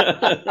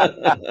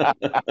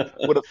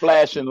 with a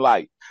flashing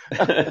light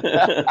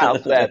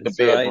outside the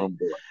bedroom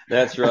door.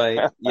 That's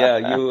right.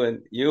 Yeah,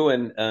 you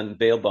and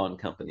bail bond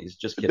companies.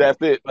 Just kidding.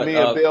 That's it. Me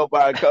and bail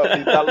bond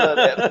companies. I love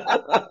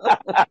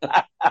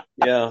that.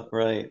 Yeah,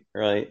 right.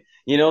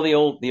 You know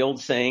the old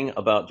saying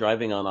about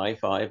driving on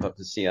I-5 up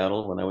to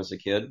Seattle when I was a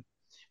kid?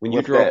 When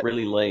you drove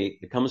really late,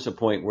 it comes to a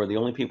point where the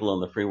only people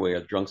on the freeway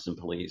are drunks and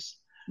police.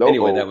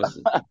 Anyway, that's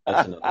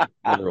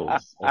another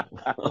old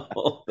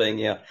thing.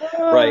 Yeah,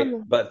 right.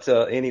 But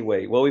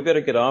anyway, well, we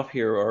better get off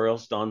here, or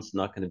else Don's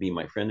not going to be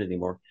my friend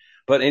anymore.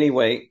 But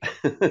anyway,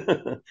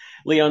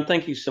 Leon,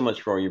 thank you so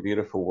much for all your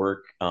beautiful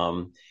work.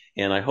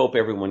 And I hope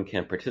everyone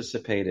can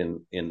participate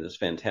in this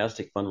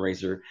fantastic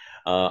fundraiser.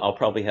 I'll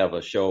probably have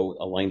a show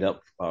lined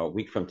up a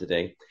week from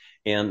today.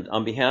 And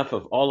on behalf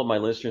of all of my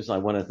listeners, I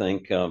want to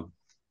thank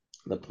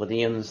the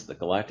Pleiadians, the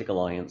Galactic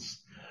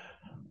Alliance,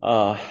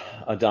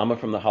 Adama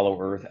from the Hollow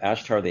Earth,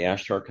 Ashtar, the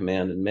Ashtar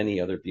Command, and many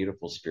other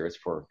beautiful spirits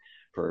for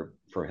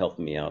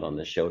helping me out on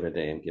this show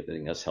today and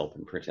giving us help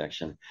and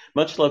protection.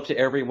 Much love to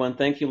everyone.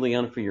 Thank you,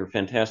 Leon, for your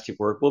fantastic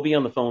work. We'll be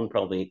on the phone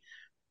probably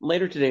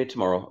later today or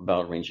tomorrow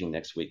about arranging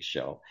next week's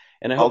show.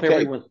 And I hope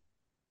everyone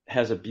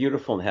has a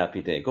beautiful and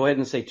happy day. Go ahead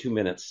and say 2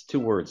 minutes, 2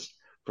 words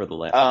for the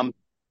last.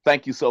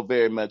 Thank you so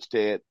very much,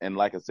 Ted. And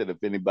like I said,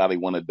 if anybody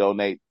want to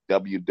donate,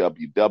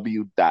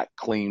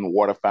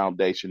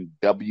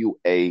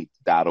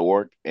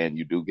 www.cleanwaterfoundationwa.org, and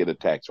you do get a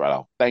tax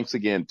write-off. Thanks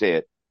again,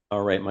 Ted.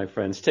 All right, my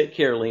friends. Take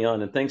care,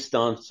 Leon. And thanks,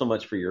 Don, so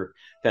much for your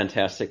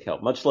fantastic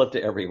help. Much love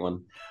to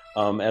everyone.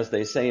 As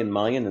they say in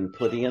Mayan and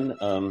Pleiadian,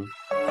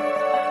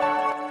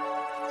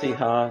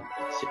 Siha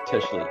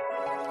Teshli,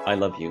 I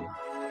love you.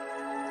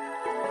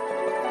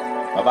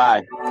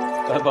 Bye-bye.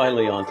 Bye-bye,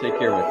 Leon. Take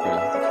care, my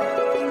friend.